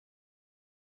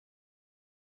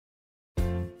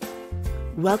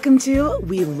Welcome to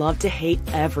We Love to Hate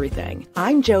Everything.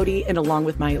 I'm Jody, and along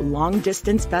with my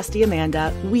long-distance bestie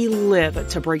Amanda, we live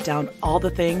to break down all the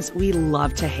things we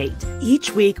love to hate.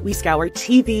 Each week, we scour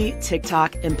TV,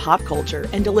 TikTok, and pop culture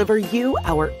and deliver you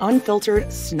our unfiltered,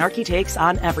 snarky takes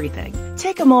on everything.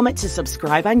 Take a moment to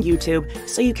subscribe on YouTube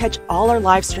so you catch all our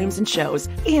live streams and shows,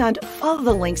 and follow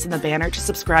the links in the banner to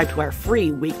subscribe to our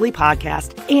free weekly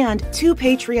podcast and 2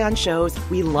 Patreon shows,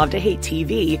 We Love to Hate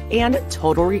TV and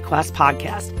Total Request Podcast,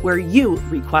 where you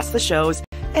request the shows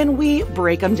and we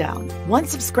break them down.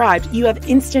 Once subscribed, you have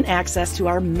instant access to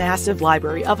our massive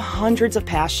library of hundreds of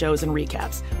past shows and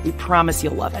recaps. We promise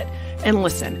you'll love it. And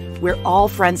listen, we're all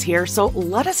friends here, so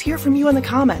let us hear from you in the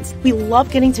comments. We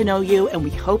love getting to know you, and we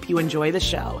hope you enjoy the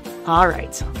show. All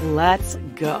right, let's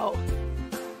go.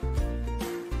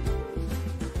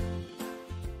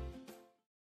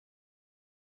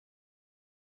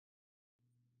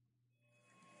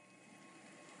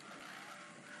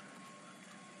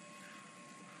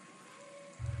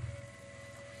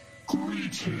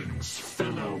 Greetings,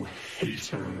 fellow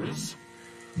haters.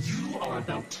 You are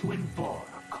about to embark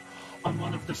on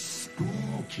one of the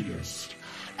spookiest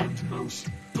and most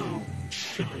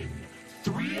bone-chilling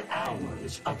 3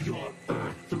 hours of your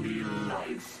earthly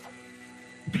life.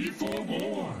 Be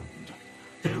forewarned,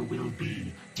 there will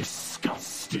be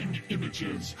disgusting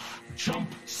images, jump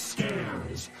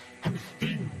scares, and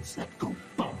things that go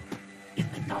bump in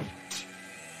the night.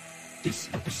 This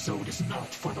episode is not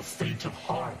for the faint of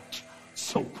heart,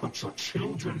 so put your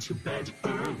children to bed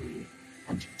early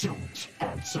and don't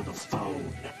answer the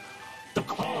phone. The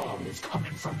call is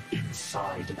coming from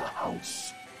inside the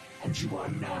house, and you are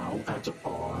now at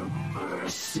our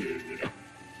mercy.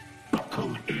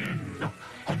 Buckle in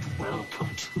and welcome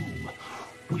to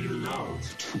We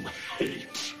Love to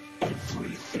Hate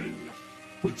Everything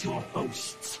with your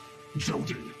hosts,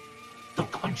 Jody, the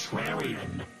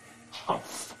Contrarian,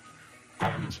 Huff,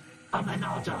 and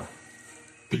Aminada,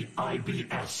 the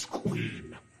IBS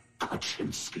Queen,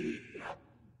 Kaczynski.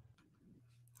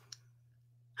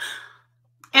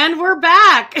 And we're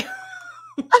back.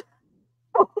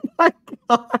 Oh my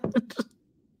God.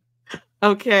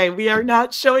 Okay, we are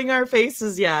not showing our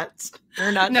faces yet.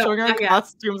 We're not showing our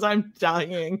costumes. I'm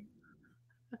dying.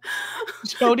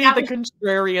 Jody the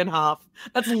Contrarian Huff.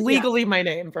 That's legally my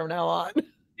name from now on.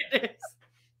 It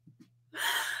is.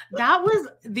 That was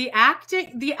the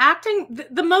acting,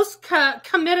 the most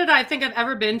committed I think I've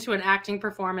ever been to an acting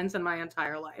performance in my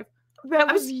entire life.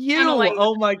 That was you.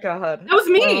 Oh my God. That was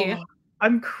me. Oh,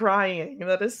 I'm crying.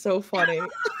 That is so funny.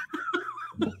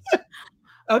 Okay.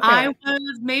 I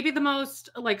was maybe the most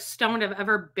like stoned I've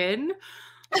ever been.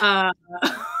 But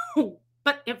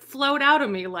it flowed out of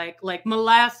me like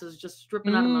molasses just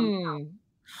dripping out of my mouth.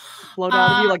 Flowed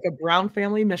out of you like a Brown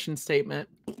family mission statement.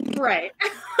 Right.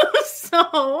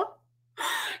 So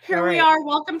here we are.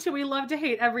 Welcome to We Love to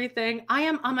Hate Everything. I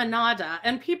am Aminada,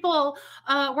 and people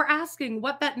were asking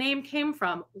what that name came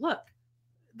from. Look,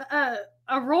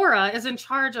 Aurora is in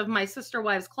charge of my Sister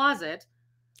Wives closet.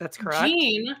 That's correct.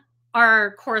 Jean,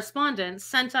 our correspondent,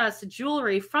 sent us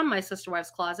jewelry from my Sister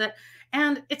Wives closet,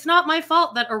 and it's not my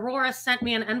fault that Aurora sent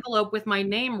me an envelope with my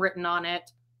name written on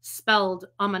it, spelled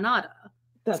Aminada.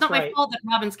 It's not my fault that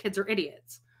Robin's kids are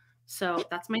idiots. So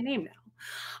that's my name now.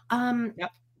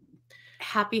 Yep.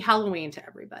 Happy Halloween to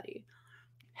everybody.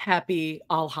 Happy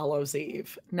All Hallows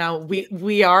Eve. Now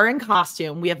we are in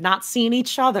costume. We have not seen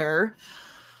each other.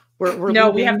 No,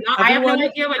 we have not. I have no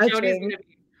idea what Jody's going to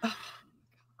be.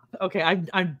 Okay,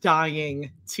 I'm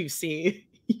dying to see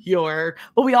your.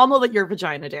 But we all know that you're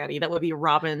Vagina Daddy. That would be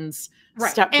Robin's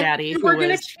stepdaddy. And we're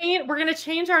gonna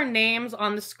change our names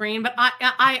on the screen. But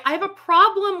I have a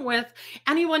problem with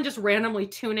anyone just randomly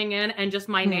tuning in and just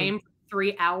my name for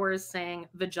 3 hours saying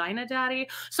Vagina Daddy.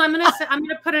 So I'm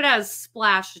gonna put it as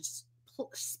Splash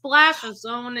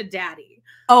Zone Daddy.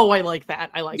 Oh, I like that.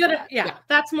 I like that. Yeah,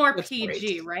 that's more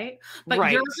PG, great. Right?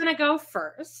 But you're gonna go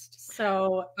first.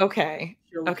 So okay.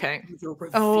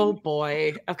 Oh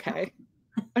boy. Okay.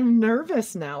 I'm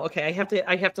nervous now. Okay,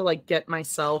 I have to like get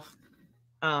myself.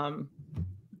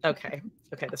 Okay.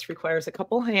 This requires a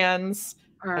couple hands.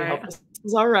 All right. I hope this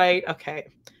is all right.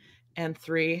 Okay. And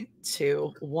 3,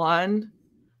 2, 1.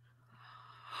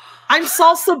 I'm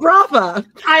Salsa Brava.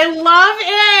 I love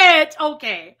it.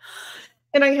 Okay.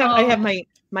 And I have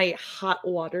my hot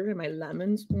water and my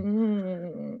lemons.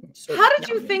 So how did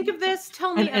you think of this?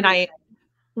 Tell me.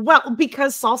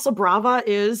 Because Salsa Brava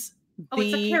is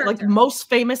the like most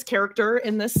famous character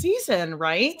in this season,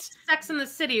 right? It's Sex in the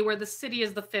City, where the city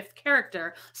is the 5th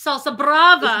character. Salsa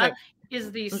Brava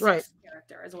is the 6th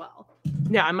character as well.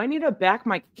 Yeah, I might need to back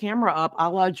my camera up a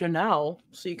la Janelle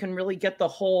so you can really get the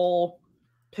whole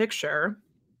picture.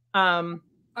 All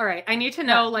right. I need to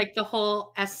know like the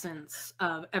whole essence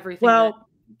of everything that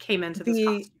came into this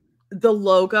costume. The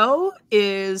logo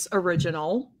is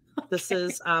original. This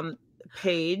is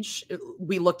Paige.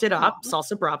 We looked it up.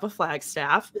 Salsa Brava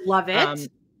Flagstaff. Love it.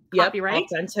 Copyright.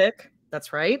 Authentic.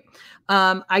 That's right.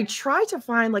 I tried to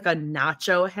find like a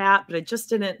nacho hat, but it just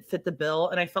didn't fit the bill.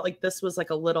 And I felt like this was like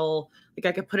a little, like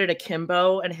I could put it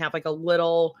akimbo and have like a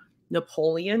little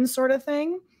Napoleon sort of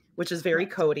thing, which is very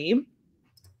Cody.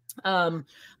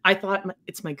 I thought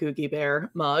it's my Googie Bear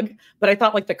mug, but I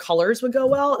thought like the colors would go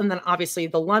well. And then obviously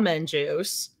the lemon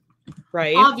juice,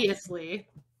 right? Obviously.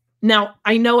 Now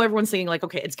I know everyone's thinking like,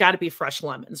 okay, it's got to be fresh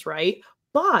lemons, right?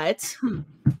 But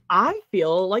I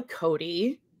feel like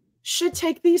Cody should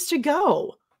take these to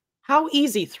go. How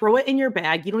easy. Throw it in your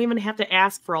bag. You don't even have to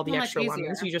ask for all the extra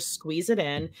lemons. You just squeeze it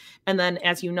in. And then,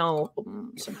 as you know,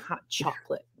 some hot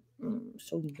chocolate.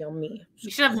 So yummy.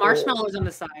 You should have marshmallows on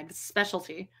the side. It's a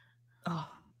specialty. Oh,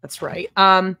 that's right.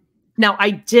 Now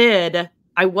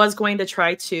I was going to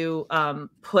try to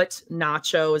put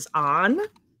nachos on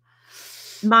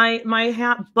my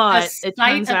hat, but it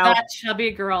turns out that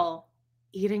chubby girl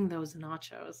eating those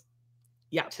nachos.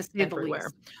 Yeah, to say the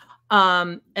least.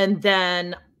 And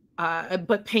then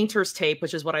but painter's tape,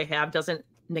 which is what I have, doesn't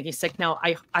make me sick. Now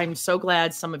I'm so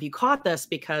glad some of you caught this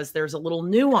because there's a little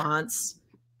nuance.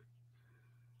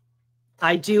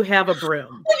 I do have a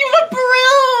broom. You have a broom.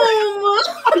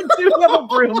 I do have a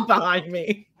broom behind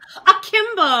me.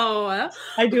 Akimbo.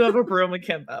 I do have a broom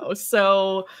akimbo.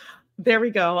 So there we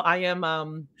go. I am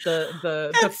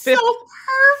the fifth. So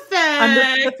perfect. I'm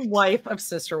the fifth wife of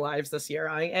Sister Wives this year.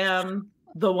 I am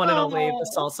the one and only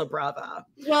the Salsa Brava.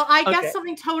 Well, I guess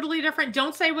something totally different.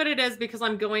 Don't say what it is because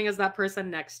I'm going as that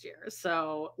person next year.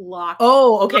 So lock.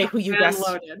 Oh, okay. Who you guessed?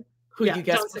 Loaded. Who you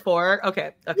guessed before?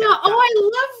 Okay. Yeah. Oh, I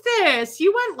love this.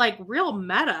 You went like real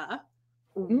meta.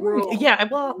 Yeah.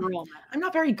 Well, I'm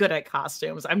not very good at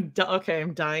costumes. I'm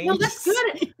dying. No, that's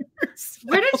good.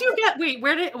 Where did you get?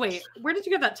 Where did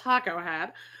you get that taco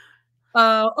hat?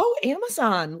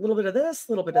 Amazon. A little bit of this,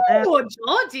 a little bit of that. Oh,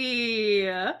 Jody.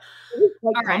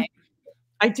 All right.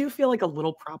 I do feel like a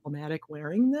little problematic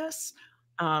wearing this.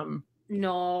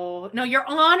 No, you're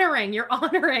honoring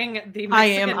the Mexican I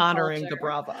am honoring culture. the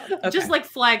Brava. Okay. Just like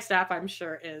Flagstaff, I'm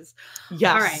sure is.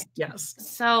 Yes. All right. Yes.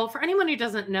 So for anyone who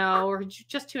doesn't know or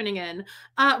just tuning in,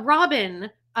 Robin,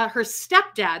 her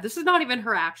stepdad, this is not even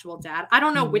her actual dad. I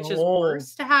don't know which is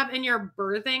worse to have in your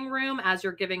birthing room as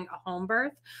you're giving a home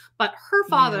birth, but her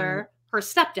father, her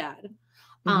stepdad,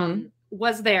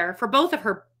 was there for both of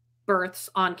her births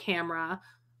on camera.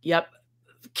 Yep.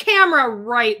 Camera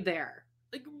right there.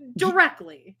 Like,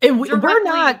 directly. We're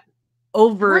not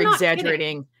over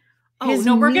exaggerating.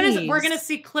 We're gonna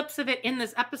see clips of it in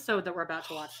this episode that we're about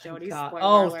to watch, Jody.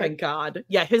 Thank God.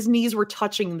 Yeah, his knees were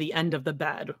touching the end of the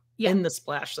bed in the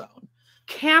splash zone.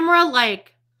 Camera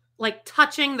like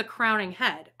touching the crowning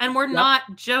head. And we're not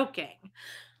joking.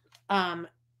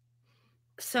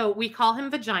 So we call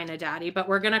him Vagina Daddy, but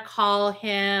we're gonna call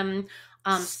him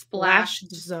Splash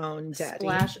Zone Daddy.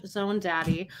 Splash Zone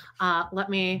Daddy. Let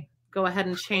me go ahead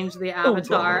and change the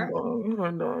avatar.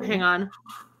 Hang on.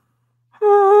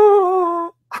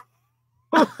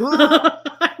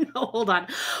 I know, hold on.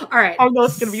 All right. I know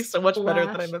it's gonna be so much better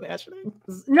than I'm imagining.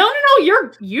 No.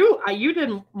 You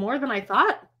did more than I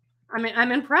thought. I mean,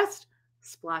 I'm impressed.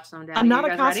 Splash Zone Daddy. I'm not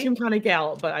a costume kind of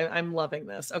gal, but I'm loving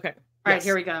this. Okay. All right,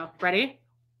 here we go. Ready?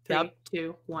 3,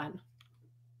 2, 1.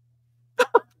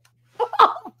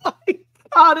 Oh my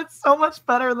God, it's so much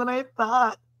better than I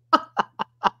thought.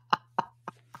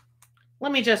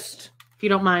 Let me just, if you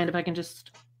don't mind, if I can just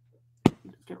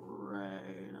get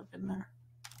right up in there.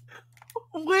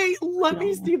 Wait, let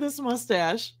me see this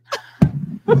mustache.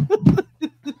 Oh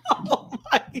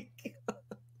my God.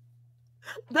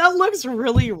 That looks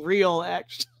really real,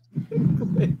 actually.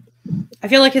 I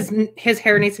feel like his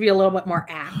hair needs to be a little bit more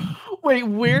act. Wait,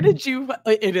 where did you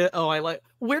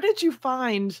where did you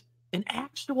find an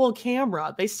actual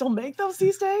camera? They still make those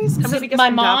these days? This is my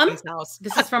mom.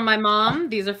 This is from my mom.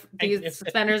 These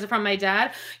suspenders are from my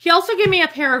dad. He also gave me a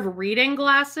pair of reading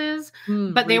glasses,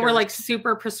 but they were like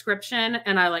super prescription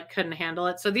and I like couldn't handle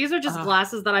it. So these are just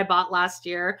glasses that I bought last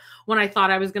year when I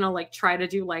thought I was going to like try to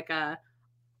do like a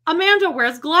Amanda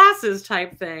wears glasses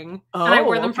type thing. And I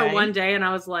wore them for one day and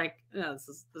I was like, this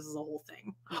is a whole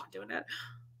thing. I'm not doing it.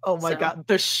 Oh my God.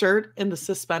 The shirt and the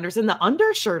suspenders and the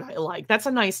undershirt I like. That's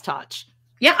a nice touch.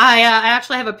 Yeah, I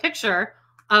actually have a picture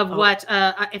of what,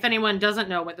 if anyone doesn't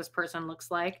know what this person looks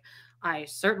like, I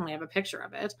certainly have a picture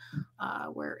of it.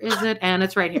 Where is it? And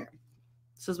it's right here.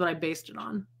 This is what I based it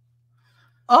on.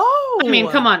 Oh. I mean,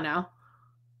 come on now.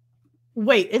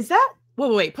 Wait, is that?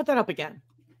 Wait, put that up again.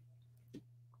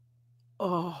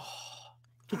 Oh,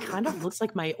 he kind of looks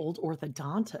like my old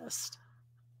orthodontist.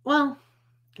 Well,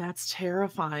 that's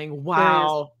terrifying. there he is.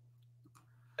 Wow.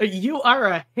 You are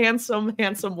a handsome,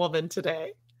 handsome woman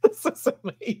today. This is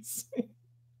amazing.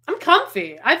 I'm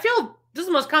comfy. I feel this is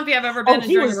the most comfy I've ever been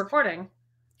during a recording.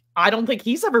 I don't think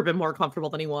he's ever been more comfortable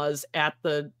than he was at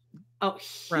the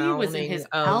he was in his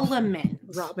element.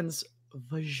 Robin's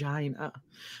vagina.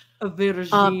 A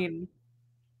virgin.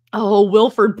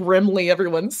 Wilford Brimley,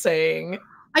 everyone's saying.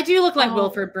 I do look like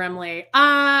Wilford Brimley.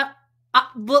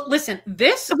 Listen,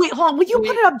 this... Wait, hold on. Will you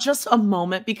put it up just a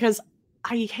moment? Because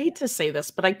I hate to say this,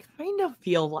 but I kind of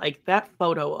feel like that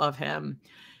photo of him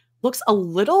looks a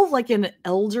little like an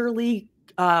elderly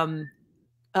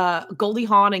Goldie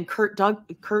Hawn and Kurt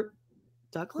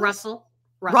Douglas?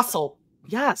 Russell.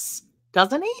 Yes.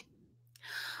 Doesn't he?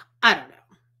 I don't know.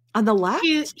 On the left?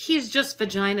 He's just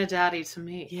vagina daddy to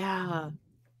me. Yeah.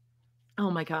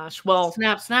 Oh my gosh. Well,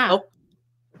 snap. Oh,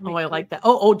 I like that.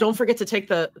 Oh, don't forget to take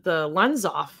the lens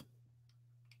off.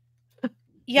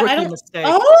 Yeah, Rookie mistake.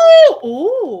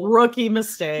 Rookie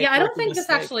mistake. Yeah, I don't think this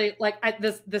actually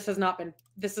this has not been.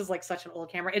 This is like such an old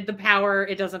camera. The power,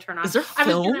 it doesn't turn on. Is there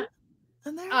film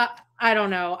in there? I don't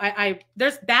know. I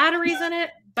there's batteries in it,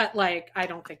 but like I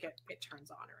don't think it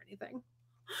turns on or anything.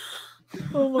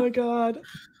 Oh my god.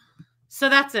 So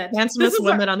that's it. Handsomest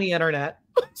women on the internet.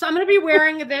 So I'm going to be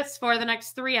wearing this for the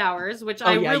next 3 hours, which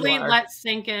I really let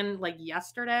sink in like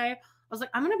yesterday. I was like,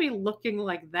 I'm going to be looking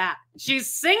like that. She's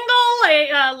single,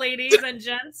 ladies and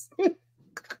gents.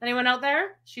 Anyone out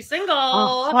there? She's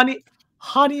single.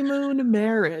 Honeymoon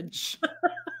marriage.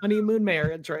 Honeymoon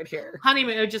marriage right here.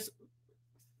 Honeymoon, just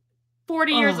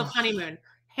 40 years of honeymoon.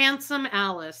 Handsome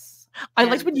Alice. I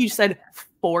liked when you said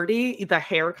 40. The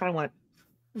hair kind of went.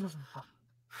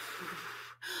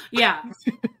 Yeah.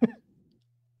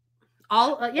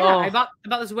 I bought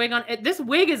this wig on. This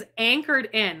wig is anchored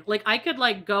in. Like I could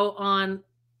like go on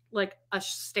like a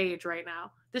stage right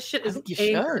now. This shit is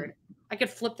anchored. I could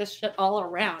flip this shit all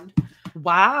around.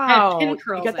 Wow. You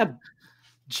got that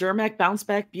Germac bounce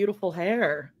back beautiful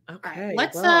hair. Okay.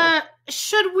 Let's let's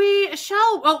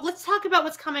talk about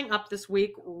what's coming up this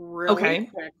week really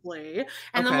quickly.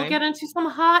 And then we'll get into some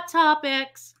hot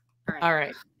topics. All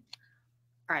right.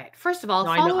 All right. First of all,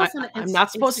 follow us on Instagram. I'm not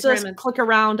supposed to click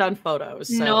around on photos.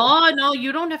 So. No,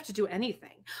 you don't have to do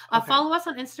anything. Follow us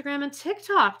on Instagram and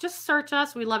TikTok. Just search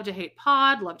us. We love to hate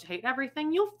pod, love to hate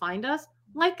everything. You'll find us.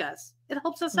 Like us. It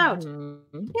helps us out.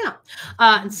 Yeah.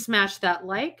 And smash that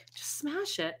like. Just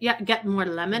smash it. Yeah. Get more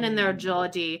lemon in there,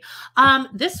 Jody.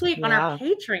 This week on our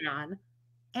Patreon,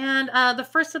 and the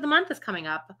first of the month is coming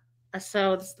up.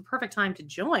 So this is the perfect time to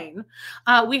join.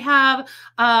 We have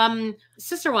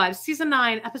Sister Wives Season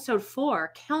 9, Episode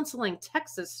 4, Counseling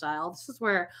Texas Style. This is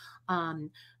where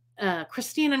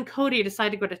Christine and Cody decide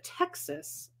to go to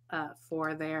Texas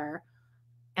for their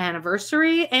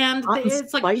anniversary. And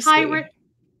it's like pirate.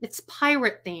 It's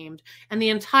pirate themed. And the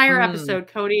entire episode,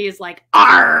 Cody is like,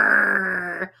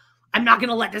 "Arr! I'm not going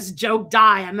to let this joke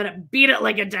die. I'm going to beat it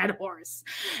like a dead horse.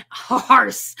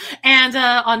 And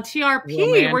on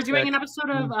TRP, we're doing an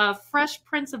episode of Fresh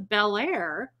Prince of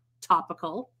Bel-Air,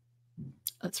 topical.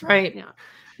 That's right. Yeah.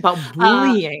 About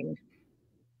bullying.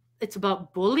 It's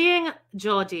about bullying,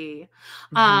 Jodie.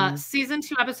 Season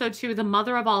 2, Episode 2, The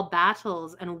Mother of All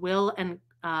Battles, and Will and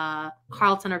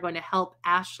Carlton are going to help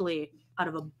Ashley out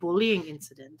of a bullying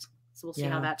incident. So we'll see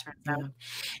how that turns out.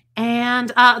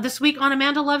 And this week on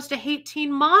Amanda Loves to Hate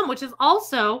Teen Mom, which is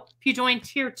also, if you join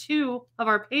tier 2 of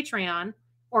our Patreon,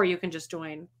 or you can just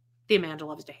join the Amanda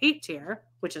Loves to Hate tier,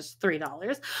 which is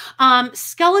 $3.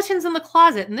 Skeletons in the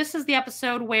Closet. And this is the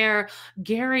episode where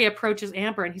Gary approaches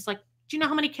Amber and he's like, do you know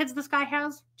how many kids this guy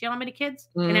has? Do you know how many kids?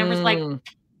 And Amber's like,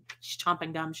 she's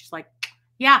chomping gum. She's like,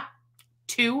 yeah,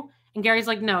 2. And Gary's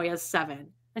like, no, he has 7.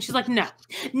 And she's like, no,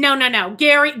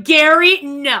 Gary,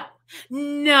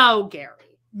 no, Gary.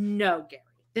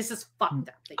 This is fucked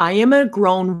up. I am a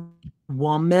grown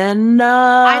woman.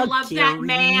 I love that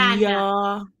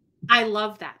man. I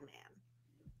love that man.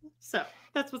 So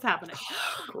that's what's happening.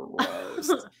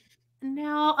 Gross.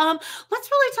 Now, let's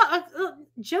really talk.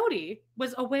 Jody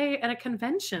was away at a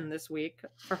convention this week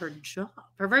for her job,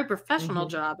 her very professional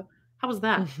job. How was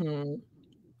that?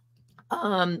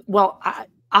 Well,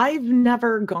 I've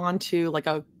never gone to like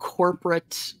a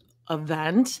corporate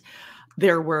event.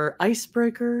 There were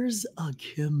icebreakers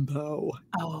akimbo.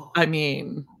 I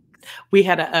mean, we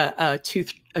had a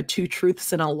two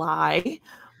truths and a lie.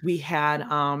 We had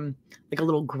like a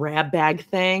little grab bag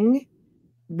thing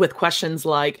with questions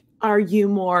like, are you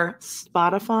more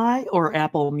Spotify or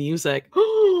Apple Music?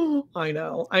 I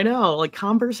know. Like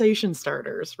conversation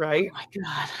starters, Oh right? my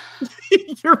God.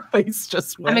 Your face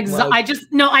just went I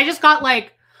just got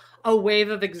like a wave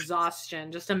of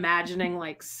exhaustion just imagining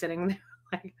like sitting there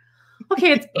like,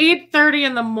 okay, it's 8:30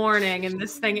 in the morning and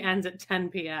this thing ends at 10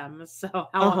 p.m. So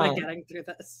how am I getting through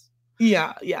this?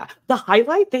 Yeah. The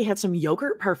highlight, they had some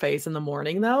yogurt parfaits in the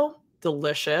morning though.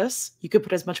 Delicious. You could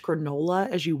put as much granola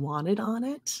as you wanted on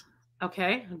it.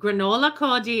 Okay. Granola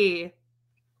Cody.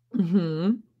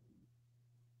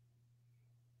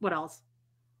 What else?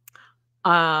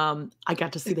 I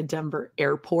got to see the Denver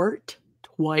airport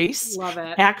twice. Love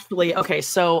it. Actually, okay,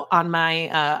 so on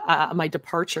my my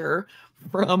departure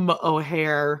from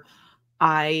O'Hare,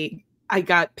 I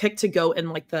got picked to go in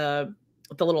like the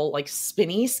little like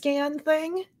spinny scan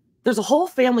thing. There's a whole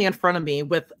family in front of me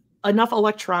with enough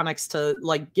electronics to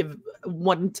like give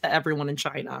one to everyone in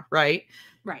China, right?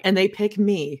 Right. And they pick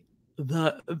me,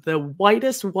 the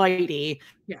whitest whitey.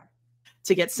 Yeah.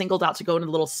 To get singled out to go into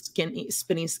the little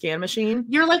spinny scan machine.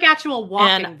 You're like actual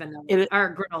walking vanilla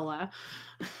or granola.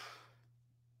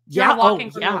 Yeah. Walking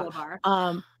granola bar.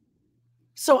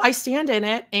 So I stand in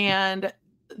it, and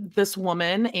this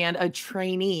woman and a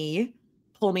trainee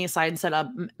pull me aside and said,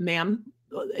 "Ma'am,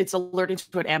 it's alerting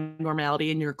to an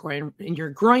abnormality in your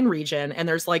groin region." And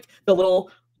there's like the little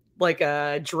like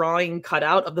a drawing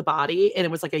cutout of the body, and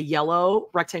it was like a yellow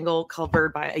rectangle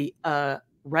covered by a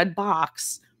red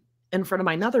box in front of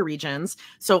my nether regions.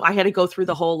 So I had to go through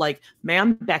the whole like,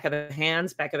 ma'am, back of the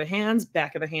hands, back of the hands,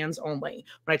 back of the hands only.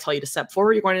 When I tell you to step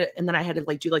forward, you're going to, and then I had to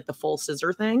like do like the full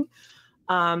scissor thing.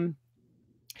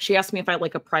 She asked me if I had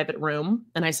like a private room,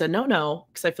 and I said no,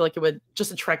 because I feel like it would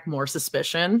just attract more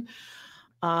suspicion.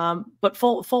 But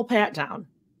full pat down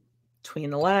between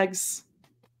the legs,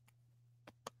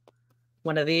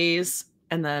 one of these,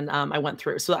 and then I went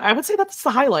through. So I would say that's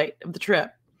the highlight of the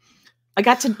trip.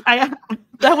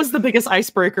 That was the biggest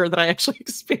icebreaker that I actually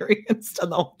experienced on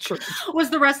the whole trip.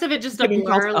 Was the rest of it just a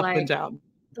blur?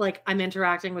 Like I'm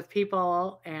interacting with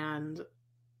people and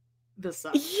this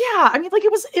sucks. Yeah, I mean, like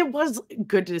it was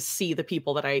good to see the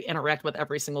people that I interact with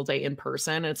every single day in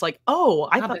person. And it's like, oh,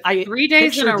 I thought 3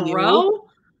 days in a row,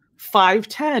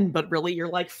 5'10", but really you're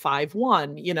like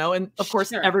 5'1", you know. And of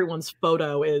course, everyone's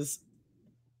photo is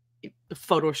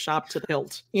photoshopped to the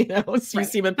hilt, you know. So you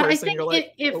see them in person, you're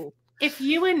like, if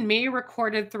you and me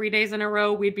recorded 3 days in a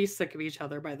row, we'd be sick of each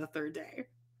other by the third day.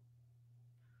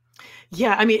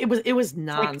 Yeah, I mean, it was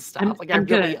nonstop. I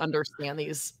really understand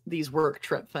these work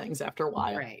trip things after a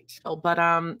while. Right. But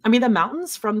I mean, the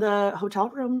mountains from the hotel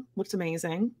room looked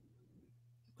amazing.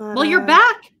 But, well, you're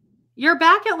back. You're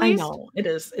back at least. I know it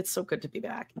is. It's so good to be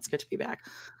back. It's good to be back.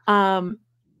 Do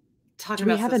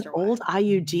we have an old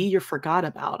IUD you forgot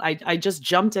about? I just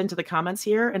jumped into the comments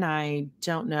here and I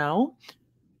don't know.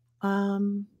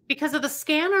 Because of the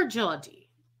scan or Geordie?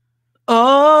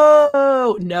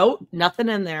 Oh no, nothing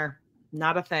in there.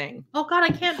 Not a thing. Oh God, I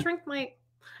can't drink my.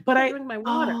 Drink my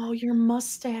water. Oh, your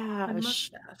mustache. My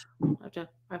mustache. I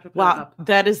have to put wow,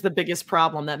 that is the biggest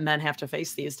problem that men have to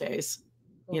face these days.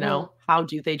 You know, how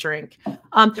do they drink?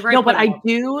 No, but I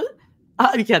do.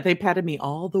 Yeah, they patted me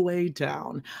all the way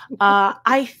down.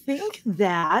 I think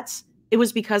that it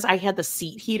was because I had the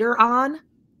seat heater on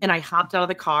and I hopped out of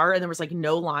the car and there was like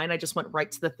no line. I just went right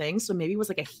to the thing. So maybe it was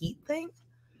like a heat thing.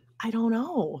 I don't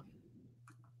know.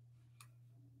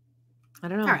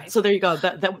 Right. So there you go.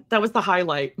 That was the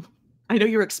highlight. I know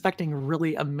you're expecting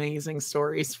really amazing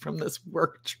stories from this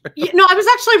work trip. Yeah, no, I was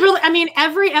actually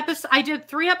every episode, I did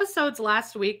 3 episodes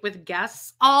last week with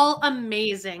guests, all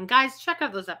amazing. Guys, check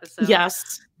out those episodes.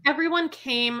 Yes. Everyone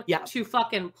came to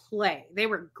fucking play. They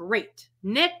were great.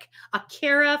 Nick,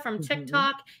 Akira from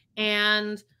TikTok,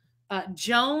 and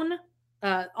Joan,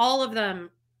 all of them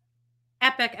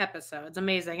epic episodes,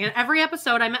 amazing. And every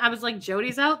episode I was like,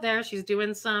 Jody's out there. She's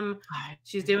doing some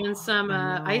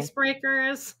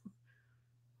icebreakers.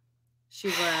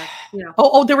 She's you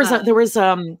know.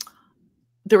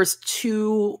 There was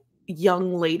 2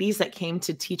 young ladies that came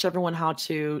to teach everyone how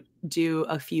to do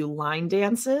a few line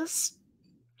dances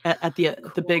at the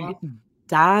big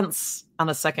dance on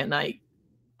the second night.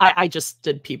 I just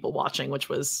did people watching, which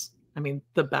was, I mean,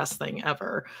 the best thing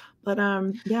ever. But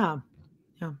yeah.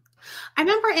 I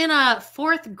remember in a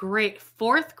fourth grade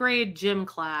gym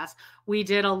class, we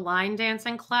did a line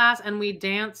dancing class and we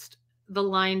danced the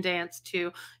line dance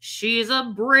to "She's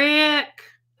a Brick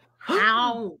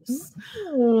House."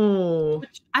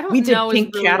 Which I don't know. We did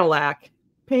Pink Cadillac.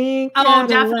 Pink Cadillac.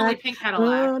 Definitely Pink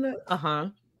Cadillac.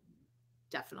 I'm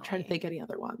Definitely. trying to think any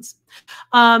other ones.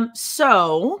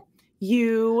 So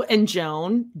you and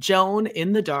Joan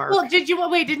in the dark. Well,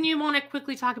 didn't you want to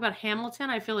quickly talk about Hamilton?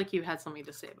 I feel like you had something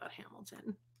to say about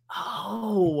Hamilton.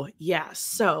 Oh, yeah.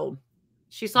 So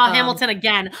She saw Hamilton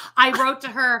again. I wrote to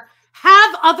her,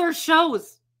 have other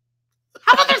shows.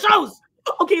 Have other shows.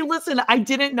 Okay, listen, I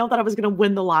didn't know that I was going to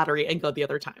win the lottery and go the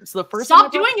other time. So the first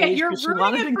Stop time I doing it. Paige, You're 'cause she ruining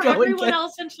wanted it to for go and everyone get.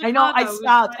 else in Chicago. I know. I who's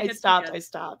stopped. trying I to get stopped. I tickets.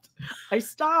 stopped. I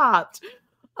stopped.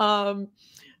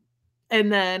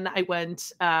 And then I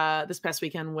went this past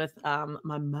weekend with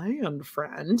my man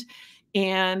friend,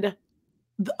 and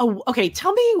okay,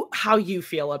 tell me how you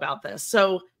feel about this.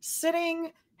 So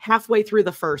sitting halfway through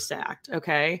the first act,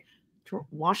 okay,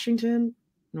 Washington,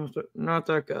 not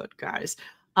that good, guys.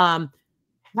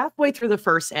 Halfway through the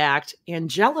first act,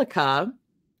 Angelica,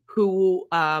 who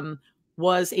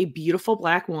was a beautiful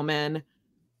Black woman,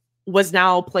 was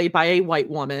now played by a white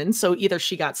woman. So either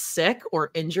she got sick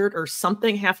or injured or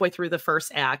something halfway through the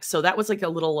first act. So that was like a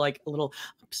little,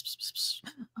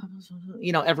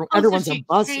 you know, everyone's a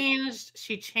buzz.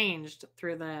 She changed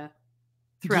through the.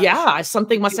 Yeah,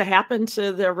 something must have happened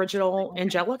to the original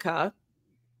Angelica.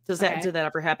 Did that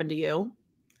ever happen to you?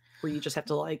 Where you just have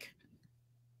to like,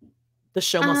 the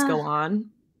show must go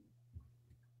on?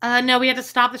 No, we had to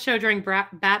stop the show during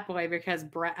Bat Boy because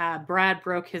Brad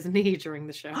broke his knee during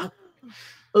the show.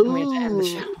 And we had to end the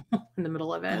show in the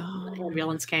middle of it. The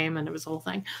ambulance came and it was a whole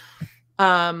thing.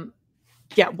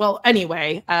 Yeah, well,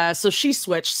 anyway, so she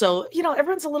switched. So, you know,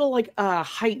 everyone's a little like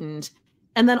heightened.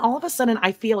 And then all of a sudden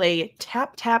I feel a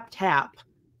tap, tap, tap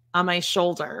on my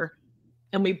shoulder.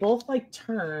 And we both like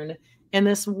turn, and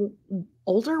this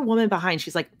older woman behind,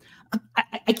 she's like,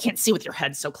 I can't see with your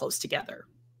head so close together.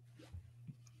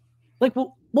 Like,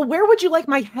 well, where would you like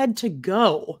my head to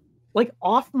go? Like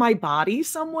off my body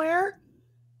somewhere?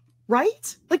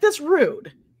 Right? Like, that's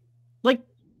rude. Like,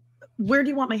 where do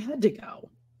you want my head to go?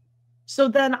 So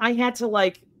then I had to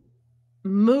like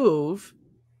move.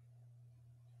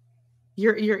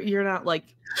 You're not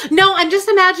like. No, I'm just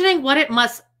imagining what it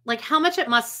must, like how much it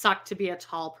must suck to be a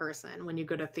tall person when you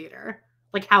go to theater.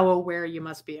 Like how aware you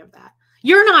must be of that.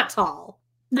 You're not tall.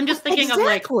 I'm just thinking of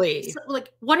like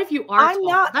what if you are I'm tall?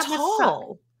 not that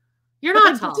tall. You're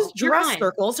not tall. Just dress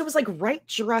circles. It was like right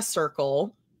dress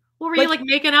circle. Well, were you like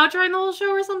making out during the whole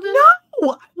show or something?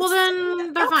 No. Well,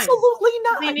 then they're fine. Absolutely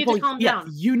not. They need to calm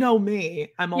down. You know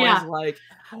me. I'm always like,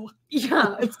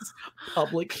 it's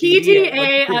public.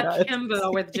 PTA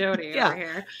akimbo with Jody over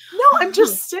here. No, I'm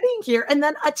just sitting here, and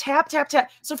then a tap, tap,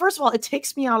 tap. So first of all, it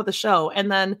takes me out of the show,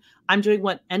 and then I'm doing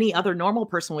what any other normal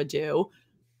person would do.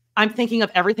 I'm thinking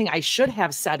of everything I should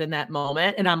have said in that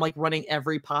moment, and I'm like running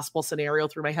every possible scenario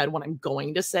through my head when I'm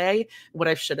going to say what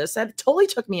I should have said. It totally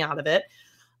took me out of it.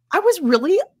 I was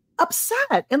really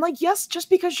upset. And like, yes, just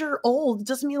because you're old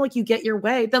doesn't mean like you get your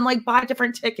way. Then like buy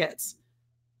different tickets.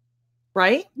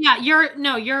 Right? Yeah, you're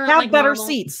have like better normal,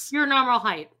 seats. You're normal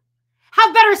height.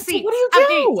 Have better seats. So what do you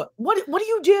do? What do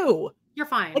you do? You're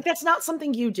fine. Like, that's not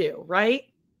something you do, right?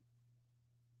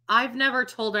 I've never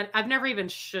even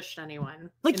shushed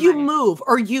anyone. Like, you move,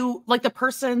 or you, like the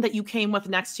person that you came with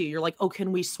next to you, you're like, oh,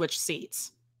 can we switch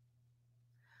seats?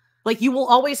 Like, you will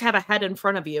always have a head in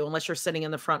front of you unless you're sitting in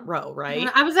the front row, right?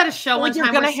 I was at a show one time.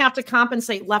 You're going to have to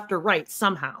compensate left or right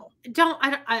somehow.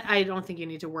 I don't think you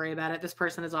need to worry about it. This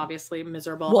person is obviously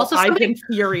miserable. Well, also, I've been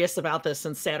furious about this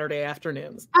since Saturday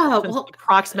afternoons. Oh, well,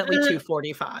 approximately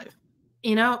 2:45.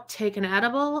 You know, take an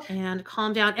edible and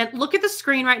calm down. And look at the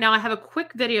screen right now. I have a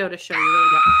quick video to show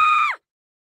you.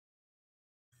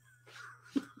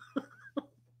 Really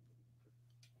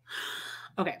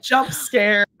okay. Jump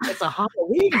scare. It's a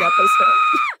Halloween episode.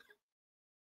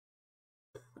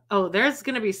 Oh, there's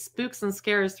going to be spooks and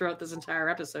scares throughout this entire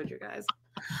episode, you guys.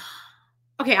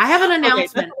 Okay, I have an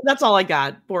announcement. Okay, that's all I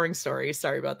got. Boring story.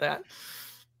 Sorry about that.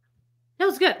 That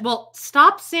was good. Well,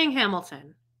 stop seeing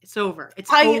Hamilton. It's over.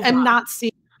 I am not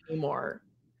seeing it anymore.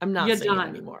 I'm not seeing it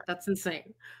anymore. That's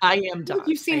insane. I am done.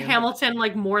 You've seen Hamilton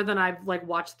like more than I've like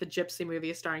watched the Gypsy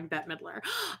movie starring Bette Midler.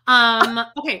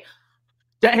 Okay.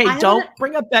 Hey, don't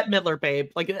bring up Bette Midler,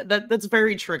 babe. Like that's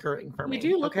very triggering for me. You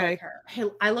do look like her. Hey,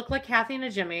 I look like Kathy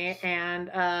and Jimmy,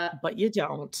 and but you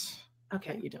don't.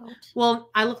 Okay, you don't. Well,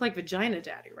 I look like Vagina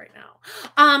Daddy right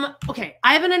now. Okay,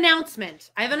 I have an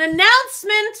announcement. I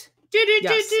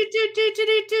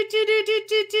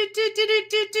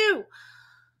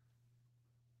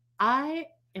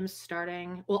am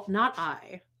starting. Well, not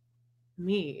I.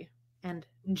 Me and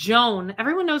Joan.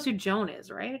 Everyone knows who Joan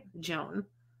is, right? Joan.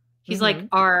 He's like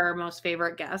our most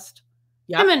favorite guest.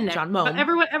 Yeah, him and Nick. John Moan.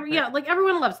 Like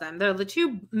everyone loves them. They're the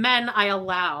two men I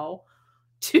allow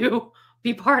to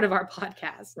be part of our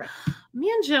podcast. Right. Me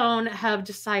and Joan have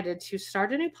decided to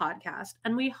start a new podcast,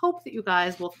 and we hope that you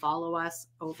guys will follow us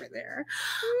over there.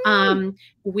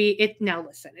 Now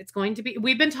listen, it's going to be,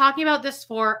 we've been talking about this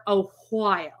for a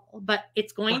while. but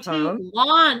it's going to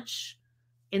launch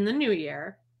in the new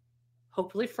year.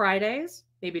 Hopefully Fridays,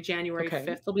 maybe January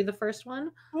 5th will be the first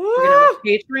one. We're going to have a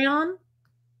Patreon.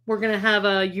 We're going to have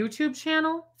a YouTube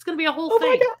channel. It's going to be a whole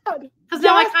thing. Oh my God. Because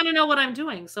now I kind of know what I'm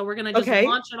doing. So we're going to just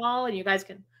launch it all and you guys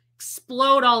can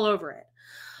explode all over it.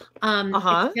 It's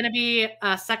going to be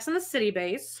Sex and the City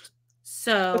based.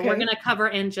 So we're going to cover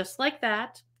In Just Like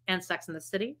That and Sex and the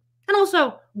City. And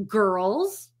also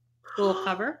Girls we'll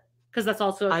cover because that's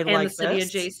also in the City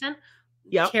adjacent.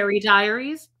 Carrie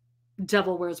Diaries.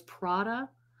 Devil Wears Prada,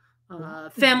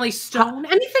 Family Stone,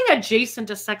 anything adjacent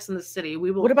to Sex and the City. We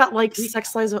will. What about like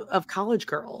Sex Lives of College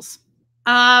Girls?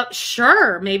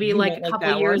 Sure, maybe like a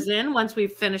couple years in once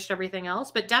we've finished everything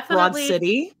else, but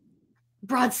definitely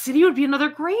Broad City would be another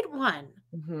great one.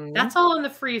 That's all in the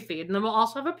free feed, and then we'll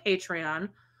also have a Patreon,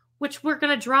 which we're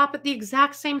gonna drop at the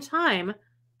exact same time.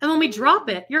 And when we drop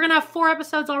it, you're gonna have 4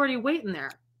 episodes already waiting there.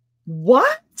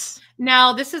 What?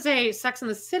 Now, this is a Sex and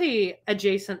the City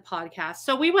adjacent podcast.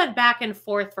 So we went back and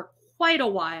forth for quite a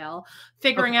while,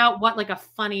 figuring out what like a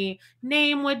funny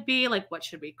name would be, like what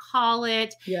should we call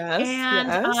it? And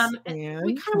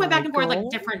we kind of went back and forth, like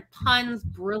different puns,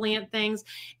 brilliant things.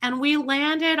 And we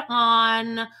landed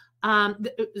on, are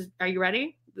you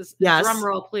ready? Drum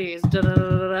roll, please.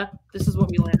 This is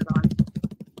what we landed on.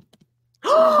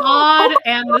 Pod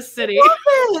and the City.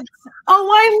 Oh,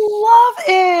 I love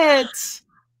it.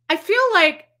 I feel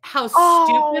like how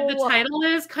stupid the title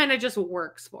is kind of just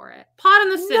works for it. Pod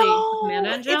and the City.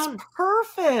 Amanda and Joan. It's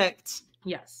perfect.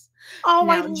 Yes. Oh,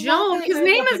 now, Joan. His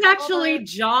name is actually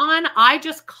John. I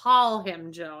just call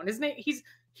him Joan. His name.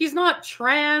 He's not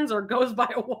trans or goes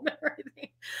by a woman or anything.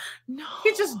 No,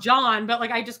 he's just John. But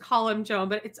like I just call him Joan.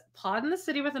 But it's Pod and the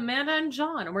City with Amanda and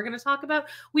John, and we're going to talk about.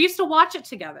 We used to watch it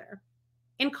together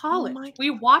in college.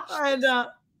 We watched. So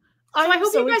I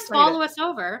hope you guys follow us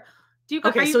over. So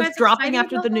it's dropping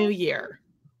after the new year.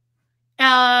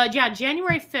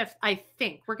 January 5th, I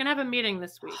think. We're going to have a meeting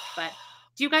this week, but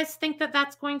do you guys think that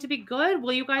that's going to be good?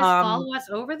 Will you guys follow us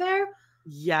over there?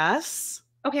 Yes.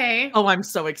 Okay. Oh, I'm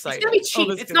so excited. It's going to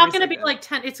be cheap. It's not going to be like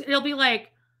 10. It'll be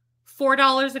like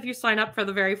 $4 if you sign up for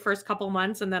the very first couple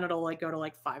months, and then it'll like go to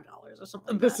like $5 or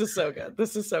something. This is so good.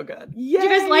 This is so good. Yeah. Do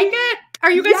you guys like it? Are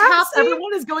you guys happy?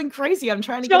 Everyone is going crazy. I'm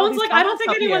trying to. Joan's like, I don't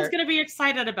think anyone's going to be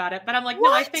excited about it, but I'm like,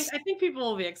 no, I think people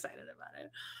will be excited about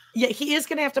it. Yeah, he is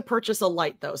going to have to purchase a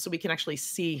light though, so we can actually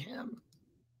see him.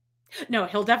 No,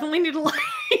 he'll definitely need a light.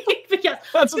 But yes,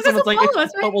 that's what someone's like.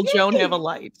 But will Joan have a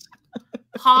light?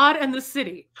 Pod and the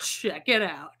City. Check it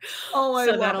out. Oh, I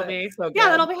love it. So yeah,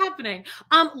 that'll be happening.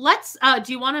 Let's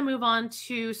do you want to move on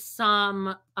to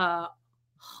some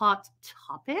hot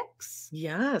topics?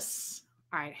 Yes.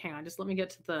 All right, hang on. Just let me get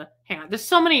to the There's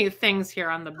so many things here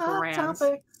on the brands.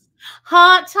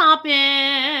 Hot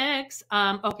topics.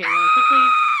 Okay, really quickly.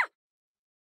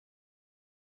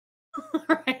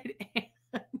 All right.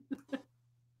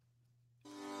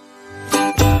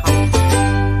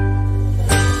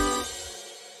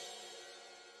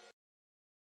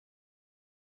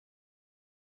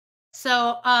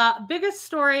 So, biggest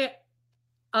story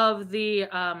of the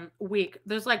week.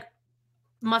 There's like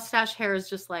mustache hair is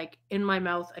just like in my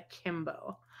mouth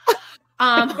akimbo.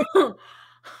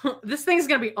 This thing's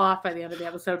gonna be off by the end of the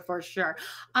episode for sure.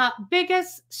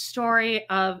 Biggest story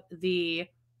of the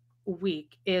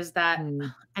week is that,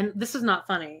 and this is not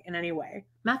funny in any way,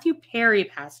 Matthew Perry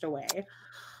passed away.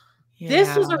 Yeah.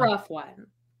 This was a rough one.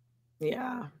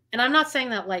 Yeah. And I'm not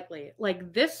saying that lightly.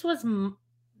 Like this,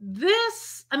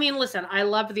 I mean, listen, I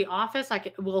loved The Office.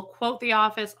 We'll quote The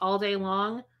Office all day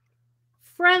long.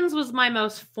 Friends was my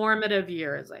most formative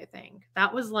years, I think.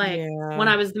 That was like when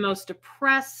I was the most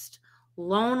depressed,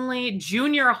 lonely,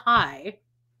 junior high.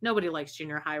 Nobody likes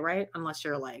junior high, right? Unless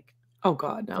you're like, oh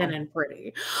God, no. Thin and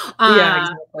pretty. Yeah,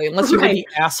 exactly. Unless you were the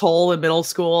asshole in middle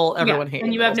school, everyone hated.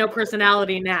 And you have no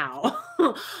personality now.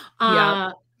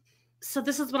 So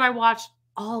this is what I watched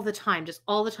all the time, just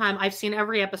all the time. I've seen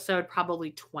every episode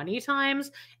probably 20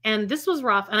 times, and this was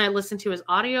rough. And I listened to his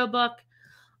audiobook.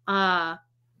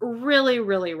 Really,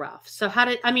 really rough. So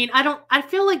I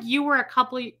feel like you were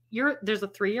there's a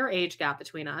 3-year age gap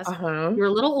between us. You're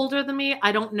a little older than me.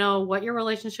 I don't know what your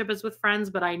relationship is with Friends,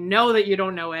 but I know that you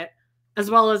don't know it as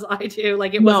well as I do.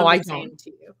 Like it wasn't the same to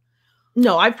you.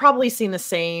 No, I've probably seen the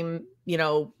same,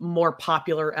 more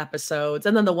popular episodes,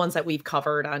 and then the ones that we've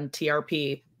covered on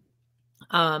TRP.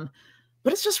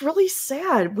 But it's just really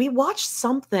sad. We watched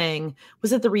something,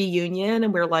 was it the reunion?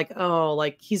 And we're like, oh,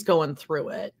 like he's going through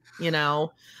it, Yeah,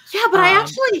 but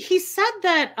he said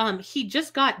that he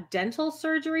just got dental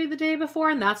surgery the day before,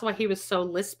 and that's why he was so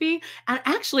lispy. And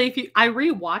actually, I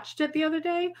rewatched it the other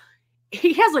day,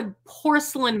 he has like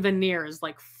porcelain veneers,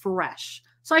 like fresh.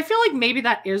 So I feel like maybe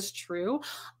that is true.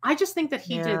 I just think that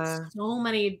he did so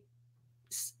many,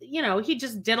 you know, he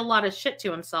just did a lot of shit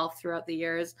to himself throughout the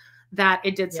years that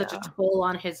it did such a toll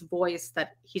on his voice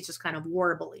that he's just kind of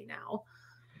warbly now.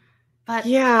 But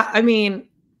yeah, I mean,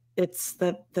 it's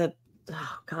that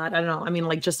oh God, I don't know. I mean,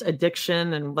 like just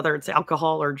addiction, and whether it's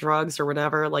alcohol or drugs or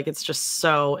whatever, like it's just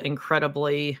so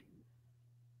incredibly,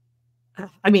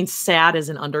 I mean, sad is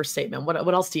an understatement.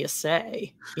 What else do you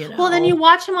say? You know? Well, then you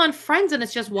watch him on Friends, and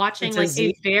it's just watching It's like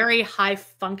a very high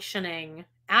functioning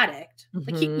addict.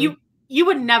 Like you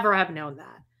would never have known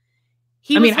that.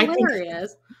 He was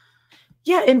hilarious.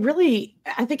 Yeah, and really,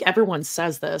 I think everyone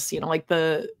says this, you know, like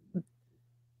the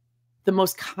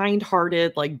most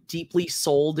kind-hearted, like deeply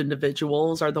souled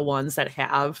individuals are the ones that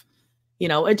have, you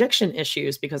know, addiction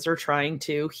issues because they're trying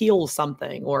to heal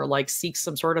something or like seek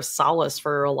some sort of solace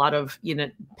for a lot of, you know,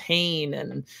 pain.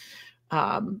 And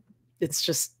it's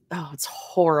just, oh, it's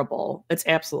horrible. It's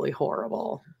absolutely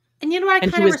horrible. And you know what?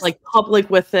 And he was like public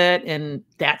with it, and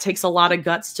that takes a lot of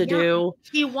guts to do.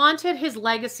 He wanted his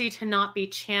legacy to not be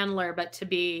Chandler, but to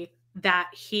be that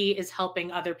he is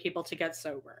helping other people to get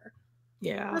sober.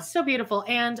 Yeah. That's so beautiful.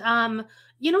 And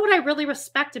you know what I really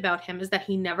respect about him is that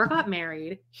he never got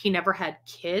married. He never had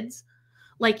kids.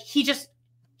 Like he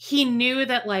knew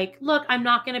that like, look, I'm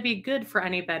not going to be good for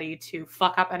anybody to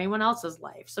fuck up anyone else's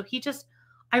life. So he just,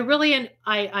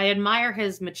 I admire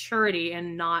his maturity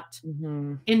and not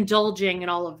indulging in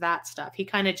all of that stuff. He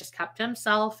kind of just kept to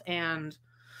himself, and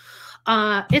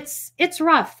it's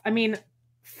rough. I mean,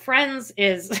 Friends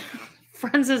is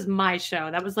my show.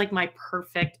 That was like my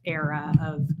perfect era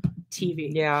of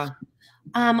TV. Yeah.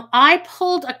 I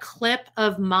pulled a clip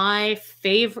of my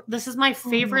favorite. This is my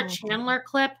favorite Chandler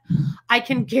clip. I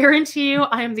can guarantee you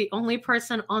I am the only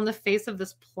person on the face of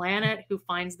this planet who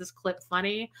finds this clip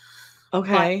funny.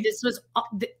 Okay. But this was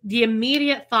the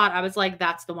immediate thought. I was like,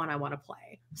 that's the one I want to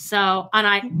play. So, and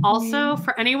I also,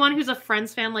 for anyone who's a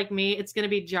Friends fan like me, it's going to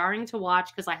be jarring to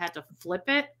watch because I had to flip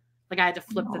it. Like I had to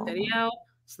flip the video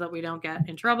so that we don't get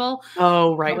in trouble.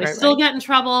 Oh, right. We still get in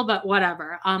trouble, but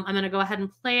whatever. I'm going to go ahead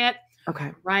and play it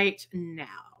right now.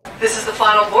 This is the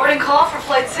final boarding call for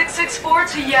Flight 664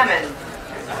 to Yemen.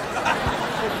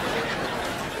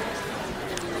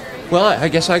 Well, I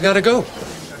guess I gotta go.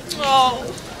 Oh,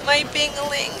 my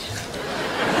bingling.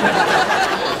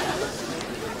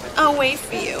 I'll wait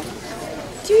for you.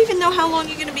 Do you even know how long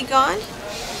you're going to be gone?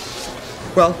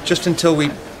 Well, just until we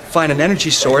find an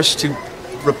energy source to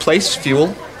replace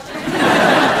fuel.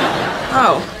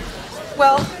 Oh.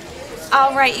 Well,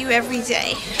 I'll write you every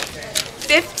day.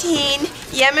 15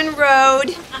 Yemen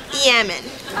Road, Yemen.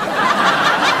 Okay.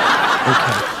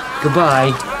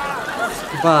 Goodbye.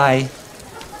 Goodbye.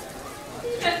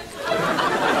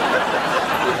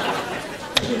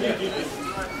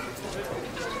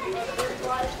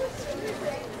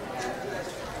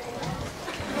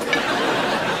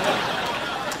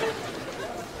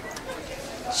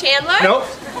 Chandler? Nope.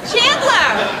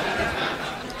 Chandler!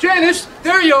 Janice,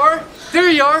 there you are. There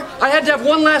you are. I had to have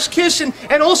one last kiss, and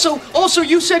also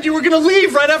you said you were going to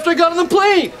leave right after I got on the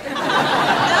plane. No.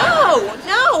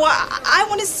 I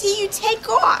want to see you take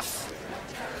off.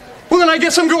 Well, then I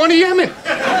guess I'm going to Yemen.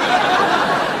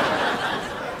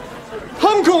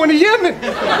 I'm going to Yemen.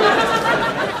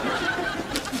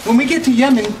 When we get to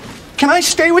Yemen, can I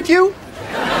stay with you?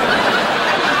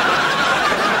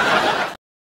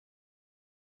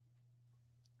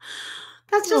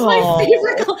 That's just my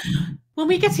favorite. When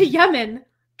we get to Yemen,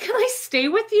 can I stay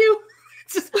with you?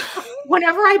 Just,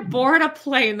 whenever I board a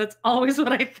plane, that's always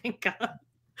what I think of.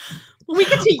 When we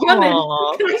get to Yemen,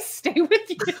 can I stay with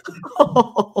you?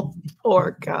 Oh,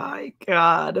 poor guy.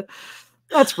 God,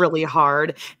 that's really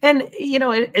hard. And, you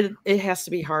know, it has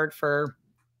to be hard for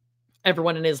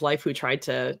everyone in his life who tried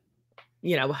to,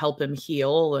 you know, help him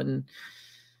heal and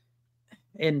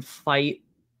fight,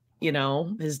 you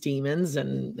know, his demons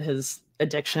and his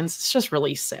addictions. It's just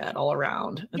really sad all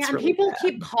around. It's and really people bad.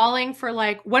 keep calling for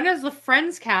like, when is the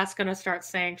Friends cast going to start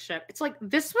saying shit? It's like,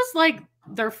 this was like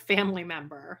their family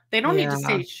member. They don't need to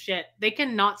say shit. They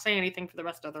can not say anything for the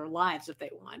rest of their lives if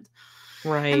they want.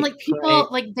 Right. And like people,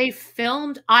 like they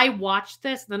filmed, I watched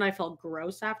this, then I felt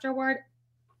gross afterward.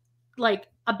 Like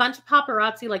a bunch of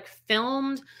paparazzi like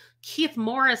filmed Keith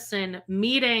Morrison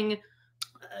meeting,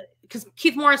 because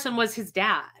Keith Morrison was his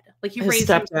dad. Like he raised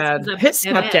his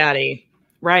stepdaddy.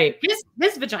 Right. His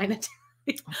vagina.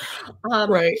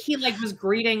 Right. He like was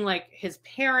greeting like his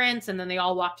parents, and then they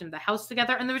all walked into the house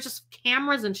together, and there was just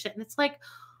cameras and shit. And it's like,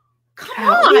 come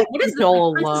on, what is this?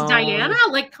 Like, Princess Diana?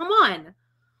 Like, come on.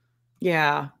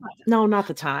 Yeah. No, not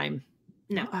the time.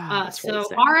 No. That's really So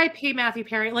sad. R.I.P. Matthew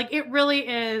Perry. Like, it really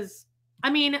is.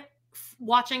 I mean,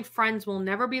 watching Friends will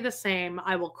never be the same.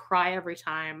 I will cry every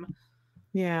time.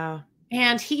 Yeah.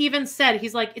 And he even said,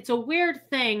 he's like, it's a weird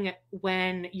thing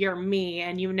when you're me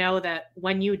and you know that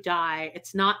when you die,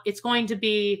 it's going to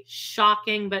be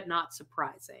shocking, but not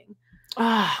surprising.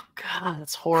 Oh, God,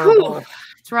 that's horrible. Whew,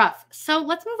 it's rough. So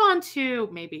let's move on to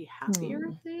maybe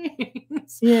happier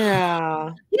things.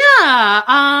 Yeah.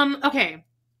 Yeah. Okay.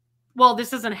 Well,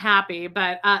 this isn't happy,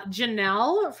 but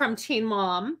Janelle from Teen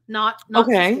Mom, not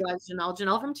Okay. Sister Wives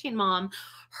Janelle from Teen Mom,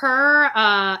 her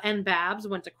and Babs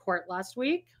went to court last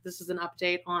week. This is an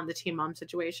update on the Teen Mom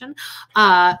situation.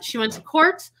 She went to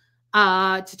court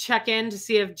to check in to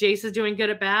see if Jace is doing good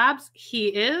at Babs. He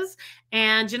is.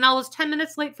 And Janelle was 10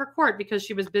 minutes late for court because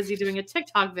she was busy doing a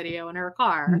TikTok video in her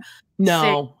car. No,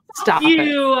 saying, stop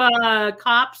you,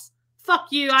 cops. Fuck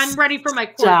you. I'm ready for my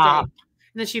court date.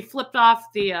 And then she flipped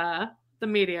off the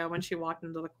media when she walked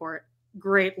into the court.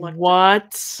 Great look.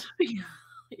 What?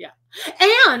 Yeah.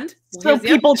 And so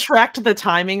people tracked the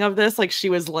timing of this, like she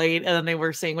was late, and then they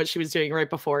were saying what she was doing right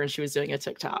before, and she was doing a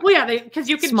TikTok. Well, yeah, because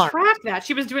you can track that.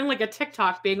 She was doing like a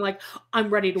TikTok, being like, "I'm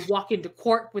ready to walk into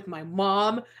court with my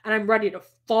mom, and I'm ready to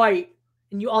fight,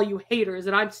 and all you haters,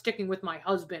 and I'm sticking with my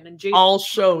husband." And Jason, I'll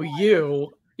show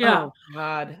you. Yeah. Oh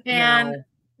God. And no.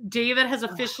 David has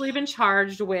officially been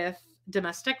charged with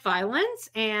domestic violence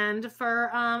and for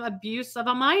abuse of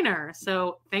a minor.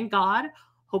 So thank God.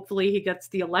 Hopefully he gets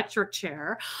the electric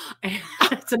chair.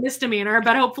 It's a misdemeanor,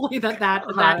 but hopefully that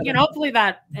hopefully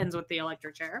that ends with the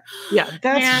electric chair. Yeah,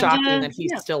 that's shocking that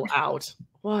he's still out.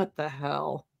 What the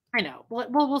hell? I know. Well,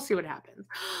 we'll see what happens.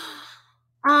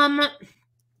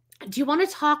 Do you want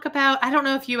to talk about? I don't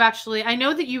know if you actually. I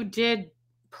know that you did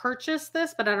purchase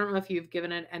this, but I don't know if you've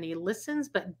given it any listens.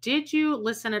 But did you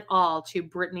listen at all to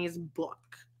Brittany's book?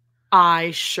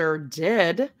 I sure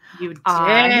did. You did.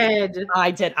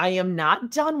 I did. I am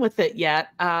not done with it yet.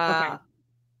 Okay.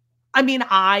 I mean,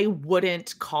 I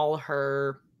wouldn't call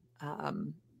her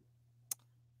an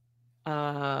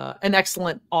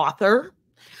excellent author.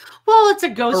 Well, it's a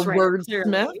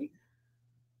ghostwriter.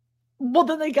 Well,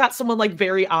 then they got someone like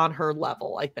very on her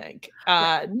level, I think.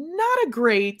 Not a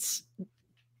great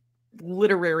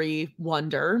literary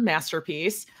wonder,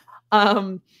 masterpiece.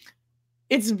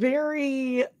 It's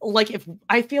very like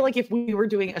I feel like if we were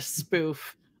doing a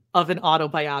spoof of an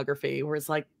autobiography where it's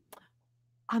like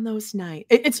on those nights,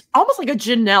 it's almost like a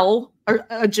Janelle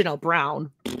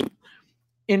Brown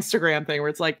Instagram thing where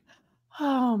it's like,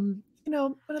 when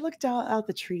I looked out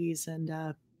the trees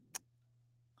and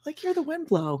like hear the wind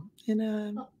blow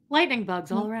and lightning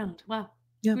bugs all around. Wow.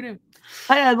 Yeah.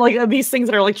 I had like these things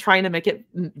that are like trying to make it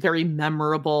very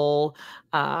memorable.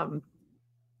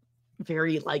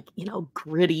 Very like,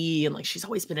 gritty, and like she's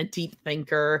always been a deep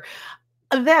thinker.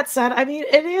 That said, I mean,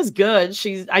 it is good.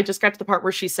 I just got to the part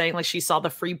where she's saying like she saw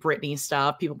the Free Britney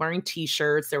stuff, people wearing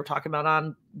t-shirts. They were talking about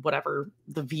on whatever,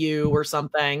 The View or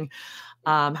something.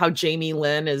 How Jamie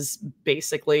Lynn is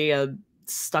basically a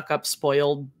stuck-up,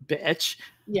 spoiled bitch.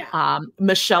 Yeah.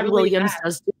 Michelle Williams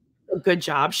does do a good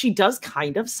job. She does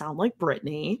kind of sound like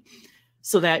Britney.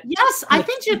 So that yes, I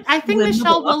think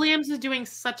Michelle Williams is doing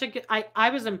such a good. I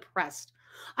was impressed.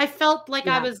 I felt like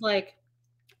I was like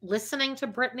listening to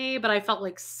Britney, but I felt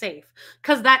like safe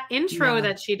because that intro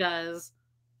that she does,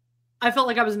 I felt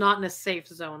like I was not in a safe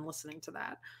zone listening to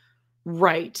that.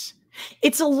 Right.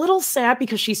 It's a little sad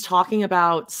because she's talking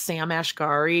about Sam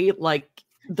Ashgari, like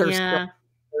they're still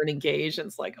engaged, and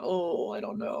it's like, oh, I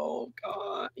don't know,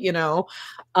 God,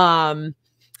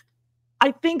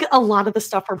 I think a lot of the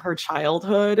stuff from her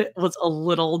childhood was a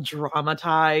little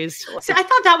dramatized. See, I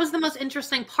thought that was the most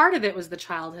interesting part of it was the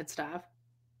childhood stuff.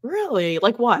 Really?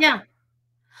 Like what? Yeah.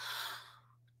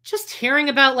 Just hearing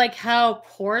about like how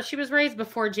poor she was raised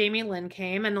before Jamie Lynn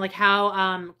came and like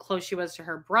how close she was to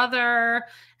her brother.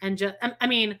 And just, I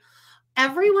mean,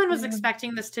 everyone was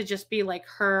expecting this to just be like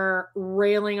her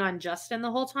railing on Justin the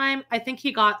whole time. I think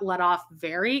he got let off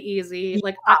very easy.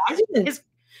 Like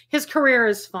his career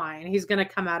is fine. He's going to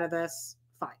come out of this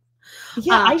fine.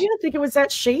 Yeah, I didn't think it was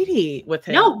that shady with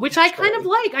him. No, which actually. I kind of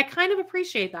like. I kind of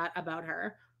appreciate that about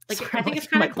her. Like, sorry, I think it's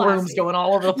kind of classy. Broom's going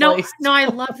all over the place. No, I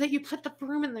love that you put the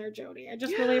broom in there, Jody. I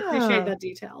just really appreciate that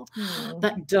detail.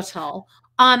 That detail.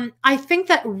 I think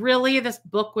that really this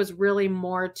book was really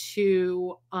more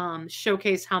to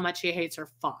showcase how much she hates her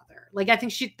father. Like, I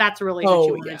think that's really what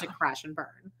she wanted to crash and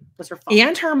burn was her father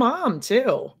and her mom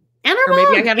too. And her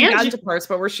mom. Maybe I haven't gotten to parts,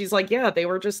 but where she's like, yeah, they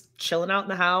were just chilling out in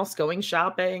the house, going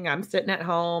shopping. I'm sitting at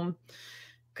home,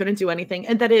 couldn't do anything.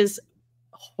 And that is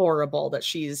horrible that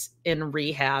she's in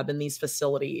rehab in these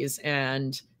facilities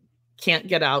and can't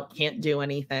get out, can't do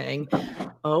anything.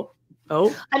 Oh,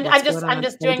 I'm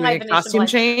just doing my a costume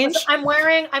change. I'm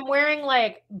wearing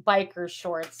like biker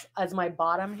shorts as my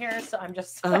bottom here, so I'm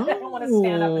just I don't want to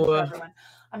stand up and show everyone.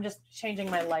 I'm just changing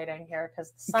my lighting here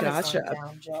because the sun is going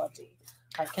down, Jody.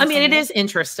 I mean, it is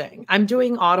interesting. I'm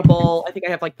doing Audible. I think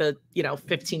I have like the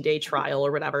 15-day trial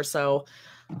or whatever, so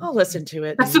I'll listen to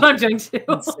it. That's what I'm doing too.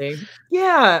 See.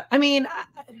 Yeah, I mean,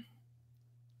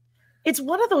 it's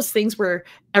one of those things where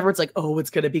everyone's like, oh, it's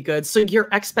going to be good. So your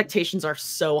expectations are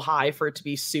so high for it to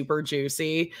be super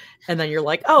juicy. And then you're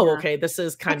like, oh, okay, this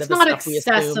is kind of the stuff we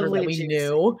assumed or that we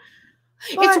knew.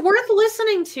 But it's worth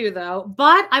listening to, though.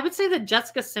 But I would say that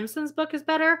Jessica Simpson's book is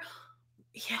better.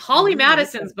 Yeah, Holly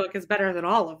Madison's book is better than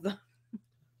all of them.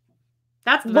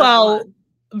 That's the best one.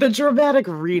 The dramatic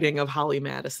reading of Holly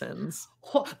Madison's.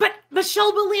 But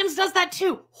Michelle Williams does that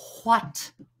too.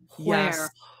 What? Where? Yes.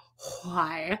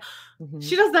 Why?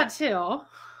 She does that too.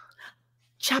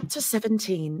 Chapter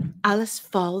 17. Alice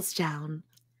falls down.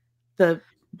 What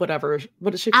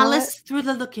does she call Alice it? Through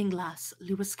the Looking Glass.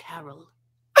 Lewis Carroll.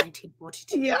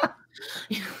 1942. Yeah.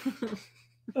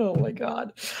 Oh my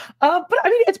God. But I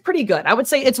mean, it's pretty good. I would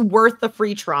say it's worth the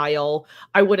free trial.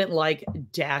 I wouldn't like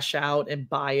dash out and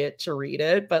buy it to read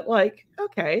it, but like,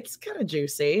 okay, it's kind of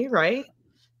juicy, right?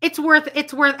 It's worth,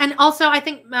 and also I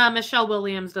think Michelle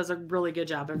Williams does a really good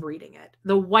job of reading it.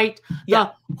 The white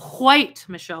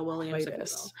Michelle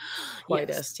Williams.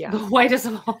 Whitest, yeah. The whitest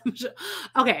of all.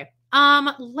 Okay.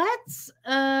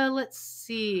 Let's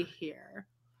see here.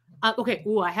 Okay.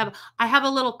 Ooh, I have a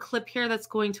little clip here that's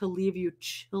going to leave you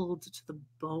chilled to the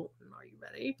bone. Are you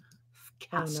ready?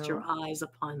 Cast your eyes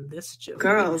upon this, Joe.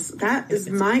 Girls, that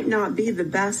might not be the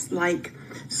best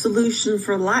solution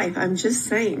for life. I'm just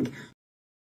saying.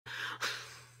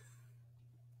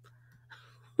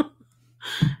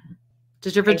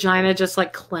 Did your vagina just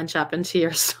like clench up into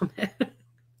your stomach?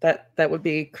 That would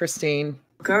be Christine.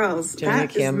 Girls,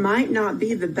 that might not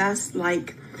be the best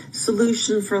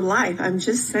solution for life. I'm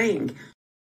just saying.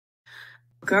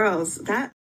 Girls,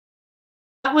 that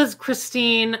was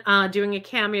Christine doing a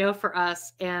cameo for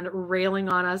us and railing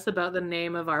on us about the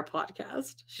name of our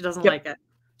podcast. She doesn't like it.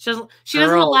 She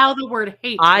doesn't allow the word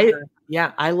hate. I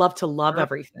love to love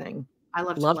everything. I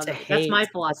love to hate. That's my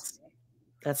philosophy.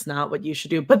 That's not what you should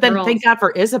do. But then thank God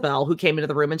for Isabel, who came into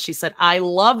the room and she said, I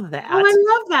love that. Oh, I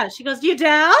love that. She goes, you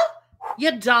duh?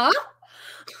 You duh?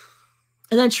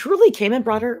 And then Truly came and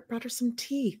brought her some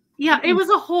tea. Yeah, it was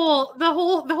the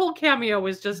whole cameo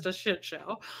was just a shit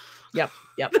show. Yep.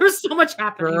 There was so much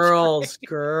happening. Girls.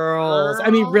 I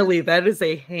mean, really, that is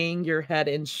a hang your head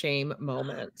in shame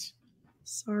moment.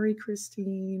 Sorry,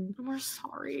 Christine. We're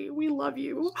sorry. We love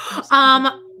you.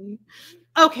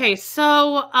 Okay,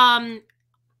 so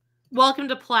welcome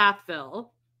to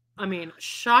Plathville. I mean,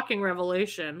 shocking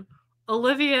revelation.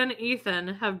 Olivia and Ethan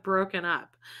have broken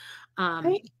up.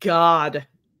 Thank God.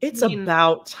 It's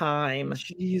about time.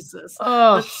 Jesus.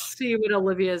 Oh. Let's see what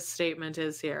Olivia's statement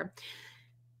is here.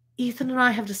 Ethan and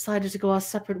I have decided to go our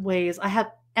separate ways. I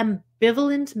have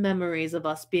ambivalent memories of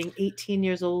us being 18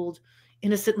 years old,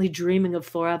 innocently dreaming of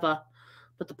forever.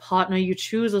 But the partner you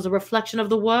choose is a reflection of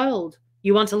the world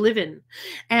you want to live in.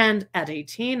 And at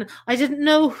 18, I didn't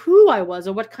know who I was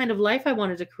or what kind of life I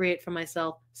wanted to create for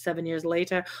myself. 7 years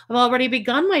later, I've already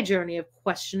begun my journey of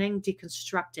questioning,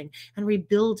 deconstructing, and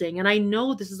rebuilding. And I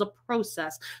know this is a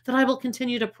process that I will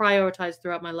continue to prioritize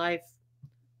throughout my life.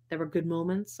 There were good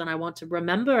moments, and I want to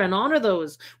remember and honor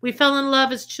those. We fell in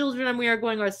love as children, and we are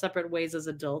going our separate ways as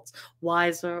adults.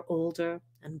 Wiser, older,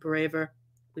 and braver.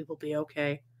 We will be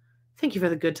okay. Thank you for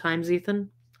the good times, Ethan.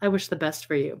 I wish the best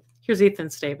for you. Here's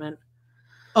Ethan's statement.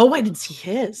 Oh, I didn't see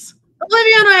his.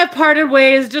 Olivia and I have parted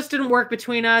ways. Just didn't work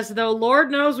between us, though Lord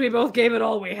knows we both gave it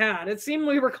all we had. It seemed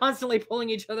we were constantly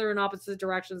pulling each other in opposite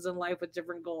directions in life with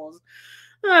different goals.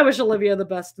 I wish Olivia the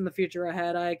best in the future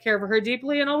ahead. I care for her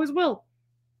deeply and always will.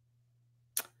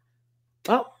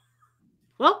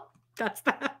 Well, that's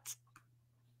that.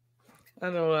 I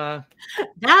know.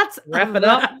 That's wrap it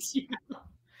up.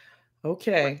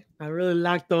 Okay, I really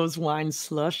like those wine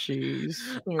slushies.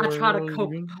 I tried a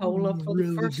Coca-Cola for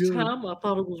the first time. I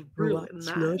thought it was really nice.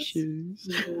 Slushies.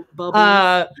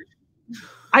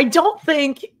 I don't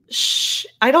think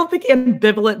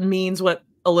ambivalent means what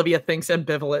Olivia thinks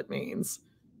ambivalent means.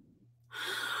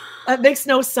 That makes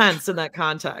no sense in that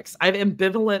context. I have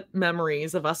ambivalent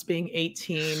memories of us being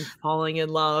 18, falling in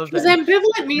love. Because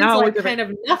ambivalent means like kind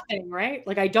of nothing, right?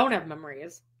 Like I don't have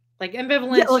memories. Like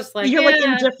ambivalent, just like you're like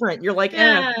indifferent. You're like,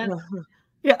 yeah.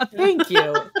 Thank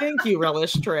you,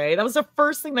 Relish Tray. That was the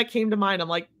first thing that came to mind. I'm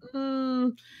like,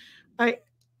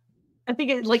 I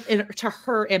think it like to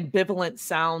her ambivalent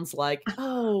sounds like,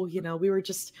 oh, we were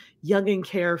just young and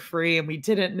carefree and we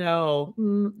didn't know.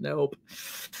 Nope.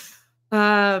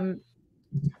 Oh,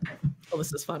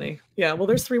 this is funny. Yeah. Well,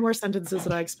 there's 3 more sentences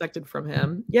that I expected from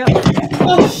him. Yeah.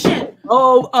 Oh shit.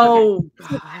 Oh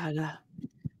God.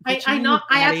 I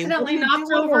accidentally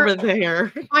knocked over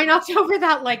there. I knocked over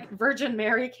that like Virgin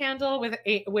Mary candle with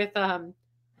Leslie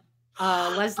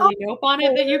Knope on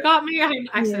it that you got me. I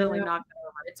accidentally knocked it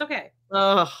over. It's okay.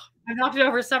 Ugh. I've knocked it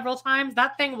over several times.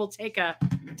 That thing will take a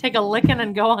licking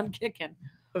and go on kicking.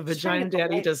 A vagina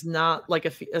daddy does not like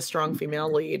a strong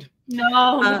female lead.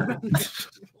 No.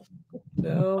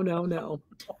 No.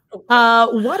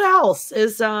 What else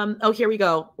is oh, here we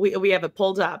go. We have it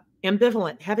pulled up.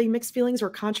 Ambivalent, having mixed feelings or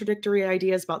contradictory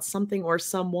ideas about something or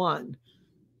someone.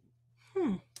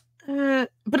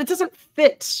 But it doesn't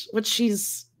fit what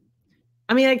she's.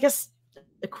 I mean, I guess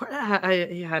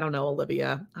I don't know,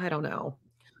 Olivia. I don't know.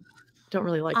 Don't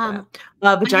really like that.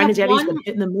 Vagina daddy's been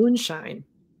hitting the moonshine.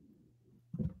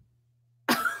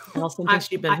 I also think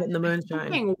she's been hitting the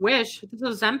moonshine. I wish this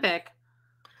was Ozempic.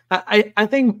 I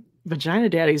think vagina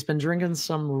daddy's been drinking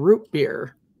some root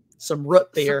beer. Some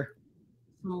root beer.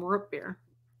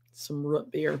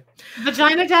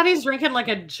 Vagina daddy's drinking like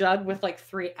a jug with like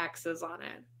 3 X's on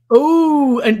it.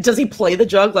 Oh, and does he play the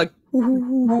jug like? Yes.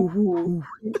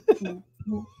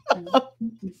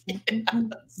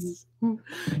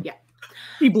 Yeah.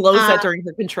 He blows that during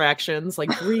the contractions,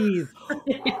 like breathe.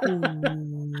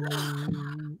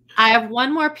 I have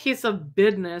one more piece of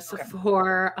business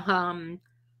for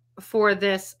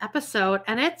this episode,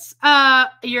 and it's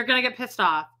you're gonna get pissed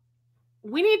off.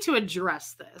 We need to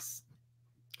address this.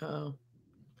 Oh.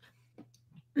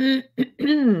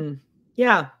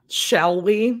 Yeah. Shall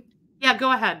we? Yeah,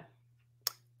 go ahead.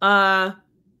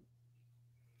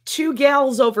 2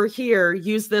 gals over here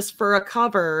used this for a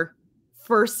cover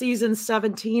for season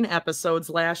 17 episodes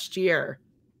last year.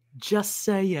 Just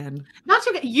saying. Not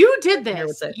too. You did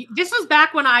this. This was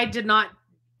back when I did not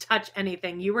touch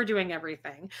anything. You were doing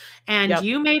everything, and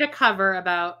you made a cover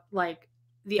about like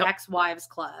the Ex-Wives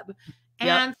Club,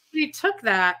 and we took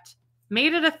that,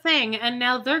 made it a thing, and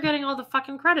now they're getting all the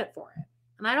fucking credit for it,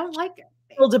 and I don't like it.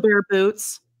 Build-A-Bear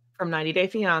boots from 90 Day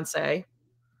Fiance.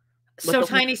 So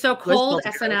Tiny, So Cold,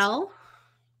 SNL.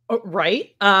 Oh,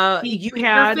 right. You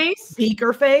had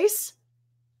Beaker Face.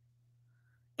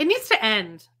 It needs to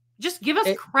end. Just give us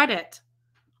credit.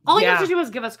 All you have to do is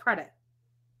give us credit.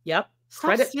 Yep. Stop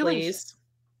credit, please. Shit.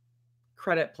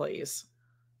 Credit, please.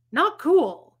 Not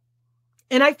cool.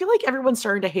 And I feel like everyone's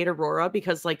starting to hate Aurora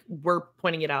because, like, we're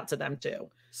pointing it out to them too.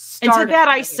 And to that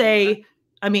I say,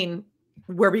 I mean,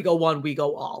 where we go one, we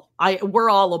go all. We're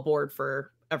all aboard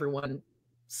for everyone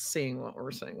seeing what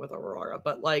we're saying with Aurora,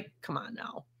 but like, come on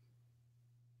now.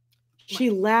 She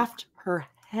laughed her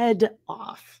head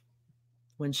off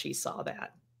when she saw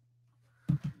that.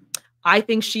 I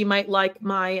think she might like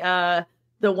my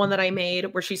the one that I made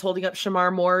where she's holding up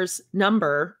Shamar Moore's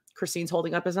number. Christine's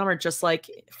holding up his number, just like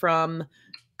from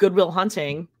Good Will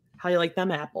Hunting. How you like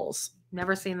them apples?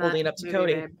 Never seen that. Holding it up to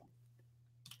Cody. Babe.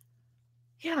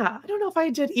 Yeah, I don't know if I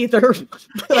did either,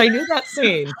 but I knew that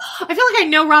scene. I feel like I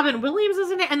know Robin Williams,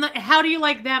 isn't it? And how do you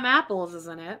like them apples,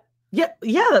 isn't it? Yeah,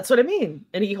 that's what I mean.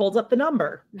 And he holds up the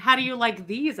number. How do you like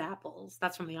these apples?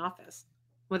 That's from The Office.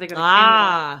 Where they go to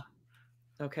Canada.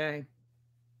 Okay.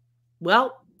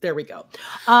 Well, there we go.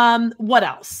 What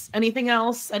else? Anything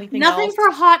else? Nothing for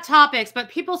hot topics, but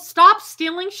people stop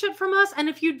stealing shit from us. And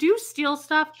if you do steal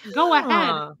stuff, go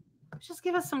ahead. Just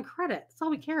give us some credit. That's all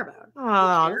we care about.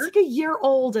 Oh, it's like a year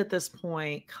old at this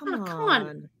point. Come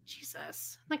on.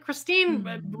 Jesus. Like Christine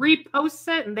reposts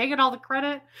it and they get all the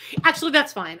credit. Actually,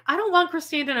 that's fine. I don't want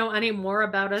Christine to know any more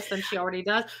about us than she already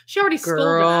does. She already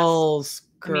scolded us.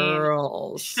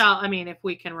 Girls. I mean, if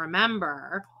we can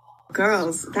remember.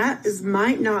 Girls, that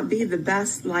might not be the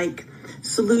best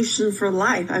solution for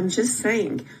life. I'm just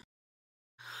saying.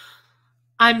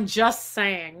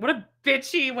 What a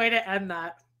bitchy way to end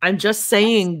that. I'm just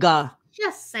saying.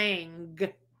 Just saying.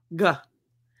 Yeah.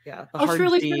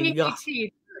 Truly bringing me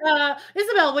teeth.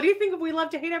 Isabel, what do you think of We Love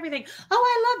to Hate Everything? Oh,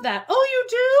 I love that. Oh, you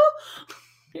do?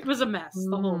 It was a mess,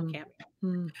 the whole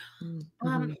cameo.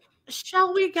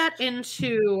 Shall we get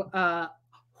into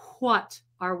what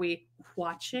are we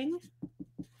watching?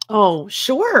 Oh,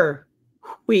 sure.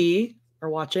 We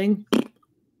are watching. Here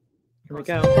we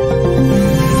go.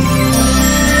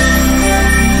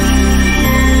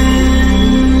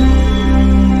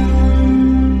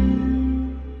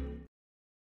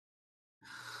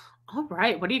 All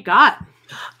right, what do you got?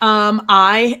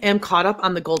 I am caught up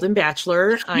on The Golden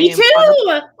Bachelor. Me too.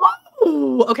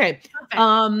 Oh, okay.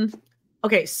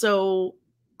 Okay, so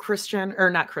Kris Jenner, or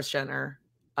not Kris Jenner.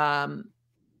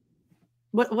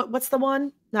 What's the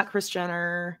one? Not Kris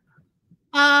Jenner.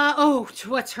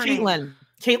 What's her name?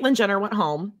 Caitlyn Jenner went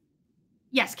home.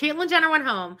 Yes, Caitlyn Jenner went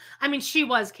home. I mean, she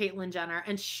was Caitlyn Jenner,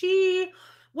 and she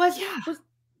was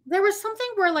there was something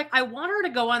where like I want her to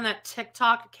go on that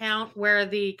TikTok account where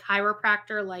the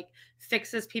chiropractor like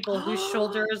fixes people whose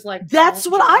shoulders like that's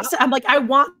what I said. I'm like, I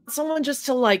want someone just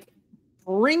to like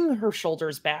bring her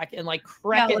shoulders back and like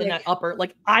crack it in that upper.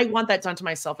 Like I want that done to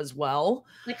myself as well.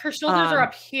 Like her shoulders are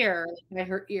up here by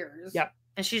her ears. Yep.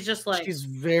 And she's just like she's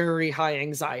very high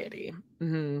anxiety.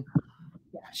 Mm-hmm.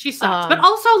 Yeah, she sucks. But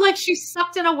also like she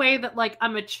sucked in a way that like a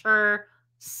mature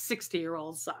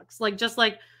 60-year-old sucks. Like just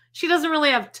like she doesn't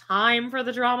really have time for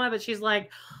the drama, but she's like,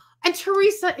 and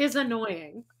Teresa is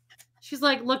annoying. She's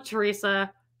like, look, Teresa,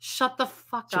 shut the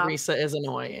fuck up. Teresa is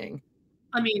annoying.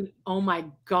 I mean, oh my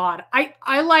God.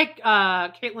 I like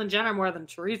Caitlyn Jenner more than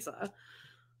Teresa.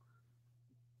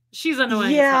 She's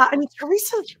annoying. Yeah, I mean,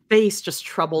 Teresa's face just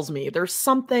troubles me. There's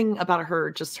something about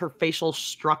her, just her facial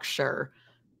structure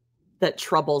that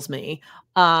troubles me.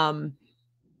 And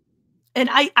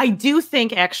I do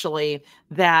think actually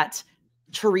that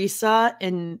Teresa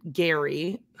and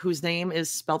Gary, whose name is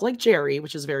spelled like Jerry,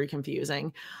 which is very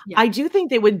confusing. Yeah. I do think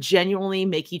they would genuinely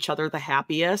make each other the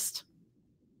happiest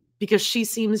because she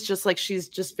seems just like she's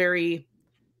just very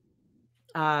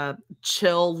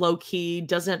chill, low key,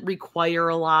 doesn't require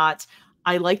a lot.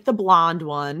 I like the blonde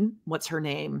one. What's her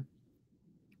name?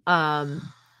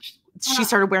 She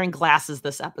started wearing glasses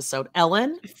this episode.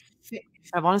 Ellen?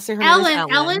 I want to say her name is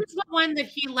Ellen. Ellen's the one that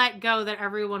he let go that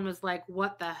everyone was like,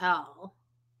 what the hell?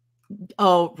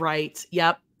 Oh, right.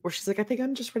 Yep. Where she's like, I think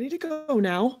I'm just ready to go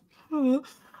now.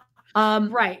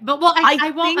 Right. But well,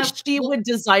 I think she would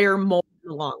desire more in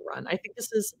the long run. I think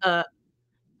this is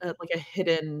like a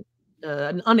hidden,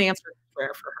 an unanswered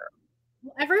prayer for her.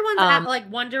 Everyone's like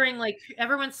wondering, like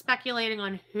everyone's speculating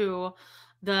on who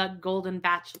the Golden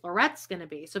Bachelorette's going to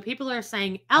be. So people are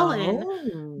saying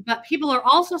Ellen, but people are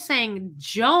also saying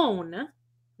Joan,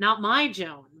 not my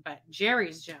Joan, but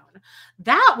Jerry's Joan.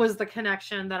 That was the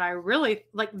connection that I really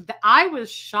like. I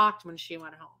was shocked when she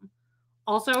went home.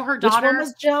 Also, her daughter. Which one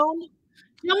was Joan?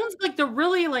 Joan's like the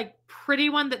really like pretty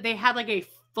one that they had like a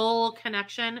full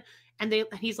connection. And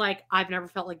he's like, I've never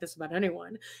felt like this about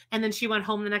anyone. And then she went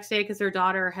home the next day because her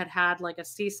daughter had like a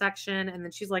C-section. And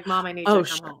then she's like, Mom, I need you to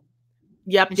come home.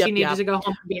 Yep. And she needed to go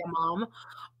home and be a mom.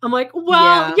 I'm like,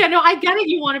 well, yeah, no, I get it.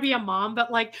 You want to be a mom,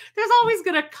 but like, there's always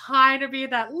gonna kind of be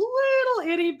that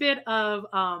little itty bit of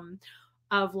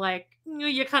like,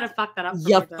 you kind of fucked that up.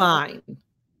 You're fine.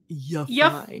 You're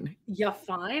fine. You're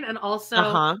fine. And also,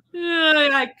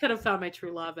 I could have found my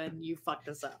true love, and you fucked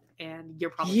this up. And you're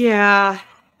probably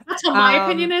That's what my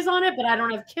opinion is on it. But I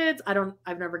don't have kids.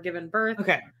 I've never given birth.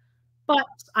 Okay. But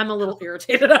I'm a little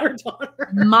irritated at her daughter.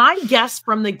 My guess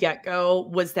from the get-go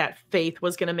was that Faith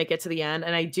was going to make it to the end.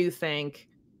 And I do think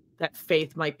that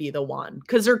Faith might be the one.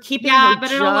 Because they're keeping her but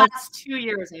it'll last 2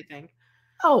 years, I think.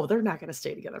 Oh, they're not going to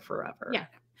stay together forever. Yeah.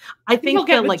 I think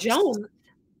that like Joan.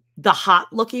 The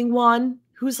hot-looking one,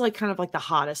 who's like kind of like the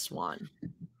hottest one.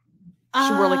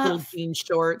 She wore like little jean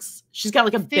shorts. She's got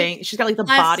like a bang. She's got like the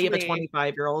body of a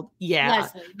 25-year-old. Yeah.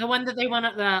 Leslie, the one that they went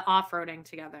off-roading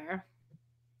together.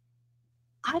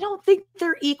 I don't think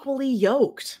they're equally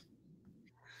yoked.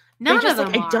 None of them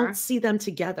I don't see them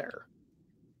together.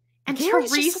 And Gary's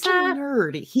Teresa, just such a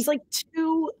nerd. He's like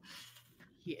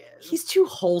he's too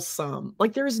wholesome.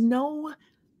 Like there's no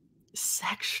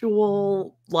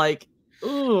sexual like.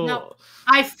 Ugh. No,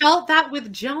 I felt that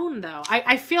with Joan though.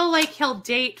 I feel like he'll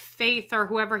date Faith or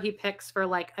whoever he picks for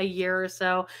like a year or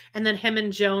so, and then him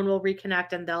and Joan will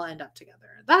reconnect and they'll end up together.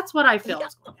 That's what I feel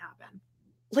is going to happen.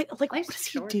 Like what does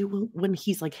he do when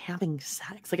he's like having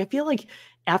sex? Like I feel like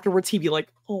afterwards he'd be like,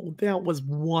 "Oh, that was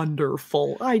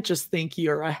wonderful. I just think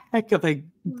you're a heck of a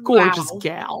gorgeous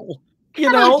gal."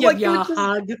 You know, like a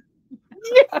hug.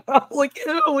 Yeah, like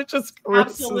ew, it just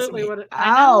grosses me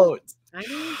out. I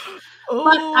mean,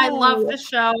 but I love the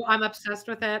show. I'm obsessed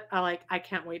with it. I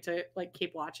can't wait to like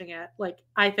keep watching it. Like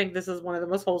I think this is one of the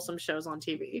most wholesome shows on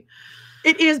TV.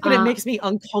 It is, but it makes me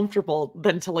uncomfortable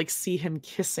then to like see him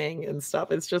kissing and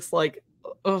stuff. It's just like,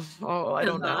 oh, I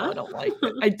don't know. I don't like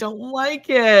it. I don't like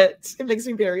it. It makes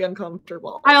me very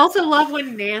uncomfortable. I also love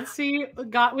when Nancy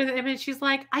got with him and she's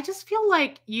like, I just feel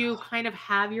like you kind of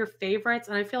have your favorites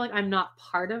and I feel like I'm not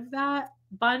part of that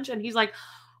bunch. And he's like,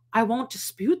 I won't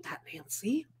dispute that,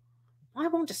 Nancy. I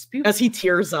won't dispute As he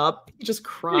tears up, he just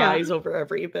cries over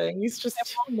everything. He's just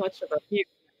too much of a...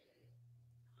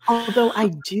 Although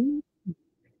I do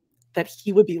that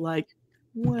he would be like,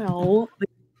 well,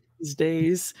 these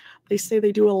days. They say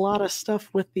they do a lot of stuff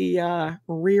with the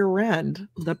rear end,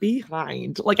 the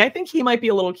behind. Like, I think he might be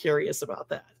a little curious about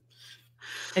that.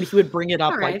 And he would bring it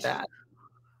up like that.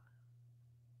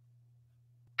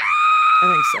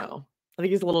 I think so. I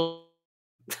think he's a little...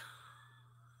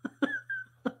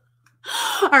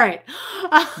 All right.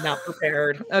 Not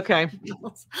prepared. Okay.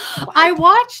 I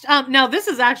watched now this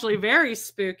is actually very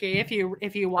spooky if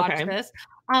you watch this.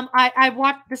 I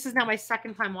watched, this is now my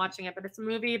second time watching it, but it's a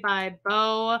movie by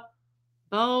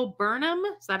Bo Burnham.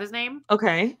 Is that his name?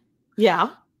 Okay.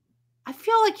 Yeah. I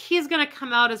feel like he's going to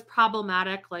come out as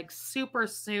problematic like super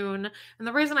soon. And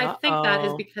the reason I think that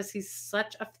is because he's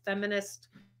such a feminist,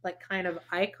 like kind of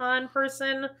icon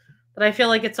person that I feel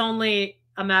like it's only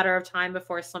a matter of time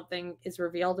before something is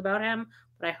revealed about him.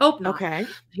 But I hope not. Okay.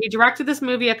 He directed this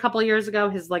movie a couple years ago,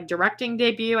 his like directing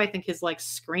debut, I think his like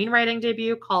screenwriting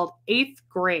debut, called 8th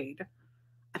Grade.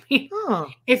 I mean,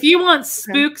 if you want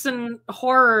spooks and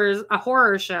horrors, a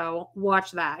horror show,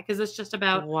 watch that, because it's just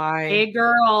about a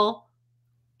girl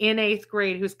in 8th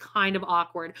grade who's kind of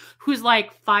awkward, who's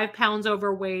like 5 pounds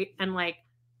overweight and like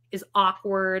is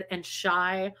awkward and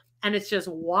shy. And it's just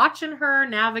watching her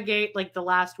navigate like the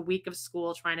last week of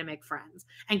school trying to make friends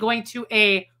and going to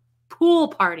a pool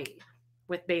party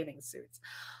with bathing suits.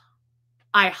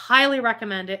 I highly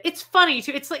recommend it. It's funny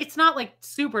too. It's not like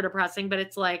super depressing, but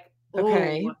it's like,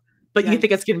 okay. But you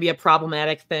think it's going to be a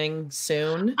problematic thing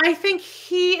soon? I think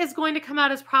he is going to come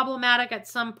out as problematic at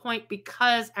some point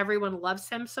because everyone loves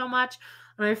him so much.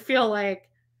 And I feel like,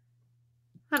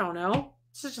 I don't know,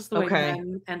 this is just the way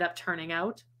men end up turning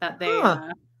out, that they,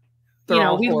 you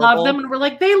know, we love them and we're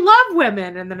like, they love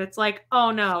women. And then it's like,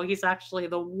 oh no, he's actually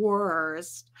the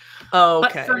worst. Oh,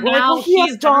 okay. But for now, he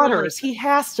has daughters. He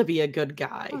has to be a good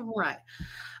guy. Right.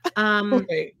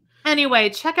 Anyway,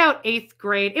 check out 8th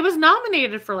Grade. It was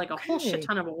nominated for like a whole shit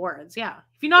ton of awards. Yeah. Have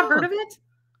you not heard of it?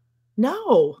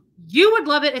 No. You would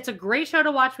love it. It's a great show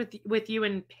to watch with you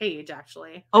and Paige,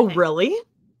 actually. Oh, really?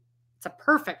 It's a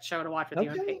perfect show to watch with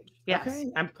you and Paige. Yes.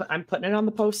 Okay. I'm putting it on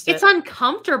the post-it. It's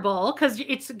uncomfortable because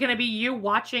it's going to be you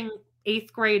watching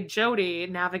 8th grade Jody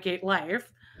navigate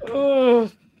life. And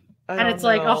it's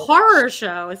like a horror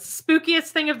show. It's the spookiest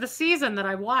thing of the season that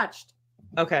I watched.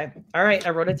 Okay. All right. I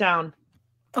wrote it down.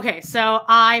 Okay, so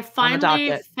I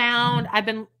finally found, I've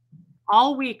been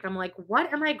all week, I'm like,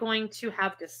 what am I going to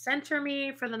have to center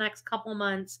me for the next couple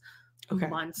months?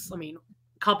 Months, I mean,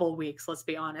 couple weeks, let's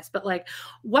be honest. But like,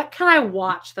 what can I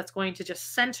watch that's going to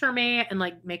just center me and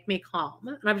like make me calm?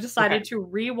 And I've decided to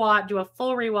do a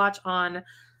full rewatch on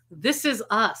This Is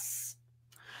Us.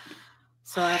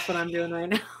 So that's what I'm doing right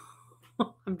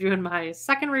now. I'm doing my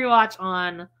second rewatch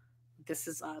on This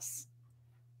Is Us.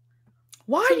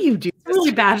 Why do you do this? It's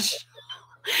really bad show.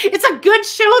 It's a good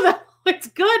show though. It's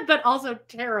good, but also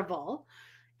terrible.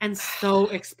 And so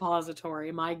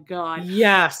expository. My God.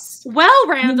 Yes. Well,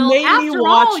 Randall, after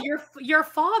all, your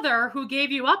father, who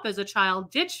gave you up as a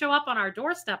child, did show up on our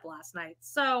doorstep last night.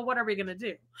 So what are we gonna do?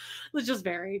 It was just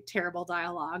very terrible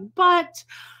dialogue. But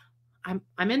I'm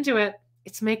into it.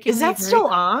 It's making. Is that still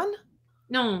on?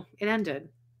 No, it ended.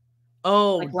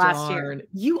 Oh, like last year.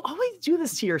 You always do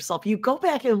this to yourself. You go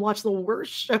back and watch the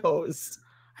worst shows.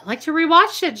 I like to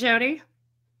rewatch shit, Jody.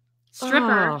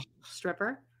 Stripper.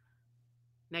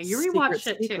 Now you rewatch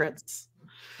shit too. Secrets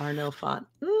are no fun.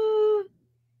 Do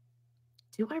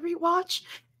I rewatch?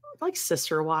 Like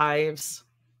Sister Wives.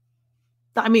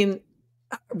 I mean,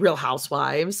 Real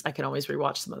Housewives. I can always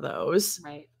rewatch some of those.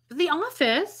 Right. The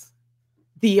Office.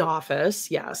 The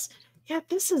Office, yes. Yeah,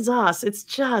 This Is Us. It's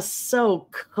just so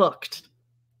cooked.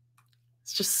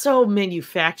 It's just so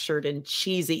manufactured and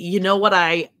cheesy. You know what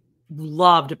I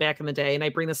loved back in the day, and I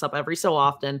bring this up every so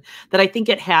often, that I think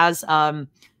it has a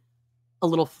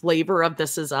little flavor of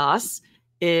This Is Us,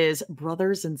 is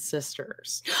Brothers and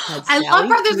Sisters. I love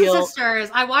Brothers and Sisters.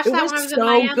 I watched that when I was in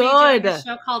Miami. Doing a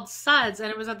show called Suds, and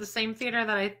it was at the same theater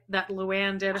that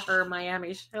Luann did her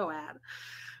Miami show at.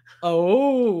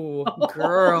 Oh,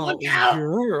 girls.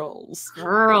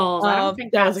 I don't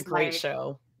think that was a great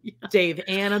show. Yeah. Dave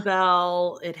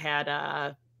Annabelle. It had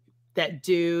that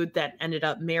dude that ended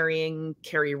up marrying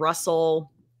Carrie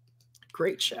Russell.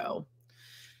 Great show.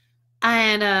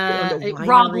 And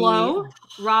Rob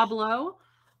Lowe.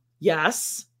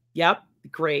 Yes. Yep.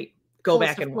 Great. Go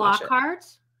back and watch it.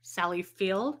 Sally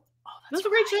Field. It was a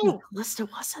great show.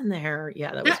 Lista wasn't there.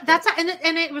 Yeah,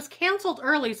 and it was canceled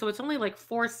early, so it's only like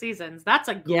 4 seasons. That's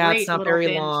a great it's not little very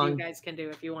binge long. you guys can do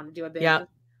if you want to do a binge. Yeah.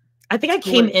 I think I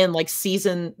came in like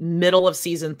middle of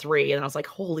season 3, and I was like,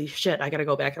 holy shit, I got to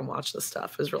go back and watch this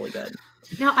stuff. It was really good.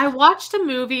 Now, I watched a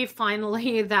movie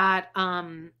finally that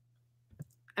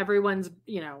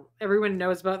everyone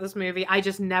knows about this movie. I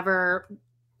just never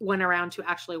went around to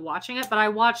actually watching it, but I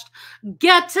watched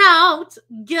Get Out.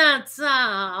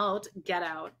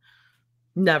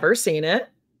 Never seen it.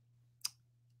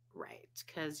 Right,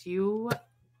 because you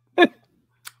don't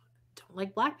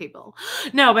like black people.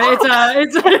 No, but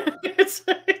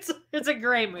it's a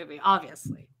great movie,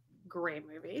 obviously. Great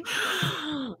movie.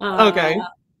 Okay.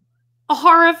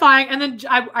 Horrifying. And then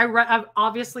I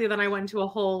obviously then I went into a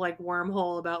whole like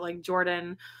wormhole about like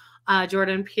Jordan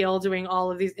Peele doing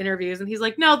all of these interviews, and he's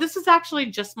like, no, this is actually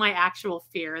just my actual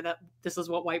fear that this is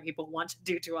what white people want to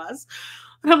do to us.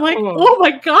 And I'm like, oh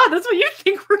my God, that's what you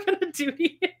think we're gonna do to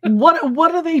you.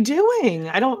 What are they doing?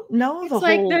 I don't know. It's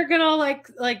like they're gonna like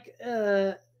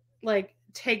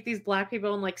take these black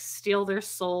people and like steal their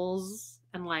souls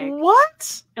and like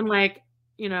what? And like,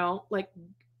 like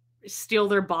steal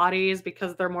their bodies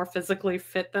because they're more physically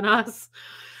fit than us.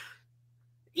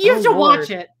 You have to watch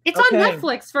it. It's on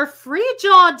Netflix for free,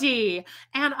 Jawdy.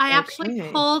 And I actually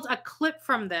pulled a clip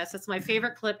from this. It's my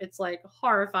favorite clip. It's like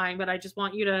horrifying, but I just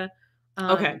want you to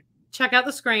check out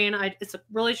the screen. It's a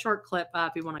really short clip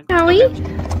if you want to. Howie,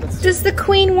 does the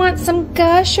queen want some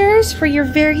gushers for your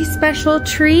very special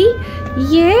treat?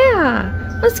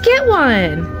 Yeah, let's get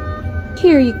one.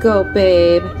 Here you go,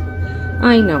 babe.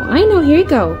 I know. Here you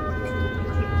go.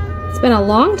 It's been a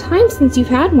long time since you've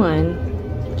had one.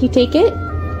 Can you take it?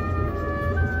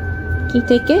 Can you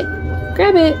take it?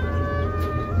 Grab it.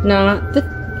 Not the...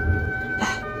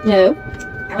 No.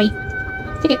 Howie.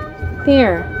 Take it.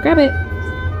 There. Grab it.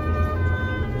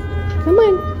 Come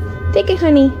on. Take it,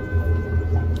 honey.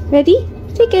 Ready?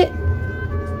 Take it.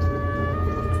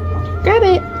 Grab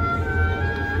it.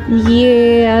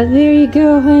 Yeah, there you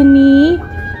go, honey.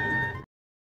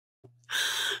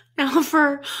 Now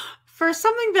for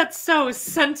something that's so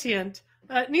sentient,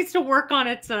 it needs to work on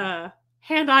its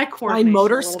hand-eye coordination. My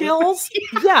motor skills?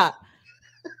 Yeah.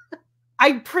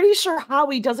 I'm pretty sure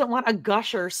Howie doesn't want a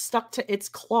gusher stuck to its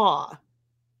claw.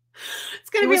 It's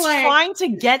gonna be like trying to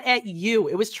get at you.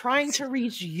 It was trying to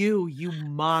reach you, you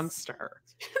monster.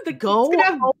 Go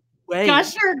away.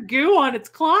 Gusher goo on its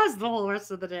claws the whole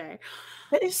rest of the day.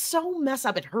 That is so messed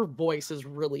up, and her voice is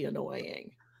really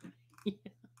annoying. Yeah.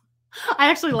 I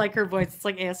actually like her voice. It's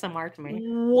like ASMR to me.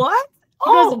 What?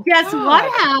 Goes, guess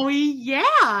what, Howie?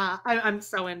 Yeah. I'm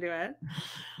so into it.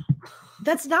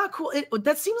 That's not cool.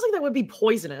 That seems like that would be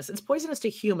poisonous. It's poisonous to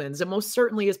humans. It most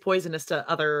certainly is poisonous to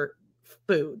other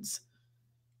foods.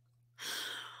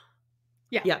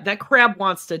 Yeah, that crab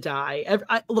wants to die.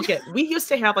 We used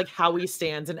to have like Howie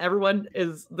stands, and everyone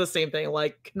is the same thing.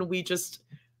 Like, can we just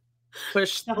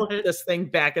push this thing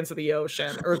back into the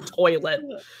ocean or toilet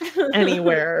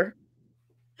anywhere?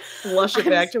 Flush it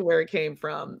back to where it came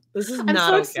from. This is not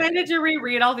so excited to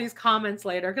reread all these comments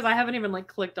later because I haven't even like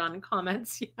clicked on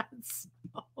comments yet. So.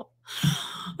 All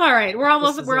right, we're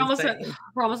almost at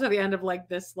the end of like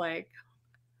this like.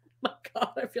 Oh my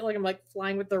God, I feel like I'm like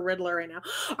flying with the Riddler right now.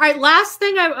 All right, last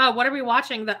thing what are we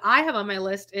watching that I have on my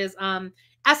list is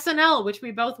SNL, which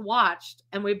we both watched,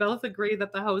 and we both agree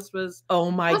that the host was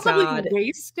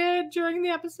wasted during the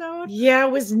episode. Yeah,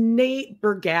 it was Nate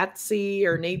Bargatze,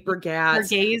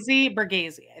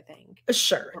 I think.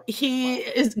 Sure.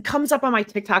 He comes up on my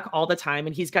TikTok all the time,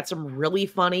 and he's got some really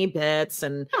funny bits,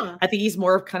 and I think he's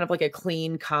more of kind of like a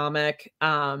clean comic.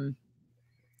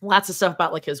 Lots of stuff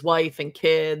about like his wife and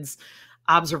kids,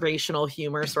 observational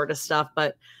humor sort of stuff.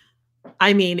 But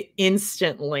I mean,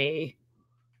 instantly,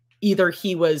 either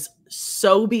he was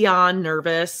so beyond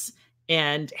nervous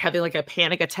and having like a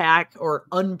panic attack or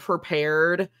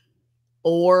unprepared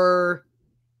or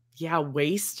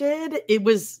wasted. It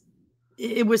was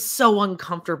so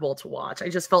uncomfortable to watch. I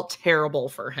just felt terrible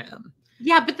for him.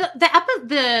 Yeah, but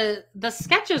the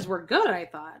sketches were good, I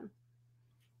thought.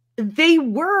 They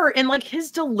were, and like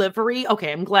his delivery.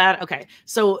 Okay, I'm glad. Okay,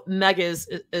 so Meg is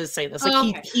saying this.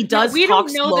 Like he does. We talk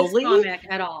don't know slowly. This comic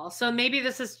at all, so maybe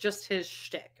this is just his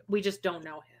shtick. We just don't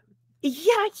know him.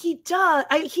 Yeah, he does.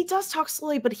 He does talk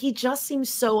slowly, but he just seems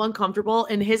so uncomfortable,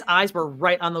 and his eyes were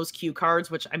right on those cue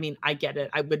cards. Which I mean, I get it.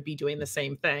 I would be doing the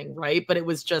same thing, right? But it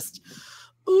was just.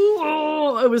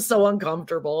 Ooh, it was so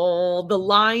uncomfortable. The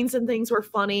lines and things were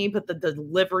funny, but the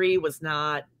delivery was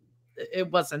not.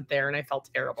 It wasn't there, and I felt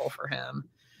terrible for him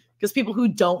because people who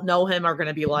don't know him are going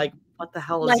to be like, "What the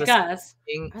hell is like this?" Us.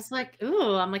 I was like,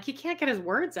 "Ooh," I'm like, he can't get his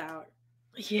words out.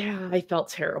 Yeah, I felt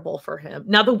terrible for him.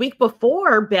 Now, the week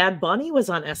before, Bad Bunny was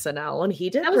on SNL, and he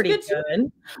did pretty good.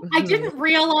 I didn't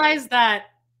realize that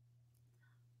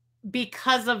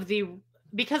because of the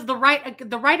because the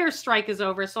writer's strike is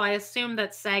over, so I assumed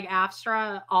that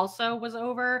SAG-AFTRA also was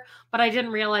over, but I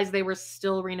didn't realize they were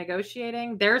still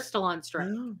renegotiating. They're still on strike.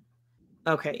 Oh.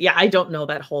 Okay. Yeah, I don't know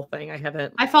that whole thing. I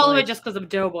haven't. I follow it just because of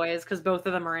Doughboys, because both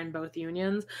of them are in both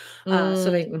unions, so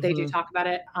they do talk about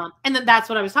it. And then that's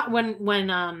what I was talking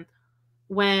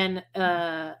when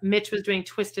Mitch was doing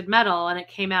Twisted Metal and it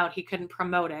came out, he couldn't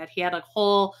promote it. He had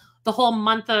the whole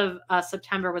month of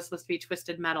September was supposed to be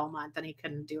Twisted Metal month, and he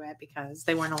couldn't do it because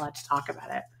they weren't allowed to talk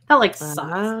about it. That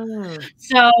sucks.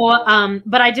 So,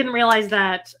 but I didn't realize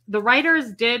that the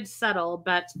writers did settle,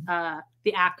 but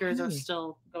the actors are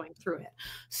still going through it.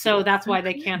 So that's why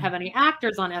they can't have any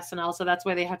actors on SNL. So that's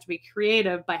why they have to be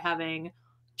creative by having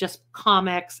just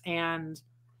comics and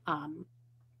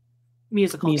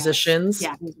musicians.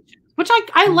 Guests. Yeah, which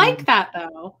I like that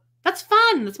though. That's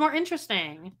fun. That's more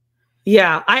interesting.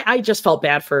 Yeah, I just felt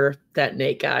bad for that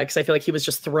Nate guy because I feel like he was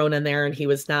just thrown in there and he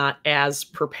was not as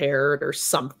prepared or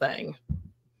something.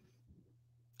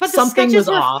 But something was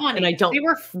off, funny. And I don't. They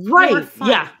were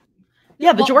yeah.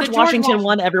 Yeah, the George Washington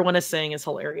one everyone is saying is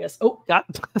hilarious. Oh, God.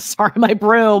 Sorry, my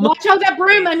broom. Watch out, that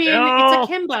broom. I mean, it's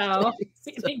akimbo.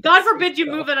 God forbid you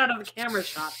move it out of the camera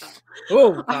shot, though.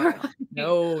 Oh, God.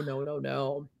 No.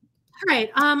 All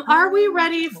right. Are we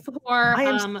ready for... I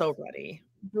am so ready.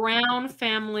 Brown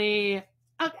family...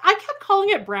 I kept calling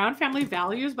it Brown Family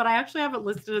Values, but I actually have it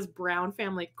listed as Brown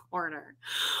Family Corner.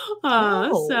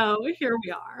 So here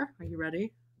we are. Are you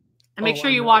ready? And make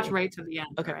sure you watch right to the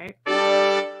end, okay. Right?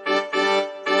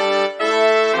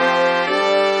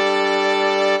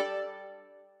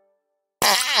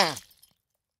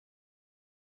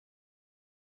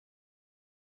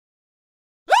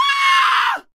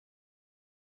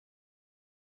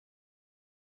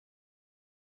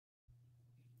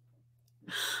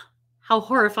 How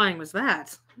horrifying was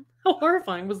that? How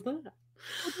horrifying was that?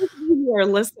 You are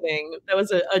listening. That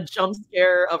was a jump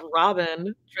scare of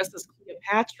Robin dressed as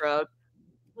Cleopatra.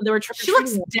 When they were she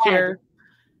looks dead.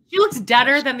 She looks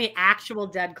deader than the actual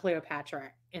dead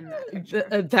Cleopatra in that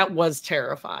picture. That was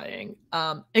terrifying.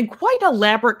 And quite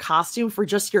elaborate costume for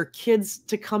just your kids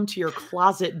to come to your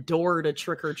closet door to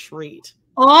trick or treat.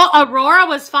 Oh, Aurora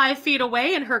was 5 feet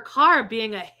away in her car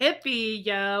being a hippie,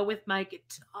 yo, with my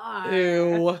guitar.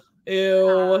 Ew.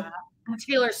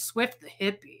 Taylor Swift, the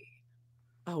hippie.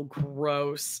 Oh,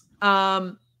 gross.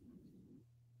 I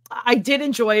did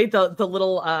enjoy the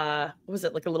little what was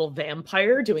it, like a little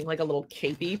vampire doing like a little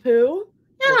capey poo?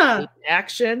 Yeah.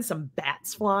 Action, some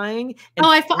bats flying.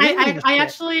 I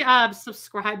actually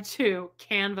subscribed to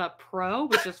Canva Pro,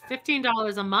 which is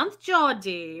 $15 a month,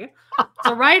 Jody. It's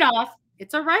a write-off.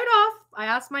 I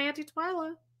asked my Auntie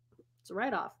Twyla. It's a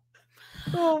write-off.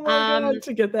 Oh my God,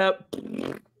 to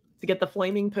get the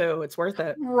flaming poo. It's worth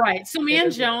it. Right. So me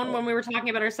and Joan, when we were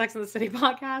talking about our Sex and the City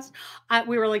podcast,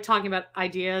 we were like talking about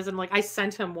ideas, and like I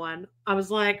sent him one. I was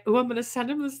like, "Oh, I'm gonna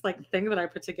send him this like thing that I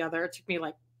put together." It took me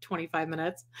like 25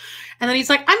 minutes. And then he's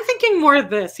like, "I'm thinking more of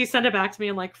this." He sent it back to me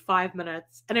in like 5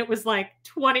 minutes. And it was like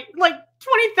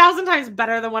 20,000 times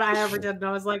better than what I ever did. And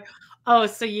I was like, "Oh,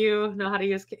 so you know how to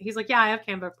use..." He's like, "Yeah, I have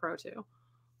Canva Pro too."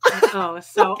 Like, oh,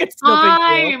 so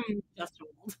I'm just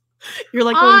old. You're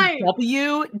like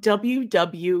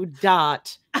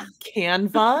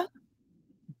www.canva.com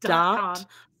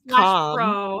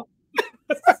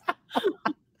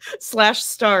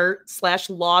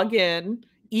 /start/login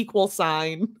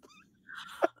 =.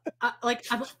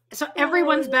 So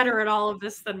everyone's better at all of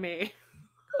this than me.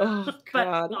 Oh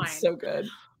God, it's so good.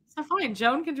 So fine,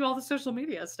 Joan can do all the social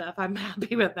media stuff. I'm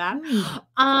happy with that.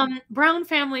 Brown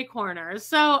Family Corner.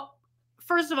 So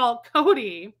first of all,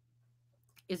 Cody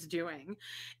is doing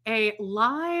a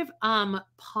live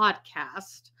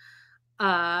podcast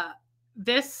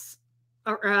this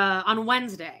on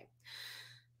Wednesday.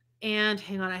 And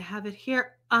hang on, I have it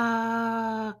here.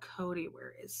 Cody,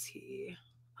 where is he?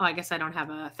 Oh, I guess I don't have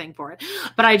a thing for it,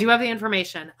 but I do have the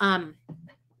information.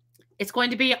 It's going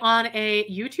to be on a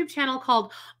YouTube channel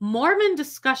called Mormon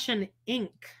Discussion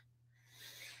Inc.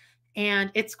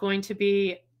 And it's going to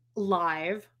be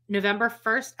live November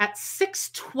 1st at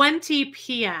 6:20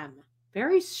 p.m.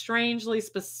 Very strangely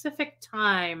specific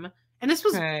time. And this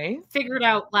was figured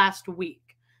out last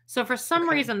week. So for some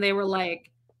reason, they were like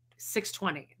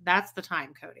 6:20. That's the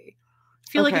time, Cody.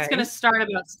 I feel like it's going to start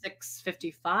about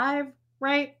 6:55,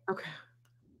 right? Okay.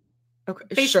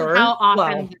 Based on how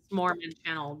often this Mormon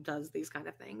channel does these kind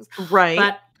of things. Right.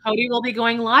 But Cody will be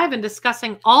going live and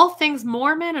discussing all things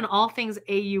Mormon and all things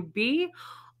AUB.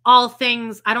 All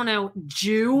things, I don't know,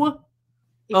 Jew, if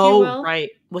you will. Right.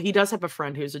 Well, he does have a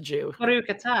friend who's a Jew.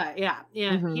 Yeah.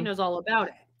 Mm-hmm. He knows all about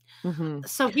it. Mm-hmm.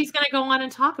 So he's going to go on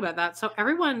and talk about that. So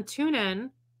everyone tune in.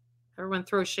 Everyone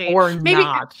throw shade. Or Maybe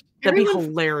not. That'd be everyone.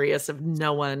 hilarious if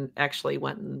no one actually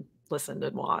went and listened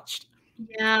and watched.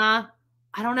 Yeah.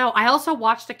 I don't know. I also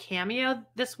watched a cameo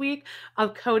this week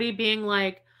of Cody being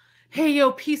like, "Hey,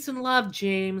 yo, peace and love,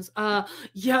 James.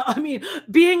 Yeah, I mean,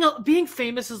 being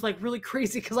famous is like really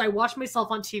crazy because I watch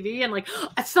myself on TV and like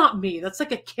it's not me. That's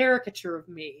like a caricature of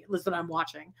me. Is what I'm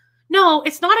watching. No,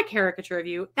 it's not a caricature of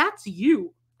you. That's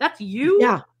you. That's you.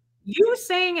 Yeah. You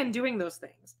saying and doing those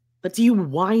things. That's you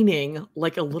whining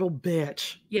like a little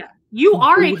bitch. Yeah. You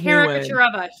are a Boo-hooing. caricature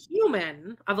of a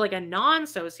human, of like a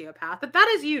non-sociopath, but that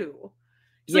is you.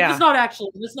 It's like, Yeah. it's not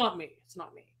actually, it's not me. It's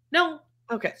not me. No.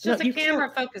 Okay. It's just No, a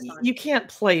camera focused on you can't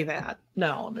play that.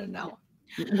 No.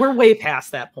 We're way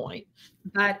past that point.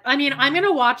 But I mean, I'm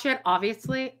gonna watch it,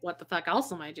 obviously. What the fuck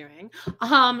else am I doing?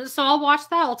 So I'll watch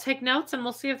that. I'll take notes and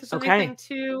we'll see if there's anything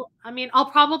to. I mean,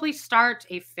 I'll probably start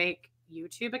a fake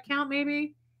YouTube account,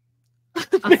 maybe.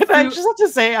 I just have to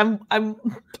say,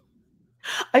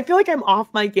 I feel like I'm off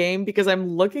my game because I'm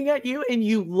looking at you and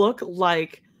you look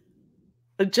like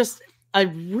just a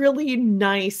really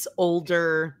nice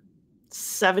older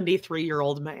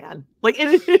 73-year-old man. Like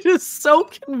it is so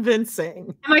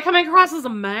convincing. Am I coming across as a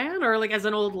man or like as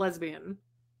an old lesbian?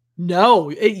 No,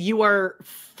 you are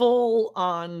full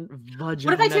on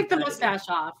vagina. What if I take the mustache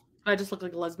off? Do I just look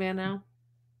like a lesbian now?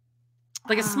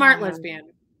 Like a smart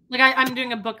lesbian. Like I'm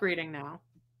doing a book reading now.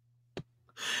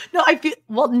 No, I feel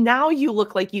now you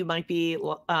look like you might be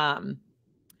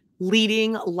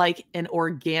leading like an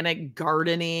organic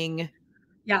gardening,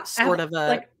 sort of a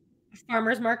like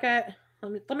farmer's market.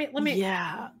 Let me.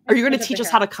 Yeah. Are you going to teach us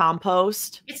how to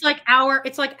compost? It's like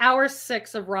hour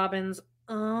 6 of Robin's.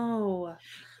 Oh,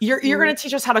 you're going to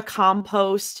teach us how to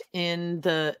compost in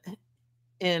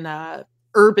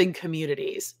urban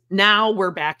communities. Now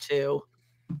we're back to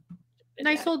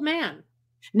nice old man.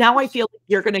 Now I feel like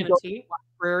you're going to go to the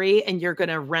library and you're going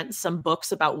to rent some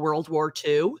books about World War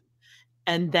II,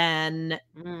 and then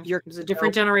it's a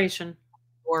different generation.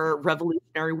 Or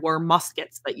Revolutionary War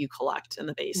muskets that you collect in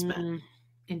the basement.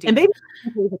 Indeed. And maybe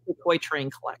the toy train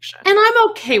collection. And I'm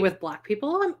okay with black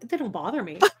people. They don't bother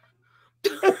me.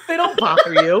 They don't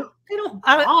bother you. They don't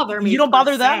bother me. You don't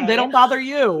bother them. They don't bother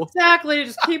you. Exactly.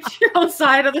 Just keep to your own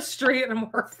side of the street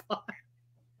and we're fine.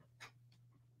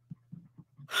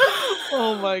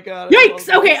 Oh my god. Yikes.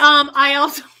 Okay. I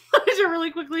also wanted to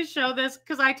really quickly show this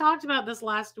because I talked about this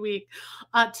last week.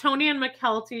 Tony and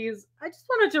McKelty's. I just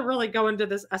wanted to really go into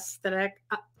this aesthetic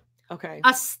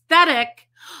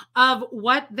of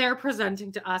what they're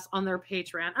presenting to us on their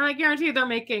Patreon. And I guarantee you they're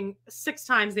making 6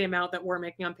 times the amount that we're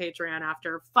making on Patreon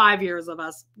after 5 years of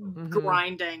us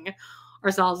grinding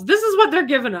ourselves. This is what they're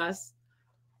giving us.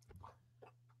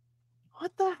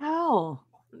 What the hell?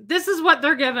 This is what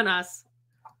they're giving us.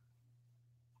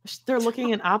 They're looking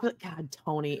in opposite. God,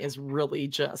 Tony is really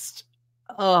just.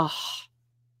 Ugh.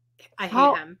 I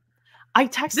hate him. I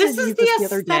texted this you is this the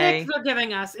other day. they're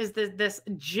giving us is this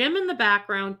gym in the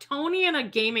background, Tony in a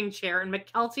gaming chair, and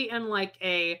McKelty in like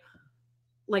a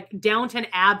Downton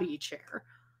Abbey chair.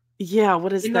 Yeah,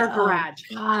 what is in that? their garage?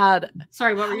 Oh, God.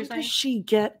 Sorry, what were you saying? saying? Does she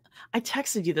get? I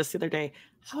texted you this the other day.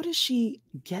 How does she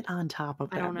get on top of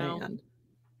that man?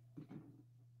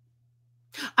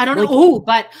 I don't know. Oh,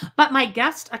 but my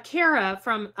guest Akira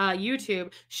from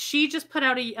YouTube, she just put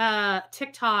out a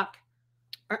TikTok.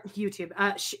 YouTube.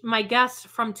 My guest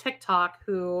from TikTok,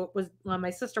 who was on my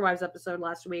Sister Wives episode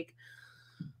last week,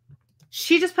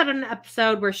 she just put in an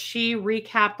episode where she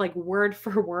recapped like word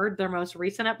for word their most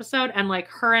recent episode, and like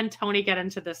her and Tony get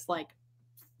into this like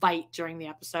fight during the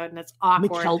episode, and it's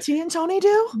awkward. McKelty and Tony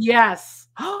do? Yes,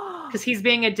 because he's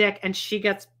being a dick, and she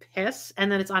gets pissed,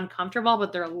 and then it's uncomfortable.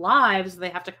 But their lives, they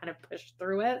have to kind of push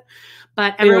through it.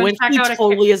 But everyone he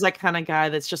totally is that kind of guy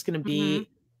that's just going to be.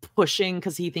 Pushing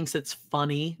because he thinks it's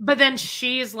funny, but then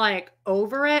she's like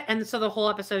over it, and so the whole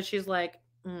episode she's like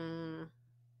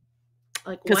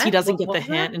because he doesn't get the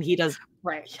hint, and he does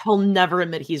right. He'll never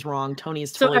admit he's wrong.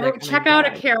 Tony's totally so check out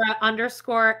Akira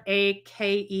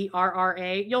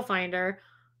 _AKERRA. You'll find her.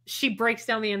 She breaks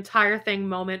down the entire thing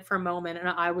moment for moment, and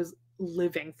I was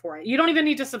living for it. You don't even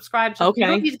need to subscribe to. You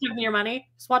don't need to give me your money.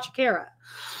 Just watch Akira.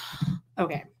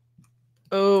 Okay.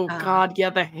 Oh God, yeah,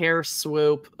 the hair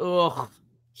swoop. Ugh.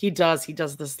 He does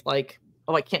this like,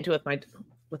 oh, I can't do it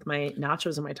with my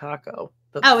nachos and my taco.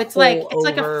 It's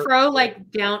like a fro,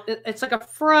 like down. It's like a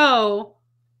fro,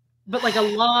 but like a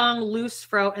long, loose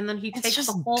fro, and then he takes just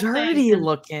the whole dirty thing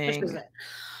looking.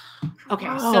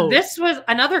 Okay, so this was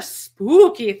another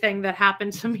spooky thing that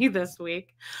happened to me this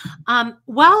week. While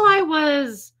I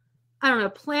was, I don't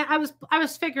know, I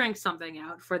was figuring something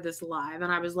out for this live,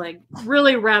 and I was like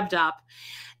really revved up,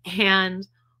 and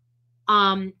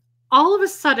all of a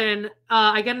sudden,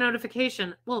 I get a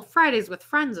notification. Well, Fridays with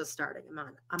Friends is starting.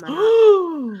 I'm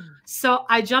on. So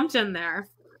I jumped in there.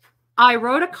 I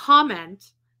wrote a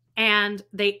comment, and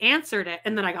they answered it,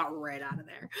 and then I got right out of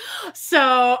there.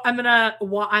 So I'm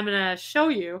gonna show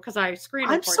you because I screen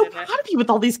recorded it. I'm so proud of you with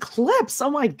all these clips. Oh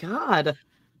my god.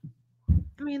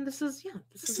 I mean, this is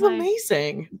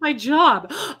amazing. My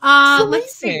job.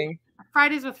 Let's see.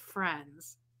 Fridays with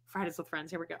Friends. Fridays with Friends.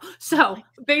 Here we go. So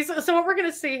basically, what we're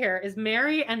gonna see here is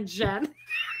Mary and Jen.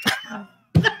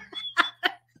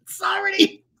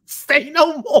 Sorry. Say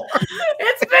no more.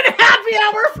 It's been happy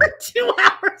hour for 2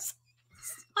 hours.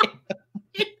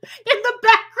 In the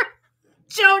background,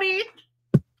 Jody.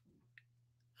 In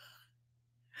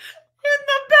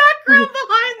the background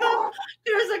behind them,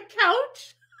 there's a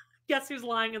couch. Guess who's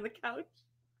lying on the couch?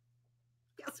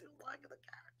 Guess who's lying on the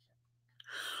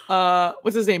couch?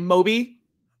 What's his name? Moby?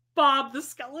 Bob the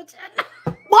skeleton.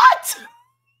 What?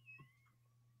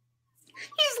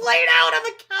 He's laid out on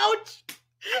the couch.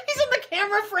 He's in the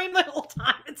camera frame the whole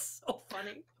time. It's so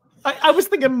funny. I was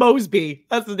thinking Mosby.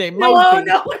 That's his name. No, Mosby.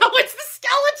 no, it's the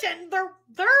skeleton.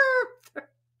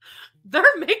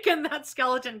 They're making that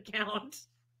skeleton count.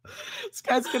 This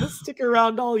guy's gonna stick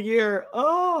around all year.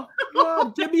 Oh,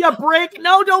 God, give me a break.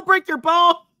 No, don't break your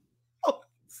bone.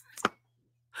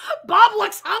 Bob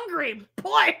looks hungry.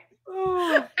 Boy,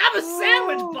 have a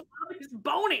sandwich, Bob. He's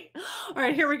bony. All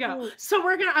right, here we go. So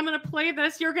I'm gonna play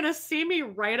this. You're gonna see me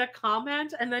write a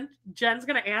comment, and then Jen's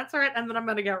gonna answer it, and then I'm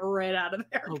gonna get right out of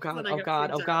there. Oh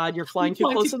God, you're flying too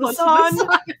close to the sun.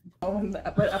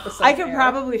 I could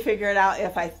probably figure it out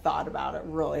if I thought about it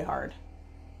really hard,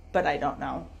 but I don't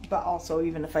know. But also,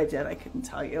 even if I did, I couldn't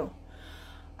tell you.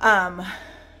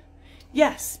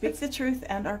 Yes, speak the truth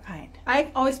and are kind.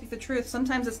 I always speak the truth.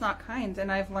 Sometimes it's not kind,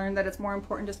 and I've learned that it's more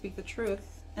important to speak the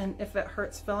truth. And if it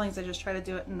hurts feelings, I just try to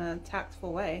do it in a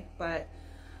tactful way. But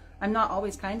I'm not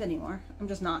always kind anymore. I'm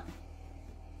just not.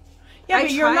 Yeah,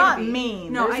 but you're not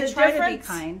mean. No, I try to be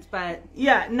kind, but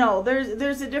yeah, no,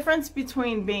 there's a difference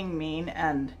between being mean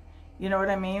and, you know what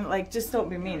I mean? Like, just don't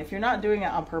be mean. If you're not doing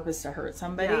it on purpose to hurt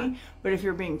somebody, but if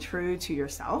you're being true to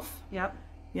yourself, yep,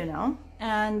 you know.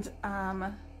 And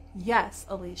yes,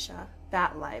 Alicia,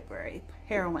 that library,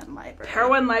 heroin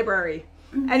library.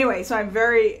 Anyway, so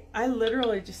I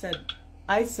literally just said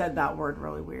that word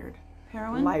really weird.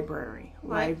 Heroin? Library.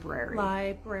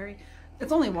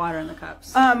 It's only water in the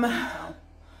cups.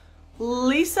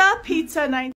 Lisa Pizza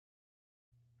 9.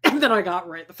 And then I got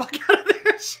right the fuck out of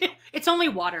there. It's only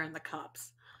water in the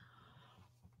cups.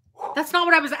 That's not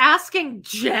what I was asking,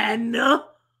 Jen.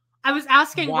 I was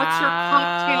asking what's your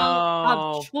cocktail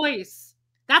of choice.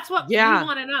 That's what we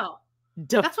want to know.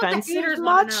 Defensive That's what the haters much?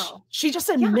 want to know. She just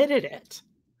admitted it.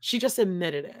 She just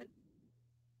admitted it.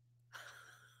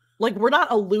 Like, we're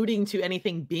not alluding to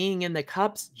anything being in the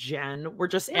cups, Jen. We're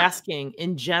just asking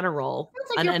in general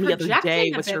like on any other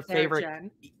day what's your favorite.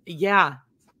 Jen. Yeah.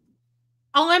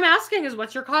 All I'm asking is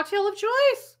what's your cocktail of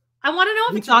choice? I want to know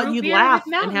if We it's thought root you'd beer laugh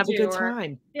with Mountain and have a Dew good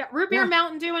time. root beer,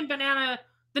 Mountain Dew, and banana,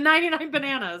 the 99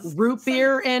 bananas. Root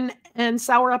beer and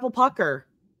sour apple pucker.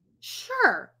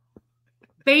 Sure.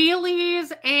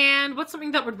 Baileys and what's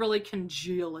something that would really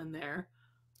congeal in there?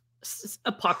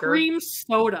 A pucker. Cream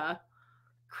soda.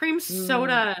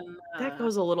 And that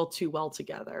goes a little too well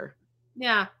together.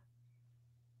 Yeah.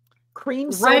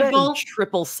 Cream soda and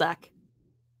triple sec.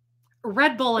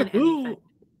 Red Bull and anything.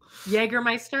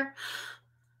 Jägermeister.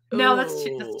 No, that's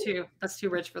too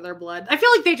rich for their blood. I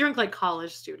feel like they drink like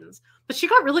college students. But she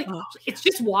got really it's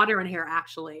just water in here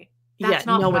actually. That's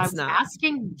not what I was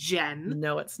asking, Jen.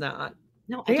 No, it's not.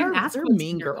 No, I didn't ask. They're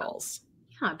mean girls.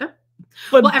 Yeah, they're.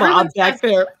 But Bob back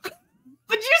there.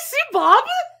 Did you see Bob?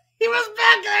 He was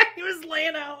back there. He was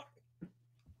laying out.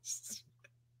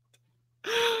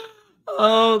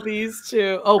 Oh, these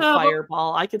two. Oh,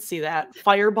 Fireball. I could see that.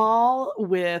 Fireball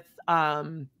with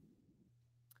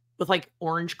like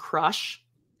orange crush.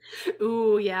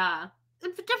 Ooh, yeah.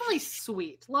 It's definitely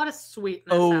sweet. A lot of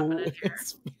sweetness happening here.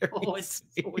 It's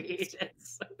sweet.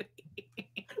 It's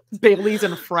sweet. Bailey's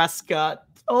and Fresca.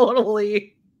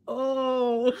 Totally.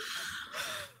 Oh.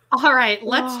 All right,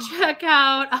 let's check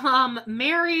out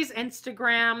Mary's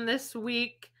Instagram this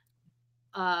week.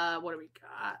 What do we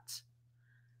got?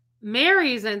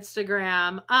 Mary's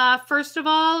Instagram. First of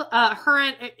all,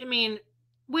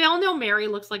 we all know Mary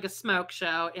looks like a smoke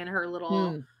show in her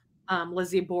little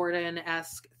Lizzie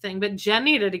Borden-esque thing, but Jen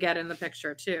needed to get in the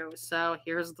picture too. So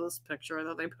here's this picture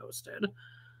that they posted.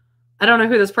 I don't know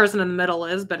who this person in the middle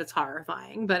is, but it's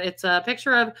horrifying. But it's a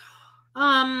picture of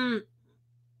the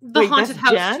haunted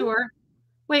house tour.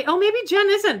 Wait, maybe Jen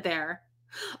isn't there.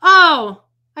 Oh,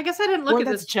 I guess I didn't look Or at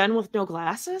that's this. Jen with no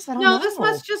glasses? I don't know. No, this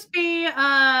must just be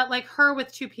like her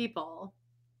with 2 people.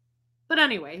 But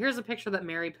anyway, here's a picture that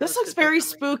Mary posted. This looks very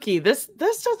spooky. This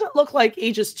doesn't look like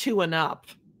ages 2 and up.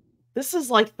 This is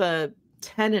like the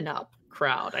 10 and up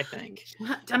crowd, I think.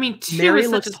 I mean, 2 Mary is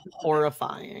looks such a...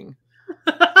 horrifying.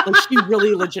 Like she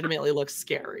really legitimately looks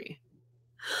scary.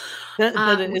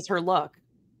 That is her look.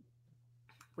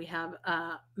 We have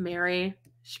Mary.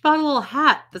 She bought a little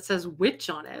hat that says witch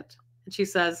on it. And she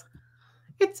says,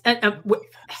 it's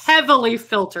heavily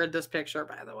filtered, this picture,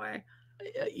 by the way.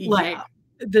 Like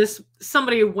this,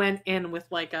 somebody went in with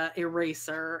like a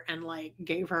eraser and like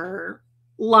gave her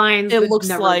lines. It that looks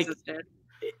never like existed.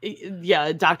 Yeah,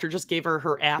 a doctor just gave her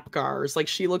Apgars. Like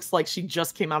she looks like she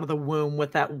just came out of the womb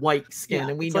with that white skin,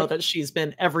 and we know that she's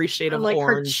been every shade of like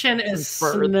orange. Her chin is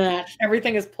snatched.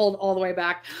 Everything is pulled all the way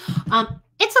back.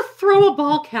 It's a throw a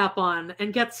ball cap on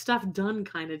and get stuff done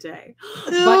kind of day.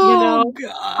 But you know,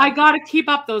 God. I gotta keep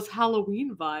up those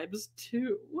Halloween vibes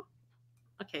too.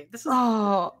 Okay, this is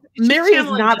Mary is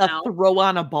not a throw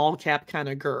on a ball cap kind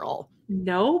of girl.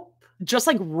 Nope. Just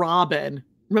like Robin.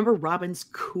 Remember Robin's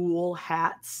cool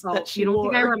hats that she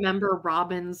wore? Think I remember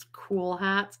Robin's cool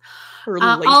hats? Her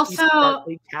lacy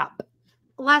sparkly cap.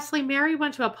 Lastly, Mary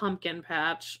went to a pumpkin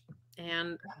patch,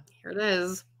 and here it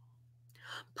is.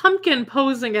 Pumpkin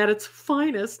posing at its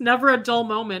finest, never a dull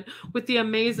moment, with the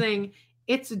amazing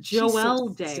 "It's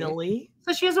Joelle Day." Silly.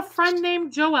 So she has a friend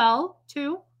named Joelle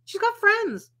too. She's got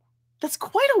friends. That's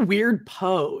quite a weird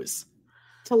pose.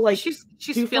 To like she's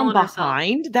do feeling from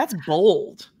behind. Herself. That's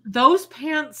bold. Those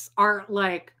pants are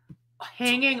like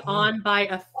hanging on by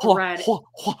a thread.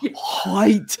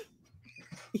 White.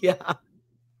 Yeah.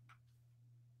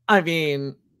 I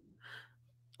mean,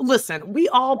 listen, we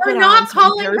all put on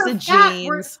some pairs of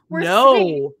jeans.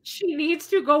 No, she needs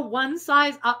to go one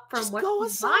size up from what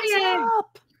she's buying.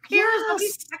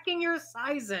 Nobody's checking your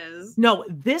sizes. No,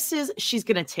 she's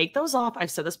going to take those off. I've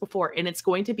said this before, and it's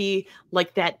going to be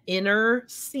like that inner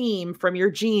seam from your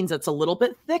jeans that's a little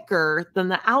bit thicker than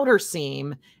the outer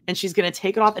seam, and she's going to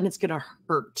take it off, and it's going to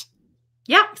hurt.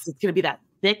 Yeah. It's going to be that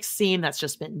thick seam that's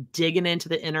just been digging into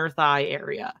the inner thigh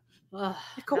area. Ugh,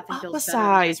 go up a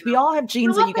size. We all have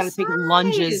jeans that you got to take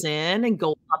lunges in and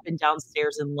go up and down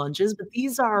stairs in lunges, but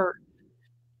these are...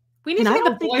 We need to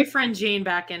get the boyfriend jean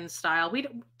back in style.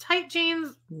 Tight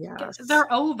jeans,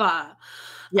 they're over.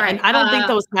 Yeah, and I don't think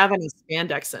those have any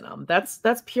spandex in them. That's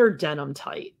pure denim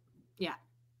tight. Yeah.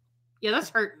 Yeah,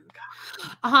 that's hurting.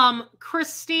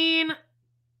 Christine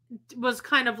was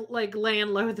kind of like laying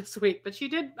low this week, but she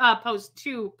did post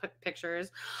 2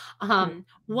 pictures. One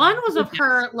was of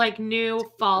her like new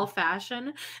fall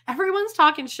fashion. Everyone's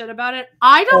talking shit about it.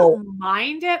 I don't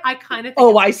mind it. I kind of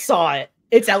think I saw it.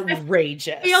 It's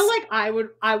outrageous. I feel like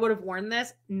I would have worn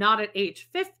this not at age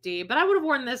 50, but I would have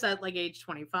worn this at like age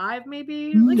 25,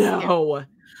 maybe. Like, no.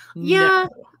 Yeah.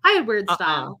 I had weird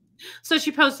style. So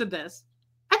she posted this.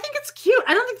 I think it's cute.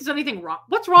 I don't think there's anything wrong.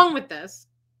 What's wrong with this?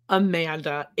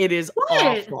 Amanda, it is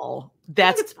awful.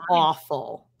 That's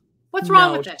awful. What's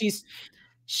wrong with it?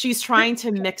 She's trying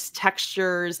to mix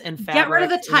textures and fabrics. Get rid of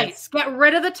the tights. Get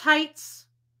rid of the tights.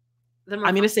 I'm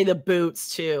going to say the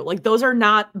boots too. Like those aren't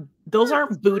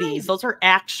booties. Those are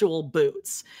actual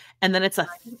boots. And then it's a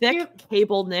thick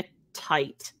cable knit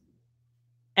tight.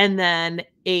 And then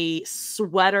a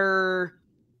sweater,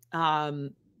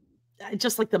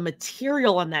 just like the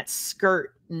material on that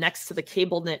skirt next to the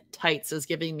cable knit tights is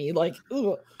giving me like,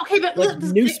 ugh, okay, but like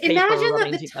imagine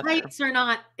that the tights are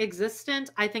not existent.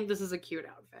 I think this is a cute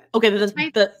outfit. Okay,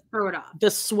 throw it off.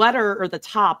 The sweater or the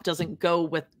top doesn't go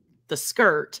with the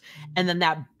skirt, and then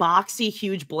that boxy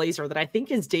huge blazer that I think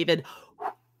is David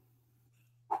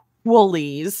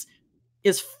Woolley's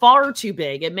is far too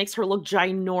big. It makes her look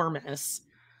ginormous.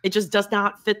 It just does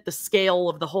not fit the scale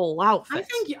of the whole outfit.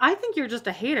 I think you're just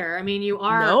a hater. I mean, you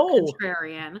are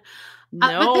contrarian.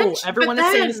 No, everyone is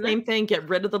saying the same thing. Get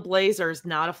rid of the blazers.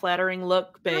 Not a flattering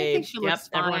look, babe. Yep,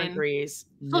 everyone agrees.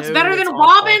 Looks better than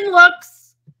Robin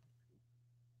looks.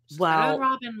 Well, better than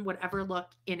Robin would ever look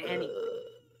in any.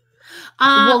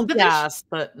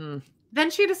 But then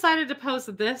she decided to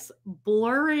post this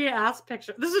blurry ass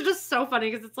picture. This is just so funny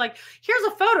because it's like, here's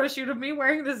a photo shoot of me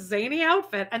wearing this zany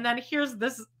outfit, and then here's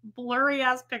this blurry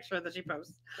ass picture that she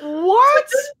posts. What?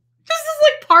 This is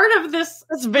like part of this.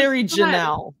 That's very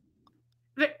Janelle.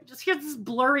 Just here's this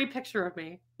blurry picture of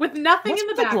me with nothing in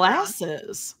the background.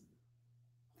 Glasses.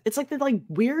 It's like the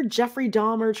weird Jeffrey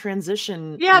Dahmer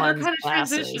transition. Yeah, they're kind of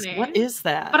transitioning. What is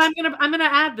that? But I'm gonna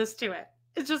add this to it.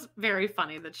 It's just very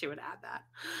funny that she would add that.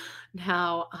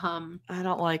 Now, I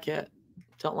don't like it.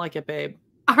 Don't like it, babe.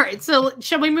 All right, so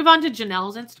shall we move on to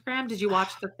Janelle's Instagram? Did you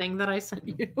watch the thing that I sent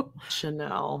you?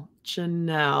 Janelle.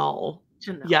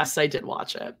 Yes, I did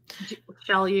watch it.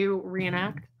 Shall you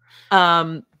reenact? Okay.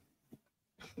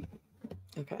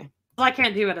 Well, I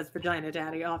can't do it as Vagina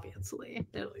Daddy, obviously.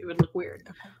 It would look weird.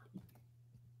 Okay.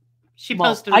 She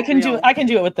posted. I can do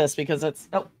it with this because it's.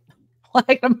 Oh,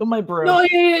 I gotta move my broom. No,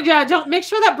 yeah. Don't make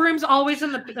sure that broom's always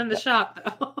in the shop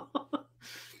though.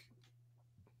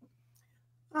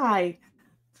 Hi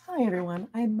everyone.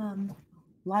 I'm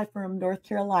live from North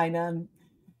Carolina. I'm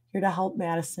here to help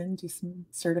Madison do some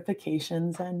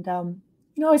certifications, and I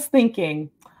was thinking,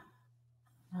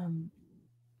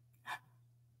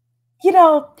 we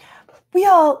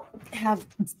all have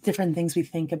different things we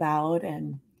think about,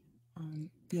 and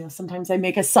sometimes I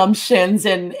make assumptions,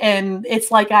 and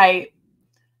it's like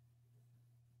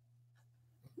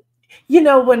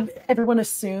when everyone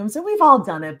assumes, and we've all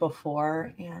done it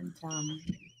before, and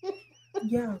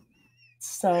yeah.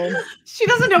 So she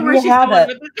doesn't know where she's going with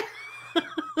it.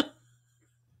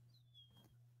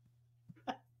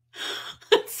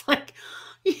 It's like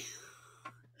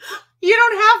you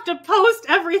don't have to post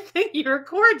everything you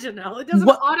record, Janelle. It doesn't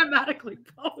automatically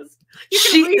post. You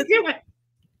can redo it.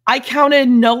 I counted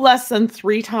no less than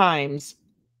 3 times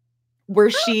where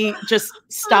she just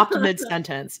stopped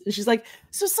mid-sentence. And she's like,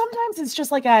 so sometimes it's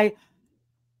just like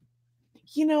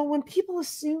when people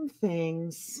assume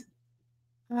things,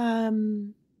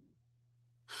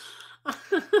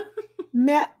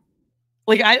 Matt,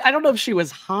 like I don't know if she was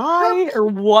high or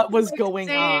what was going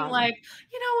on. Like,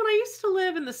 when I used to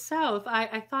live in the South,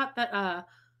 I thought that it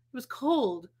was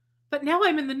cold, but now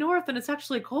I'm in the North and it's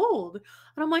actually cold.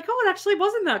 And I'm like, oh, it actually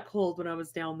wasn't that cold when I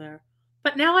was down there,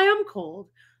 but now I am cold.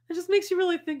 It just makes you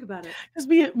really think about it. Because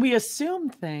we assume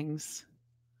things,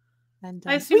 and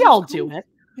we all do it.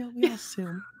 We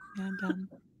assume, and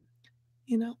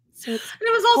so it's and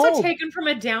it was also cold. Taken from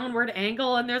a downward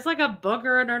angle, and there's like a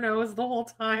booger in her nose the whole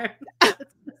time.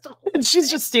 And she's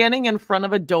just standing in front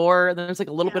of a door, and there's like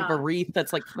a little bit of a wreath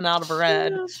that's like coming out of her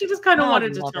head. She just kind of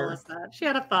wanted to tell us that. She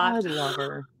had a thought. I love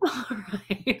her. All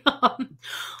right.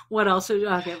 What else?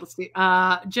 Okay, let's see.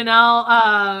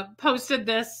 Janelle posted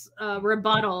this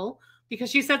rebuttal because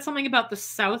she said something about the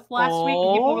South last week,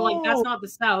 and people were like, that's not the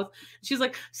South. She's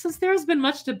like, since there's been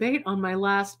much debate on my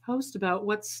last post about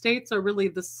what states are really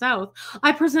the South,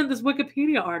 I present this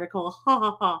Wikipedia article. Ha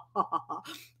ha ha ha ha ha.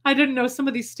 I didn't know some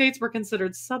of these states were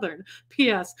considered Southern.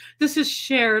 P.S. This is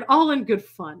shared all in good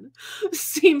fun.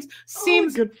 Seems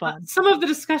good fun. Some of the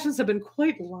discussions have been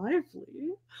quite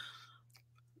lively.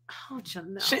 Oh,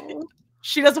 Janelle.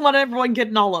 She doesn't want everyone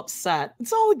getting all upset.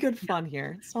 It's all in good fun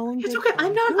here. It's all in good okay.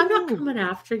 fun. I'm not coming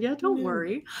after you. Don't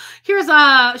worry. Here's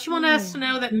she wanted us to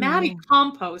know that Maddie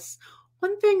composts.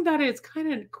 One thing that is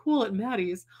kind of cool at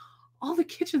Maddie's, all the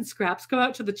kitchen scraps go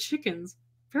out to the chickens.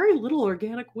 Very little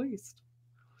organic waste.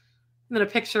 And then a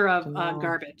picture of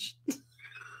garbage.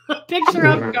 A picture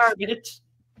of garbage.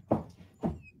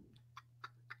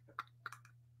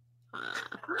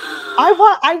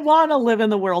 I want to live in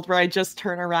the world where I just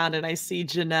turn around and I see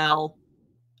Janelle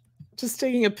just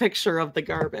taking a picture of the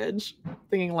garbage,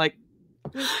 thinking like,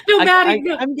 no, Maddie,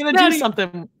 I'm gonna do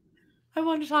something. I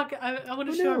want to talk. I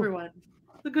want to show everyone.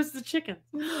 Look, it's the chicken.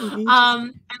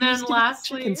 And then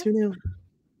lastly, chickens, who knew?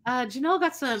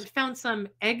 Janelle found some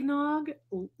eggnog,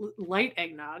 light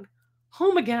eggnog.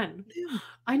 Home again.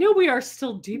 I know we are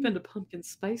still deep into pumpkin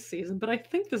spice season, but I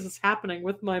think this is happening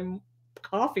with my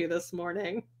coffee this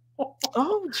morning.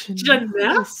 Oh,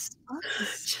 Janelle.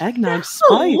 Eggnog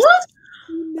spice. What?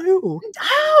 No.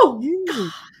 Ow!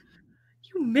 You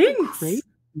minx.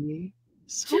 Crazy.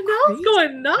 So Janelle's crazy.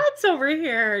 going nuts over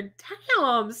here.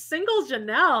 Damn, single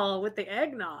Janelle with the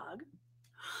eggnog.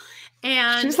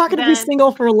 And she's not going to be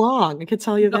single for long. I can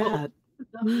tell you that.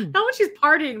 Not when she's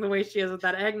partying the way she is with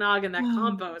that eggnog and that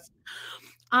compost.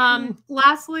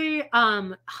 Lastly,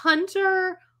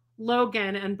 Hunter,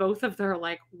 Logan, and both of their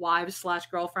like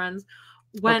wives/girlfriends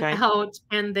went out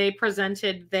and they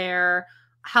presented their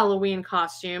Halloween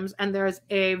costumes. And there's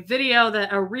a reel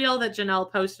that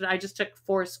Janelle posted. I just took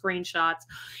 4 screenshots.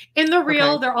 In the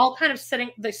reel, they're all kind of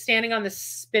standing on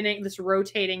this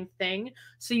rotating thing.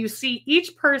 So you see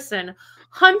each person.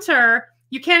 Hunter,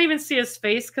 you can't even see his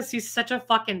face because he's such a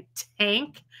fucking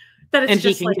tank that it's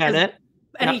just like get it.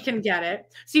 And he can get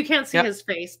it. So you can't see his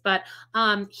face. But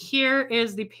here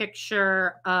is the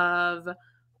picture of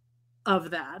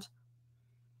that.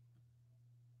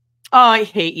 Oh, I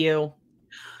hate you.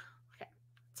 Okay.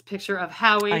 It's a picture of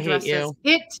Howie dressed as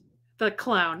It, the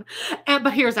clown.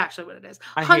 But here's actually what it is.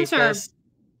 Hunter.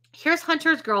 Here's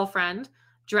Hunter's girlfriend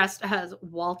dressed as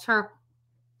Walter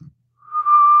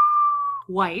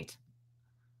White.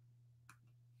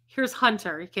 Here's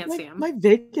Hunter. You can't see him. My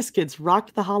Vegas kids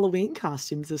rocked the Halloween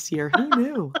costumes this year. Who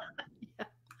knew? Yeah.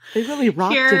 They really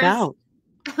rocked it out.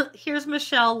 Here's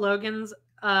Michelle, Logan's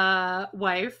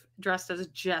wife, dressed as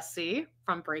Jesse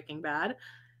from Breaking Bad.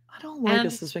 I don't like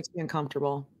this. This makes me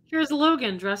uncomfortable. Here's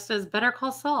Logan dressed as Better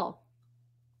Call Saul.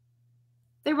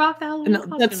 They rock the Halloween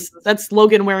costumes. That's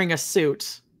Logan wearing a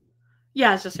suit.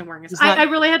 Yeah, it's just him wearing a suit. I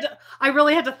really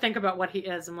had to think about what he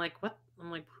is. I'm like, what?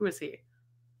 I'm like, who is he?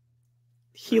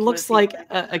 He looks like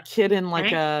a kid in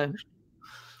like a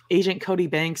Agent Cody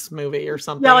Banks movie or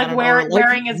something. Yeah, like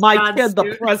wearing his my God's kid, suit.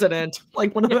 the president,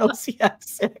 like one of those. Yeah,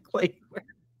 exactly.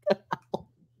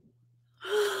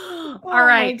 All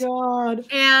right. Oh my God.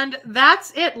 And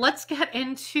that's it. Let's get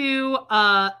into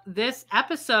this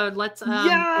episode. Let's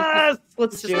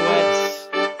let's do it.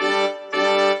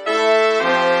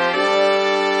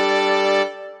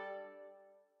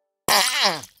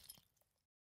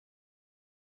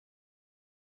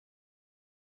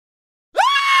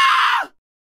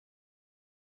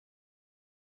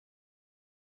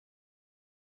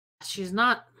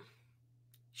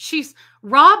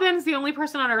 Robin's the only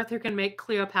person on earth who can make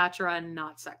Cleopatra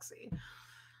not sexy.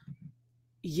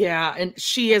 Yeah, and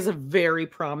she has a very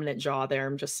prominent jaw there.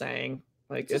 I'm just saying.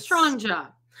 Like it's a strong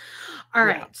jaw. All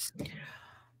right.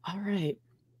 All right.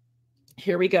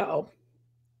 Here we go.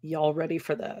 Y'all ready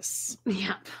for this?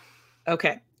 Yep.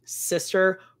 Okay.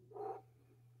 Sister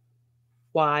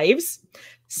Wives,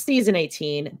 Season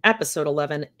 18, Episode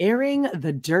 11, Airing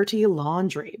the Dirty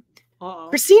Laundry. Uh-oh.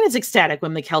 Christine is ecstatic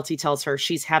when McKelty tells her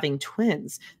she's having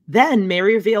twins. Then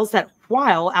Mary reveals that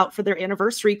while out for their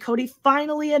anniversary, Cody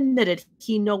finally admitted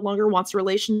he no longer wants a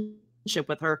relationship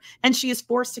with her, and she is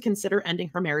forced to consider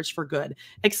ending her marriage for good.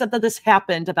 Except that this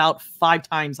happened about 5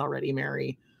 times already,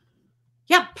 Mary.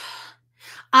 Yep.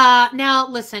 Now,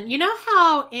 listen, you know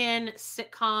how in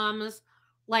sitcoms,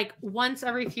 like once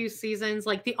every few seasons,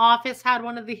 like The Office had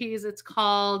one of these, it's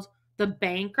called The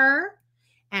Banker.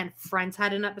 And Friends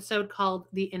had an episode called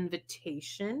The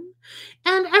Invitation.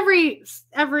 And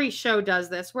every show does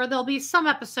this, where there'll be some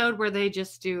episode where they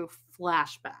just do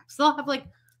flashbacks. They'll have like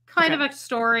kind of a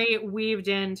story weaved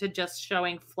into just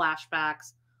showing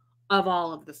flashbacks of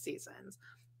all of the seasons.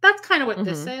 That's kind of what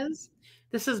this is.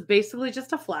 This is basically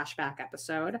just a flashback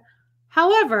episode.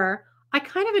 However, I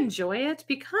kind of enjoy it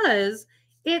because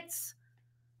it's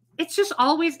just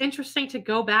always interesting to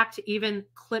go back to even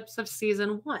clips of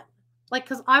season 1. Like,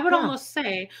 because I would almost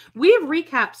say we've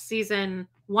recapped season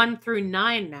 1 through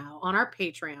 9 now on our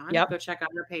Patreon. Yep. Go check out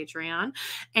our Patreon.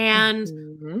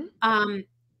 And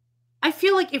I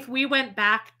feel like if we went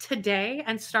back today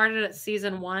and started at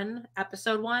season 1,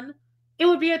 episode 1, it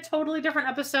would be a totally different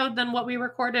episode than what we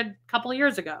recorded a couple of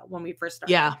years ago when we first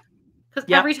started. Yeah. Because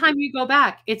every time you go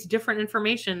back, it's different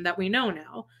information that we know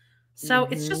now. So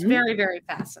it's just very, very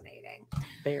fascinating.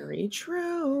 Very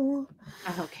true.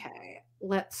 Okay.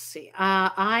 Let's see.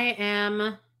 I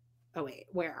am. Oh, wait.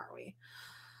 Where are we?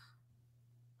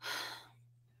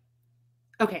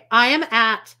 Okay. I am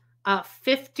at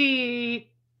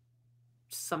 50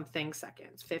 something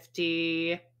seconds.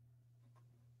 50.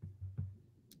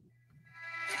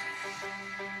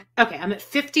 Okay. I'm at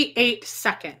 58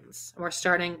 seconds. We're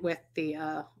starting with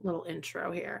the little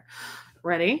intro here.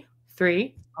 Ready?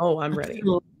 3. Oh, I'm ready.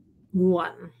 2,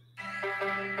 1.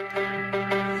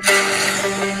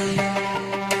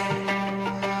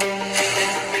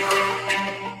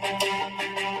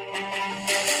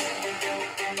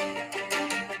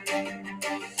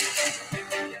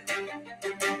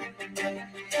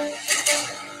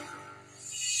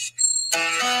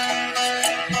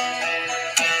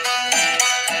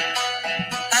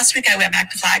 Last week I went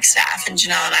back to Flagstaff and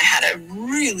Janelle and I had a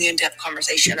really in-depth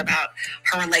conversation about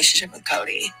her relationship with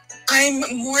Cody. I'm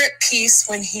more at peace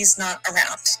when he's not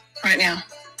around right now.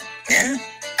 Yeah,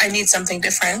 I need something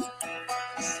different.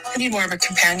 I need more of a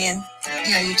companion.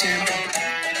 Yeah, you do.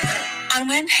 On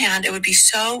one hand, it would be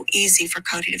so easy for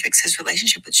Cody to fix his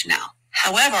relationship with Janelle.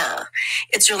 However,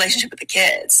 it's a relationship with the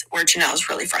kids where Janelle is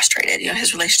really frustrated. You know,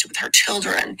 his relationship with her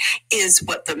children is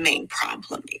what the main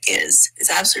problem is. It's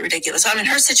absolutely ridiculous. I mean,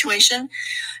 her situation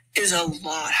is a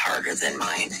lot harder than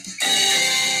mine.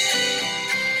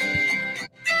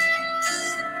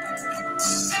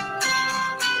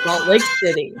 Salt Lake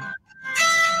City. Do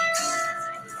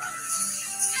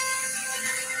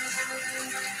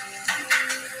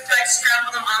I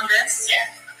scramble them on this? Yeah.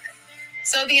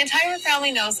 So the entire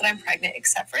family knows that I'm pregnant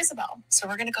except for Isabel. So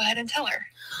we're going to go ahead and tell her.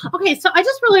 Okay, so I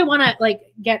just really want to like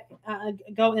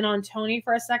go in on Tony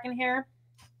for a second here.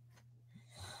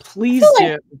 Please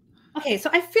do. Okay, so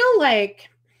I feel like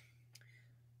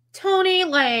Tony,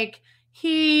 like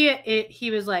he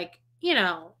was like you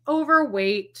know,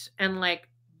 overweight and like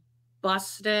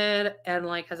busted and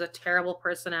like has a terrible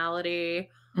personality,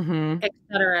 et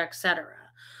cetera, et cetera.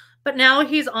 But now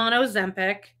he's on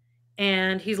Ozempic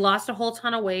and he's lost a whole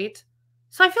ton of weight.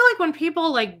 So I feel like when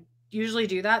people like usually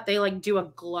do that, they like do a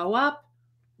glow up.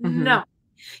 No,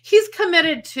 he's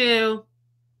committed to,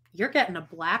 you're getting a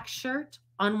black shirt,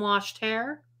 unwashed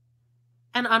hair,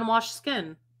 and unwashed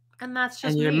skin. And that's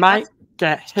just and you me. might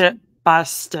get hit by a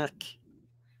stick.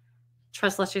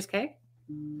 Tres leches cake?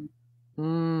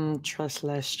 Tres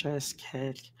leches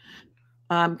cake.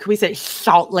 Can we say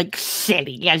Salt Lake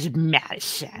City as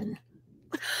Madison?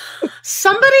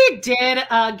 Somebody did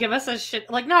give us a shit,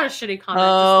 like not a shitty comment.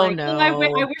 Oh, just like, no. I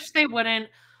wish they wouldn't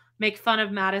make fun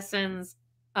of Madison's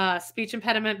speech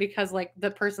impediment because like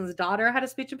the person's daughter had a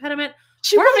speech impediment.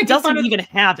 She really doesn't even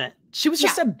have it. She was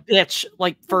just a bitch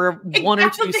like for one or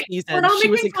two seasons. We're not she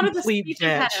was a making fun of the complete speech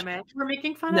bitch. impediment. We're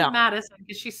making fun of Madison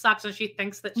because she sucks and she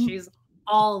thinks that she's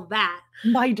all that.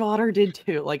 My daughter did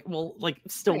too. Like, well, like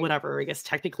still whatever, I guess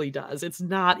technically does. It's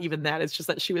not even that. It's just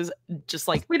that she was just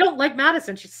like, we don't like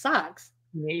Madison. She sucks.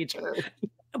 Major.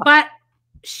 But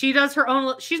she does her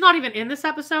own, she's not even in this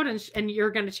episode and you're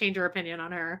going to change your opinion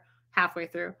on her halfway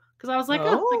through. Because I was like,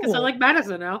 oh, I guess I like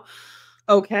Madison now.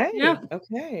 Okay. Yeah.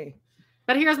 Okay.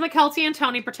 But here's McKelty and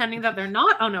Tony pretending that they're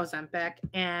not on Ozempic.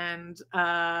 And,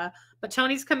 but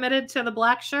Tony's committed to the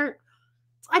black shirt.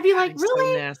 I'd be like,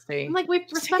 really? So nasty. I'm like, we're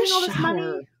spending all this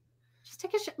money. Just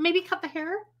take a maybe cut the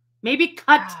hair. Maybe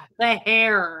cut the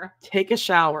hair. Take a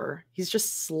shower. He's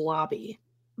just sloppy.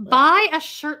 Buy a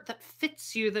shirt that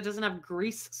fits you that doesn't have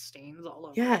grease stains all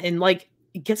over. Yeah, and like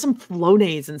get some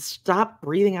Flonase and stop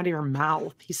breathing out of your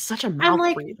mouth. He's such a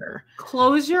mouth breather.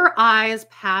 Close your eyes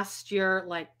past your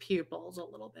like pupils a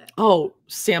little bit. Oh,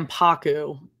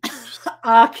 Sampaku.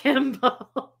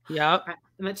 Akimbo. Yep. Right,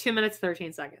 I'm at 2 minutes,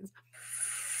 13 seconds.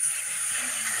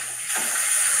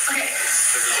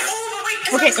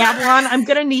 Okay, Avalon, I'm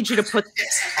gonna need you to put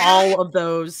all of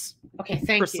those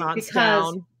croissants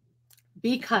down.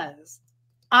 Because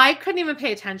I couldn't even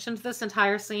pay attention to this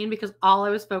entire scene because all I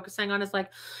was focusing on is like,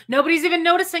 nobody's even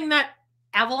noticing that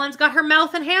Avalon's got her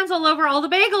mouth and hands all over all the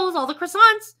bagels, all the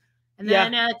croissants. And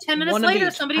then 10 minutes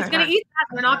later, somebody's going to eat that.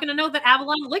 They're not going to know that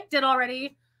Avalon licked it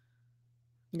already.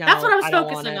 No, that's what I was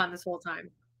focusing on this whole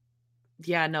time.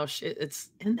 Yeah, no, it's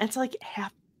like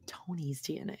half Tony's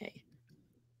DNA.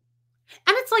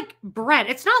 And it's like bread.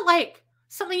 It's not like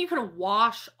something you can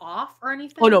wash off or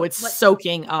anything. Oh, no, it's like,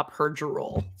 soaking up her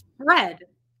drool. Bread.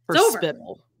 Her it's over.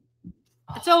 spittle.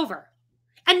 It's over.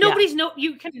 And nobody's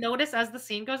you can notice as the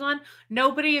scene goes on,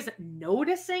 nobody is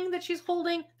noticing that she's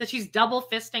double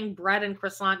fisting bread and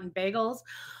croissant and bagels.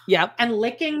 Yep. And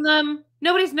licking them.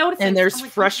 Nobody's noticing. And there's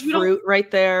fresh fruit right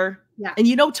there. Yeah. And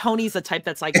you know Tony's the type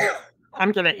that's like,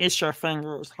 I'm gonna itch your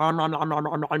fingers.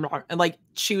 And like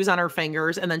chews on her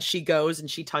fingers, and then she goes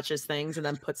and she touches things and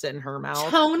then puts it in her mouth.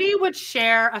 Tony would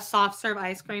share a soft serve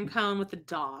ice cream cone with the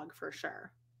dog for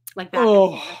sure. Like that.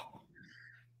 Oh,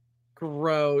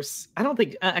 gross. I don't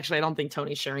think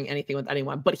Tony's sharing anything with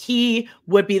anyone, but he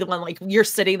would be the one, like you're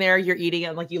sitting there, you're eating,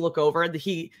 and like you look over and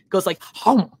he goes like,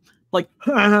 home. Like,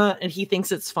 and he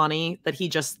thinks it's funny that he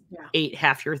just ate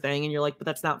half your thing, and you're like, but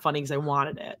that's not funny because I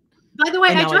wanted it. By the way,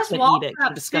 I dressed Walter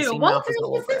up too. Walter,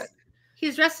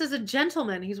 he's dressed as a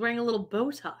gentleman. He's wearing a little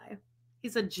bow tie.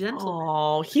 He's a gentleman.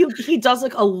 Oh, he does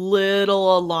look a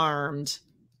little alarmed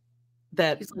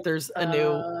that there's a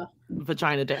new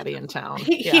vagina daddy in town.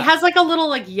 He has like a little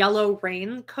like yellow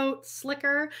raincoat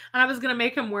slicker, and I was gonna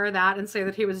make him wear that and say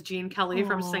that he was Gene Kelly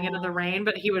from Singing in the Rain,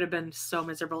 but he would have been so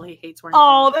miserable. He hates wearing.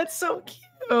 Oh, that's so cute.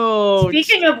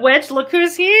 Speaking of which, look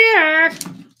who's here.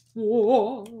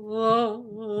 Oh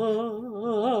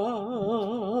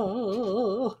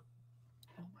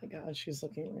my God, she's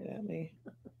looking right at me.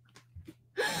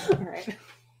 All right.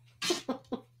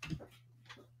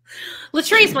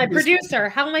 Latrice, my producer.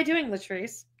 How am I doing,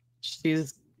 Latrice? She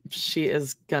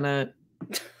is gonna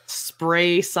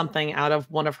spray something out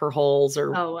of one of her holes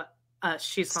or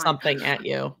she's fine. Something at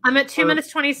you. I'm at 2 minutes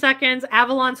 20 seconds.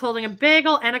 Avalon's holding a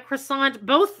bagel and a croissant,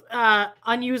 both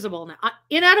unusable now,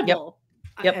 inedible.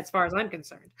 Yep. As far as I'm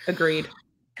concerned. Agreed.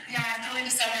 Yeah, I'm going to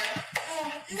summer.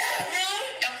 Oh, really?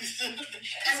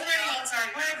 Everybody else are.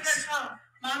 Where is that from?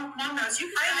 Mom knows.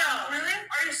 I know. Really?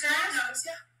 Are you serious? Mom knows.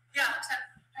 Yeah.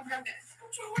 I've read this.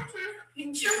 Do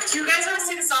you guys want to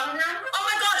see the sonogram? Oh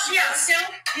my gosh, yes.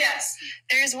 Yes.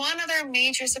 There's one other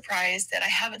major surprise that I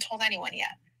haven't told anyone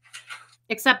yet.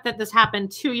 Except that this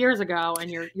happened 2 years ago,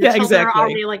 and your children are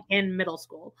already like in middle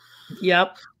school.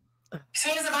 Yep. So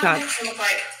what does the bottom picture look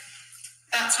like?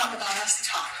 That's not the bottom, that's the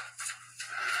top.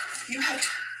 You have to...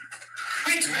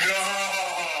 Wait.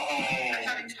 No!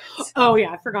 Oh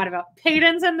yeah, I forgot about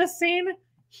Peyton's in this scene.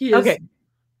 He is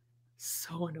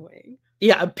so annoying.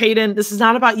 Yeah, Peyton, this is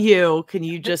not about you. Can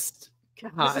you just...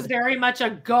 God. This is very much a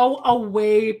go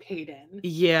away, Peyton.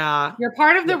 Yeah. You're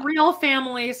part of the real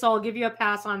family, so I'll give you a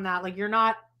pass on that. Like, you're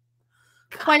not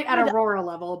quite at Aurora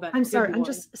level, but I'm sorry. I'm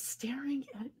just staring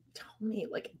at Tony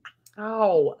like,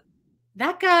 ow.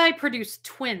 That guy produced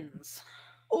twins.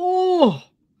 Oh,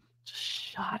 just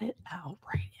shot it out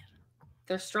right in.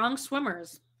 They're strong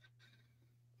swimmers.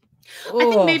 Oh.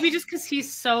 I think maybe just because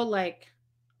he's so like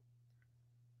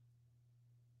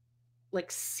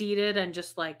seated and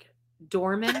just like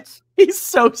dormant. He's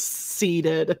so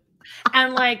seated.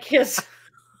 And like his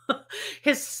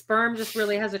sperm just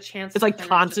really has a chance. It's like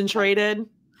concentrated.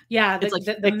 Yeah, it's like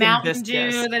the Mountain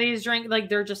Dew that he's drinking, like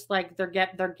they're just like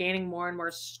they're gaining more and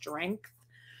more strength.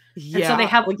 Yeah, and so they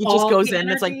have like he just goes in.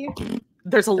 Energy. It's like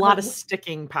there's a lot of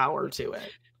sticking power to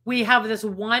it. We have this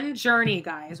one journey,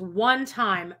 guys, one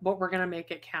time, but we're gonna make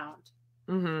it count.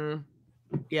 Mm-hmm.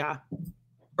 Yeah,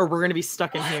 or we're gonna be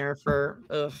stuck in here for.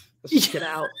 Let's just get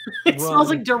out. It smells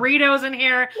like Doritos in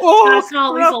here. Oh, I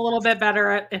smell at least a little bit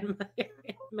better in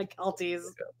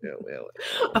McKelty's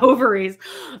ovaries.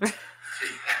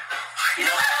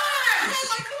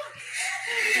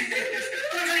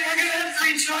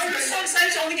 I'm so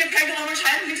excited to only get pregnant one more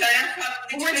time.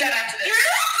 We're dead after this.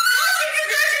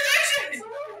 Congratulations!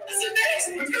 This is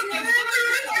amazing.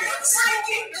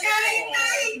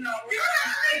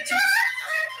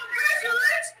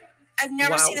 I've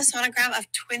never seen a sonogram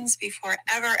of twins before,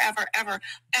 ever. I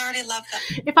already love them.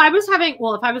 If I was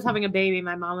having a baby,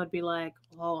 my mom would be like,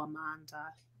 "Oh,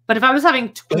 Amanda." But if I was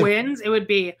having twins, it would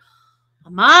be,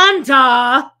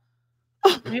 Amanda.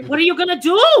 What are you gonna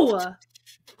do?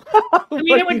 I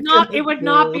mean, it would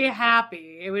not be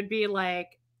happy. It would be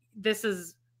like, this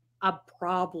is a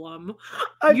problem.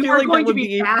 You are going to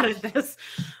be bad at this.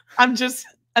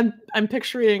 I'm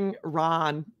picturing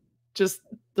Ron, just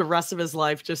the rest of his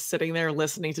life, just sitting there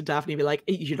listening to Daphne be like,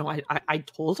 you know, I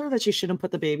told her that she shouldn't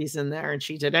put the babies in there, and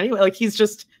she did anyway. Like, he's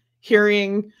just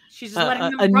hearing She's just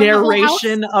letting a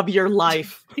narration of your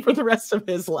life for the rest of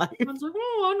his life. I was like,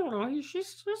 oh, I don't know.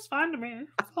 She's fine to me.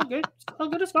 It's all good. It's all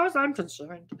good as far as I'm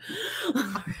concerned.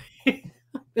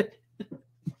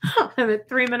 I'm at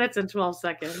 3 minutes and 12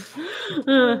 seconds.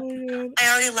 I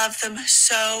already love them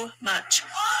so much.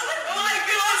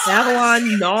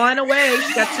 Avalon gnawing away.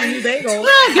 She got 2 new bagels.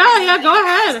 Yeah, go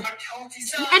ahead.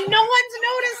 And no one's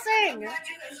noticing.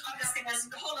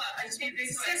 Hold on, I just need big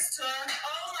sister.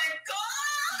 Oh my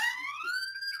god!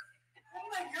 Oh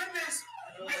my goodness!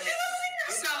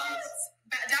 So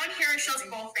down here it shows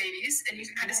both babies, and you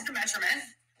can kind of see the measurement.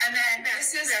 And then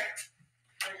this is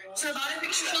so the bottom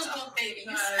picture shows both babies.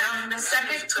 The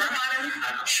second to the bottom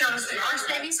shows the first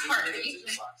baby's heartbeat.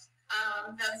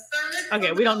 The third.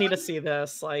 Okay, we don't need to see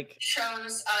this. Like,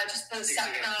 shows just the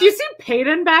second. Do you see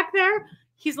Peyton back there?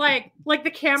 He's like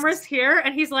the camera's here,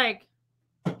 and he's like,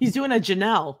 he's doing a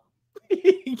Janelle.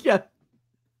 Yeah,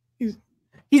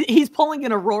 he's pulling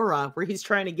an Aurora where he's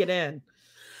trying to get in.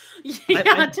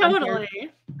 Yeah,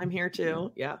 totally. I'm here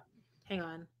too. Yeah. Hang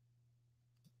on.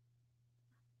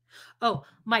 Oh,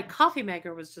 my coffee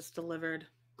maker was just delivered.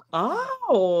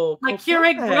 Oh, my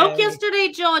Keurig broke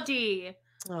yesterday, Jody.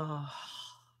 Oh,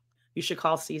 you should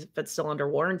call, see if it's still under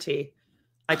warranty.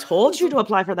 I told you to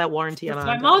apply for that warranty. That's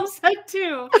my mom said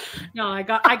too. No, I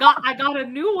got a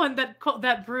new one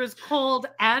that brews cold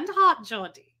and hot,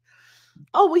 Jody.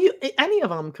 Oh, well, any of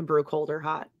them can brew cold or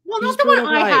hot. Well, not the one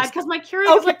I had, because my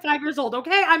Keurig is like 5 years old.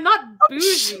 Okay, I'm not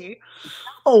bougie.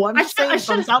 Oh, I'm just saying it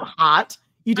comes out hot.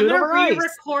 You do it over ice.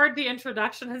 Record the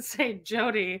introduction and say,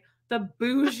 Jody, the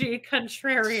bougie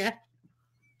contrarian.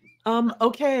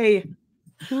 Okay.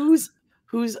 Whose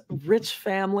rich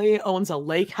family owns a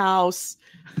lake house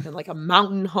and like a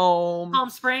mountain home?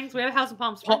 Palm Springs. We have a house in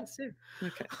Palm Springs too.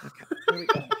 Okay. Here we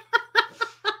go.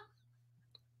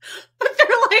 But they're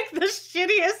like the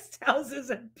shittiest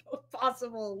houses in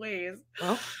possible ways.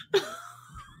 Well,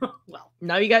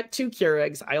 now you got 2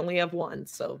 Keurigs. I only have 1,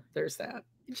 so there's that.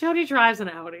 Jody drives an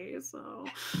Audi, so.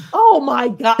 Oh my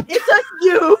god, it's a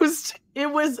used.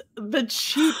 It was the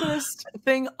cheapest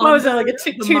thing. What was it, like a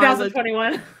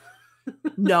 2021?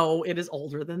 No, it is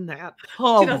older than that.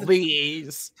 Oh,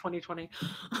 please. 2020.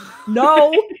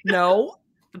 No.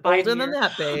 Older than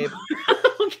that, babe.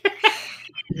 Okay.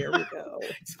 Here we go.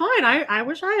 It's fine. I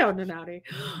wish I owned an Audi.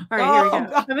 All right, here we go.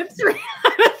 God. I'm at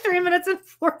 3 minutes and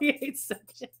 48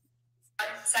 seconds.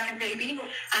 Second baby,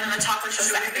 and on the top it shows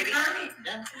second baby.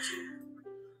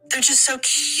 They're just so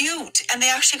cute. And they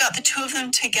actually got the two of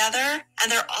them together,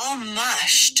 and they're all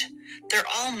mushed. They're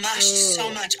all mushed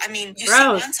so much. I mean, you see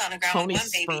one on the ground with one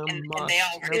baby, and they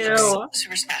already look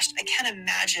super smashed. I can't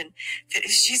imagine that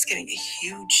if she's going to get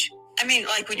huge. I mean,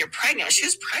 like when you're pregnant, she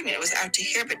was pregnant, it was out to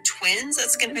here, but twins,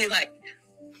 that's going to be like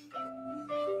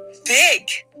big.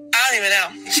 I don't even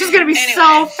know. She's going to be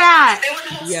so fat. They went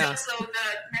to hold still, so the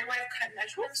midwife couldn't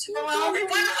measure them super well. They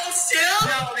went to hold still?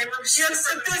 No, they were just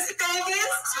busy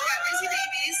babies. So we got busy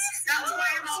babies. That's why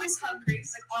I'm always hungry.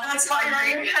 It's like, well, that's why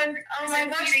you're hungry. Oh my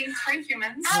gosh. Eating for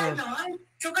humans. Oh, no.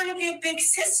 You're going to be a big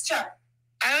sister.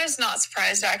 I was not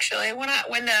surprised, actually. When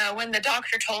the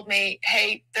doctor told me,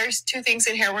 hey, there's two things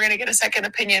in here, we're going to get a second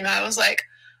opinion, I was like,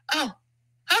 oh,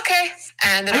 okay.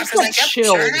 And the doctor's like, yep,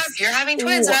 sure enough, you're having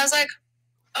twins. And I was like,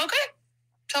 okay,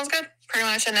 sounds good, pretty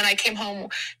much. And then I came home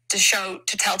to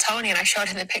tell Tony, and I showed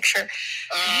him the picture.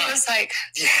 And he was like,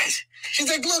 yes. She's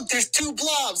like, look, there's two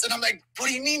blobs. And I'm like, what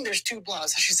do you mean there's two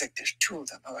blobs? And she's like, there's two of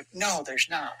them. I'm like, no, there's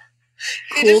not.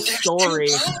 Cool story.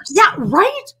 Yeah,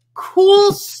 right?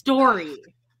 Cool story.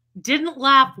 Didn't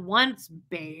laugh once,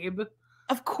 babe.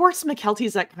 Of course,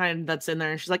 McKelty's that kind that's in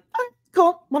there, and she's like, oh,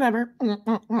 cool, whatever.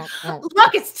 Look,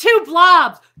 it's two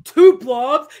blobs. Two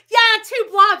blobs? Yeah, two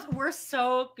blobs. We're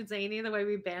so zany the way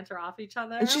we banter off each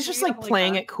other. And she's just like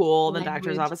playing it cool in the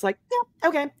doctor's office, like, yeah,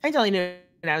 okay, I totally knew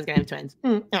I was gonna have twins.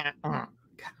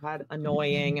 God,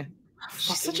 annoying.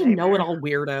 She's such a know-it-all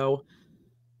weirdo.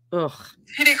 Ugh.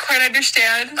 He didn't quite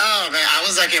understand. Oh man, I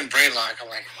was like in brain lock. I'm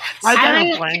like, what? I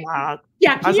didn't brain lock.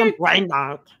 Yeah, I was in brain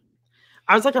lock.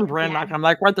 I was like in brain lock. I'm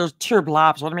like, what? There's two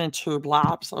blobs. What do you mean two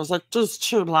blobs? I was like, just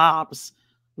two blobs.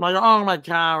 I'm like, oh my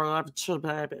god, we'll have two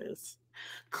babies.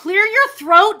 Clear your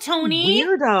throat, Tony.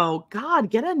 Weirdo. God,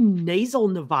 get a nasal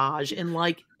lavage and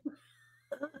like,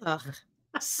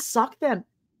 suck that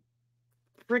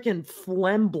freaking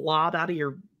phlegm blob out of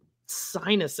your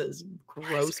sinuses.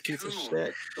 Gross piece of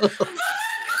shit.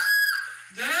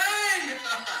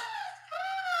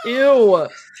 Ew.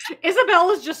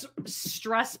 Isabella's just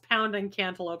stress pounding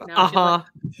cantaloupe now. Like,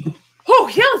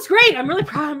 oh yeah, that's great. I'm really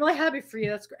proud. I'm really happy for you.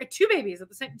 That's great. Two babies at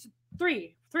the same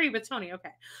three with Tony. Okay.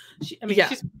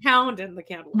 She's pounding the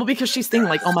cantaloupe. Well, because she's thinking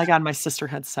like, oh my god, my sister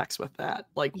had sex with that.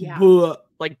 Like, bleh,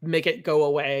 like make it go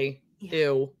away. Yeah.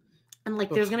 Ew. And like,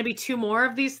 there's gonna be two more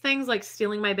of these things, like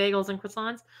stealing my bagels and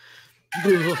croissants.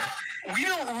 We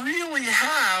don't really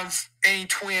have any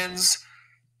twins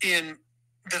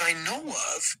that I know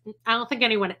of. I don't think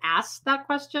anyone asked that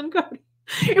question, Cody.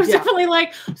 It was definitely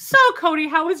like, so Cody,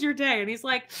 how was your day? And he's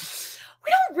like,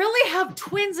 we don't really have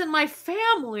twins in my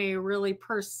family, really,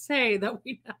 per se, that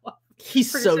we know of. He's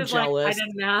so jealous. Like, I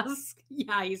didn't ask.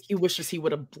 Yeah, he wishes he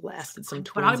would have blasted some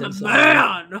twins. But I'm the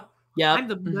man. Yeah, I'm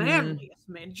the manliest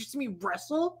man. Did you see me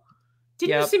wrestle?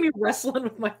 Didn't you see me wrestling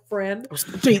with my friend? I was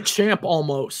state champ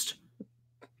almost.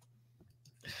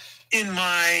 In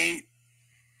my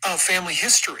family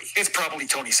history, it's probably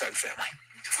Tony's side family.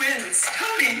 Twins,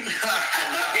 Tony.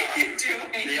 What are you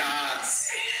doing?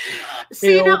 Yes.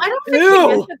 See, now I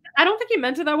don't think he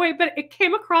meant it that way, but it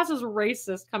came across as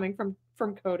racist coming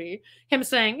from Cody. Him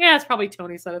saying, "Yeah, it's probably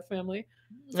Tony's side of the family."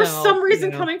 For some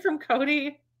reason, coming from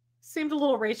Cody seemed a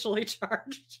little racially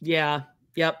charged. Yeah.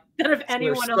 Yep. Than if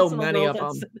anyone else in the world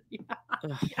does.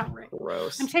 Yeah, right.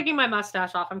 Gross. I'm taking my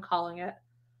mustache off. I'm calling it.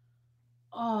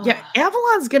 Oh. Yeah,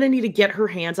 Avalon's gonna need to get her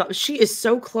hands up. She is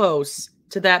so close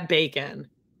to that bacon.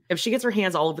 If she gets her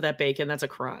hands all over that bacon, that's a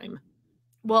crime.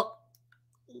 Well,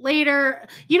 later,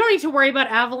 you don't need to worry about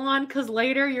Avalon because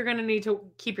later you're gonna need to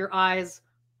keep your eyes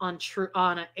on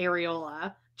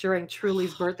Areola during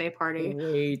Truly's birthday party.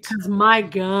 Wait, because my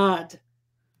God.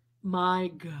 No,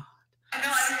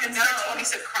 I didn't know Tony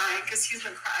said crying because he's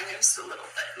been crying just a little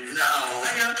bit. No.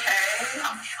 Are you okay?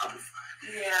 I'll be fine.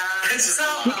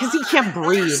 Yeah. Because he can't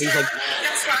breathe. He's like,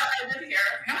 that's why I live here.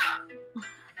 Yeah.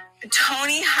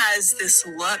 Tony has this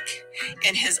look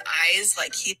in his eyes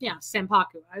like he... Yeah,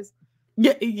 Senpaku eyes.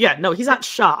 Yeah, no, he's not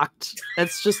shocked.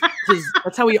 That's just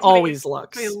that's how he always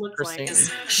looks. He looks like.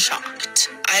 He's shocked.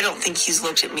 I don't think he's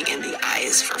looked at me in the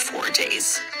eyes for 4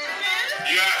 days.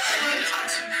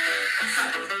 Yes.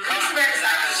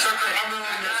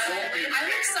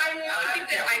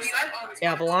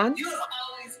 Avalon?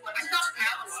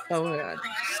 Oh my God.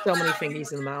 So many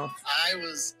fingies in the mouth. I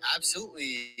was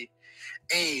absolutely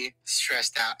A,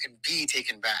 stressed out, and B,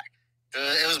 taken back.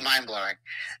 It was mind-blowing.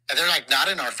 And they're like, not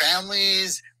in our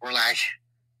families. We're like,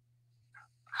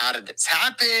 how did this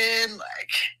happen?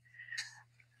 Like,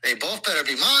 they both better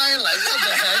be mine. Like, what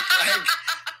the heck? Like,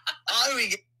 how do we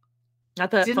get...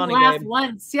 Not that Didn't funny, laugh babe.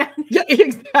 once. Yeah. Yeah,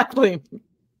 exactly.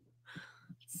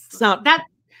 It's not...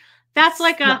 That's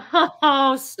like a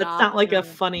oh stop. That's not like a no.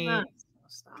 funny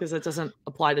because it doesn't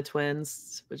apply to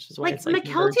twins, which is why Like it's like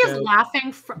McKelty is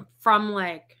laughing from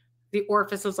like the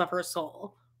orifices of her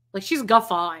soul. Like she's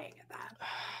guffawing at that.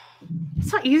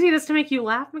 It's not easy just to make you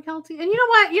laugh, McKelty. And you know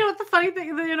what? You know what the funny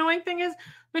thing, the annoying thing is?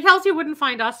 McKelty wouldn't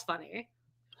find us funny.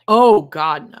 Oh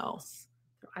God, no.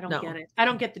 I don't get it. I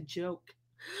don't get the joke.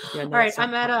 Yeah, no, all right,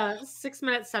 I'm at 6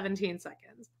 minutes 17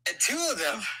 seconds. Two of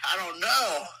them. I don't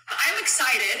know. I'm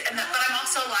excited, but I'm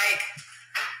also like,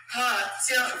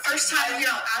 so first time,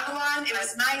 Avalon, it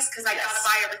was nice because I got to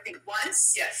buy everything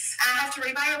once. Yes. And I have to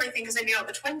rebuy everything because I need all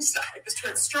the twin stuff. Like the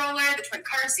twin stroller, the twin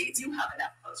car seats. You have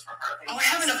enough clothes for her. Oh, I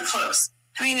have enough clothes.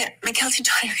 I mean, McKelty and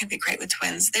Donnie are going to be great with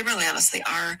twins. They really honestly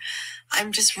are.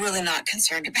 I'm just really not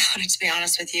concerned about it, to be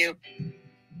honest with you.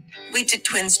 We did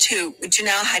twins too.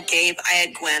 Janelle had Gabe. I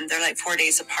had Gwen. They're like 4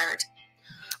 days apart.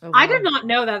 Oh, wow. I did not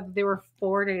know that they were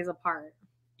 4 days apart.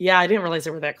 Yeah, I didn't realize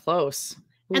they were that close.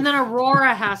 And then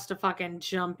Aurora has to fucking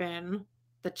jump in.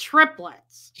 The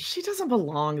triplets. She doesn't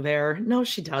belong there. No,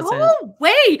 she doesn't. Go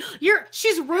away.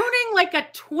 She's ruining like a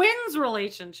twins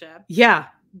relationship. Yeah.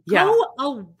 Yeah. Go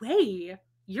away.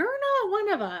 You're not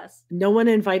one of us. No one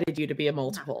invited you to be a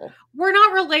multiple. We're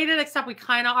not related, except we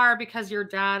kind of are because your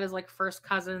dad is like first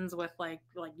cousins with like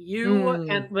you,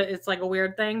 and but it's like a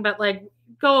weird thing. But like,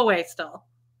 go away still.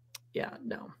 Yeah.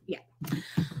 No. Yeah.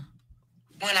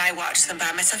 When I watch them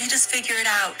by myself, you just figure it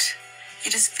out. You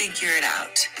just figure it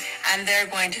out. And they're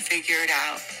going to figure it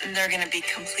out. And they're going to be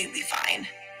completely fine.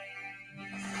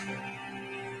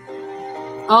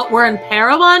 Oh, we're in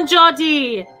Paragon,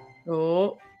 Jody.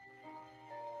 Oh.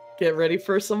 Get ready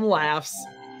for some laughs.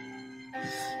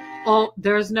 Oh,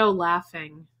 there's no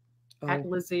laughing at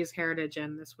Lizzie's Heritage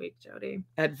Inn this week, Jody.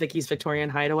 At Vicky's Victorian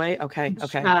Hideaway? Okay,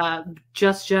 okay.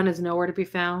 Just Jen is nowhere to be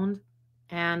found.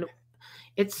 And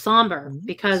it's somber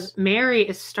because Mary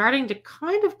is starting to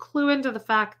kind of clue into the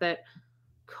fact that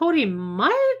Cody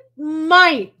might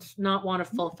not want a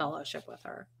full fellowship with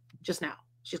her just now.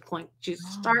 She's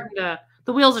starting to,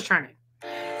 the wheels are turning.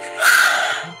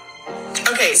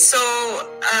 Okay, so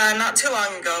not too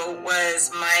long ago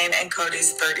was mine and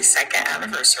Cody's 32nd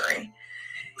anniversary.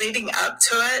 Leading up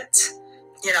to it,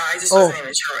 I just wasn't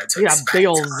even sure what to expect. Big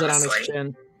old zit on his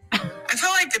chin. I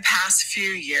feel like the past few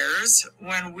years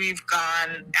when we've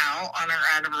gone out on our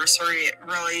anniversary, it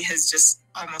really has just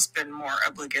almost been more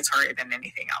obligatory than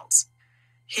anything else.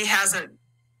 He hasn't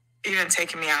even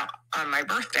taken me out on my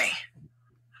birthday.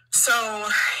 So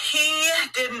he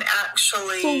didn't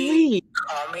actually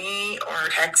call me or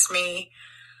text me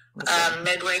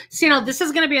midway. So, this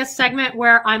is going to be a segment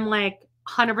where I'm like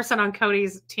 100% on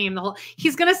Cody's team.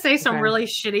 He's going to say some really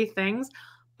shitty things,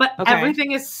 but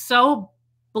everything is so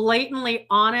blatantly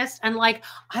honest and like,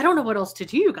 I don't know what else to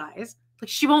do, you guys. Like,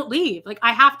 she won't leave. Like,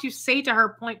 I have to say to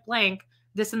her point blank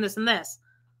this and this and this.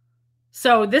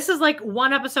 So this is like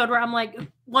one episode where I'm like,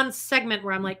 one segment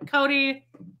where I'm like, Cody,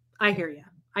 I hear you.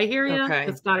 I hear you. Okay.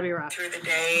 It's got to be rough. Through the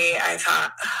day, I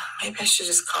thought, maybe I should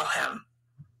just call him.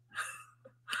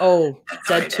 Oh,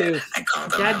 dead tooth. I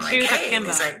called him. Dead I'm tooth. like, hey. And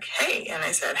he's like, hey. And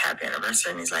I said, happy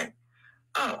anniversary. And he's like,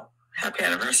 oh, happy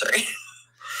anniversary.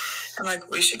 I'm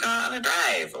like, we should go on a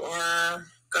drive or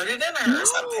go to dinner or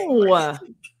something.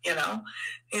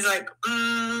 He's like,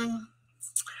 I'm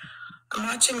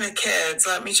watching the kids.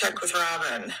 Let me check with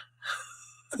Robin.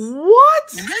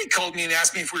 What? Mary called me and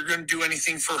asked me if we were going to do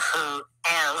anything for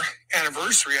our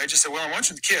anniversary. I just said, well, I'm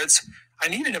watching the kids. I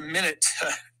needed a minute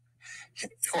to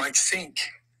think.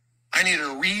 I needed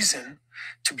a reason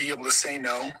to be able to say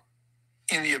no.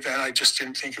 In the event, I just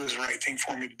didn't think it was the right thing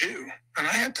for me to do. And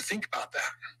I had to think about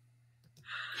that.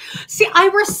 See, I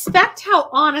respect how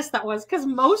honest that was because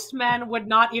most men would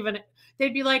not even,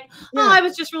 they'd be like, I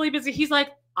was just really busy. He's like,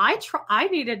 I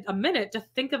needed a minute to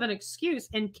think of an excuse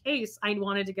in case I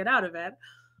wanted to get out of it.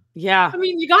 Yeah. I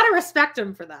mean, you got to respect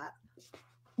him for that.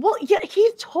 Well, yeah,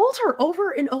 he told her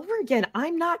over and over again,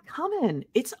 I'm not coming.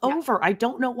 It's over. I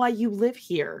don't know why you live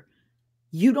here.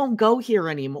 You don't go here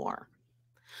anymore.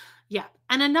 Yeah.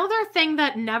 And another thing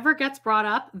that never gets brought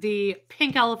up, the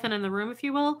pink elephant in the room, if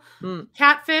you will,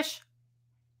 catfish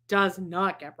does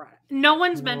not get brought up. No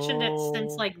one's mentioned it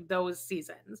since like those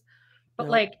seasons. But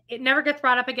like, it never gets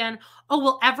brought up again. Oh,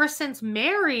 well, ever since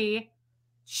Mary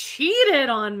cheated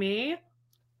on me,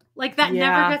 like that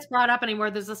never gets brought up anymore.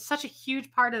 There's such a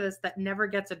huge part of this that never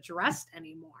gets addressed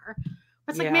anymore.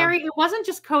 It's like, Mary, it wasn't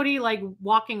just Cody like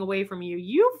walking away from you.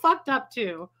 You fucked up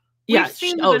too.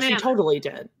 She totally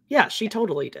did. Yeah, she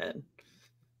totally did.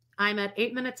 I'm at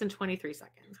 8 minutes and 23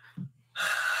 seconds.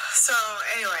 So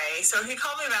anyway, so he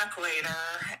called me back later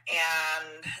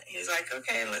and he's like,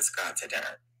 okay, let's go out to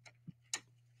dinner.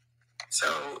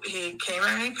 So he came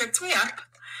and he picked me up,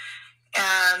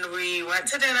 and we went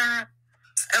to dinner.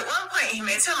 At one point, he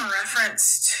made some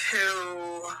reference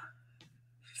to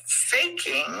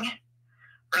faking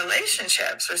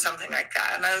relationships or something like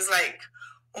that. And I was like,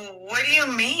 well, what do you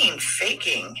mean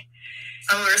faking?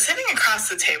 And we were sitting across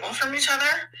the table from each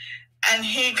other, and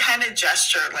he kind of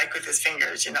gestured like with his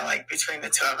fingers, you know, like between the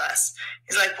two of us.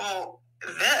 He's like, well,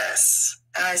 this.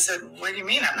 And I said, what do you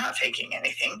mean? I'm not faking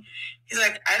anything. He's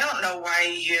like, I don't know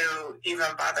why you even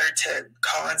bothered to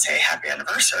call and say happy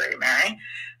anniversary, Mary.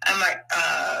 I'm like,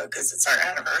 because it's our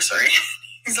anniversary.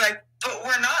 He's like, but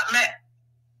we're not met.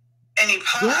 And he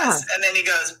paused, Yeah. and then he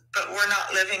goes, but we're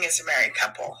not living as a married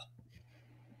couple.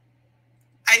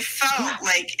 I felt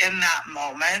like in that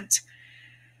moment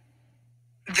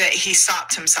that he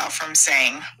stopped himself from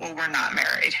saying, well, we're not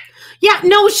married. Yeah,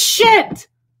 no shit.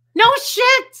 No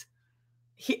shit.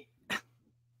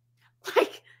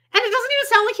 And it doesn't even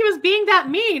sound like he was being that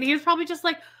mean. He was probably just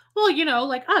like, well, you know,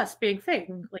 like us being fake,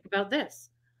 like about this.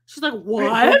 She's like,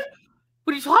 what?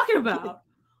 What are you talking about?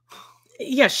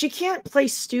 Yeah, she can't play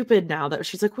stupid now that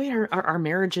she's like, wait, our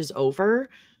marriage is over.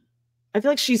 I feel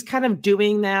like she's kind of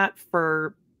doing that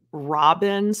for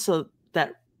Robin so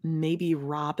that maybe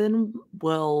Robin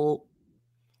will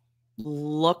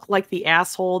look like the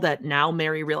asshole that now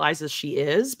Mary realizes she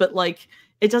is, but like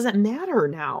it doesn't matter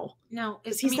now. No,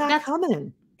 he's not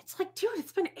coming. It's like, dude,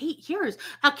 it's been 8 years.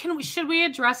 Should we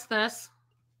address this?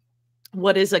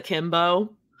 What is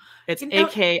akimbo? It's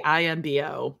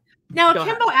AKIMBO. Now,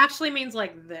 akimbo actually means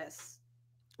like this.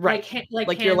 Right.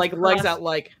 Like you're like legs out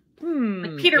like,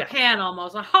 like Peter Pan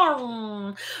almost.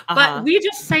 But we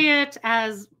just say it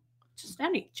as just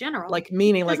any general. Like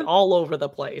meaning like all over the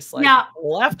place. Like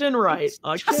left and right.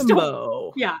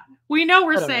 Akimbo. Yeah. We know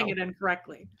we're saying it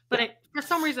incorrectly, but it for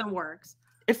some reason works.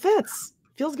 It fits.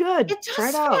 Feels good. It does Try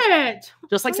it out. fit.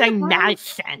 Just like saying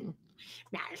Madison.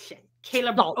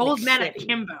 Caleb, old man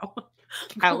akimbo.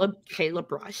 Caleb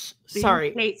Brush.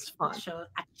 Sorry. It's fun. Show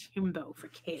akimbo for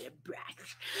Caleb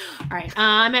Brush. All right.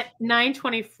 I'm at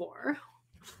 9:24.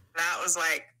 That was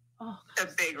like a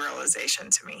big realization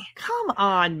to me. Come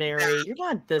on, Mary. You're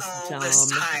not this dumb. All this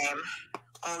time,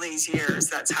 all these years,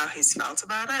 that's how he's felt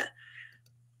about it.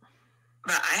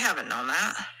 But I haven't known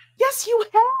that. Yes, you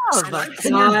have. So right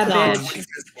before our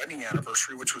 25th wedding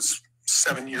anniversary, which was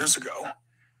 7 years ago,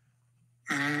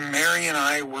 Mary and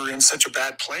I were in such a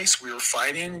bad place. We were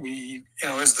fighting. It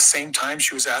was the same time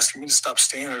she was asking me to stop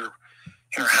staying in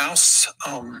her house.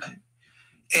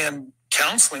 And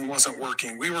counseling wasn't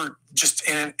working. We were just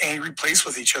in an angry place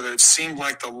with each other. It seemed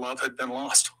like the love had been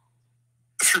lost.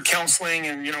 Through counseling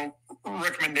and,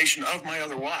 recommendation of my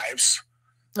other wives,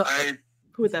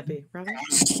 who would that be? Robin? I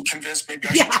was convinced maybe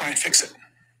I should try and fix it.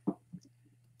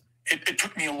 It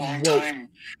took me a long time.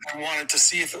 I wanted to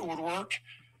see if it would work,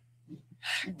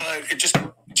 but it just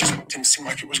didn't seem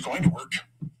like it was going to work.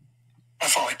 I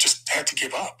felt I just had to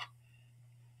give up.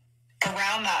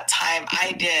 Around that time,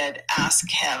 I did ask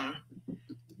him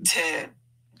to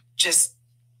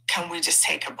can we just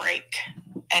take a break?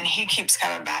 And he keeps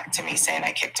coming back to me saying,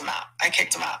 I kicked him out. I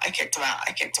kicked him out. I kicked him out.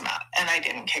 I kicked him out. And I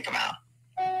didn't kick him out.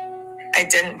 I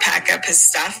didn't pack up his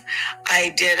stuff.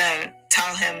 I didn't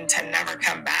tell him to never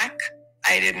come back.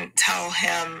 I didn't tell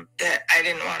him that I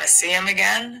didn't want to see him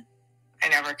again. I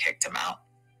never kicked him out.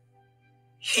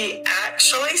 He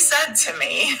actually said to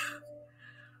me,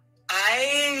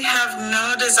 I have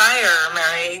no desire,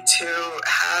 Mary, to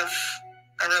have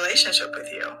a relationship with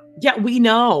you. Yeah, we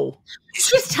know.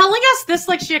 She's telling us this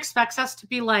like she expects us to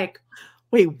be like,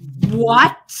 wait,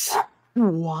 what?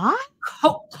 What?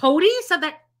 Cody said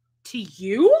that to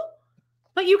you?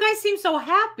 But you guys seem so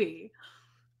happy.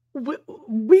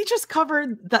 We just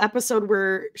covered the episode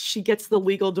where she gets the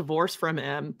legal divorce from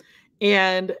him.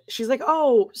 And she's like,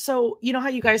 oh, so you know how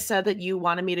you guys said that you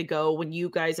wanted me to go when you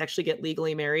guys actually get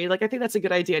legally married? Like, I think that's a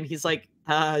good idea. And he's like,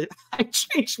 I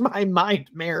changed my mind,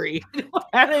 Mary.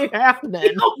 That ain't happening.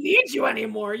 We don't need you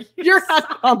anymore. You're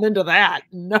not coming to that.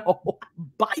 No.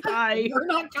 Bye-bye. You're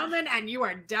not coming, and you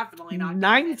are definitely not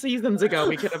coming. 9 seasons ago,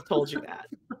 we could have told you that.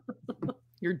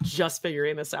 You're just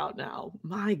figuring this out now.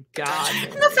 My God.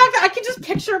 And the fact that I can just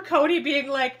picture Cody being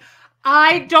like,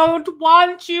 I don't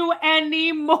want you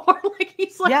anymore. Like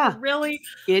he's like, really?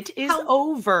 It is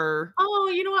over.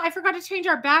 Oh, you know what? I forgot to change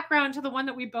our background to the one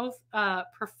that we both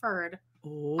preferred.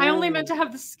 Ooh. I only meant to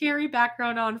have the scary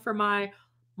background on for my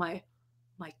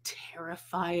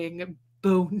terrifying,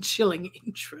 bone-chilling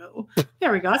intro.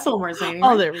 There we go. That's a little more zany.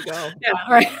 Oh, there we go. Yeah.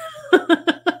 All right.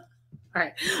 All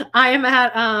right. I am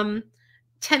at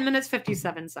 10 minutes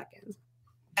 57 seconds.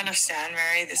 Understand,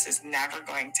 Mary, this is never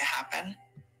going to happen.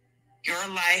 Your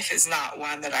life is not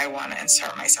one that I want to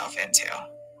insert myself into.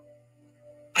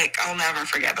 Like, I'll never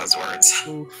forget those words.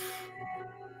 Oof.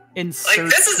 Insert like,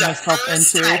 this is the myself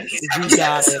first into. time he's ever You said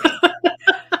got this. it.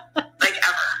 Like,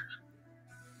 ever.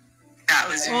 That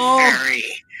was very,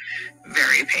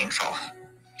 very painful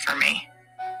for me.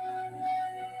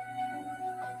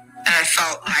 And I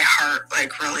felt my heart,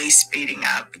 like, really speeding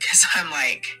up because I'm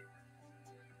like,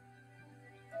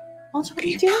 Walter, what are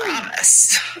you doing?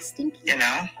 Promised, you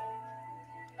know?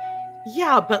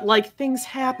 Yeah, but like things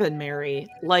happen, Mary.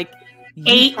 Like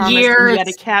 8 promised years. and you had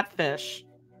a catfish.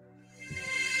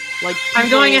 Like I'm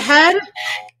going ahead.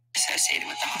 Associated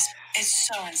with the hospital. It's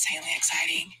so insanely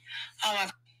exciting. Oh my.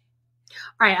 All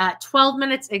right, at 12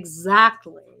 minutes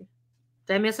exactly.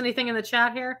 Did I miss anything in the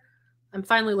chat here? I'm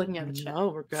finally looking at the chat. Oh,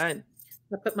 we're good.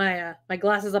 I put my my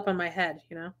glasses up on my head,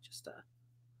 you know, just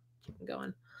keep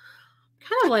going.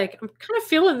 I'm kind of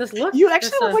feeling this look. You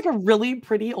actually look like a really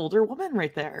pretty older woman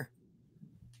right there.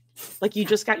 Like you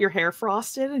just got your hair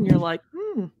frosted and you're like,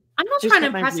 I'm not trying to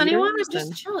impress anyone. I'm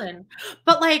just chilling.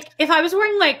 But like, if I was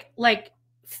wearing like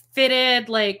fitted,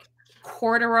 like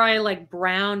corduroy, like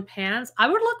brown pants, I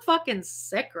would look fucking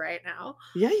sick right now.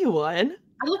 Yeah, you would.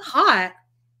 I look hot.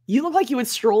 You look like you would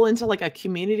stroll into like a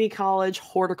community college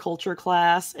horticulture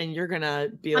class and you're gonna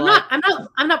be I'm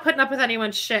not putting up with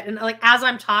anyone's shit. And like as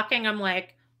I'm talking, I'm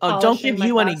like, oh, don't give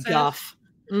you any guff.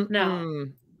 No.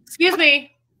 Excuse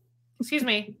me.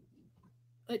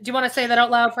 Do you want to say that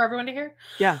out loud for everyone to hear?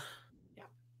 Yeah.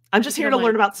 I'm just here to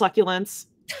learn about succulents.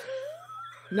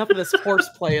 Enough of this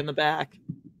horseplay in the back.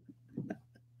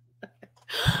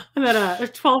 I'm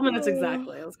at 12 minutes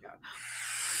exactly. Let's go.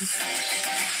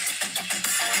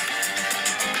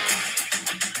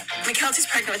 Kelsey's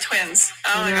pregnant with twins.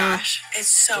 Oh my gosh. It's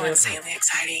so insanely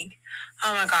exciting.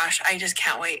 Oh my gosh. I just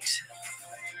can't wait.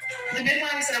 The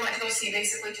midwives that I went to go see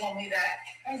basically told me that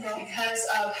because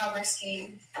of how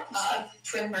risky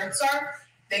twin births are,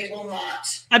 they will not.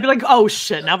 I'd be like, oh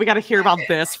shit, now we got to hear about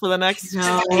this for the next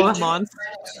 8 months.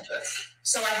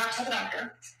 So I have to have a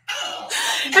doctor.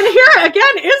 And here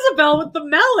again, Isabel with the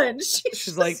melon.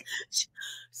 She's like,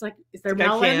 is there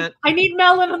melon? I need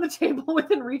melon on the table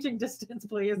within reaching distance,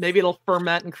 please. Maybe it'll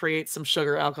ferment and create some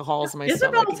sugar alcohols in my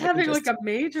stomach. Isabel's having like a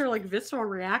major like visceral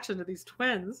reaction to these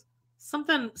twins. It's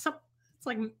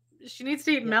like she needs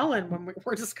to eat melon when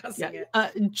we're discussing it.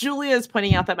 Julia is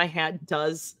pointing out that my hat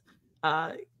does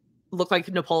look like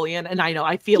Napoleon, and I know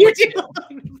I feel it too.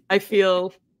 I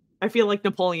feel like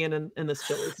Napoleon in this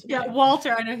chili. Yeah,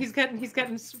 Walter. I know he's getting.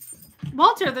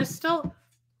 Walter,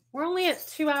 we're only at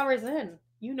 2 hours in.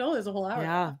 You know, there's a whole hour.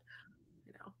 Yeah.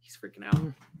 You know, he's freaking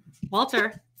out.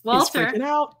 Walter, he's freaking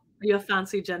out. Are you a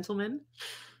fancy gentleman?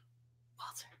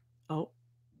 Walter. Oh.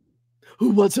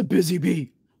 Who wants a busy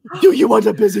bee? Do you want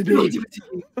a busy bee?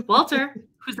 Walter,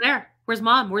 who's there? Where's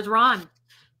Mom? Where's Ron?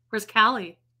 Where's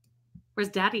Callie? Where's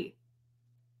Daddy?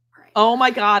 Right. Oh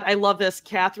my God, I love this.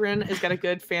 Catherine has got a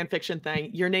good fan fiction thing.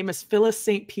 Your name is Phyllis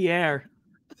St. Pierre.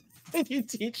 And you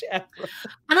teach Afro.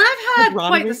 And I've had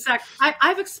quite the sex.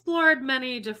 I've explored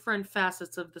many different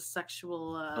facets of the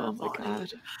sexual. Oh my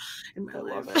God, I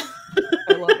love it.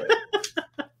 I love it.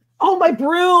 Oh, my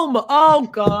broom! Oh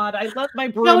God, I let my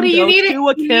broom Jody, go you need to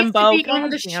akimbo. It on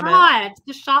the shot.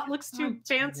 The shot looks too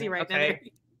fancy right now.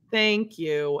 Thank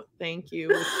you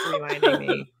for reminding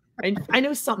me. I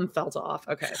know something felt off.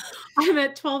 Okay. I'm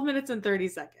at 12 minutes and 30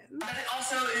 seconds. But it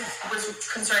also was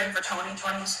concerning for Tony.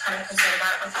 Tony's kind of concerned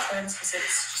about it with the twins because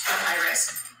it's just a high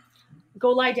risk.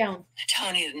 Go lie down.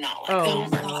 Tony did not like go for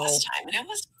the last time, and it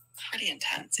was pretty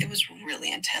intense. It was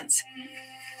really intense.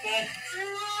 Good.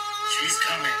 She's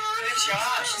coming. Good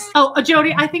job. Oh,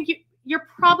 Jody, I think you're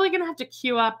probably gonna have to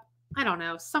queue up. I don't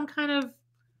know, some kind of.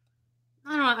 I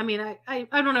don't know. I mean, I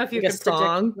don't know if you like can a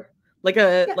song,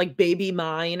 predict. like "Baby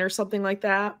Mine" or something like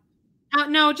that.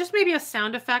 No, just maybe a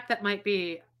sound effect that might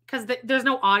be because there's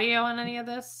no audio on any of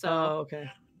this. So. Oh, okay.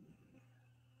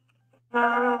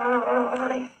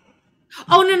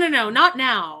 Oh no, not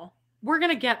now. We're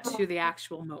gonna get to the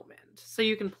actual moment, so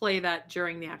you can play that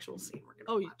during the actual scene. We're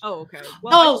gonna watch. Okay.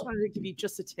 Well, I just wanted to give you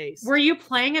just a taste. Were you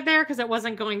playing it there because it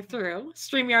wasn't going through?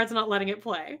 StreamYard's not letting it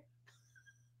play.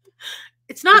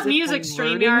 It's not music,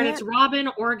 StreamYard. It's Robin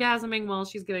orgasming while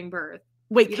she's giving birth.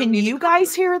 Wait, can you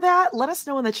guys hear that? Let us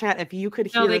know in the chat if you could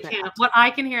hear that. No, they can't. What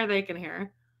I can hear, they can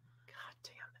hear. God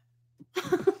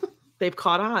damn it. They've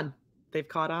caught on.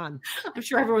 I'm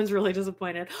sure everyone's really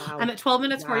disappointed. Wow. I'm at 12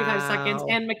 minutes, 45 seconds,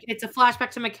 and it's a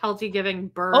flashback to McKelty giving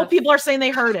birth. Oh, people are saying they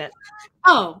heard it.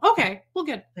 Oh, okay. Well,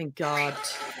 good. Thank God.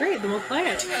 Great, then we'll play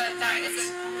it.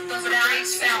 Those are great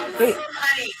sounds.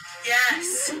 Honey,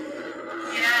 yes.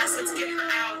 Yes, let's get her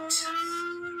out.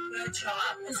 Good job.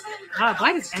 God,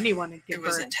 why does anyone give It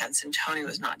was birth? intense, and Tony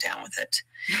was not down with it.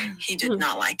 He did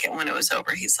not like it. When it was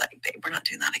over, he's like, babe, we're not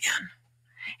doing that again.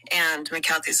 And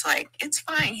McKelty's like, it's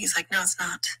fine. He's like, no, it's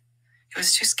not. It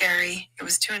was too scary. It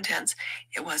was too intense.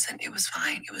 It wasn't. It was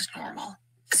fine. It was normal.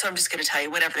 So I'm just going to tell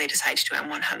you, whatever they decide to do, I'm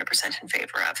 100% in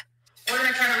favor of. We're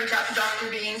going to try to reach out to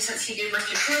Dr. Bean since he gave birth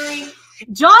to Truly.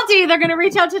 Jaunty, they're gonna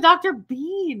reach out to Dr.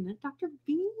 Bean. Dr.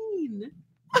 Bean.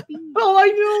 Oh, I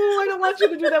know. I don't want you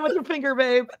to do that with your finger,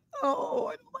 babe. Oh,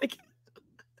 I don't like it.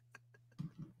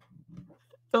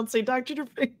 Don't say Dr.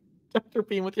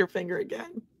 Bean with your finger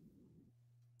again.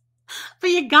 But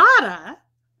you gotta.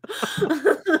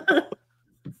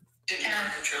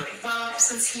 Well,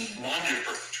 since he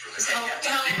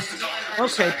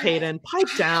Okay, Peyton, pipe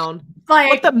down.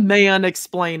 Like, let the man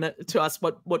explain to us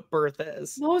what birth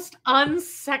is. Most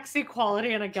unsexy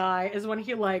quality in a guy is when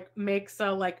he like makes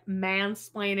a like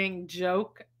mansplaining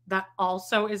joke that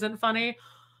also isn't funny.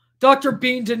 Dr.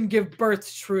 Bean didn't give birth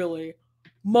to Truly.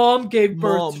 Mom gave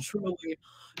birth to Truly.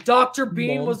 Dr.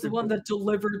 Bean was the one that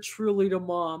delivered Truly to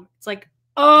mom. It's like,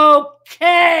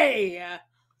 okay.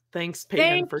 Thanks,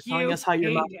 Peyton, for telling us how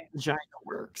your mom's vagina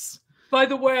works. By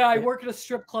the way, I work at a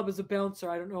strip club as a bouncer.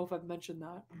 I don't know if I've mentioned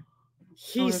that.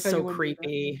 He's so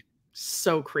creepy.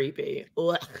 So creepy.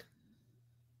 Ugh.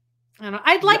 I don't know.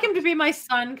 I'd like him to be my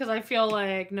son because I feel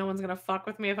like no one's going to fuck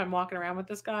with me if I'm walking around with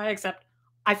this guy, except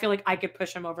I feel like I could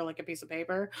push him over like a piece of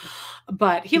paper.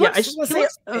 But he looks,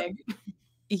 big.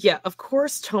 Yeah, of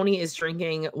course, Tony is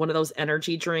drinking one of those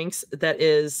energy drinks that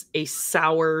is a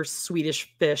sour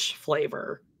Swedish fish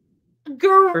flavor.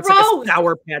 Gross. Or it's like a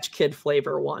Sour Patch Kid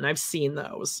flavor one. I've seen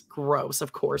those. Gross.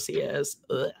 Of course he is.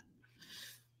 Ugh.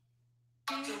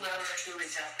 So you're going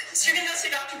to go see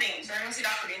Dr. Bean. So I'm going to see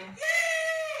Dr. Bean.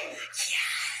 Yay!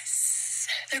 Yes.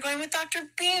 They're going with Dr.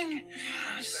 Bean.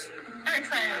 Yes. All right,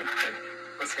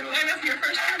 I know your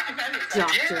first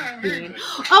Dr. Bean.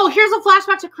 Oh, here's a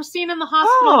flashback to Christine in the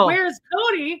hospital. Oh. Where's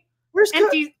Cody? Where's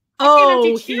Cody?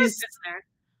 Oh, he's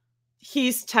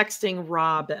texting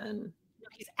Robin.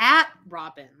 He's at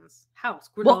Robin's house.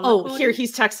 Well, here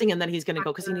he's texting and then he's gonna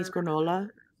go because he needs granola.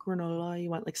 Granola.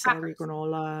 You want like celery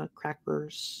granola,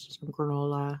 crackers, some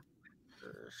granola.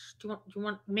 Do you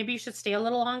want? Maybe you should stay a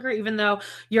little longer, even though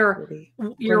your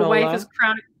Granola. wife is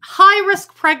crowning high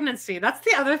risk pregnancy. That's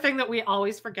the other thing that we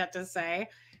always forget to say,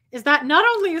 is that not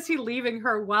only is he leaving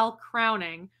her while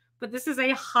crowning, but this is a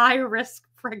high risk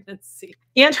pregnancy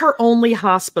and her only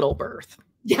hospital birth.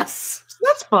 Yes, so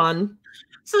that's fun.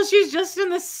 So she's just in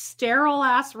this sterile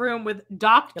ass room with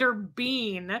Dr.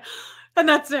 Bean, and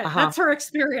that's it. That's her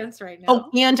experience right now. Oh,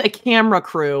 and a camera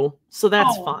crew. So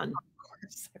that's fun. Of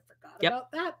course, I forgot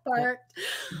about that part.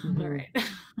 All right. Dr.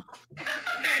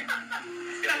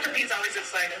 Bean's always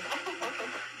excited.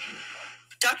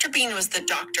 Dr. Bean was the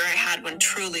doctor I had when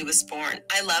Truly was born.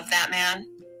 I love that man.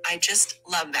 I just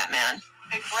love that man.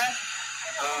 Big breath.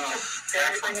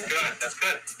 That's good. That's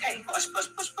good. Okay, push.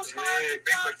 Big push.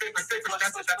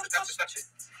 That's it.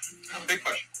 Big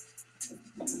push.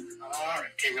 All right.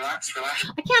 Okay, relax.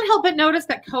 I can't help but notice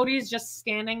that Cody's just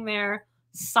standing there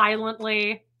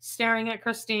silently staring at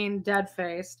Christine,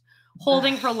 dead-faced,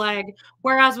 holding her leg.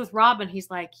 Whereas with Robin, he's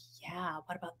like, yeah,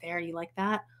 what about there? You like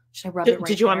that? Should I rub it right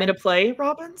Did you want me to play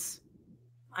Robin's?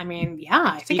 I mean,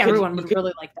 yeah, I think everyone would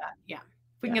really like that. Yeah.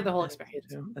 We can get the whole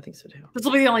experience. I think so too. This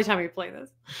will be the only time we play this.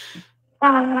 Oh,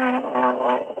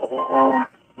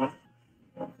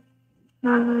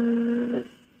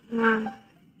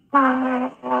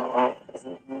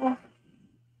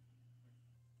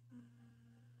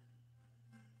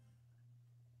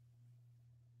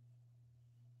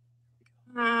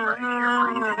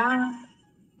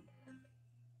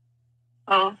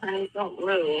 honey, don't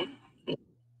really.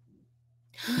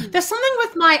 There's something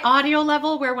with my audio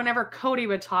level where whenever Cody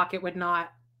would talk, it would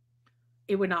not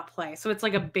play. So it's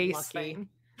like a bass thing.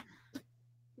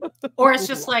 Or it's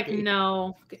just like,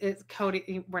 no, it's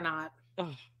Cody, we're not.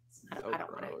 Oh, I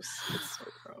don't want it. It's so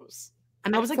gross.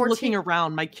 And I was like looking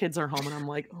around. My kids are home, and I'm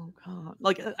like, oh god!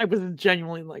 Like I was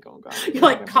genuinely like, oh god. You're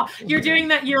like you're doing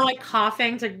that. You're like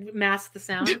coughing to mask the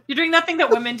sound. You're doing that thing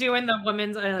that women do in the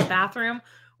women's bathroom,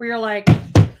 where you're like,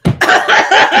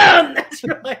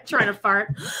 you're like trying to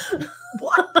fart.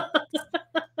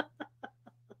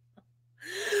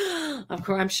 Of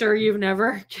course, I'm sure you've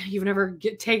never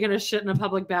taken a shit in a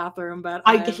public bathroom, but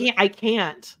I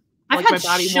can't. I've had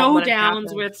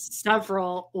showdowns with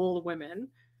several old women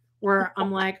where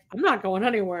I'm like, I'm not going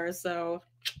anywhere. So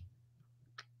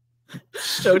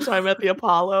Showtime at the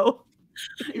Apollo.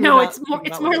 No, it's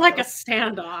more like a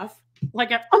standoff.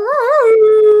 Like a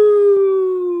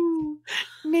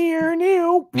near.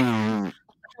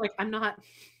 Like I'm not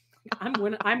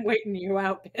I'm waiting you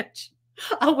out, bitch.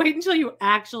 I'll wait until you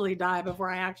actually die before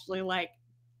I actually like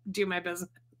do my business.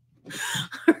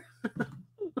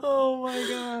 Oh my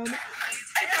god.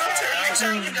 I felt her. I'm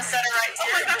sure you can just set her right. Oh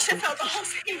my gosh, I felt the whole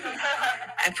thing.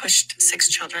 I pushed 6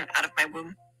 children out of my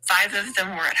womb. 5 of them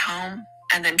were at home,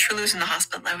 and then Truly was in the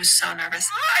hospital. I was so nervous.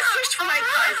 I pushed for my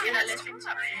life.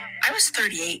 I was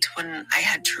 38 when I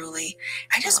had Truly.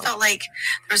 I just felt like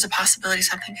there was a possibility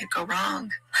something could go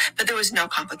wrong, but there was no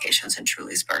complications in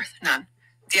Truly's birth. None.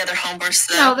 The other home births,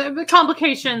 No, the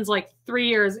complications like 3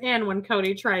 years in when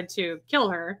Cody tried to kill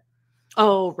her.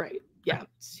 Oh, right. Yeah.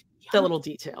 That little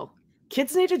detail.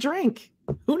 Kids need a drink.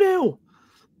 Who knew?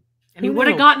 And he would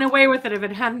have gotten away with it if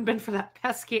it hadn't been for that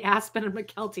pesky Aspen and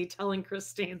McKelty telling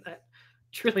Christine that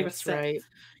Truly was sick. Right.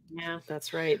 Yeah.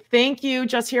 That's right. Thank you,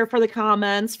 Just Here, for the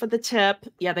comments, for the tip.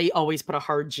 Yeah, they always put a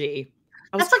hard G.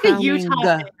 That's like a Utah thing,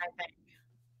 I think.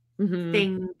 Mm-hmm.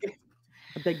 Thing.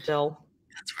 A big deal.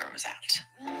 That's where it was at.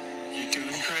 You're doing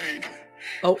great.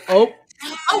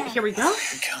 Oh, here we go. Here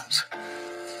he comes.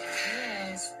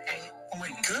 Oh my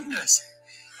goodness.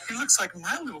 He looks like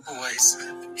my little boys.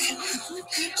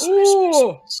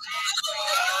 Ooh.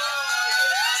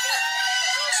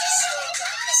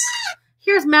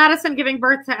 Here's Madison giving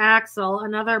birth to Axel.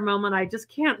 Another moment I just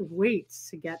can't wait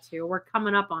to get to. We're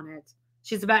coming up on it.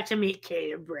 She's about to meet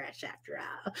Kate and Bresh after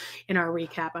all in our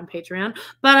recap on Patreon.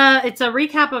 But it's a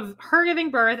recap of her giving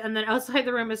birth, and then outside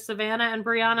the room is Savannah and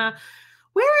Brianna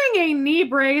wearing a knee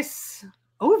brace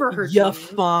over her You're jeans.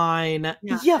 fine.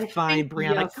 Yeah, You're fine,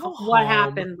 Brianna. Go what home.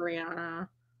 happened, Brianna?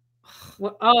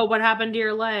 What happened to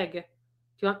your leg?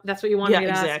 That's what you wanted me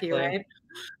to ask you, right?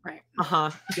 Right.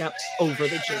 Yep. Over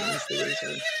the jeans. The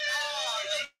reason.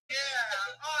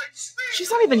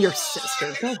 She's not even your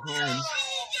sister. Go home.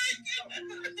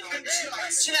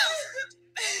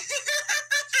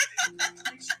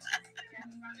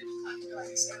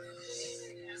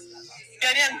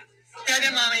 Get in. Get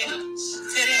in, mommy.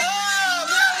 Get in. Oh,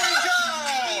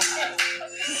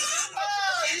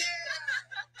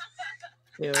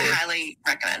 there we go. I highly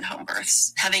recommend home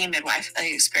births. Having a midwife, an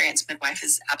experienced midwife,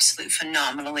 is absolutely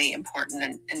phenomenally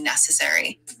important and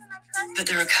necessary. But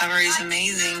the recovery is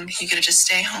amazing. You could just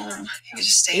stay home. You could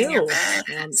just stay in your bed.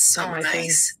 It's so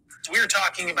nice. We were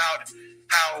talking about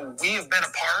how we have been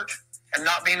apart and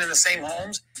not being in the same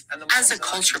homes. And as a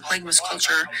culture, polygamous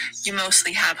culture, you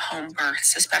mostly have home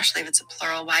births, especially if it's a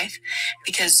plural wife,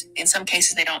 because in some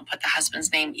cases they don't put the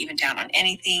husband's name even down on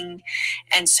anything.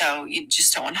 And so you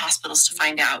just don't want hospitals to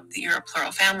find out that you're a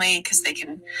plural family because they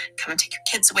can come and take your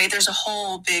kids away. There's a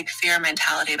whole big fear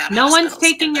mentality about no one's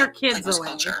taking your kids away.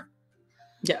 Culture.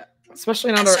 Yeah,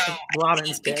 especially not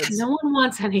Robin's kids. No one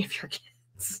wants any of your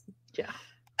kids. Yeah.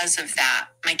 Because of that,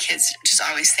 my kids just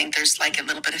always think there's like a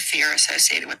little bit of fear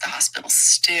associated with the hospital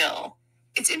still.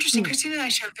 It's interesting. Christine and I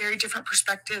share very different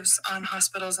perspectives on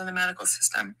hospitals and the medical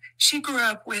system. She grew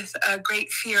up with a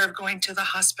great fear of going to the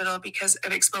hospital because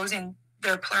of exposing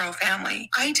their plural family.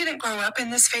 I didn't grow up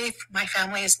in this faith. My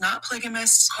family is not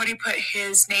polygamous. Cody put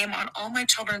his name on all my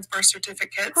children's birth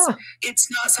certificates.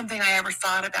 It's not something I ever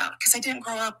thought about because I didn't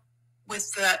grow up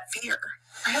with that fear.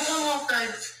 I don't want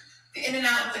the in and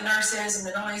out with the nurses and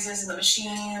the noises and the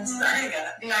machines, the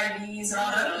IVs and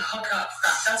all that hookup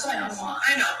crap. That's what I don't want.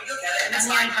 I know, but you'll get it. And it's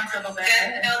the uncomfortable bed.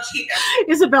 And they'll keep it.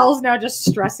 Isabel's now just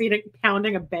stress eating,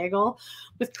 pounding a bagel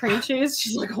with cream cheese.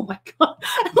 She's like, oh my God.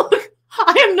 Look,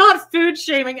 I am not food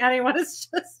shaming anyone. It's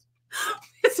just,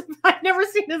 I've never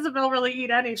seen Isabel really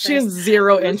eat anything. She has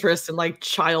zero interest in like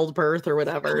childbirth or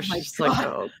whatever. She's like,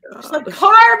 oh God. She's like,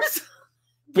 carbs.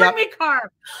 Bring me carb.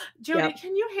 Jody,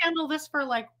 can you handle this for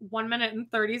like 1 minute and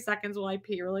 30 seconds while I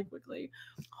pee really quickly?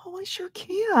 Oh, I sure can.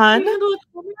 Can you handle it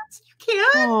for minutes? You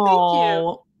can?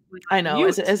 Oh, Thank you. I know.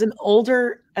 As an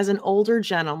older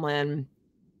gentleman,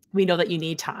 we know that you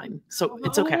need time. So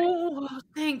it's okay. Oh,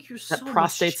 thank you so that much.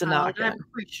 prostate's a child. knockin'. I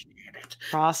appreciate it.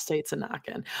 Prostate's a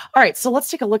knockin'. All right, so let's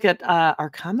take a look at our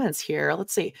comments here.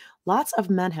 Let's see. Lots of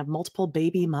men have multiple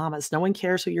baby mamas. No one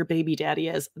cares who your baby daddy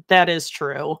is. That is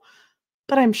true.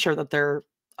 But I'm sure that they're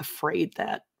afraid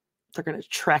that they're going to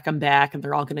track them back and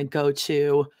they're all going to go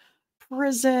to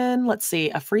prison. Let's see.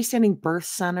 A freestanding birth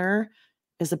center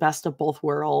is the best of both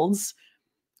worlds.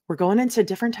 We're going into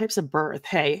different types of birth.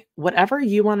 Hey, whatever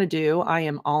you want to do, I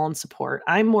am all in support.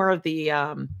 I'm more of the,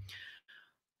 I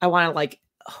want to like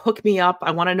hook me up.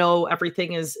 I want to know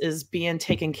everything is being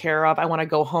taken care of. I want to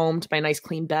go home to my nice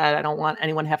clean bed. I don't want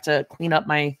anyone to have to clean up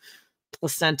my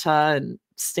placenta and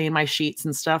stain my sheets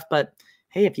and stuff. But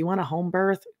hey, if you want a home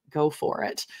birth, go for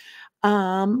it.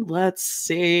 Let's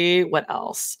see what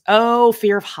else. Oh,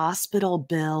 fear of hospital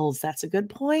bills. That's a good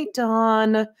point,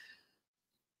 Dawn.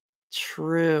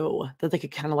 True. That they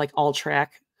could kind of like all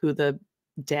track who the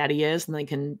daddy is and they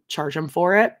can charge him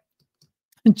for it.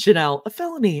 Janelle, a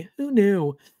felony. Who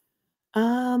knew?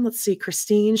 Let's see.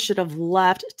 Christine should have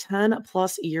left 10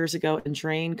 plus years ago and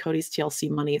drained Cody's TLC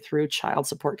money through child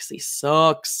support because he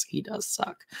sucks. He does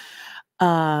suck.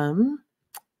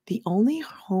 The only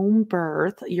home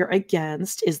birth you're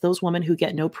against is those women who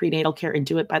get no prenatal care and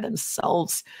do it by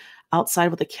themselves outside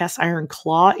with a cast iron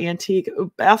claw antique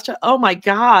bathtub. Oh my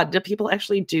God. Do people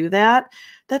actually do that?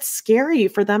 That's scary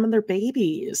for them and their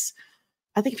babies.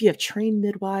 I think if you have trained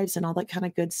midwives and all that kind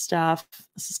of good stuff,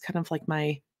 this is kind of like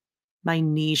my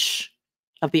niche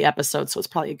of the episode. So it's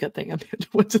probably a good thing I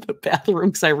went to the bathroom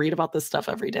because I read about this stuff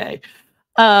every day.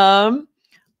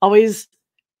 Always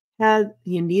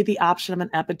you need the option of an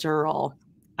epidural.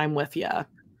 I'm with you.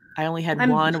 I only had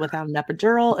one without an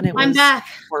epidural and it was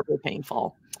horribly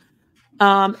painful.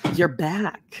 You're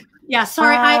back. Yeah,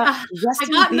 sorry. I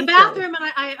got in the bathroom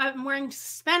and I'm wearing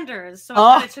suspenders. So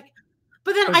I took,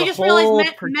 but then I just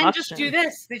realized men just do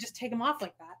this. They just take them off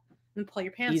like that and pull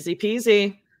your pants. Easy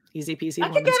peasy. Easy peasy. I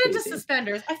could get into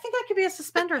suspenders. I think I could be a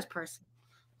suspenders person.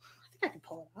 I think I could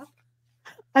pull it off.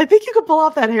 I think you could pull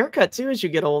off that haircut too as you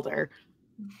get older.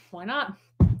 Why not?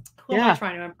 Who am I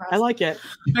trying to impress? I like it.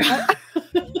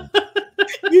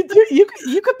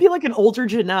 You could be like an older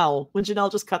Janelle when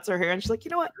Janelle just cuts her hair and she's like, you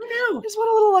know what? I just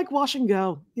want a little like wash and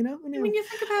go. You know? I mean, you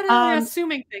think about it, you're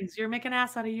assuming things. You're making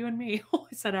ass out of you and me. I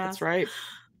said ass. That's right.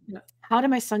 Yeah. How did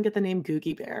my son get the name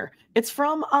Googie Bear? It's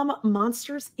from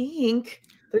Monsters Inc.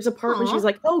 There's a part where she's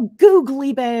like, "Oh,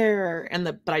 Googly Bear,"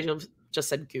 but I just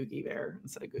said Googie Bear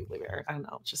instead of Googly Bear. I don't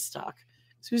know, it just stuck.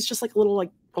 So he was just like a little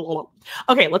like.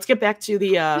 Okay, let's get back to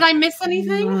the. Did I miss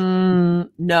anything?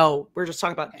 No, we're just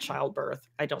talking about childbirth.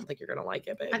 I don't think you're gonna like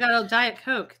it, babe. I got a Diet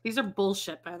Coke. These are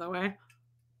bullshit, by the way.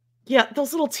 Yeah,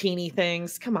 those little teeny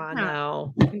things. Come on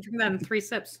now. You can drink that in 3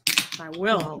 sips. I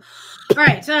will. All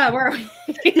right, where are we?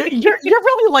 you're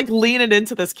really like leaning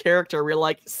into this character. We're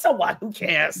like, so what? Who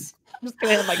cares? I'm just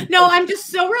gonna have like. No, I'm just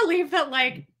so relieved that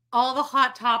like all the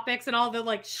hot topics and all the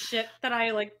like shit that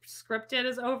I like scripted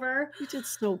is over. You did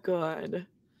so good.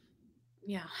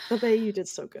 Yeah, Babe, you did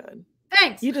so good.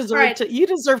 Thanks. You deserve to. You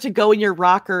deserve to go in your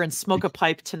rocker and smoke a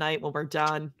pipe tonight when we're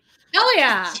done. Hell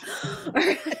yeah.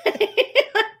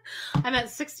 I'm at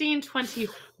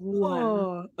 1621.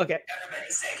 Oh, okay.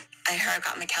 I heard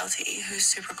about McKelty, who's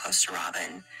super close to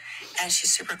Robin, and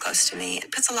she's super close to me.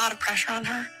 It puts a lot of pressure on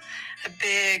her, a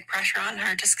big pressure on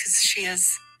her, just because she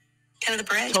is kind of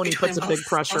the bridge. Tony puts a big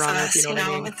pressure on her, if you know what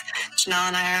I mean. With Janelle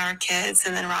and I and our kids,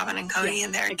 and then Robin and Cody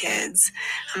and their kids.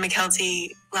 And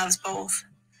McKelty loves both.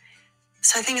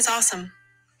 So I think it's awesome.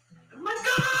 Oh my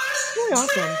gosh! Really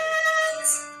awesome.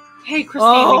 Hey, Christine.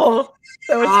 Oh,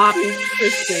 that was cute,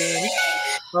 Christine.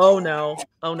 Oh no!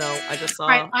 Oh no! I just saw.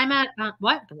 Right, I'm at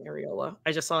what? An areola.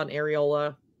 I just saw an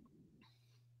areola.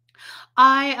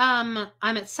 I'm at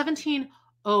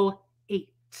 1708.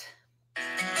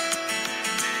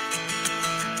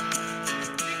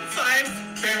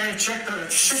 5. Barry, check the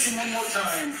chicken one more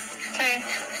time. Okay.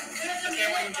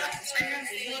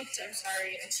 I'm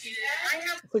sorry. I cheated.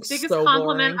 Biggest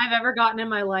compliment I've ever gotten in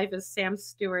my life is Sam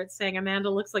Stewart saying Amanda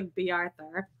looks like B.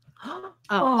 Arthur.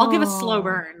 I'll give a slow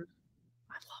burn.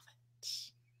 I love it.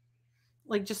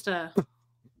 Like just a.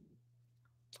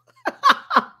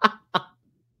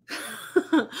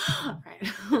 Right.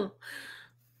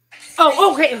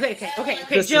 Oh, okay.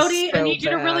 Jody, so I need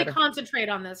you to really concentrate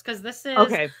on this because this is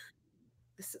okay.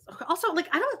 This is also like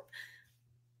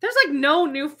there's like no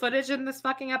new footage in this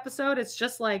fucking episode. It's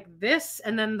just like this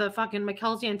and then the fucking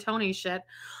McKelty and Tony shit.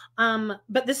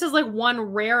 But this is like one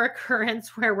rare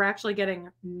occurrence where we're actually getting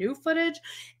new footage,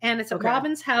 and it's at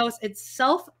Robin's house. It's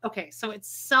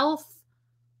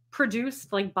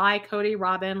self-produced like by Cody,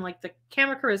 Robin. Like the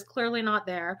camera crew is clearly not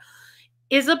there.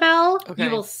 Isabel, you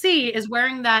will see, is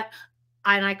wearing that,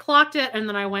 and I clocked it, and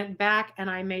then I went back and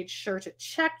I made sure to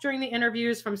check during the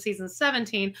interviews from season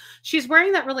 17. She's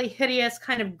wearing that really hideous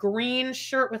kind of green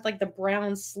shirt with like the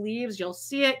brown sleeves. You'll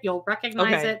see it. You'll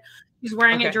recognize it. She's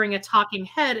wearing it during a talking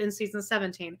head in season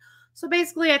 17. So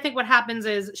basically, I think what happens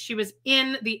is she was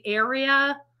in the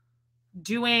area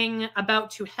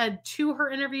about to head to her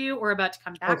interview or about to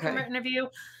come back from her interview.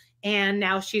 And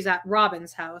now she's at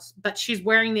Robin's house, but she's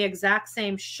wearing the exact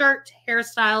same shirt,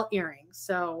 hairstyle, earrings.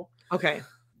 So okay,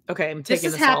 I'm this taking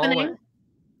is happening.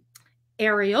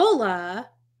 Areola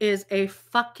is a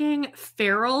fucking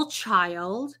feral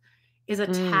child, is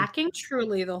attacking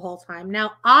Truly the whole time.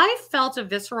 Now, I felt a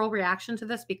visceral reaction to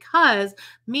this because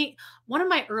one of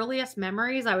my earliest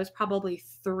memories, I was probably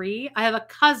 3. I have a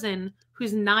cousin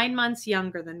who's 9 months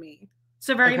younger than me.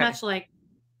 So very much like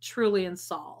Truly and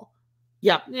Saul.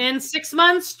 Yep. In 6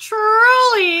 months,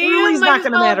 Truly's not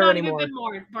going to matter anymore.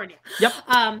 Born yet. Yep.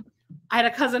 I had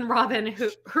a cousin, Robin, who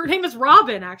her name is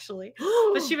Robin, actually,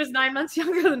 but she was 9 months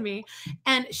younger than me.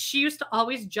 And she used to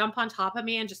always jump on top of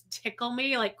me and just tickle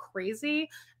me like crazy.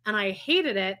 And I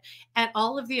hated it. And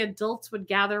all of the adults would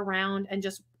gather around and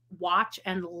just watch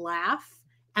and laugh.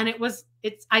 And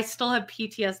I still have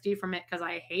PTSD from it because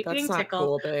I hate being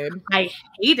tickled. Cool, babe. I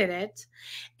hated it.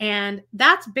 And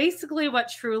that's basically what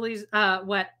Truly's,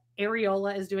 what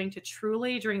Areola is doing to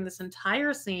Truly during this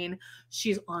entire scene.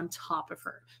 She's on top of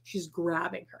her. She's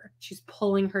grabbing her. She's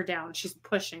pulling her down. She's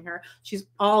pushing her. She's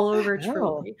all over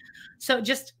Truly. So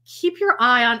just keep your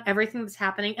eye on everything that's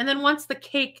happening. And then once the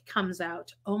cake comes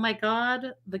out, oh my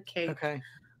God, the cake.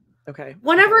 Okay.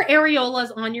 Whenever Areola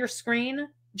is on your screen,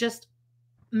 just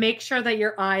make sure that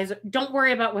your eyes, don't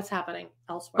worry about what's happening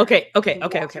elsewhere. Okay. Got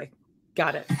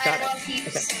it. Okay.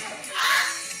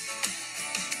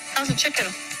 How's the chicken?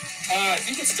 I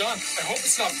think it's done. I hope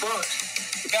it's not burnt.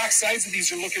 The back sides of these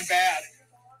are looking bad.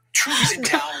 Truly's in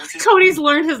town with his... Cody's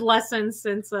learned his lesson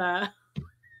since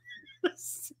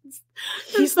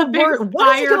he's the worst.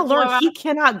 What is he going to learn? He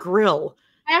cannot grill.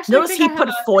 Notice he put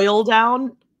foil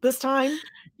down this time.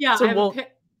 Yeah, so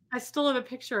I still have a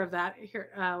picture of that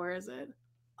here. Where is it?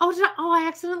 Oh, I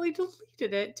accidentally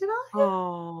deleted it. Did I?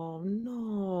 Oh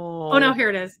no. Oh no, here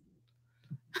it is.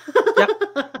 Yep.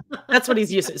 That's what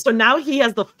he's using. So now he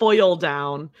has the foil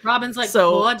down. Robin's like,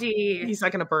 Cody, he's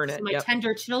not going to burn it. My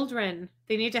tender children,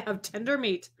 they need to have tender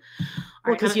meat.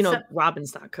 Well, because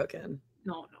Robin's not cooking.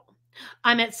 No.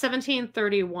 I'm at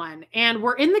 17:31, and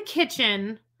we're in the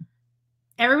kitchen.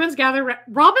 Everyone's gathered.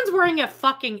 Robin's wearing a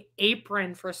fucking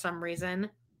apron for some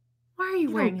reason. Why are you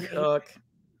wearing an apron?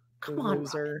 Come on,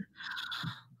 loser.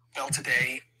 Well,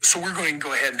 today, so we're going to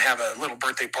go ahead and have a little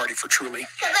birthday party for Truly.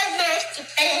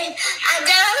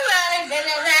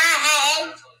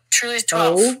 Truly's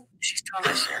 12. Oh. She's 12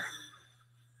 this year.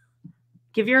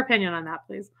 Give your opinion on that,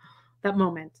 please. That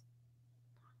moment.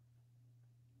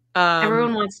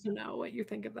 Everyone wants to know what you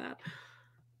think of that.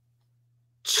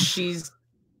 She's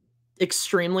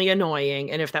extremely annoying,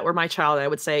 and if that were my child, I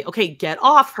would say, okay, get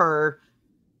off her.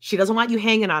 She doesn't want you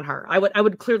hanging on her. I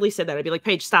would clearly say that. I'd be like,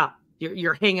 Paige, stop.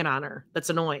 You're hanging on her. That's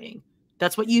annoying.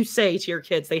 That's what you say to your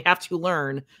kids. They have to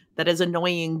learn that is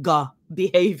annoying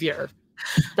behavior.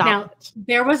 Stop it.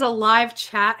 There was a live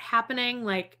chat happening,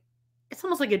 like it's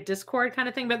almost like a Discord kind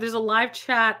of thing, but there's a live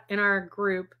chat in our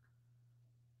group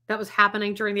that was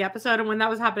happening during the episode. And when that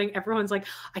was happening, everyone's like,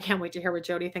 I can't wait to hear what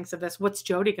Jody thinks of this. What's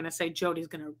Jody going to say? Jody's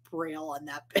going to rail on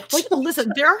that bitch. Like,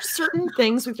 listen, there are certain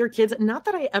things with your kids, not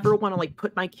that I ever want to like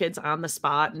put my kids on the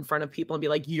spot in front of people and be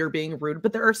like, you're being rude,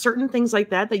 but there are certain things like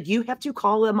that you have to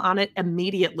call them on it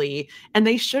immediately. And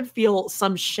they should feel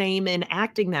some shame in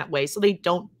acting that way so they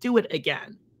don't do it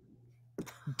again.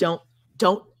 Don't.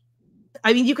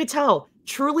 I mean, you could tell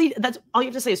Truly, that's all you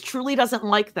have to say is Truly doesn't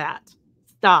like that.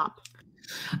 Stop.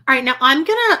 All right, now I'm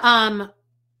gonna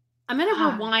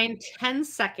rewind 10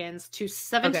 seconds to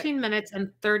 17 minutes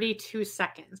and 32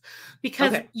 seconds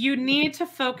because you need to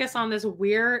focus on this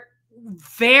weird,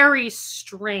 very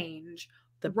strange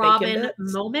Robin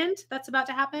moment that's about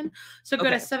to happen. So go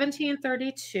to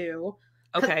 17:32.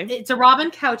 Okay, it's a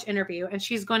Robin couch interview, and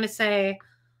she's going to say,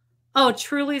 "Oh,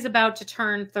 Truly's about to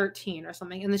turn 13 or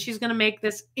something," and then she's going to make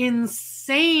this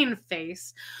insane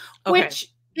face, which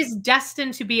is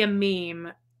destined to be a meme,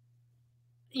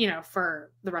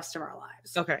 for the rest of our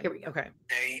lives. Okay. Here we go. Okay.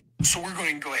 So we're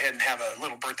going to go ahead and have a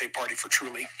little birthday party for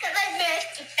Truly.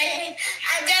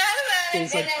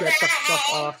 He's like, get the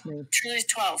fuck off me. Truly's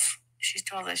 12. She's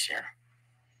 12 this year.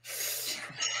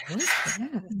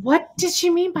 What did she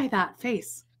mean by that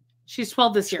face? She's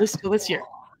 12 this year. This year.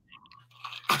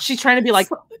 She's trying to be like,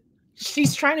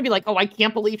 oh, I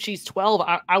can't believe she's 12.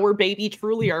 Our baby,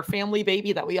 Truly, our family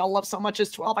baby that we all love so much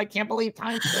is 12. I can't believe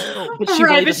time too. But she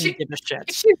really doesn't give a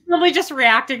shit. She's really just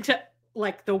reacting to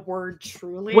like the word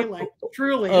Truly. Like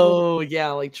Truly. Oh, yeah,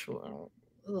 like Truly.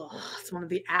 It's one of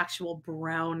the actual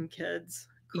brown kids.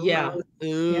 Gross. Yeah. All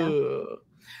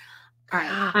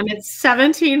right. I'm at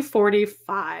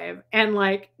 17:45. And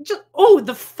like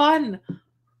the fun.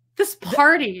 This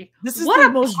party. This is the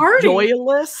most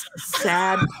joyless,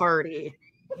 sad party.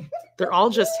 They're all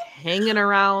just hanging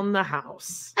around the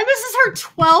house. And this is her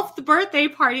 12th birthday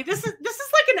party. This is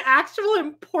like an actual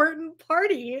important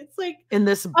party. It's like in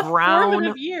this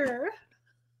brown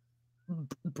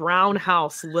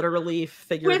house, literally,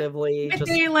 figuratively.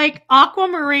 With a like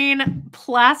aquamarine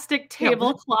plastic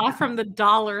tablecloth from the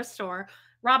dollar store.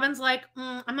 Robin's like,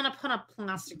 I'm gonna put a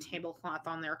plastic tablecloth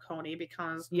on there, Cody,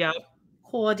 because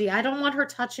Cody, I don't want her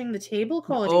touching the table,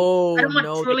 Cody. Oh, I don't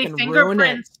want Truly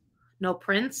fingerprints. No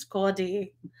Prince,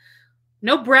 Cody.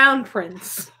 No Brown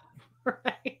Prince.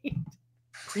 Right?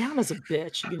 Brianna's a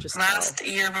bitch. You can just last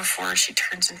year before she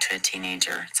turns into a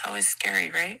teenager. It's always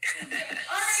scary, right?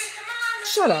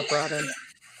 Shut up, Robin.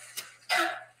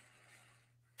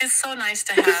 It's so nice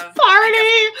to have party,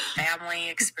 like, a family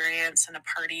experience and a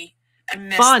party. I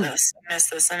miss this. I miss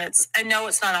this. And I know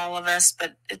it's not all of us,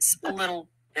 but it's a little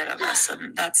bit of us,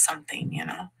 and that's something, you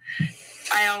know.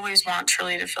 I always want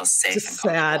Truly to feel safe. It's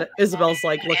sad. Isabel's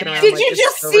like looking around. Did like, you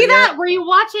just see that? Were you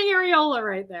watching Areola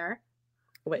right there?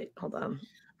 Wait, hold on.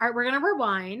 All right, we're gonna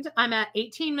rewind. I'm at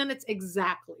 18 minutes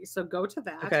exactly, so go to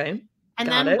that. Okay. And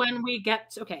Got then it. when we get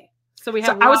to, so we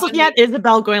have. So I was looking at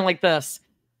Isabel going like this.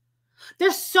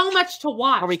 There's so much to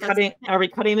watch. Are we cutting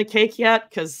the cake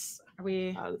yet? Because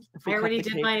we if I already cut the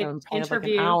did cake, my then I have like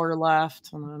interview. an hour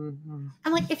left, and then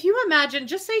And like, if you imagine,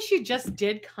 just say she just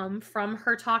did come from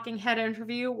her talking head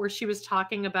interview where she was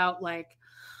talking about like,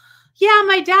 yeah,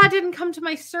 my dad didn't come to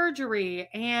my surgery,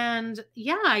 and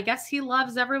yeah, I guess he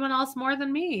loves everyone else more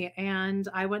than me, and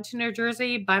I went to New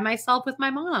Jersey by myself with my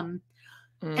mom,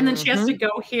 and then she has to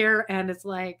go here, and it's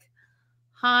like,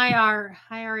 hi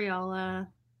Areola,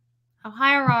 oh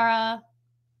hi Aurora,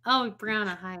 oh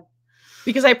Brianna, hi.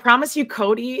 because I promise you,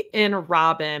 Cody and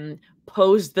Robin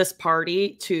posed this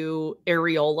party to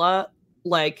Areola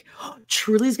like,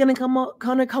 Truly's gonna come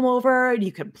over, and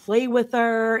you can play with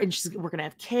her, and we're gonna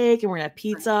have cake, and we're gonna have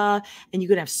pizza, and you're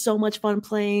gonna have so much fun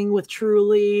playing with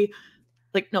Truly.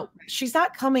 Like, no, she's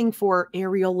not coming for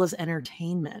Areola's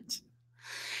entertainment.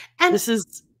 And this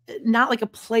is not like a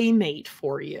playmate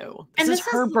for you. This is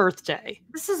her birthday.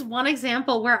 This is one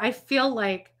example where I feel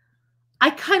like I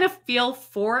kind of feel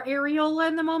for Areola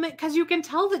in the moment, because you can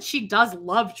tell that she does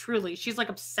love Truly. She's like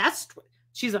obsessed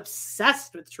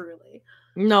with Truly.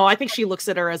 No, I think she looks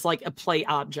at her as like a play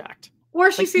object. Or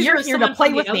she like, sees you're her as here to someone play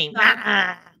from with the me.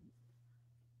 outside.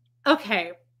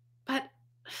 Okay, but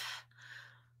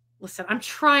listen, I'm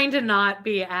trying to not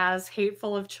be as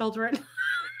hateful of children.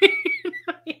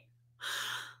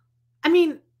 I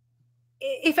mean,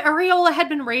 if Areola had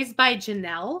been raised by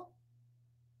Janelle,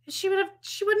 she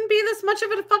wouldn't be this much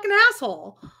of a fucking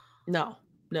asshole. No.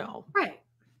 Right.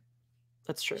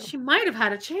 That's true. She might have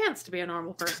had a chance to be a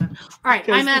normal person. All right,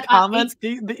 I'm at comments.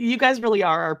 You guys really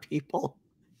are our people.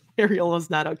 Areola's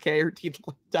not okay. Her teeth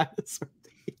look dinosaur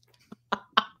teeth.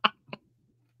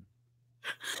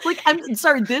 Like, I'm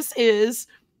sorry. This is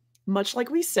much like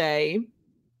we say,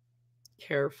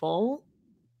 careful.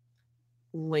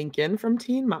 Lincoln from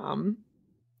Teen Mom,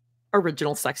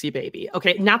 original sexy baby.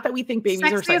 Okay, not that we think babies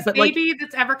are sexy, but like baby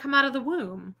that's ever come out of the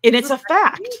womb. And it's a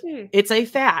fact. It's a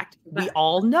fact. We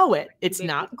all know it. It's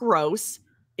not gross.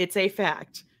 It's a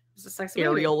fact. It's a sexy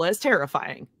Areola is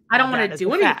terrifying. I don't want to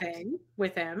do anything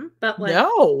with him, but like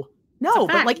no,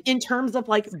 but like in terms of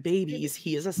like babies,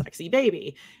 he is a sexy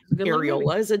baby.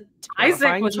 Areola is a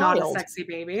Isaac was child. not a sexy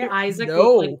baby. Isaac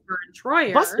was like her and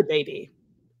Troyer. Busted baby.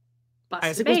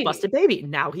 Isaac was busted baby.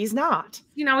 Now he's not.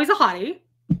 You know, he's a hottie.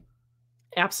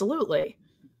 Absolutely.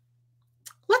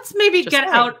 Let's maybe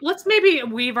let's maybe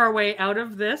weave our way out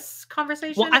of this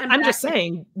conversation. Well, I'm just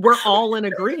saying, we're all in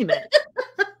agreement.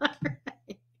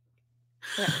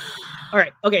 Yeah. All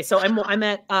right. Okay. So I'm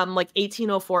at like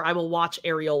 18:04. I will watch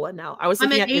Areola now. I was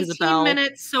looking at 18 Isabel.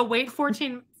 minutes. So wait 4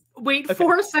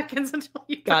 seconds until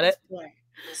you got it. Play.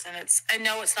 And I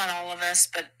know it's not all of us,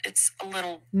 but it's a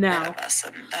little bit of us,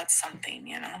 and that's something,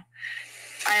 you know.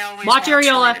 I always watch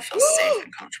Areola to feel safe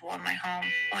and comfortable in my home.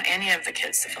 I want any of the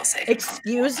kids to feel safe.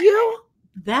 Excuse you?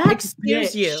 That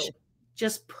excuse you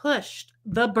just pushed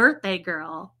the birthday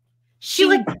girl. She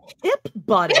like hip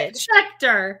butted. Checked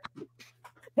her.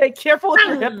 Hey, careful with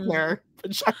your hip there,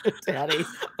 vagina daddy.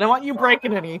 I don't want you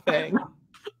breaking anything.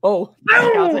 Oh,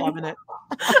 God's having it.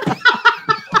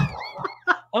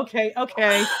 Okay.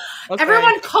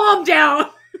 Everyone calm down.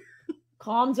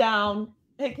 Calm down.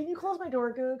 Hey, can you close my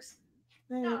door, Googs?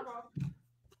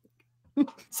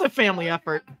 It's a family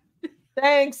effort.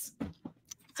 Thanks.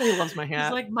 So he loves my hat.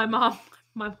 He's like my mom.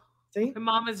 My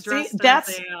mom is dressed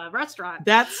as a restaurant.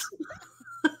 That's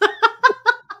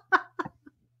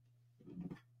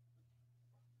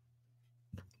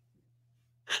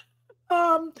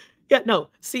yeah, no.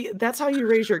 See, that's how you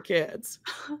raise your kids.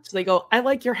 So they go, I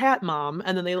like your hat, Mom.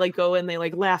 And then they like go and they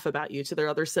like laugh about you to their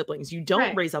other siblings. You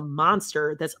don't raise a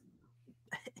monster that's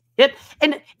hip.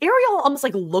 And Ariel almost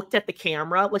like looked at the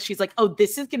camera like she's like, oh,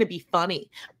 this is gonna be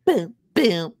funny. Boom,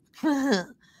 boom.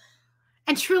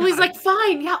 And Truly's like,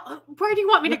 fine, yeah. Where do you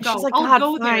want me to go? She's like, I'll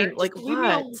go fine. there. Like,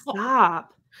 what?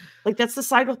 Stop. Like, that's the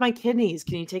side with my kidneys.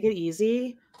 Can you take it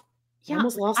easy? Yeah, I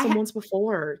almost lost them once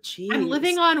before. Jeez. I'm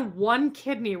living on one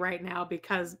kidney right now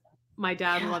because my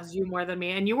dad loves you more than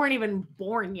me, and you weren't even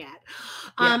born yet.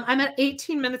 Yeah. I'm at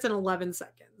 18 minutes and 11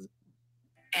 seconds.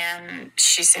 And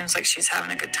she seems like she's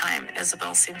having a good time.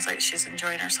 Isabel seems like she's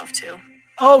enjoying herself too.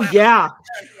 Oh yeah.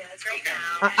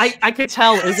 I could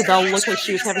tell Isabel looked like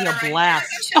she was having a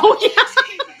blast. Oh yeah.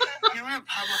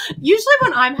 Usually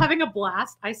when I'm having a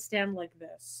blast, I stand like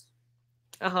this.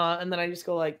 And then I just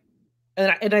go like,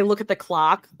 and I look at the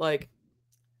clock like.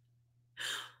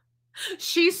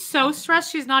 She's so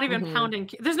stressed. She's not even pounding.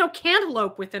 There's no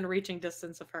cantaloupe within reaching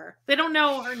distance of her. They don't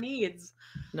know her needs.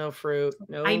 No fruit.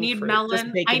 No. I need fruit.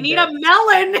 melon. I need a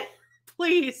melon.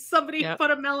 Please, somebody put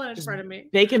a melon in front of me.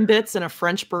 Bacon bits and a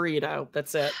French burrito.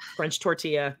 That's it. French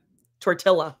tortilla.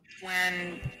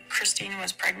 When Christine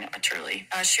was pregnant with Truly,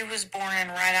 she was born,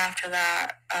 and right after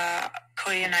that,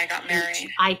 Cody and I got married.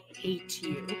 I hate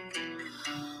you.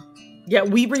 Yeah,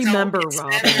 we remember,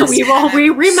 Rob. we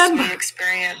remember the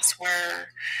experience where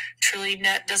Truly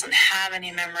doesn't have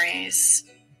any memories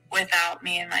without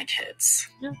me and my kids.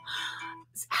 Yeah.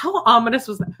 How ominous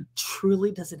was that?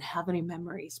 Truly doesn't have any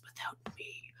memories without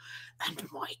me and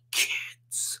my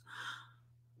kids.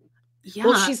 Yeah.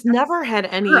 Well, she's never had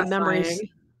any memories,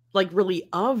 like really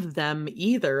of them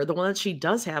either. The one that she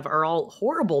does have are all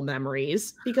horrible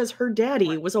memories because her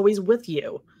daddy was always with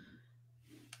you.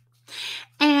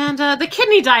 And the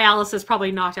kidney dialysis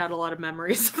probably knocked out a lot of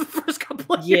memories the first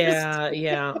couple of years.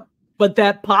 Yeah. But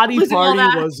that potty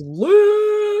party was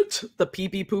lit. The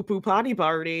pee-pee poo-poo potty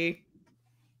party.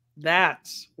 That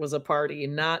was a party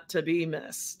not to be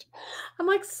missed. I'm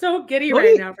like so giddy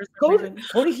right now for some reason.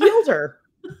 Cody healed her.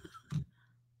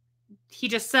 He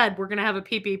just said we're gonna have a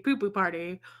pee-pee poo-poo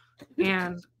party.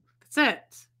 And that's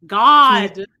it.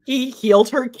 God. He healed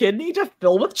her kidney to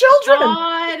fill with children.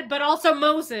 God, but also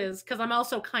Moses, because I'm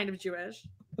also kind of Jewish.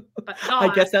 But God.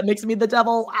 I guess that makes me the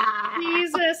devil.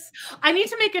 Jesus. I need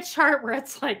to make a chart where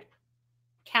it's like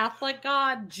Catholic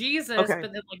God, Jesus, but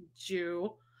then like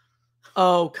Jew.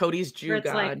 Oh, Cody's Jew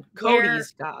God. Like,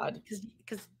 Cody's God.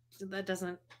 Because that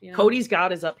doesn't, you know. Cody's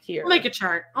God is up here. I'll make a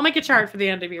chart. For the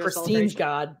end of your Christine's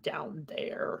God down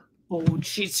there. Oh,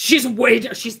 she's she's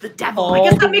the devil. I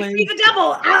guess that makes me the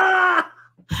devil. Ah!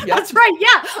 Yep. That's right.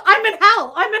 Yeah, I'm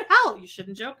in hell. You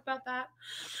shouldn't joke about that.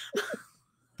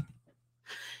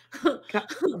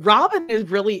 Robin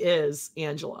really is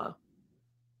Angela.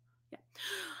 Yeah.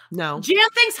 No. Jan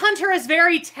thinks Hunter is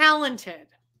very talented.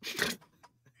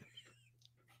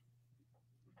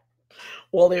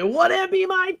 Well, they wouldn't be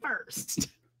my first.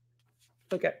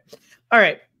 Okay. All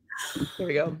right. Here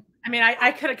we go. I mean,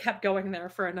 I could have kept going there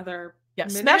for another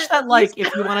minute. Smash that like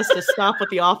if you want us to stop with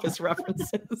the Office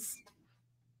references.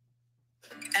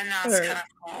 And that's kind of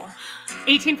cool.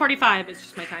 1845 is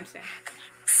just my timestamp.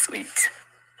 Sweet.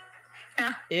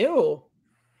 Yeah. Ew.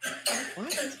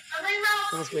 What?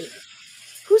 That was weird.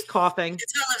 Who's coughing?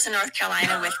 Isabel lives in North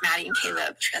Carolina with Maddie and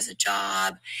Caleb. She has a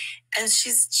job, and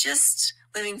she's just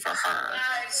living for her.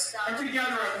 Everybody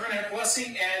gather up. We're going to have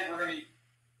blessing, and we're going to...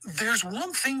 There's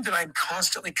one thing that I'm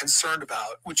constantly concerned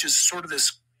about, which is sort of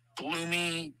this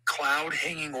gloomy cloud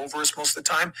hanging over us most of the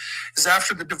time, is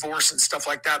after the divorce and stuff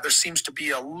like that, there seems to be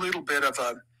a little bit of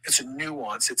it's a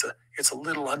nuance. It's a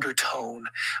little undertone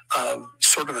of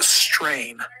sort of a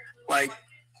strain. Like,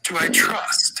 do I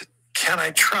trust? Can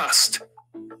I trust?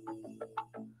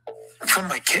 From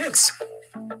my kids.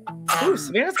 Ooh,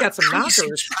 Savannah's got some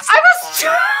knockers.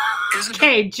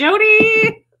 Okay,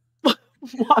 Jody.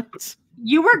 What?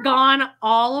 You were gone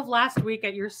all of last week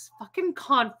at your fucking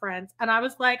conference, and I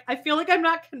was like, I feel like I'm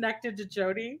not connected to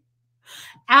Jody.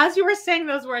 As you were saying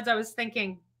those words, I was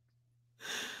thinking,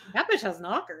 that bitch has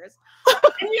knockers.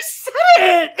 And you said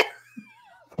it.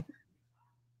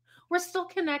 We're still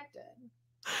connected.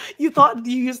 You thought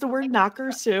you used the word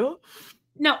knockers too?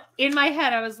 No, in my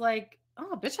head, I was like,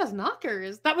 oh, bitch has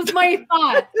knockers. That was my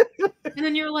thought. And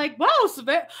then you're like, wow,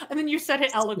 Savannah. And then you said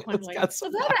it eloquently.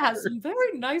 Savannah has some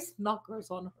very nice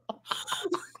knockers on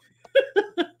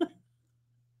her.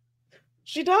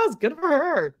 She does. Good for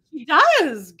her. She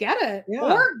does. Get it.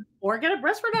 Yeah. Or get a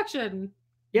breast reduction.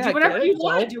 Yeah, do whatever you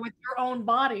want to do with your own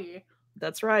body.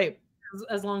 That's right.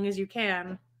 As long as you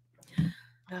can.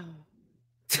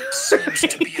 Seems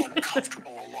to be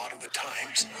uncomfortable a lot of the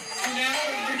times. And now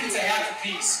it's a half a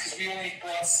piece because we only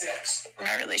brought 6.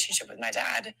 My relationship with my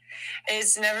dad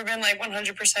has never been like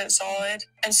 100% solid.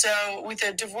 And so with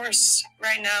a divorce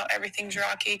right now, everything's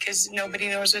rocky because nobody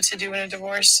knows what to do in a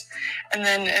divorce. And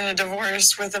then in a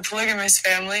divorce with a polygamous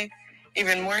family,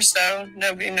 even more so,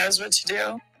 nobody knows what to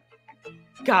do.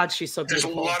 God, she's so beautiful.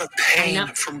 There's a lot of pain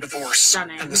from divorce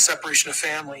and the separation of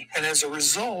family. And as a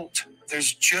result,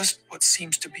 there's just what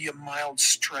seems to be a mild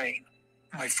strain.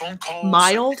 my phone calls.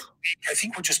 Mild? I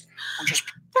think we're just.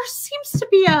 There seems to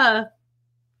be a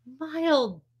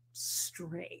mild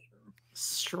strain.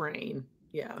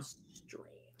 Yeah.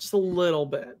 Just a little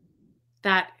bit.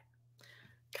 That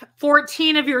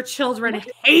 14 of your children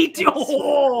hate you.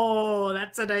 Oh,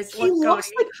 that's a nice He look.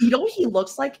 looks like, he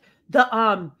looks like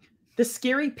the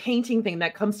scary painting thing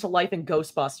that comes to life in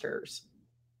Ghostbusters.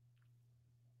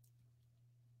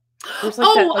 There's like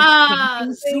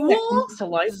painting thing that comes to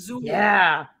life. Zool.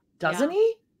 Yeah. Doesn't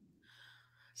he?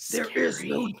 There is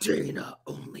no Dana,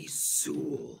 only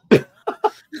Zool.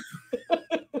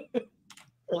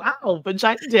 Wow,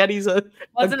 Vagina Daddy's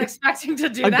wasn't expecting to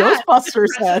do a that.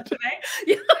 Ghostbusters head.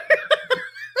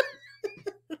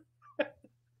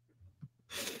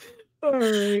 All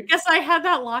right. Guess I had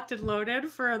that locked and loaded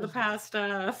for the past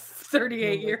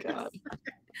 38 years.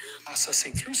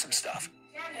 Processing through some stuff.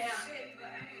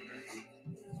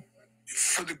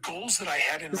 For the goals that I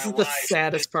had in This my is the life,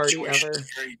 saddest party ever.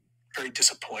 Very, very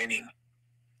disappointing.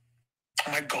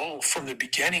 My goal from the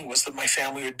beginning was that my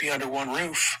family would be under one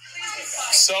roof.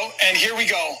 So, and here we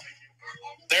go.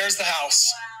 There's the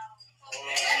house.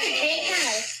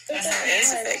 That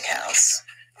is a big house.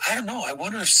 I don't know. I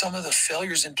wonder if some of the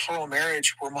failures in plural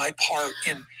marriage were my part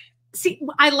in. See,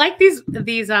 I like these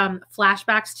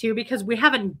flashbacks too, because we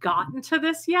haven't gotten to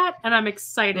this yet, and I'm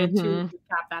excited to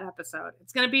recap that episode.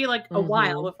 It's going to be like a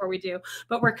while before we do,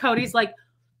 but where Cody's like,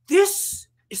 "This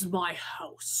is my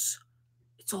house.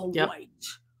 It's all white.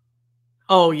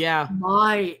 Oh yeah,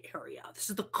 my area. This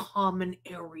is the common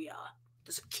area.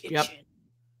 There's a kitchen.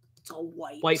 It's all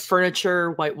white. White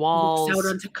furniture, white walls. Looks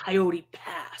out onto Coyote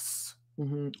Pass.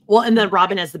 Well, and then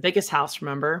Robin has the biggest house.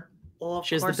 Remember? Well, of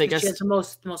she has course, the biggest. She has the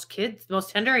most kids, the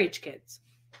most tender age kids.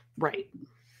 Right.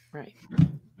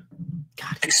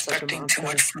 God, expecting too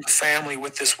much from the family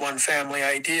with this one family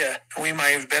idea. We might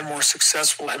have been more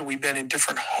successful had we been in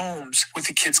different homes with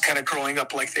the kids kind of growing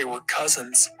up like they were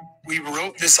cousins. We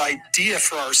wrote this idea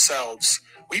for ourselves.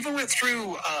 We even went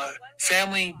through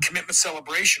family commitment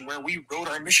celebration where we wrote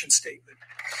our mission statement.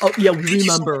 Oh yeah, we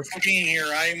remember. For being here,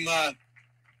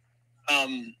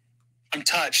 I'm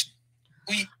touched.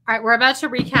 All right, we're about to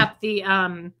recap the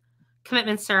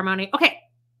commitment ceremony. Okay,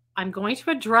 I'm going to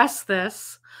address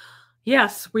this.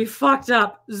 Yes, we fucked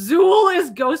up. Zool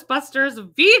is Ghostbusters.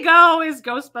 Vigo is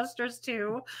Ghostbusters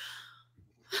too.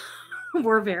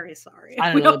 We're very sorry.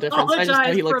 I don't know the difference. I just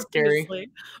know he looks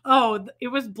scary. Oh, it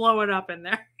was blowing up in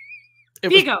there.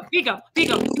 Vigo. Yep.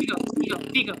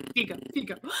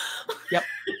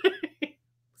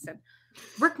 Listen,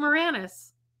 Rick Moranis.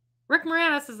 Rick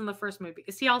Moranis is in the first movie.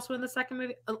 Is he also in the second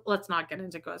movie? Let's not get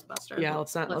into Ghostbusters. Yeah,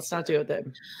 let's not do it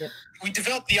then. Yep. We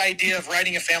developed the idea of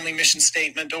writing a family mission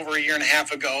statement over a year and a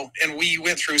half ago, and we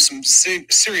went through some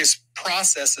serious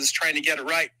processes trying to get it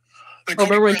right.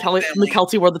 Remember when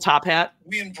Kelsey wore the top hat?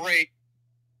 We embrace.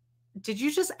 Did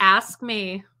you just ask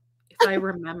me if I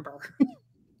remember?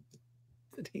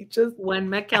 Did he just when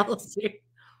McKelsey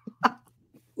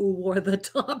wore the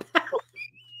top hat?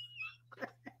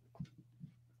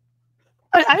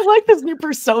 I like this new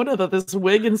persona that this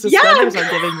wig and suspenders are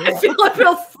giving you. I feel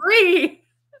real free.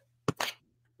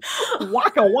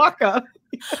 Waka waka.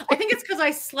 I think it's because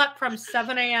I slept from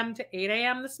 7 a.m. to 8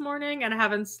 a.m. this morning and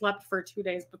haven't slept for 2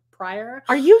 days prior.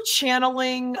 Are you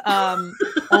channeling?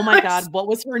 Oh my God, what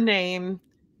was her name?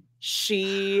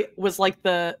 She was like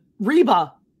the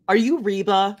Reba. Are you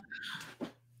Reba?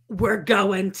 We're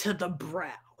going to the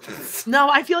brow. No,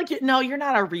 I feel like you're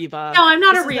not a Reba. No, I'm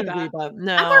not a Reba.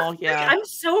 No, I'm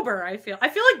sober. I feel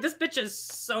like this bitch is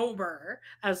sober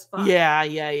as fuck. Yeah.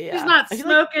 She's not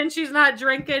smoking. She's not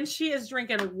drinking. She is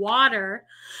drinking water.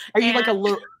 Are you like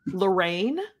a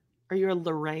Lorraine? Are you a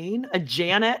Lorraine? A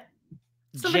Janet?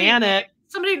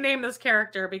 Somebody name this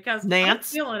character because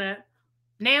Nance? I'm feeling it.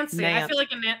 Nancy. I feel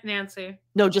like a Nancy.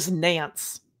 No, just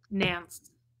Nance. Nance.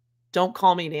 Don't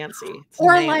call me Nancy. It's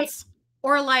or Nance.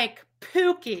 like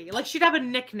Pookie. Like she'd have a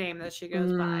nickname that she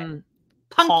goes by.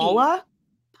 Punky. Paula?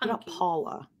 Punky. Not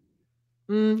Paula.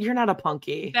 You're not a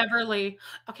Punky. Beverly.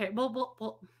 Okay,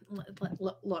 well,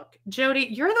 look, Jody,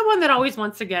 you're the one that always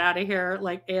wants to get out of here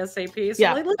like ASAP.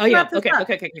 So let's wrap this up.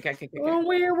 Okay. Well,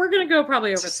 we're gonna go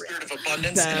probably over 3. Spirit of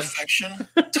abundance and affection,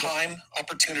 time,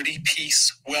 opportunity,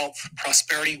 peace, wealth,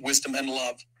 prosperity, wisdom, and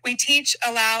love. We teach,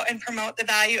 allow, and promote the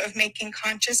value of making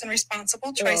conscious and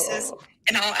responsible choices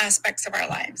in all aspects of our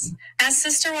lives. As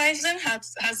sister wives and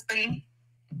husband,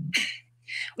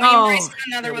 we embrace one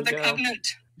another with a covenant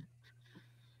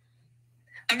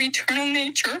of eternal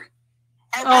nature.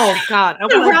 Oh God, I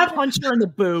want to punch her in the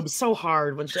boob so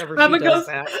hard whenever she does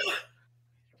that.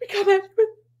 We covenant with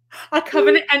A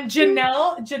covenant, and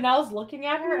Janelle's looking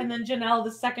at her, and then Janelle,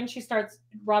 the second she starts,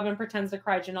 Robin pretends to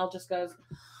cry. Janelle just goes,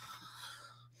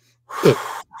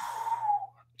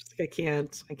 I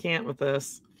can't with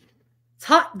this. it's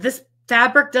hot. This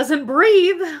fabric doesn't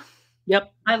breathe.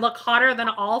 Yep. I look hotter than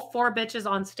all 4 bitches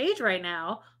on stage right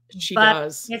now. She but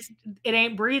does. It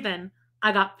ain't breathing.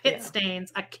 I got pit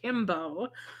stains akimbo.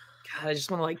 God, I just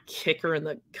want to like kick her in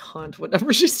the cunt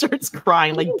whenever she starts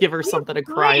crying. Like, give her something to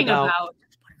cry about.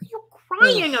 What are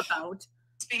you crying about?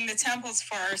 Being the temples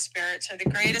for our spirits are the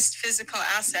greatest physical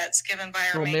assets given by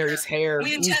our Oh, Maker. Mary's hair.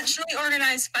 We intentionally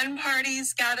organize fun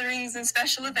parties, gatherings, and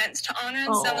special events to honor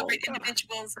and celebrate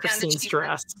individuals Christine's and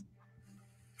dress.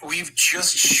 We've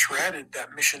just shredded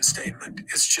that mission statement.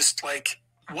 It's just like,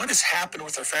 what has happened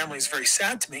with our family is very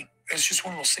sad to me. It's just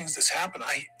one of those things that's happened.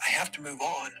 I have to move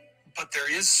on. But there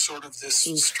is sort of this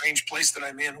strange place that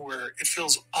I'm in where it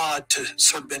feels odd to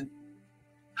sort of been,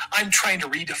 I'm trying to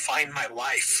redefine my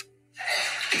life.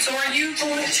 So are you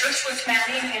going to church with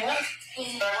Maddie and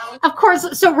Caleb? Of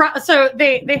course. So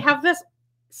they have this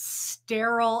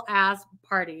sterile ass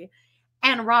party,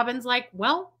 and Robin's like,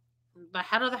 well, the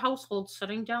head of the household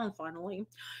sitting down finally.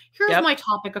 Here's my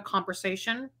topic of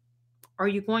conversation. Are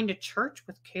you going to church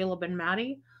with Caleb and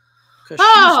Maddie? She's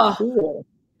cool.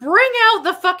 Bring out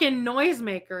the fucking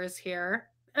noisemakers here.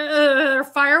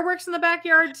 Fireworks in the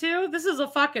backyard too. This is a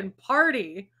fucking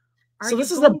party. So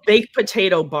this is the baked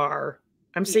potato bar.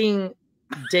 I'm seeing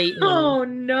Dayton. Oh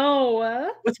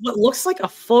no! With what looks like a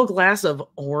full glass of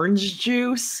orange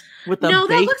juice with a that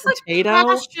baked looks potato. Like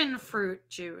passion fruit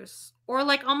juice, or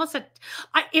like almost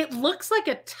it looks like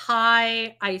a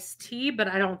Thai iced tea, but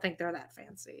I don't think they're that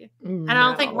fancy. And I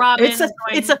don't think Robin.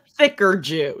 It's a thicker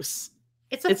juice.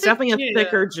 It's definitely a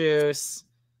thicker juice.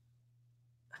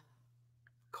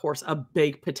 Of course, a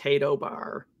baked potato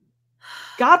bar.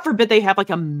 God forbid they have like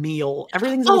a meal.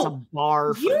 Everything's always a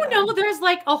bar. There's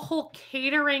like a whole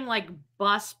catering like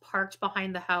bus parked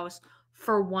behind the house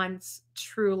for once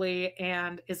Truly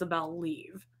and Isabel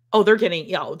leave. Oh, they're getting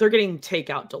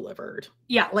takeout delivered.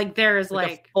 Yeah, like there's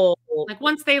like full,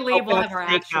 once they leave, we'll have our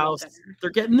actual dinner.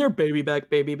 They're getting their baby back.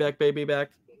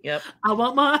 Yep. I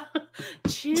want my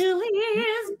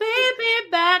Chili's baby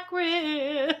back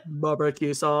rib.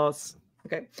 Barbecue sauce.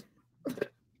 Okay.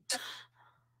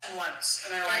 Once,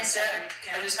 and I liked it.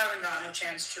 I just haven't gotten a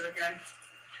chance to again.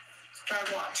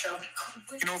 I watch them.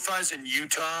 You know, if I was in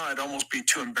Utah, I'd almost be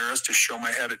too embarrassed to show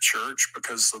my head at church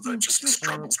because of the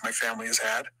struggles my family has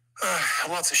had.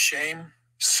 Lots of shame.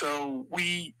 So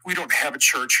we don't have a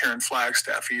church here in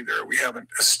Flagstaff either. We haven't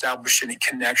established any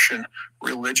connection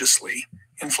religiously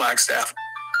in Flagstaff.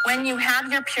 When you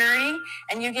have your purity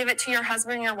and you give it to your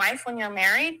husband and your wife when you're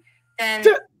married, then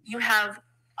you have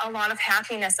a lot of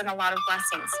happiness and a lot of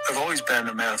blessings. I've always been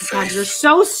a man of faith. God, you're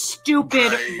so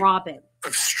stupid, Robin.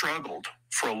 I've struggled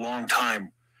for a long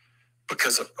time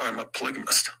because I'm a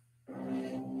polygamist.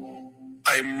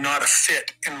 I'm not a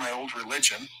fit in my old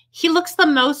religion. He looks the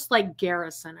most like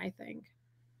Garrison, I think.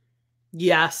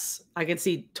 Yes, I can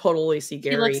totally see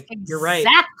Gary. He looks You're right.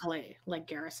 Exactly like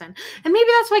Garrison. And maybe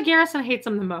that's why Garrison hates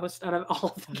him the most out of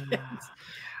all of the kids.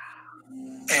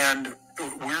 And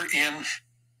we're in,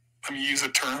 let me use a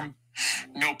term,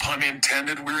 no pun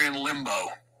intended, we're in limbo.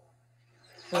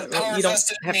 You don't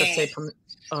have to say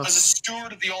As a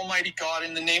steward of the Almighty God,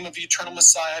 in the name of the eternal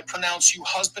Messiah, I pronounce you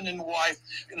husband and wife,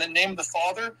 in the name of the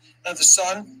Father, and of the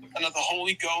Son, and of the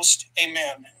Holy Ghost.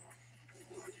 Amen.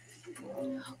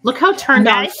 Look how turned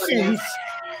on she is.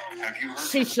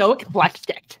 She's so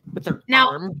eclectic with her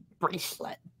arm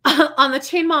bracelet. On the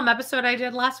Teen Mom episode I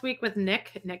did last week with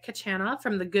Nick Kachana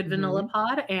from the Good Vanilla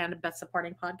Pod and Best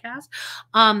Supporting Podcast,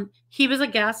 he was a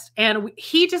guest, and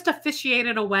he just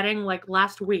officiated a wedding like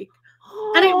last week.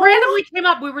 And it randomly came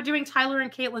up. We were doing Tyler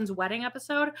and Caitlin's wedding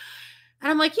episode. And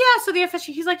I'm like, yeah, so the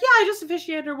official. He's like, yeah, I just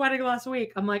officiated her wedding last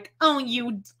week. I'm like, oh,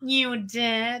 you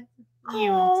did.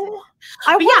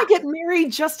 I want to get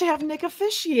married just to have Nick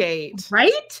officiate.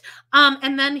 Right?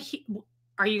 And then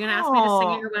are you going to ask me to sing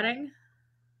at your wedding?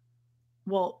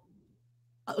 Well,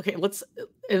 okay, let's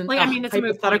in it's a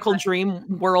hypothetical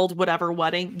dream world, whatever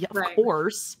wedding. Yeah, of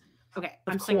course. Okay,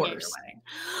 I'm singing at your wedding.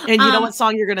 And you know what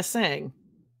song you're going to sing?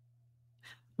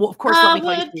 Well, of course, let me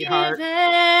tell you, sweetheart.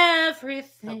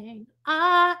 Everything.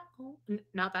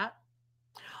 Not that.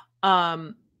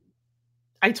 I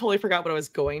totally forgot what I was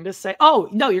going to say. Oh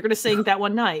no, you're going to sing That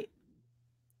One Night.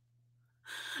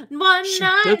 She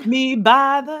took me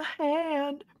by the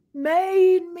hand,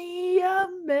 made me a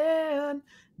man.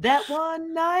 That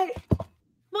one night.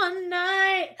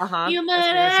 You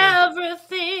made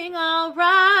everything everything all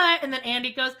right. And then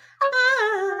Andy goes,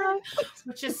 ah,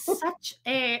 which is such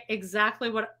exactly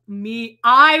what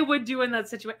I would do in that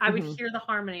situation. I would hear the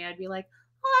harmony. I'd be like,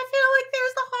 oh, I feel like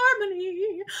there's the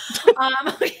harmony.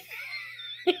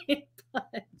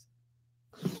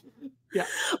 Yeah.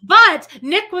 But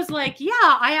Nick was like,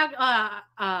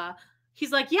 yeah,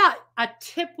 he's like, yeah, a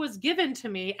tip was given to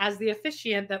me as the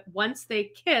officiant that once they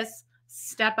kiss,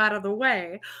 step out of the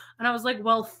way. And I was like,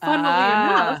 well, funnily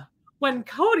enough, when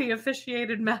Cody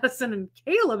officiated Madison and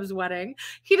Caleb's wedding,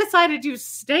 he decided to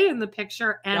stay in the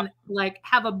picture and like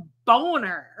have a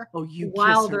boner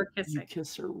while they're kissing. You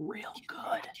kiss her real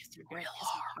good. Kiss her real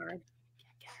hard.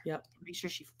 Yep. Make sure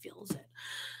she feels it.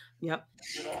 Yep.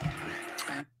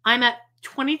 I'm at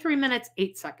 23 minutes,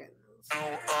 8 seconds. I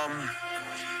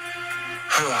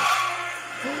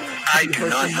do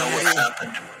not know what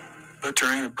happened, but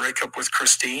during the breakup with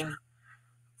Christine,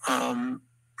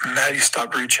 Maddie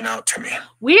stopped reaching out to me.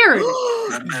 Weird.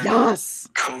 Yes.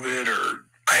 COVID, or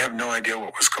I have no idea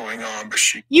what was going on, but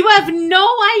You have no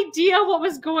idea what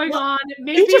was going on.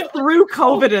 Maybe he just threw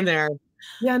COVID in there.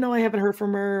 Yeah, no, I haven't heard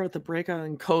from her with the breakup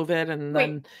and COVID, and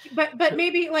then. But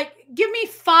maybe like give me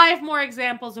 5 more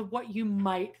examples of what you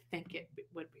might think it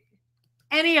would be.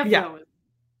 Any of those.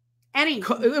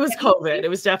 It was COVID. It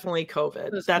was definitely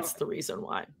COVID. That's the reason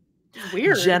why.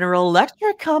 Weird. General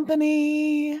Electric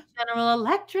Company. General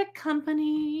Electric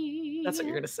Company. That's what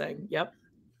you're gonna sing. Yep.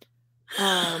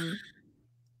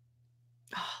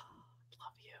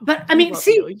 But I mean,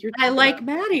 I like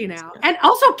Maddie now. And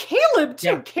also Caleb too.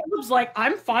 Yeah. Caleb's like,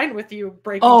 I'm fine with you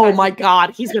breaking. Oh my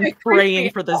God. He's been praying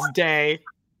for this day.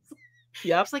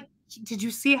 Yep. It's like, did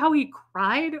you see how he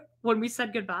cried when we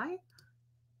said goodbye?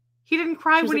 He didn't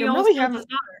cry when he almost killed his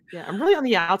daughter. Yeah, I'm really on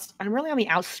the outs. I'm really on the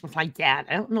outs with my dad.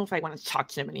 I don't know if I want to talk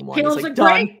to him anymore. Caleb's like,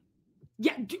 great.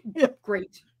 Yeah,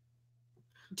 great.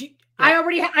 I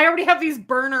already have these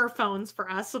burner phones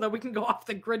for us so that we can go off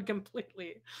the grid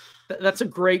completely. That's a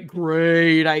great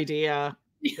idea.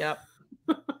 Yep.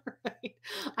 Right.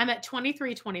 I'm at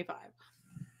 23:25.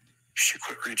 She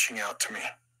quit reaching out to me.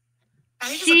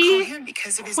 She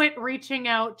quit reaching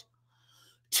out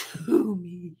to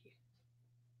me.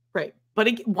 Right. But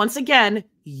once again,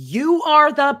 you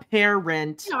are the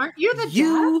parent. Aren't you the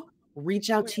dad? Reach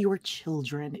out to your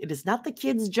children. It is not the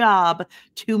kid's job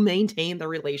to maintain the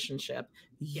relationship.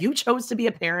 You chose to be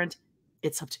a parent.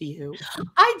 It's up to you.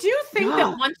 I do think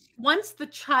that once the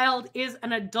child is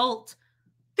an adult,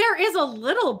 there is a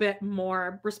little bit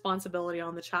more responsibility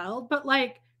on the child, but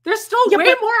like there's still way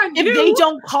more on you. If they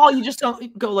don't call, you just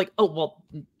don't go like, oh, well,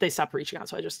 they stopped reaching out,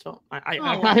 so I just don't. I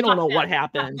don't know what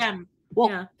happened.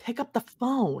 Well, pick up the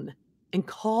phone and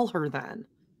call her then.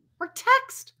 Or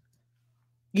text.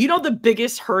 You know, the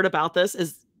biggest hurt about this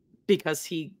is because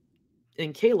he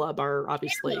and Caleb are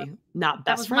obviously not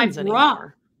best friends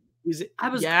anymore. I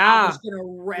was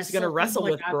gonna wrestle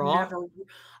with Bra.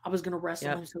 I was gonna wrestle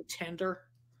him so tender.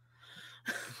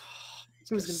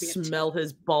 He was gonna smell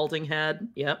his balding head.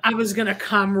 Yep. I was gonna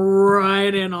come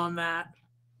right in on that.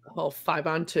 Oh,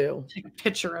 5-on-2. Take a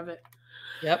picture of it.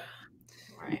 Yep.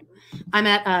 All right. I'm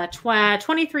at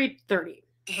 23:30.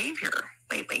 Behavior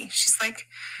lately. She's like,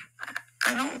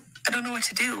 I don't know what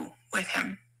to do with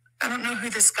him. I don't know who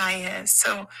this guy is.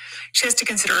 So she has to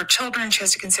consider her children. She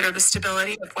has to consider the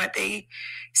stability of what they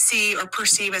see or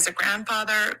perceive as a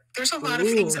grandfather. There's a lot of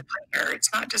things at play here.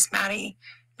 It's not just Maddie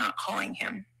not calling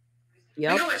him.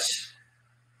 Yep. Do it.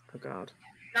 Oh God.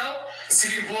 No.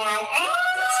 City blowout.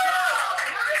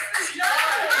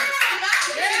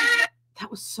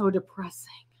 That was so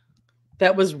depressing.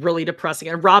 That was really depressing.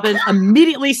 And Robin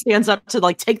immediately stands up to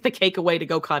like take the cake away to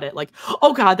go cut it. Like,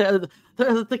 oh God,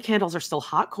 the candles are still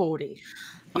hot, Cody.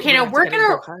 Okay, now we're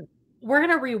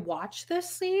gonna rewatch this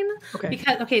scene. Okay.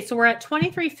 Because so we're at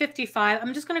 23:55.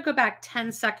 I'm just gonna go back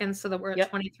 10 seconds so that we're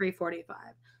at 23:45.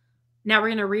 Now we're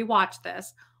gonna rewatch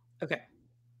this. Okay.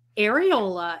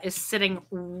 Areola is sitting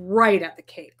right at the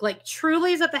cake. Like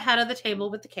Truly's at the head of the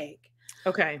table with the cake.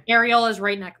 Okay. Areola is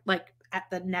right next, like at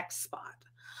the next spot.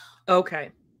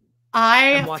 Okay.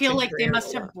 I feel like they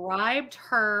must have bribed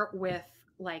her with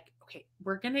like, okay,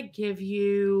 we're going to give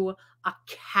you a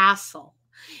castle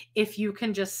if you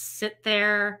can just sit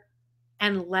there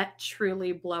and let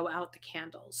Truly blow out the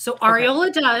candles. So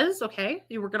Areola does, okay?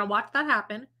 We're going to watch that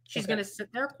happen. She's going to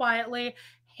sit there quietly,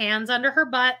 hands under her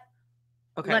butt,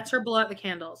 lets her blow out the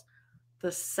candles.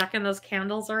 The second those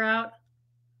candles are out,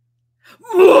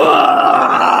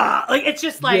 like it's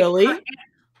just like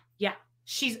yeah,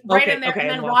 she's right in there, and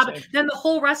then Robin. Then the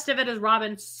whole rest of it is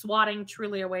Robin swatting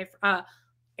Truly away from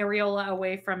Areola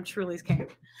away from Truly's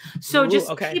cake. So Ooh, just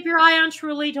okay. keep your eye on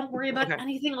Truly. Don't worry about Okay.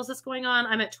 anything else that's going on.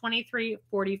 I'm at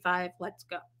 23:45. Let's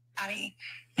go. Patty,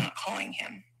 not calling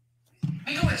him.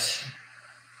 English.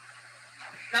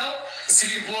 No.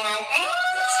 See you blow out.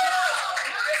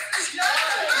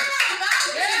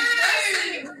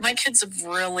 My kids have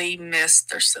really missed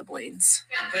their siblings.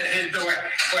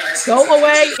 Go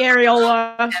away,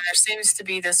 Areola. And there seems to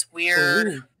be this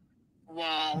weird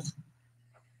wall.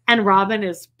 And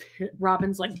Robin's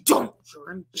like, don't.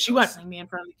 She went. Me in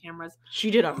front of the cameras.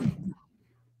 She did. How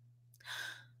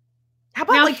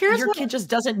about Now, like here's your what- kid just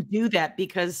doesn't do that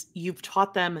because you've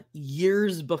taught them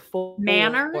years before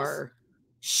Manners?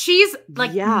 She's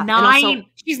like Yeah, and 9. also-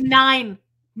 She's 9.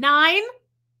 9.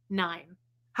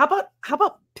 How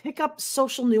about pick up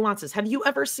social nuances? Have you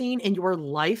ever seen in your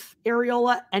life,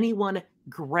 Areola, anyone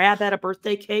grab at a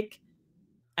birthday cake?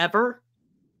 Ever?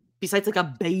 Besides like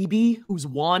a baby who's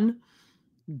 1?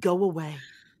 Go away.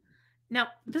 Now,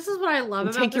 this is what I love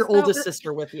And about take this, your though, oldest that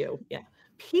sister with you. Yeah.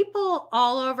 people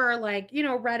all over, like,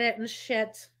 Reddit and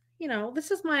shit.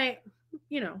 This is my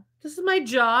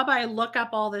job. I look up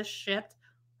all this shit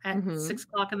at 6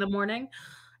 o'clock in the morning.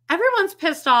 Everyone's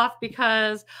pissed off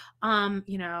because,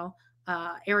 Areola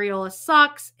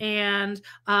sucks, and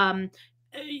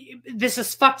this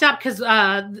is fucked up because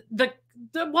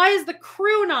why is the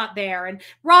crew not there? And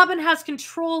Robin has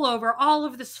control over all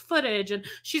of this footage, and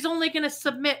she's only going to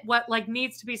submit what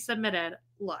needs to be submitted.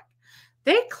 Look,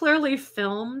 they clearly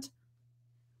filmed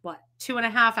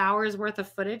 2.5 hours worth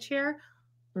of footage here.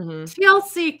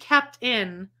 TLC kept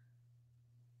in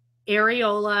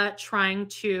Areola trying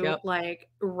to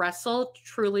wrestle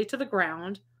Truly to the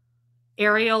ground,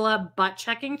 Areola butt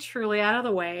checking Truly out of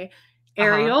the way,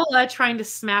 Areola trying to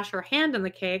smash her hand in the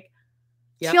cake.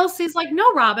 TLC's like,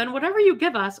 no, Robin, whatever you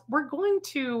give us, we're going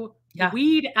to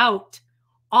weed out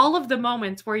all of the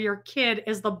moments where your kid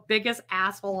is the biggest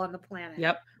asshole on the planet.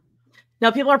 Yep. Now,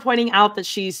 people are pointing out that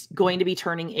she's going to be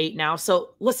turning 8 now.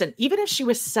 So listen, even if she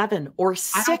was 7 or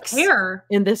 6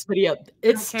 in this video,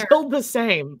 it's still the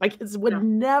same. My kids would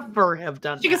never have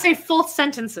done that. She can say full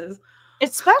sentences.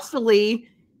 Especially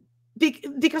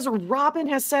because Robin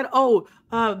has said,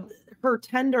 her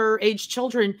tender age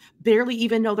children barely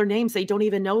even know their names. They don't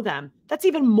even know them. That's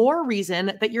even more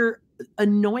reason that your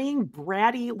annoying,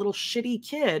 bratty, little shitty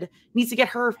kid needs to get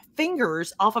her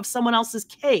fingers off of someone else's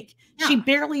cake. Yeah. She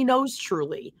barely knows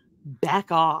Truly.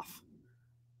 Back off.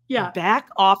 Yeah. Back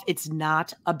off. It's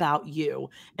not about you.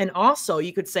 And also,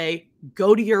 you could say,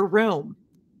 go to your room.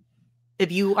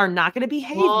 If you are not going to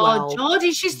behave well,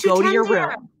 Georgie, she's too go to your tender.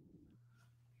 room.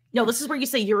 No, this is where you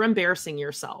say you're embarrassing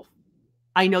yourself.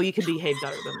 I know you can behave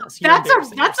better than this. You're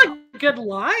That's a good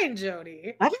line,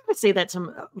 Jody. I have to say that to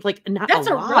not that's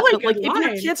a a lot, really but good if your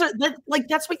line. kids are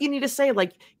that's what you need to say.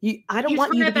 I don't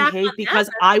want you to turn it back behave on because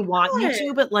them. I want you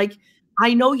to, but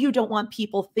I know you don't want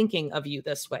people thinking of you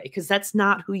this way because that's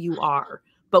not who you are.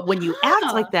 But when you act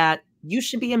like that, you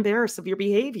should be embarrassed of your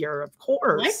behavior, of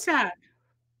course. I like that.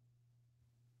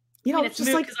 It's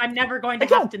just because I'm never going to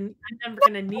have to. I'm never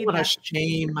going to need that. that.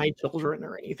 Shame my children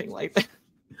or anything like that.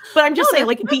 But I'm just saying,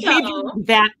 behavior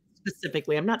that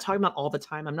specifically. I'm not talking about all the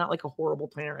time. I'm not like a horrible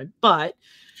parent, but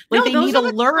they need to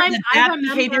learn that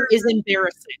behavior is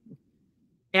embarrassing.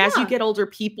 As you get older,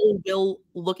 people will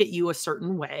look at you a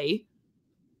certain way,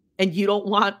 and you don't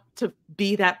want to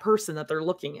be that person that they're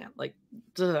looking at.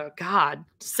 God,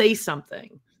 say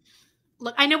something.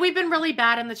 Look, I know we've been really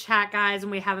bad in the chat, guys,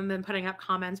 and we haven't been putting up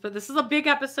comments, but this is a big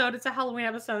episode. It's a Halloween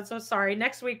episode, so sorry.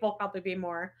 Next week, we'll probably be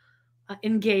more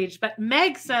engaged. But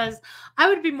Meg says, I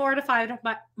would be mortified if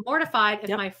my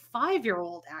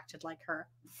 5-year-old acted like her.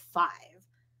 5.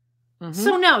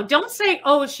 So no, don't say,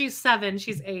 oh, she's 7,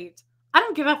 she's 8. I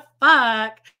don't give a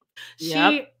fuck.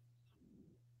 She's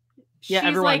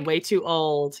everyone way too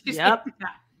old. Yep.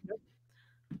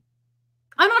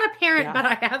 I'm not a parent, but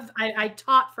I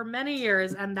taught for many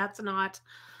years, and that's not.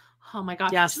 Oh my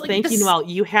God. Yes, thank you, Noelle.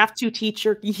 You have to teach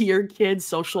your kids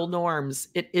social norms.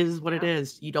 It is what it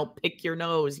is. You don't pick your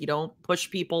nose. You don't push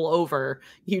people over.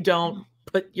 You don't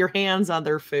put your hands on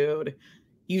their food.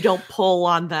 You don't pull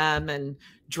on them and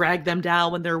drag them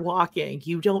down when they're walking.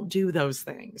 You don't do those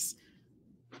things.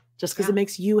 Just because it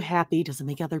makes you happy doesn't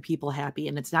make other people happy.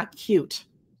 And it's not cute.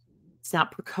 It's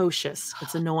not precocious.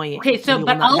 It's annoying. Okay, so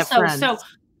but also, so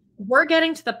we're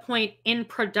getting to the point in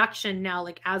production now,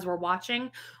 as we're watching,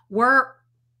 we're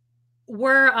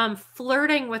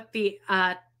flirting with the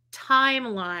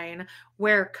timeline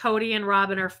where Cody and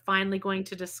Robin are finally going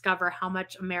to discover how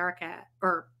much America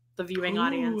or the viewing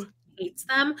audience hates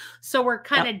them. So we're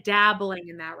kind of dabbling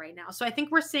in that right now. So I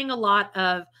think we're seeing a lot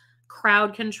of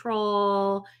crowd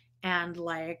control and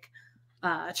like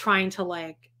trying to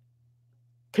like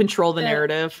control the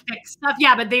narrative. Fix stuff.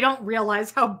 Yeah, but they don't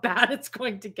realize how bad it's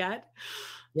going to get.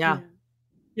 Yeah.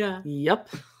 Yeah. Yep.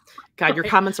 God, your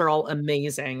comments are all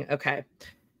amazing. Okay.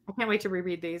 I can't wait to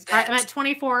reread these. All right, I'm at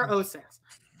 2406.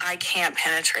 I can't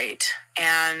penetrate,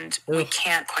 and we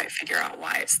can't quite figure out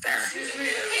why it's there.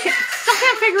 Still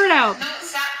can't figure it out.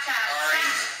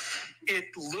 It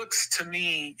looks to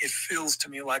me, it feels to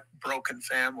me like broken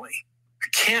family. I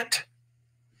can't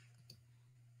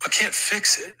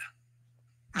fix it.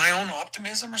 My own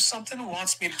optimism or something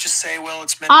wants me to just say, well,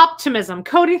 it's meant. Optimism.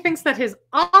 Cody thinks that his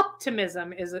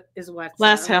optimism is what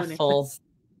glass half full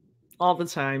all the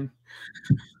time.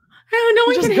 Oh, no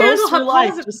one can handle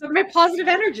my positive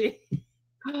energy.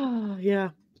 Yeah.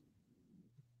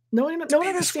 No one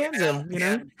understands him, you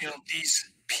know? And,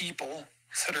 these people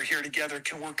that are here together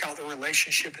can work out the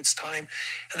relationship. It's time,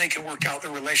 and they can work out the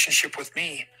relationship with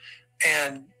me.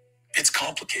 And it's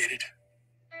complicated.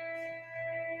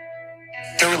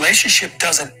 The relationship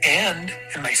doesn't end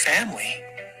in my family,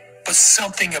 but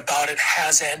something about it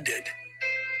has ended.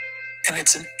 And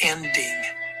it's an ending.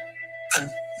 And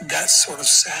that's sort of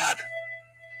sad.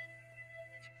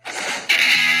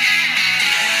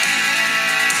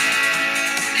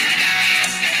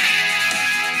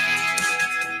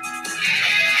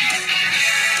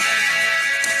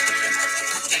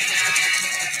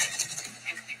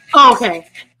 Okay.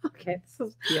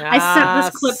 I sent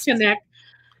this clip to Nick.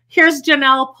 Here's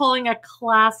Janelle pulling a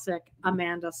classic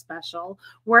Amanda special.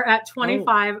 We're at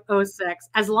 2506.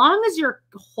 As long as you're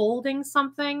holding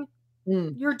something,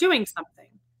 you're doing something.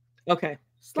 Okay.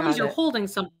 As long as you're holding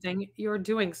something, you're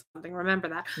doing something. Remember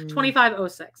that.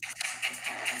 2506.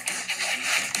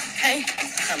 Hey.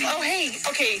 Oh, hey.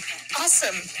 Okay.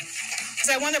 Awesome. Because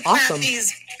I want to plant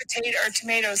these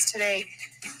tomatoes today.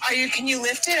 Can you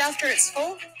lift it after it's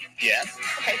full? Yeah.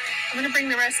 Okay. I'm going to bring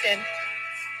the rest in.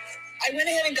 I went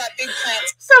ahead and got big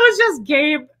plants. So it's just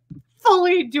Gabe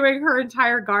fully doing her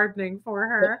entire gardening for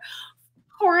her,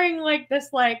 pouring like this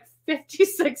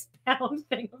 56-pound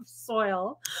thing of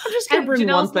soil. I'm just gonna bring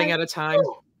one thing at a time.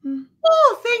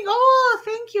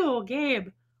 Thank you, Gabe.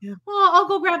 Yeah. Well, I'll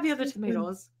go grab the other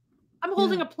tomatoes. I'm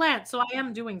holding a plant, so I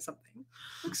am doing something.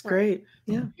 Looks great.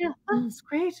 Yeah. Yeah, that's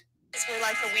great. We're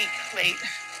like a week late.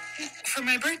 For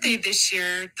my birthday this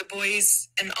year, the boys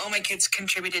and all my kids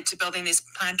contributed to building these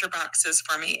planter boxes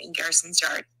for me in Garrison's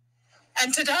yard.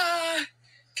 And ta-da!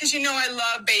 Because I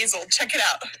love basil. Check it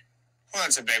out. Well,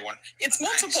 that's a big one. It's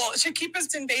multiple. It should keep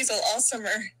us in basil all summer.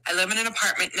 I live in an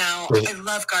apartment now. I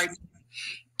love gardening.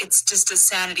 It's just a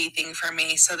sanity thing for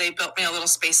me. So they built me a little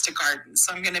space to garden.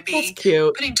 So I'm going to be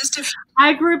putting just a...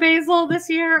 I grew basil this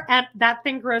year, and that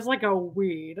thing grows like a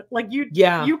weed. Like you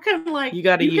can you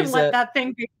gotta use let it. that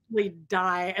thing basically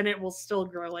die, and it will still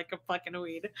grow like a fucking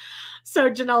weed. So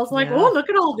Janelle's like, oh, look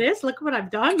at all this. Look what I've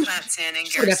done. Plants in and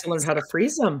We'd have to learn how to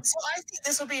freeze them. So I think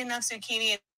this will be enough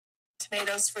zucchini and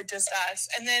tomatoes for just us.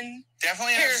 And then...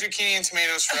 Definitely enough zucchini and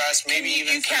tomatoes for us. Maybe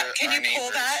even for our neighbors. Can you pull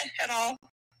that at all?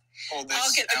 Pull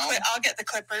this I'll get the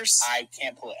clippers. I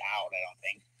can't pull it out, I don't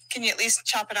think. Can you at least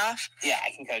chop it off? Yeah,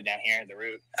 I can cut it down here at the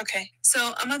root. Okay.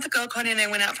 So I'm at the go kart and I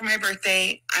went out for my birthday.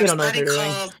 We I was don't know what glad I they're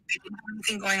doing. called. I didn't have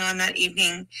anything going on that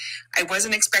evening. I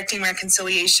wasn't expecting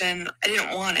reconciliation. I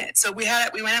didn't want it. So we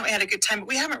went out, we had a good time, but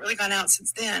we haven't really gone out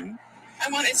since then.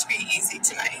 I want it to be easy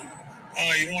tonight.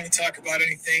 Oh, you don't want to talk about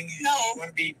anything? No. You want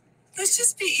to be... Let's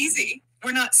just be easy.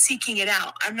 We're not seeking it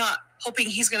out. I'm not hoping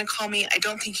he's going to call me. I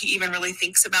don't think he even really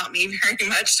thinks about me very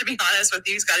much, to be honest with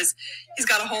you. He's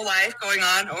got a whole life going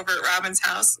on over at Robin's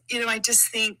house. I just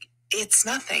think it's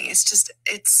nothing. It's just,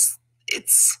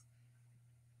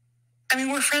 I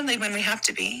mean, we're friendly when we have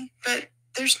to be, but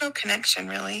there's no connection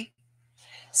really.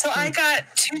 So I got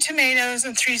 2 tomatoes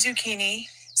and 3 zucchini.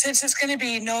 Since it's going to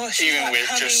be Even with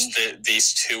just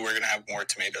these 2, we're going to have more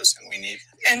tomatoes than we need.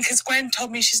 And because Gwen told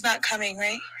me she's not coming,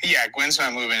 right? Yeah, Gwen's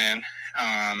not moving in.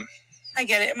 I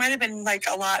get it. It might have been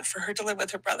a lot for her to live with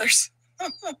her brothers.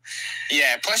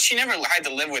 Yeah, plus she never had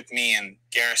to live with me and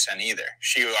Garrison either.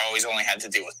 She always only had to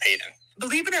deal with Peyton.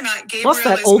 Believe it or not, Gabriel Plus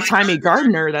that old-timey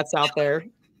gardener that's out there.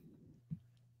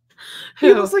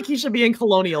 He looks like he should be in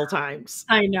colonial times.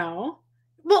 I know.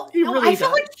 Well, he really I feel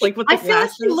does. like with the he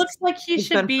glasses, looks like he he's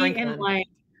should Ben be Franklin. in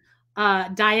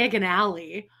Diagon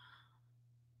Alley.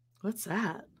 What's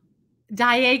that?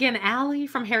 Diagon Alley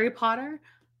from Harry Potter,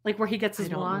 like where he gets his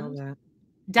I don't wand. know that.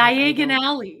 Diagon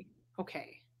Alley.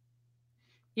 Okay,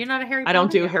 you're not a Harry Potter I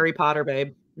don't do guy. Harry Potter,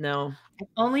 babe. No. I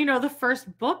only know the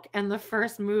first book and the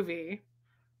first movie.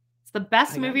 It's the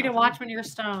best movie to watch when you're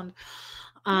stoned.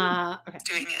 Okay.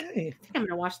 Doing it. I think I'm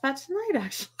gonna watch that tonight.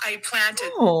 Actually, I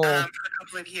planted Oh. for a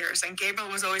couple of years, and Gabriel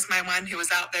was always my one who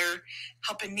was out there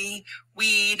helping me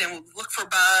weed and look for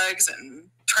bugs and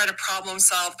try to problem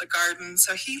solve the garden.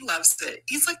 So he loves it.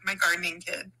 He's like my gardening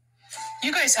kid.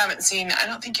 You guys haven't seen, I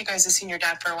don't think you guys have seen your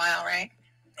dad for a while, right?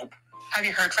 Nope. Have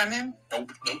you heard from him?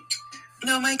 Nope.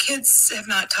 No, my kids have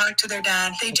not talked to their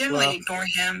dad. They generally ignore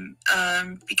him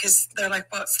because they're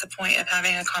like, what's the point of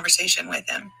having a conversation with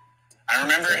him? I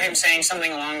remember him saying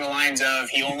something along the lines of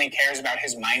he only cares about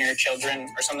his minor children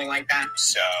or something like that.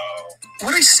 So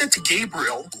What I said to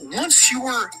Gabriel, once you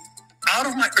were out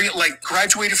of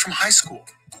graduated from high school,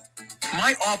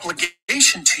 my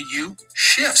obligation to you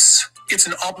shifts. It's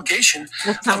an obligation.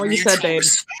 That's not what you said, babe.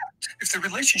 If the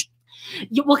relationship.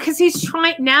 Yeah, well, because he's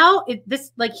trying now.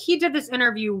 He did this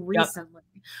interview recently,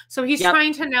 so he's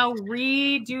trying to now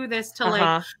redo this to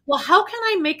like, well, how can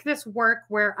I make this work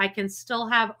where I can still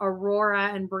have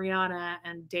Aurora and Brianna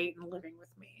and Dayton living with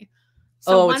me?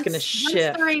 So it's going to shift.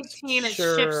 Once they're 18, it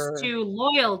shifts to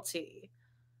loyalty.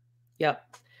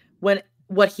 Yep.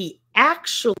 What he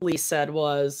actually said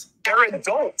was, they're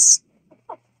adults.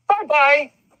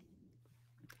 Bye-bye.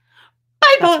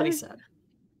 Bye-bye. That's what he said.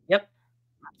 Yep.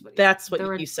 That's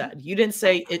what you said. You didn't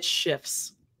say it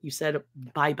shifts. You said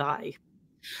bye-bye.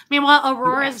 Meanwhile,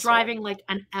 Aurora is driving like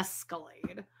an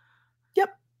Escalade.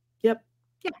 Yep. Yeah.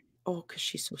 Oh, because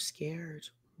she's so scared.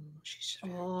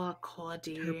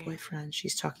 Cody. Her boyfriend.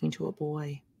 She's talking to a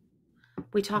boy.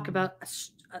 We talk about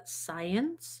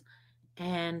science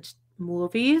and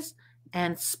movies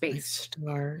and space.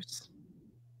 Stars.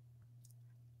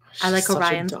 I like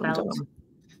Orion's belt.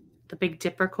 The Big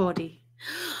Dipper, Cody.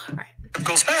 All right.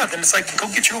 Goes bad, then it's like, go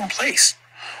get your own place.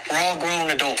 We're all grown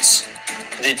adults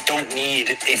that don't need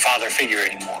a father figure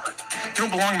anymore. You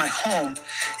don't belong in my home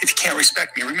if you can't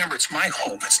respect me. Remember, it's my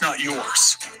home. It's not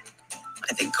yours.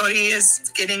 I think Cody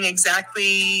is getting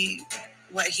exactly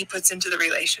what he puts into the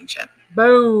relationship.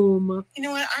 Boom. You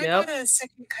know what? I got a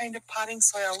second kind of potting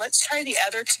soil. Let's try the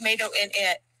other tomato in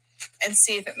it and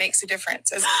see if it makes a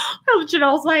difference.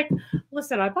 Janelle's like,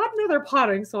 listen, I bought another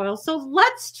potting soil, so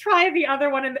let's try the other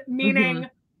one. Meaning,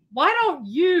 why don't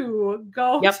you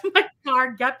go to my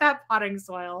car, get that potting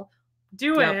soil,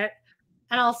 do it,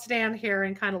 and I'll stand here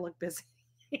and kind of look busy.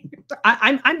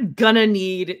 I'm gonna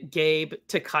need Gabe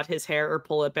to cut his hair or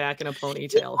pull it back in a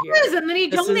ponytail here. And then he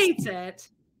donates it.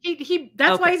 He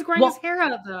that's why he's growing his hair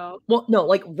out though. Well, no,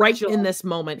 like right in this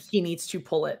moment, he needs to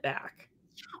pull it back.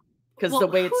 Because the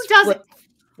way it's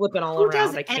flipping all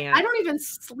around, I can't. I don't even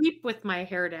sleep with my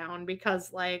hair down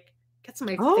because like it gets in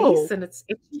my face and it's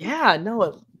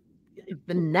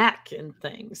the neck and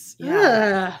things.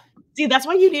 Yeah. See, that's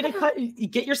why you need to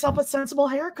get yourself a sensible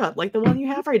haircut like the one you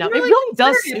have right now. It really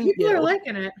does suit you. People are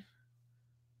liking it.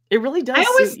 It really does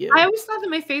suit you. I always thought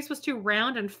that my face was too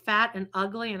round and fat and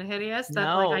ugly and hideous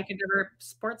that like I could never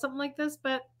sport something like this,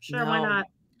 but sure, why not?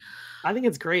 I think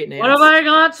it's great, Nance. What have I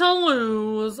got to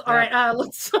lose? All right,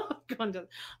 let's go into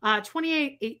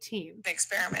 2818.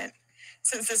 Experiment,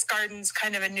 since this garden's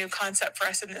kind of a new concept for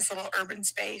us in this little urban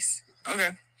space. Okay.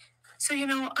 So,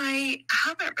 I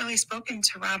haven't really spoken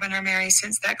to Robin or Mary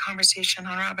since that conversation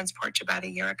on Robin's porch about a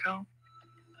year ago.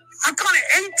 I've gone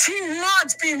 18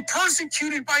 months being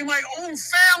persecuted by my own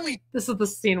family. This is the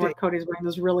scene where Cody's wearing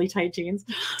those really tight jeans.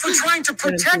 For trying to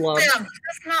protect them.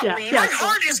 That's not me. My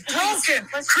heart is broken.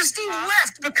 Christine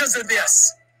left because of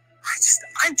this.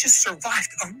 I just survived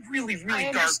a really,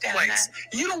 really dark place.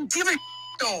 You don't give a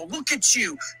though. Look at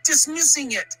you,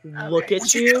 dismissing it. Look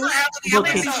at you. Look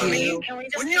at you.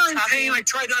 When you're in pain, I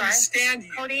try to understand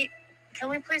you. Cody, can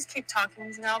we please keep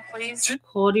talking now, please?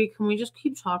 Cody, can we just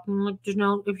keep talking? Like,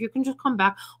 Janelle, if you can just come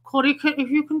back. Cody, if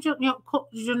you can just,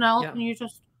 Janelle, can you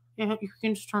just, you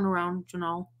can just turn around,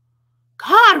 Janelle.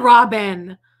 God,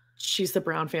 Robin. She's the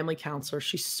Brown family counselor.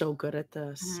 She's so good at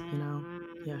this,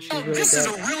 Yeah, she's really This is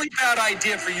a really bad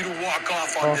idea for you to walk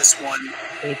off on this one.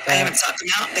 I haven't sought them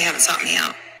out. They haven't sought me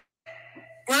out.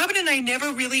 Robin and I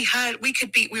never really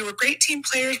we were great team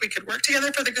players. We could work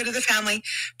together for the good of the family,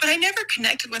 but I never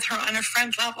connected with her on a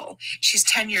friend level. She's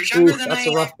 10 years younger than I am. That's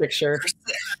a rough picture. Her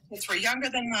kids were younger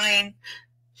than mine.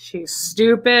 She's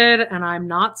stupid, and I'm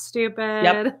not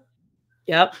stupid.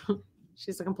 Yep.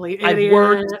 She's a complete idiot. I've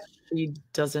worked. She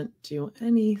doesn't do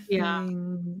anything. Yeah.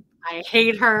 I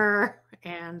hate her,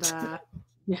 and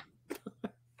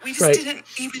we just didn't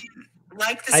even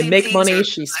like the same I make things money,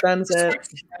 she spends it.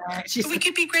 We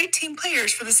could be great team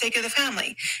players for the sake of the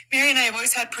family. Mary and I have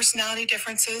always had personality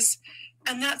differences,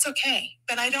 and that's okay.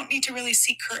 But I don't need to really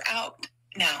seek her out.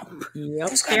 now. Yep.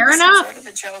 Fair enough. Sort of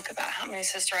a joke about how many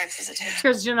Sister Wives visited.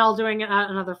 Here's Janelle doing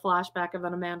another flashback of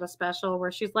an Amanda special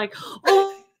where she's like,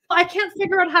 "Oh, I can't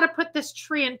figure out how to put this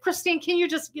tree in. Christine, can you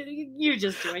just do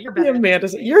it? You're better." Amanda,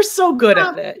 you're so good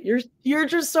at it. You're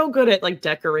just so good at like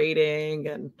decorating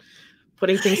and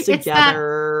putting things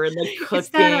together and like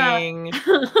cooking.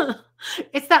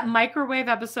 It's that microwave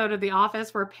episode of The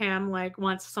Office where Pam like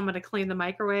wants someone to clean the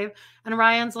microwave, and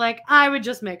Ryan's like, I would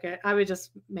just make it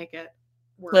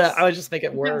worse. Yeah, I would just make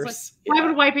it And Pam's worse. like, why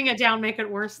would wiping it down make it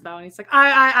worse though? And he's like,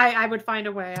 I would find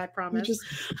a way, I promise.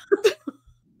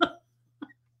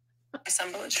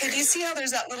 Okay, do you see how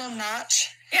there's that little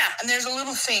notch? Yeah. And there's a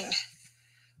little thing.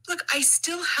 Look, I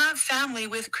still have family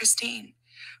with Christine.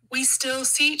 We still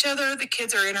see each other. The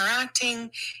kids are interacting.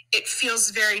 It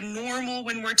feels very normal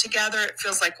when we're together. It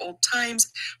feels like old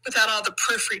times without all the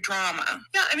periphery drama.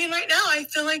 Yeah, I mean, right now, I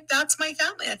feel like that's my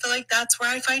family. I feel like that's where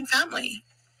I find family.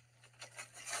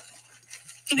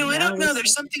 You know, I don't know.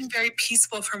 There's something very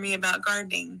peaceful for me about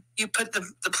gardening. You put the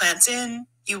plants in,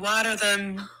 you water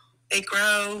them, they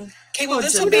grow. Okay, well,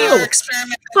 this will be our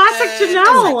experiment. Classic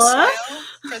Janelle.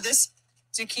 For this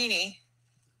zucchini.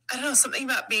 I don't know, something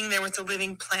about being there with the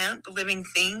living plant, the living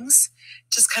things,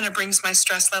 just kind of brings my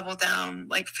stress level down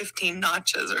like 15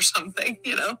 notches or something,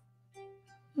 you know?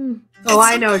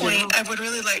 I know. At some point, I would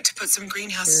really like to put some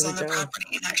greenhouses on the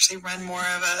property and actually run more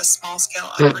of a small-scale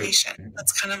operation.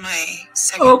 That's kind of my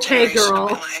second generation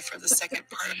of my life, or the second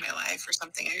part of my life or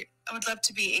something. I would love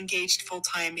to be engaged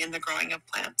full-time in the growing of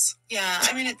plants. Yeah,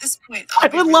 I mean, at this point, I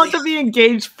would love to be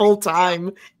engaged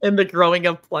full-time in the growing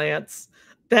of plants.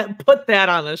 Put that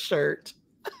on a shirt.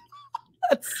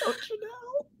 That's so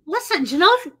Janelle. Listen,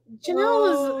 Janelle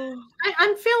is.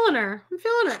 I'm feeling her.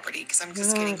 Because I'm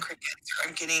just getting crickets, or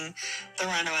I'm getting the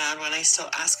runaround when I still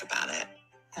ask about it.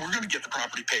 We're going to get the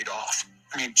property paid off.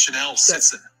 I mean, Janelle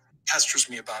sits and pesters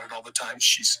me about it all the time.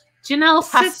 Janelle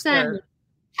sits and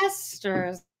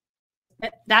pesters.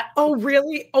 That. Oh,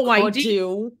 really? Oh, Cody, I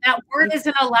do. That word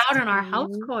isn't allowed in our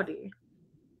house, Cody.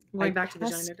 Going back to the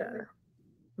vagina data.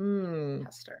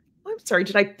 Pester. I'm sorry.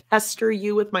 Did I pester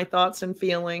you with my thoughts and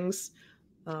feelings?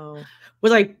 Oh,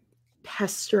 was I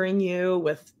pestering you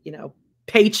with,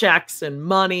 paychecks and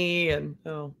money and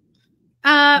Did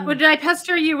I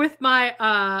pester you with my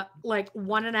like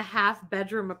 1.5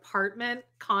 bedroom apartment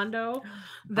condo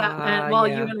while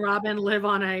you and Robin live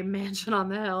on a mansion on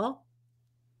the hill?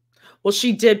 Well,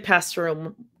 she did pester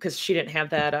him because she didn't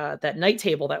have that night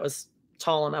table that was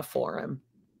tall enough for him.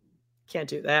 Can't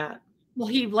do that. Well,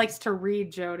 he likes to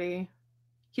read, Jody.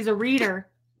 He's a reader.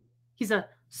 He's a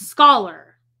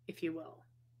scholar, if you will.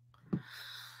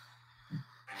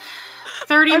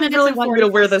 30 minutes. I really want you to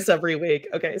wear this every week.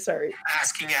 Okay, sorry.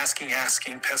 Asking,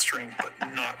 pestering, but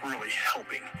not really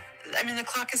helping. I mean, the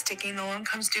clock is ticking. The loan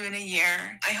comes due in a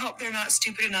year. I hope they're not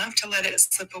stupid enough to let it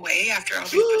slip away after all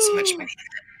we put so much money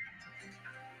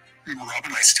in it. Rob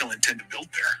and I still intend to build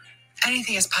there.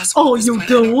 Anything is possible. Oh, you do? I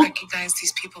don't recognize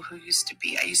these people who I used to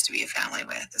be a family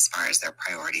with, as far as their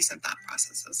priorities and thought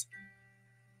processes.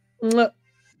 Are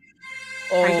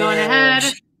you going ahead?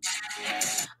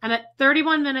 I'm at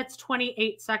 31 minutes,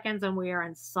 28 seconds, and we are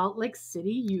in Salt Lake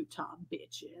City, Utah,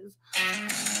 bitches.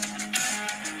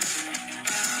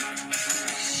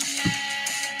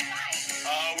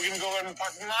 We gonna go in the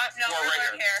parking lot? No, we're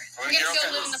right here. We're gonna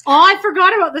go live in the Oh, I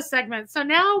forgot about this segment. So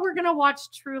now we're gonna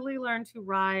watch Truly learn to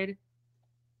ride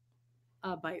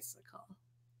a bicycle.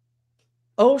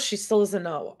 Oh, she still doesn't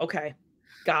know. Okay,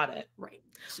 got it. Right.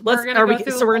 So we're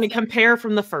gonna compare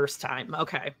from the first time.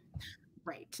 Okay.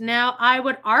 Right. Now, I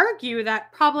would argue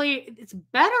that probably it's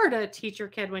better to teach your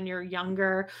kid when you're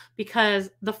younger because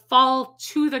the fall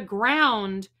to the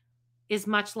ground is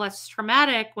much less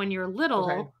traumatic when you're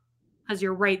little because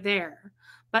you're right there.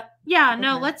 But yeah,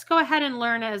 no, let's go ahead and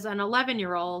learn as an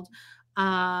 11-year-old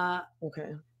or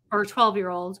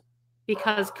 12-year-old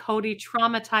because Cody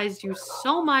traumatized you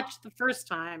so much the first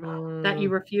time that you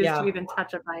refused to even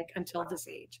touch a bike until this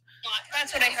age.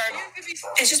 That's what I heard.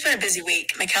 It's just been a busy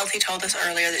week. McKelty told us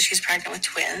earlier that she's pregnant with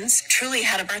twins. Truly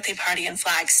had a birthday party in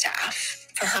Flagstaff.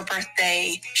 For her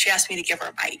birthday, she asked me to give her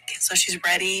a bike. So she's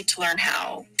ready to learn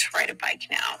how to ride a bike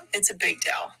now. It's a big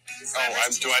deal. Oh,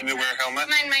 do I need to wear a helmet?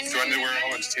 Do I need to wear a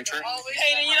helmet to teach her?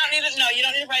 Hey, you don't need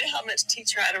to ride a helmet to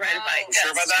teach her how to ride a bike.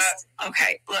 Sure about that?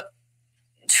 Okay, look.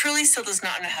 Truly still does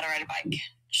not know how to ride a bike.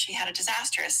 She had a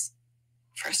disastrous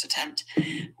first attempt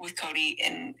with Cody,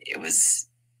 and it was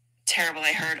terrible.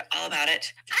 I heard all about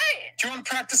it. Do you want to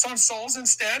practice on soles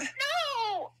instead?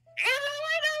 No!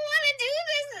 I don't want to do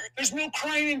this. There's no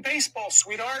crying in baseball,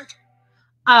 sweetheart.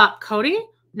 Cody,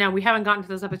 now we haven't gotten to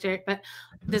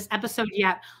this episode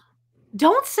yet.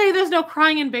 Don't say there's no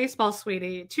crying in baseball,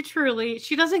 sweetie. Too truly,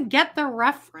 she doesn't get the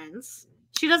reference.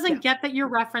 She doesn't get that you're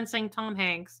referencing Tom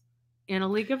Hanks in A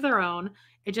League of Their Own.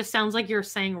 It just sounds like you're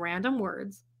saying random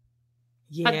words.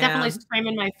 Yeah. But definitely scream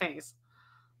in my face.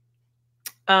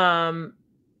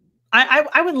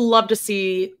 I would love to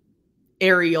see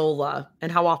Areola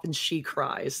and how often she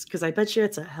cries, because I bet you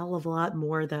it's a hell of a lot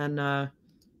more than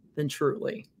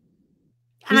Truly.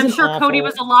 And I'm sure Cody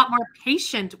was a lot more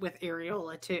patient with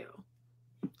Areola too.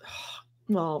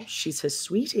 Well, she's his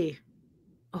sweetie.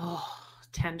 Oh,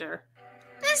 tender.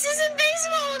 This isn't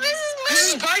baseball.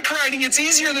 This is bike riding. It's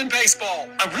easier than baseball.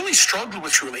 I really struggled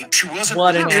with Truly. She wasn't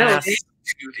What an really ass.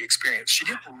 into the experience. She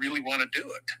didn't really want to do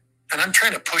it. And I'm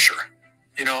trying to push her.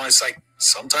 You know, it's like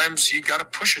sometimes you got to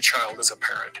push a child as a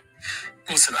parent.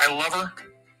 Listen, I love her,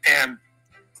 and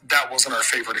that wasn't our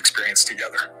favorite experience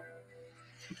together.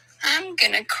 I'm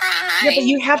gonna cry. Yeah, but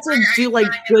you have to do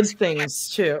like good things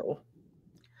too.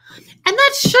 And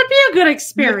that should be a good You have to,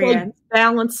 experience. like,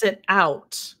 balance it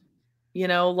out. You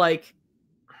know, like,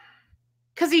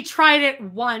 Because he tried it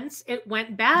once, it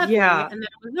went badly, Yeah. and then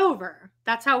it was over.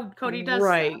 That's how Cody does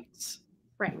right. stuff.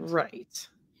 Right. Right.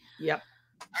 Yep.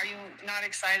 Are you not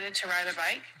excited to ride a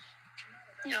bike?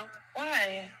 No,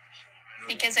 Why?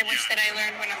 because I wish that I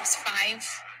learned when I was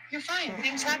 5. You're fine.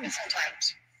 Things happen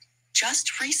sometimes.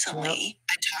 Just recently,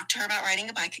 I talked to her about riding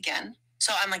a bike again.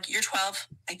 So I'm like, you're 12.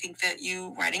 I think that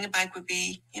you riding a bike would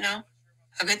be, you know,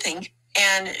 a good thing.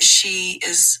 And she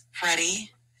is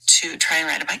ready to try and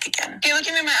ride a bike again. Okay, look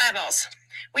at me in my eyeballs.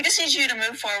 We just need you to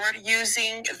move forward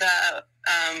using the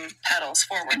pedals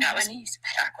forward. That was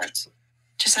backwards.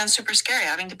 Just sounds super scary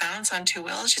having to balance on 2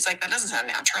 wheels. She's like, that doesn't sound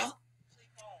natural.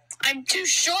 I'm too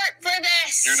short for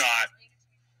this. You're not.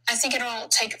 I think it'll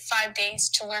take 5 days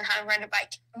to learn how to ride a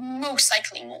bike. Most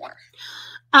likely more.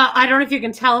 I don't know if you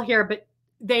can tell here, but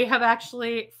they have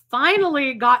actually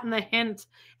finally gotten the hint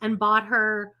and bought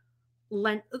her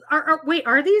wait,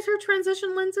 are these her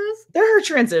transition lenses? They're her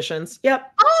transitions.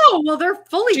 Yep. Oh, well, they're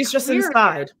fully She's just clear.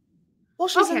 inside. Well,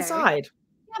 she's Okay. inside.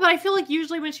 Yeah, but I feel like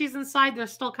usually when she's inside, they're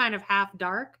still kind of half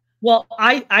dark. Well,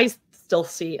 I still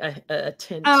see a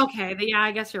tint. Okay, yeah,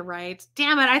 I guess you're right.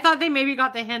 Damn it, I thought they maybe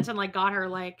got the hint and like got her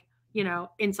like, you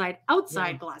know, inside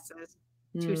outside glasses.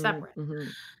 Two separate. Mhm.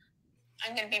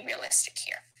 I'm going to be realistic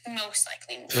here. Most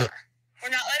likely more. We're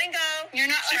not letting go. You're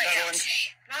not letting go.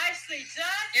 Nicely done.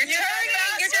 You're turning.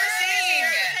 You're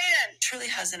turning. Truly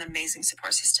has an amazing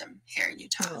support system here in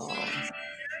Utah.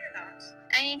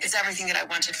 I need It's everything that I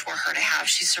wanted for her to have.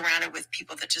 She's surrounded with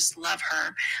people that just love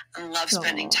her and love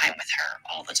spending time with her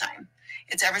all the time.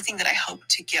 It's everything that I hope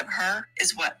to give her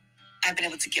is what I've been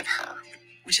able to give her,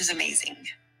 which is amazing.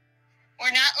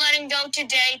 We're not letting go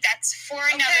today. That's for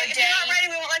another If day. you're not ready,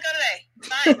 we won't let go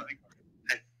today. Fine.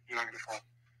 Hey, you're not going to fall.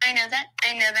 I know that.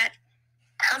 I know that.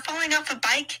 Her falling off a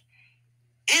bike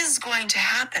is going to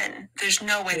happen. There's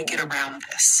no way to get around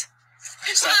this.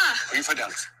 Stop. Put your foot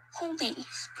down. Holy. Put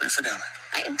your foot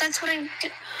down. That's what I do.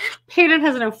 Peyton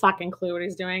has no fucking clue what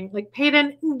he's doing. Like,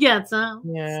 Peyton gets up.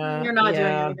 Yeah. You're not doing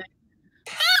anything.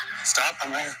 Stop.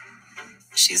 I'm right here.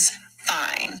 She's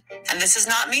fine. And this is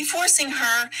not me forcing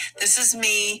her. This is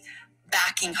me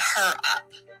backing her up.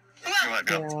 You let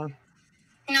go.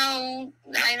 No,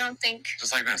 I don't think.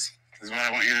 Just like this. This is what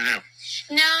I want you to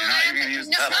do. No, You're not I even don't gonna use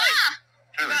think. the No.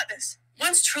 pedal. You got this.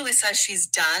 Once Truly says she's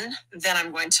done, then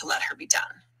I'm going to let her be done.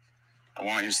 I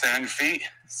want you to stay on your feet,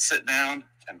 sit down,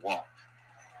 and walk.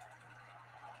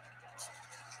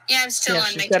 Yeah, I'm still Yeah, on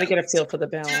she's my got to toes. get a feel for the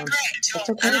balance. It's I'm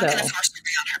okay not going though. to force her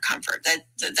beyond her comfort.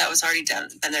 That was already done.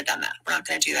 Been there, done that. We're not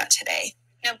going to do that today.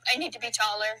 Nope, I need to be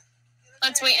taller.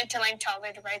 Let's wait until I'm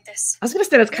taller to ride this. I was gonna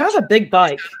say that's kind of a big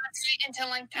bike. Let's wait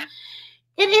until I'm taller.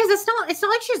 It is. It's not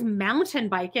like she's mountain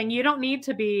biking. You don't need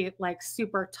to be like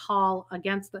super tall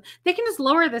against the. They can just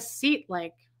lower the seat.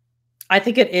 Like, I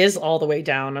think it is all the way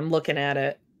down. I'm looking at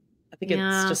it. I think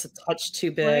Yeah. it's just a touch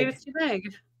too maybe big. it's too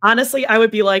big. Honestly, I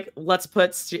would be like, let's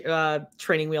put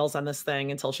training wheels on this thing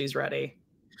until she's ready.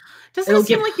 Doesn't It'll it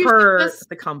seem give like you her should just,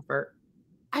 the comfort.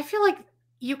 I feel like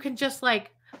you can just like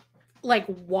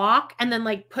walk and then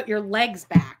like put your legs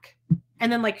back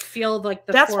and then like feel like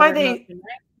the. That's why forward they. motion,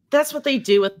 right? That's what they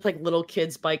do with like little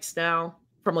kids' bikes now,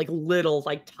 from like little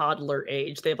like toddler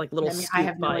age. They have like little I scoot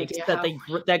have no bikes idea that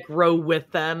how. that grow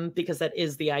with them, because that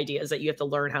is the idea, is that you have to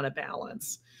learn how to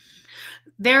balance.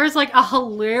 There's like a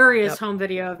hilarious Yep. home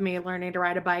video of me learning to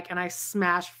ride a bike, and I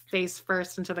smash face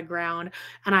first into the ground,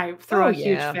 and I throw a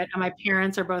huge yeah. fit, and my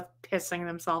parents are both pissing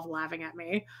themselves laughing at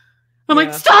me. I'm Yeah.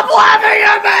 like, stop laughing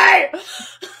at me!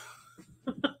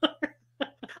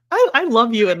 I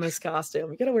love you in this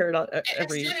costume. You gotta wear it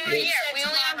every One more week. year. We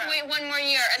only have to wait 1 more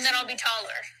year, and then I'll be taller.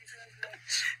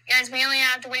 Guys, we only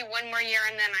have to wait 1 more year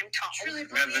and then I'm tall.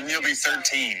 Then you'll be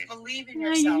 13. Believe in Yeah,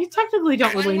 yourself. you technically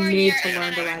don't One really more need year to and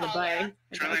learn to then ride a I'm bike.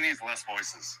 Truly needs less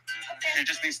voices. She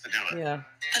just needs to do it. Yeah.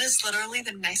 That is literally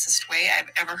the nicest way I've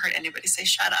ever heard anybody say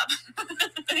shut up.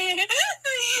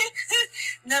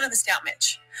 None of this doubt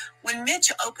Mitch. When Mitch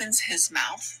opens his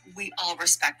mouth, we all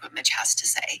respect what Mitch has to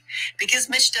say because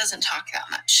Mitch doesn't talk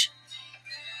that much.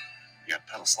 You got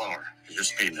to pedal slower because you're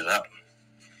speeding it up.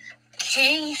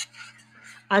 Okay.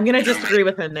 I'm going to disagree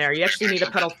with him there. You actually need to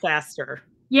pedal faster.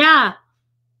 Yeah.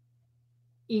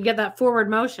 You get that forward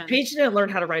motion. Paige didn't learn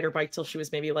how to ride her bike till she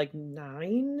was maybe like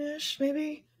 9-ish,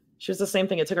 maybe. She was the same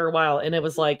thing. It took her a while. And it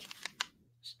was like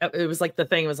the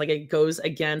thing. It was like it goes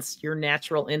against your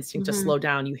natural instinct to slow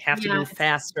down. You have to move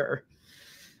faster.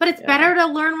 But it's better to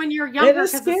learn when you're younger. It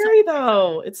is scary,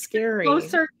 though. It's scary.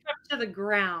 Closer to the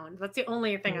ground. That's the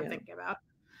only thing I'm thinking about.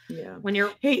 Yeah. When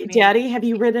you're Hey, Daddy, have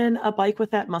you ridden a bike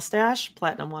with that mustache?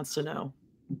 Platinum wants to know.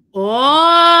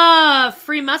 Oh,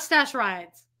 free mustache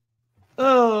rides.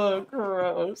 Oh,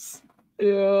 gross.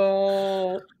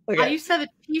 Yeah. I used to have a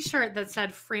T-shirt that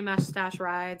said "Free Mustache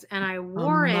Rides," and I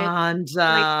wore it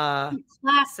Amanda. like 2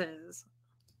 classes.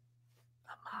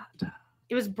 Amanda.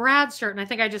 It was Brad's shirt, and I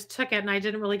think I just took it, and I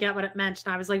didn't really get what it meant,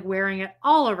 and I was like wearing it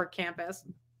all over campus.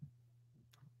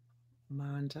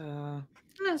 Amanda.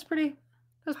 That was pretty.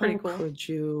 That's pretty cool. Could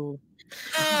you?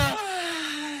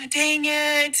 Dang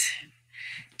it.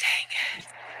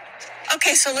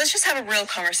 Okay, so let's just have a real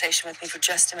conversation with me for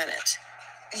just a minute.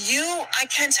 I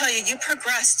can't tell you, you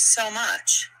progressed so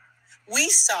much. We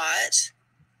saw it,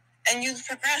 and you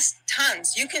progressed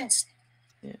tons. You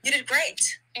did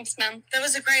great. Thanks, Mom. That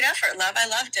was a great effort, love. I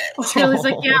loved it. It was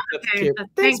like, yeah, okay.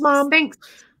 Thanks, Mom. Thanks.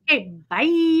 Okay,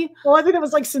 bye. Well, I think it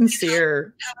was like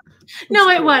sincere. No,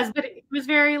 it was, but it was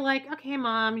very like, okay,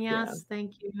 Mom, yes,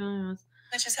 thank you.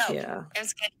 Let's just help. Yeah. It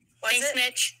was good. Thanks,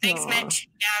 Mitch. Thanks, Mitch.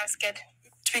 Yeah, it was good.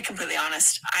 To be completely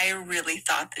honest, I really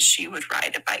thought that she would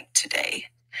ride a bike today.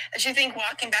 Did you think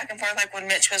walking back and forth, like when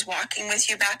Mitch was walking with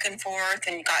you back and forth,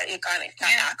 and you got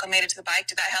acclimated to the bike?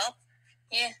 Did that help?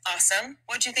 Yeah. Awesome.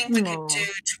 What do you think we could do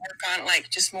to work on, like,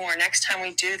 just more next time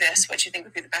we do this? What do you think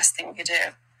would be the best thing we could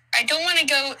do? I don't want to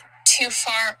go too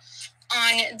far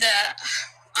on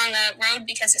the road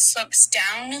because it slopes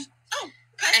down. Oh,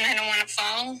 okay. And I don't want to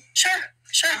fall. Sure.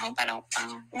 I hope I don't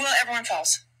fall. Well, everyone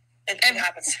falls. It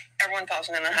happens. Everyone falls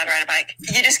when they know how to ride a bike.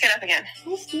 You just get up again.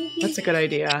 That's a good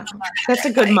idea. That's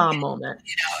a good mom moment.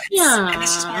 And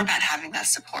it's just more about having that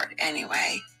support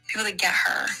anyway. People that get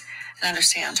her and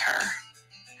understand her.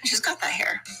 And she's got that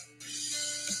here.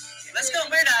 Let's go.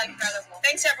 We're done.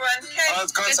 Thanks, everyone. Okay.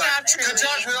 Let's go inside. Good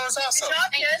job. That was awesome. Good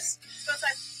job, kids. Let's go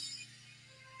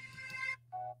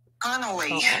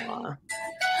inside.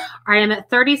 I am at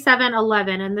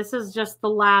 37:11, and this is just the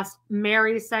last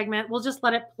Mary segment. We'll just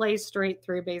let it play straight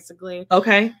through, basically.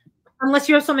 Okay. Unless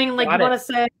you have something like you Got want it. to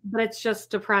say, but it's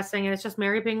just depressing, and it's just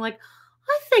Mary being like,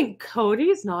 I think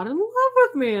Cody's not in love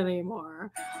with me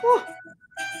anymore.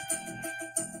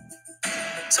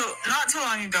 So not too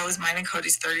long ago was mine and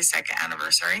Cody's 32nd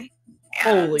anniversary.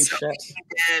 Holy so shit. He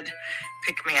did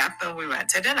pick me up and we went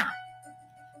to dinner.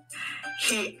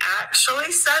 He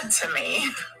actually said to me,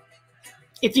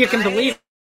 if you can believe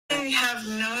I have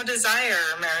no desire,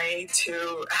 Mary,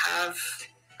 to have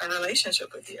a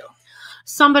relationship with you.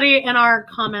 somebody in our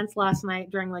comments last night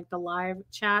during like the live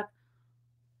chat,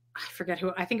 I forget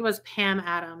who, I think it was Pam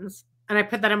Adams. And I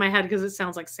put that in my head because it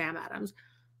sounds like Sam Adams.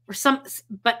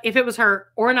 But if it was her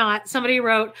or not, somebody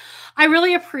wrote, I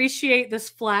really appreciate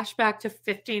this flashback to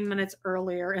 15 minutes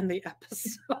earlier in the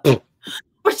episode,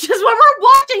 which is what we're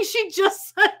watching. She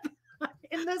just said that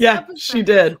in this episode. She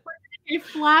did. A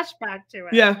flashback to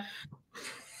it. Yeah.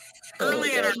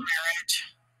 Early in our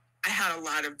marriage, I had a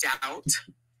lot of doubt.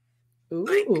 Ooh.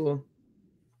 Like,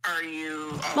 are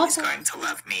you always going to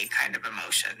love me kind of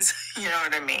emotions? You know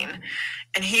what I mean?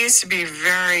 And he used to be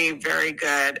very, very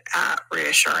good at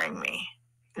reassuring me.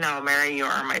 No, Mary, you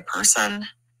are my person.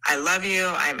 I love you.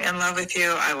 I'm in love with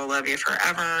you. I will love you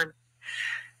forever.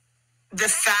 The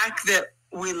fact that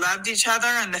we loved each other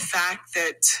and the fact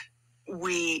that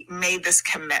we made this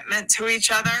commitment to each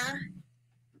other,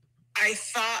 I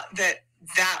thought that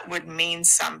that would mean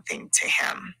something to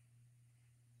him.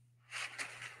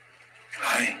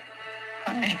 Hi.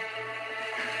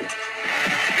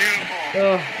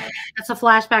 It's a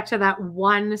flashback to that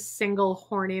one single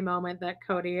horny moment that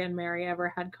Cody and Mary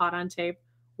ever had caught on tape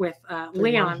with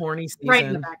Leon. Horny season. Right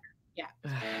in the back. Yeah.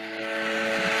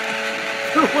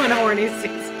 One horny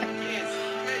season.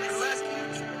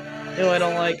 No, I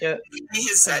don't like it. He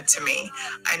has said to me,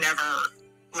 I never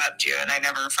loved you and I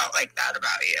never felt like that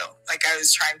about you. Like I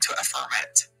was trying to affirm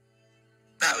it.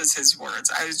 That was his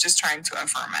words. I was just trying to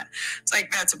affirm it. It's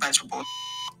like, that's a bunch of bull.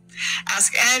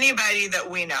 Ask anybody that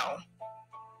we know.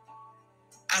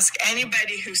 Ask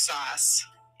anybody who saw us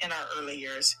in our early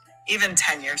years, even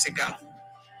 10 years ago.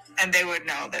 And they would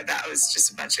know that that was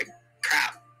just a bunch of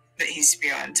crap that he's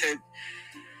spewing to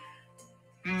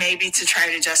maybe to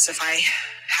try to justify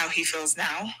how he feels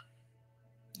now.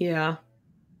 Yeah.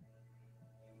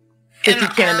 If you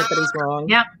can admit that he's wrong.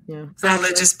 Yeah.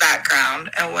 Religious background.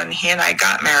 And when he and I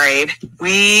got married,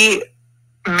 we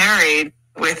married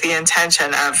with the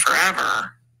intention of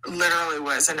forever. Literally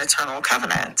was an eternal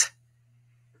covenant.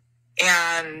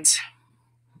 And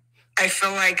I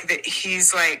feel like that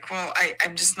he's like, well,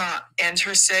 I'm just not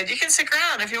interested. You can stick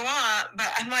around if you want.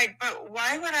 But I'm like, but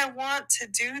why would I want to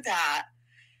do that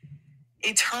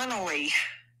eternally?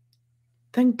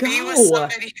 Then Be with go.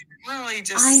 somebody who really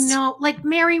just... I know. Like,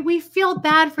 Mary, we feel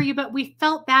bad for you, but we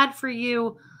felt bad for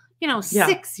you,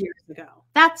 6 years ago.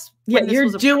 That's Yeah, you're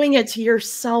doing it to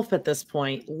yourself at this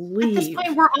point. Leave. At this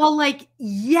point, we're all like,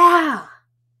 yeah.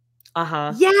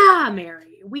 Uh-huh. Yeah, Mary.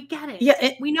 We get it.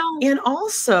 Yeah, we know. And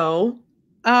also,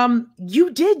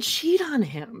 you did cheat on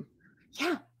him.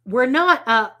 Yeah. We're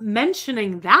not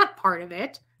mentioning that part of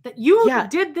it, that you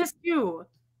did this too.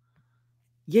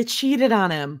 You cheated on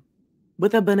him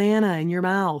with a banana in your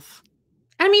mouth.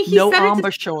 I mean, he no said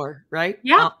embouchure, right?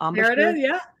 Yeah, embouchure? there it is.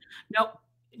 Yeah. Nope.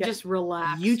 Yeah. Just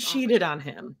relax. You cheated on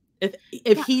him.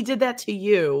 If he did that to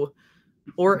you,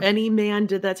 or any man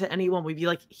did that to anyone, we'd be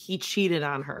like, he cheated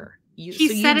on her.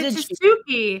 He said it to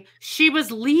Suki. She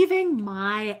was leaving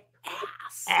my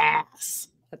ass.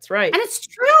 That's right. And it's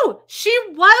true. She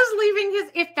was leaving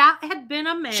his. If that had been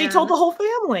a man, she told the whole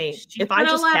family. If I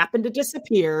just happened to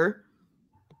disappear,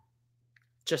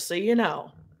 just so you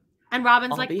know. And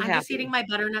Robin's I'll like, be I'm just happy. eating my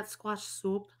butternut squash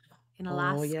soup in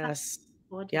Alaska. Oh, yes.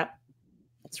 Yep.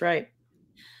 That's right.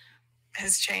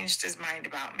 Has changed his mind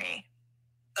about me.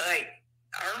 Like,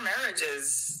 our marriage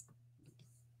is,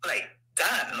 like,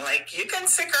 done. Like, you can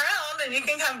stick around and you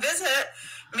can come visit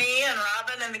me and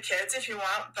Robin and the kids if you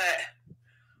want, but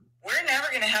we're never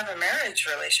going to have a marriage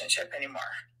relationship anymore.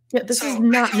 Yeah, this is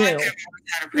not new. Like I've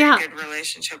had a pretty good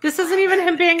relationship. This isn't even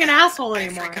him being an asshole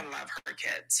anymore. I freaking love her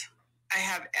kids. I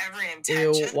have every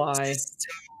intention to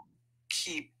still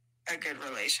keep a good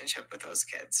relationship with those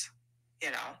kids.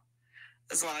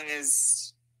 As long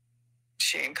as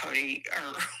she and Cody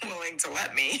are willing to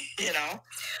let me,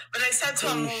 But I said to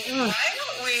him, well, why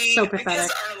don't we, so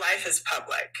because our life is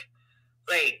public,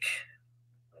 like,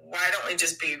 why don't we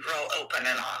just be real open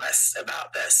and honest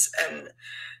about this? And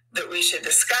that we should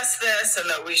discuss this and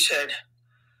that we should,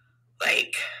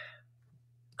 like,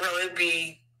 really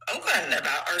be open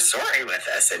about our story with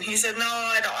this. And he said, no,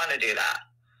 I don't want to do that.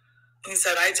 He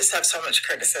said, I just have so much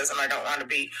criticism. I don't want to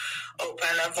be open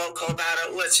and vocal about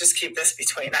it. Let's just keep this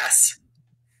between us.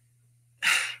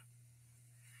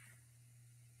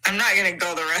 I'm not going to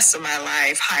go the rest of my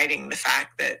life hiding the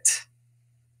fact that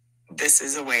this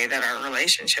is a way that our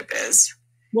relationship is.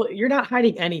 Well, you're not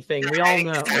hiding anything. We all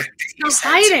know. You're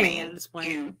hiding at this point.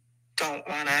 You don't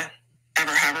want to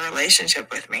ever have a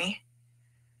relationship with me.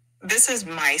 This is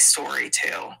my story,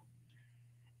 too.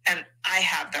 And I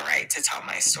have the right to tell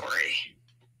my story.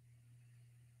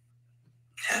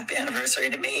 Happy anniversary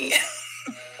to me.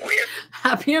 Weird.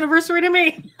 Happy anniversary to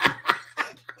me.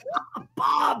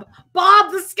 Bob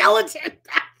the skeleton.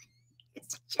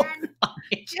 It's Jen.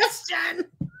 Just Jen.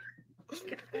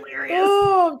 Hilarious.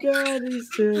 Oh, God, these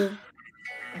two.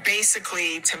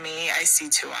 Basically, to me, I see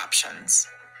two options.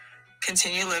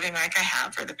 Continue living like I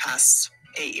have for the past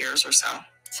 8 years or so.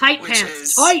 Tight which pants.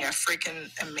 Is Tight. a freaking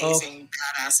amazing,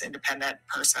 badass, independent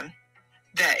person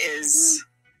that is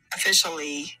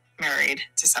officially married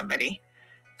to somebody,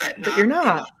 but you're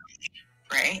not.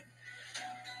 Right?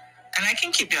 And I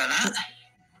can keep doing that.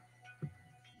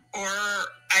 Or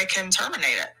I can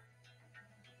terminate it.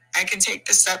 I can take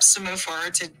the steps to move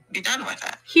forward to be done with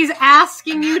it. He's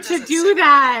asking you to do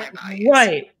that.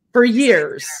 Right. For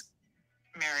years.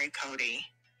 Marry Cody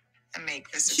and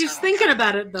make this. She's thinking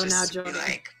about it though now, Jody.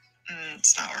 Like,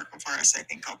 it's not working for us. I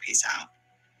think I'll peace out.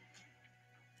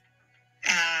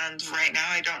 And right now,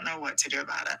 I don't know what to do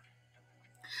about it.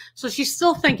 So she's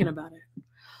still thinking about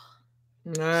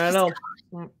it. I don't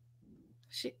know.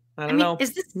 I don't know.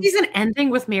 Is this season ending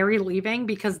with Mary leaving?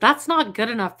 Because that's not good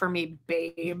enough for me,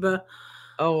 babe. Oh,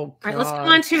 all right, let's go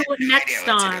on to next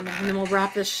on, and then we'll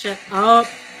wrap this shit up.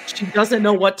 She doesn't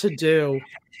know what to do.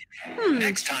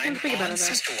 Next time think about on it,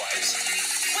 Sister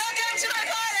Wives. Welcome to my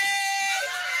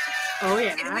Oh,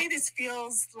 yeah. In a way, this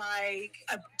feels like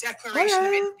a declaration of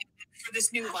intention for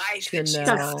this new life. You know. Step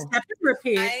and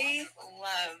repeat. I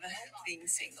love being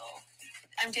single.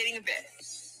 I'm dating a bit.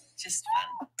 Just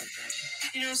fun.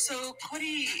 You know, so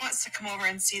Cody wants to come over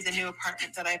and see the new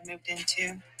apartment that I've moved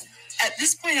into. At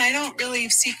this point, I don't really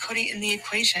see Cody in the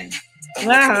equation.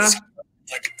 Like,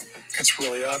 it's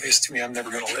really obvious to me I'm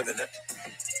never going to live in it.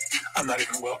 I'm not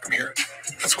even welcome here.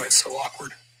 That's why it's so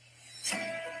awkward.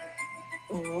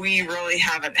 We really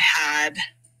haven't had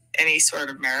any sort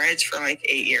of marriage for like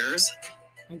 8 years.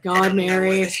 My God, Mary. I don't know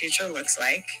what the future looks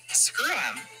like. Screw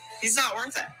him. He's not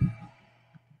worth it.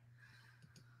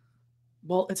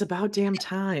 Well, it's about damn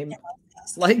time.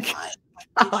 Like,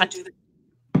 God.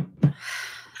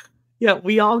 Yeah,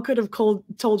 we all could have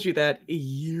told you that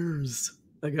years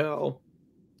ago.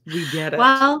 We get it.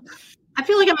 Well, I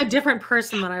feel like I'm a different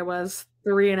person than I was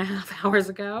 3.5 hours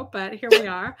ago, but here we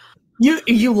are.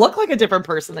 You look like a different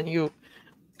person than you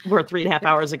were 3.5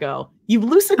 hours ago. You've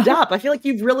loosened up. I feel like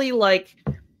you've really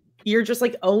you're just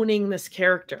like owning this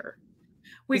character.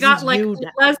 We got like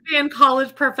lesbian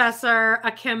college professor,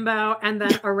 akimbo, and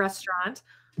then a restaurant.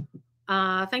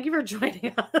 Thank you for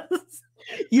joining us.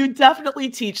 You definitely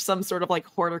teach some sort of like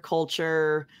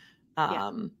horticulture.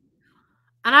 And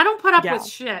I don't put up with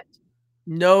shit.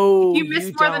 No, if you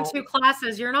miss more than 2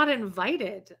 classes, you're not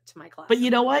invited to my class. But you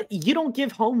know what? You don't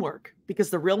give homework because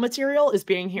the real material is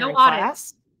being here in audit.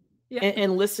 class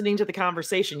and listening to the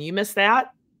conversation. You miss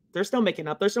that, there's no making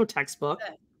up. There's no textbook.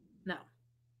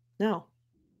 No.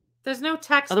 There's no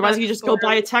textbook. Otherwise, you just go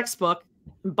buy a textbook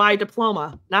and buy a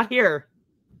diploma. Not here.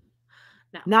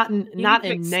 No. Not in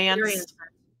Nance.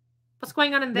 What's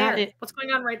going on in there? What's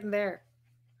going on right in there?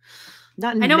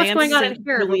 Not in I know Nance what's going on in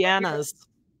here. Juliana's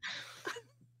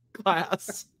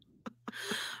class.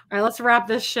 All right, let's wrap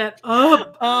this shit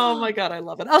up. Oh my God, I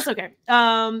love it. Also, okay.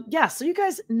 Yeah, so you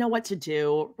guys know what to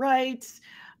do, right?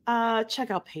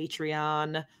 Check out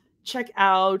Patreon. Check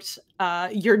out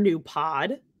your new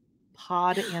Pod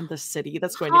and the City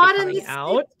that's going to be coming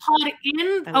out.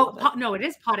 No, it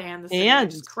is Pod and the City. I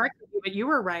just corrected you, but you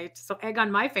were right. So egg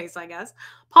on my face, I guess.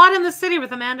 Pod in the City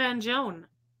with Amanda and Joan.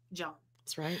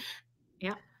 That's right.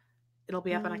 Yeah. It'll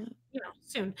be up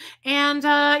soon. And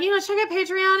check out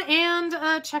Patreon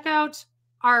and check out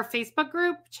our Facebook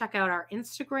group. Check out our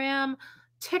Instagram,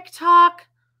 TikTok,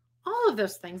 all of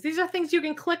those things. These are things you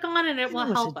can click on and it will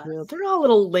help us. They're all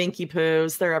little linky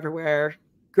poos. They're everywhere.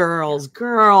 Girls,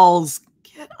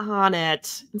 get on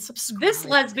it and subscribe. This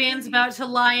lesbian's about to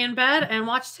lie in bed and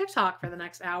watch TikTok for the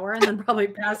next hour and then probably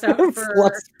pass out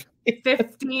for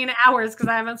 15 hours because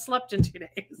I haven't slept in 2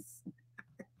 days.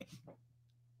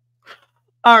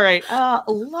 All right.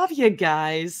 Love you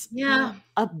guys. Yeah.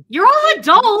 You're all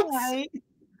adults.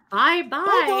 Bye.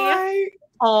 Bye.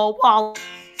 Oh, wow.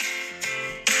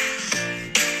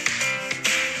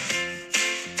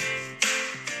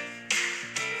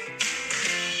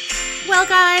 Well,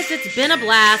 guys, it's been a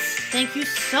blast. Thank you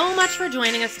so much for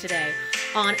joining us today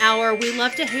on our We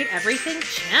Love to Hate Everything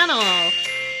channel.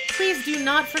 Please do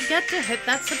not forget to hit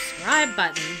that subscribe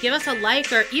button. Give us a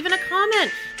like or even a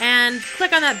comment and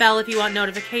click on that bell if you want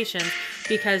notifications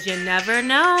because you never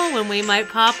know when we might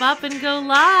pop up and go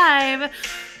live.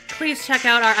 Please check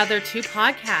out our other 2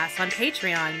 podcasts on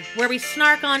Patreon where we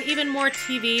snark on even more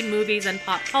TV, movies, and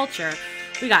pop culture.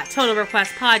 We got Total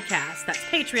Request Podcast. That's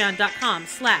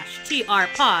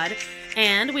patreon.com/trpod.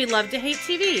 And We Love to Hate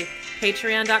TV.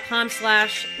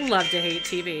 Patreon.com/Love to Hate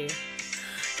TV.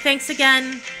 Thanks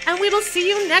again, and we will see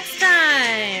you next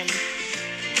time.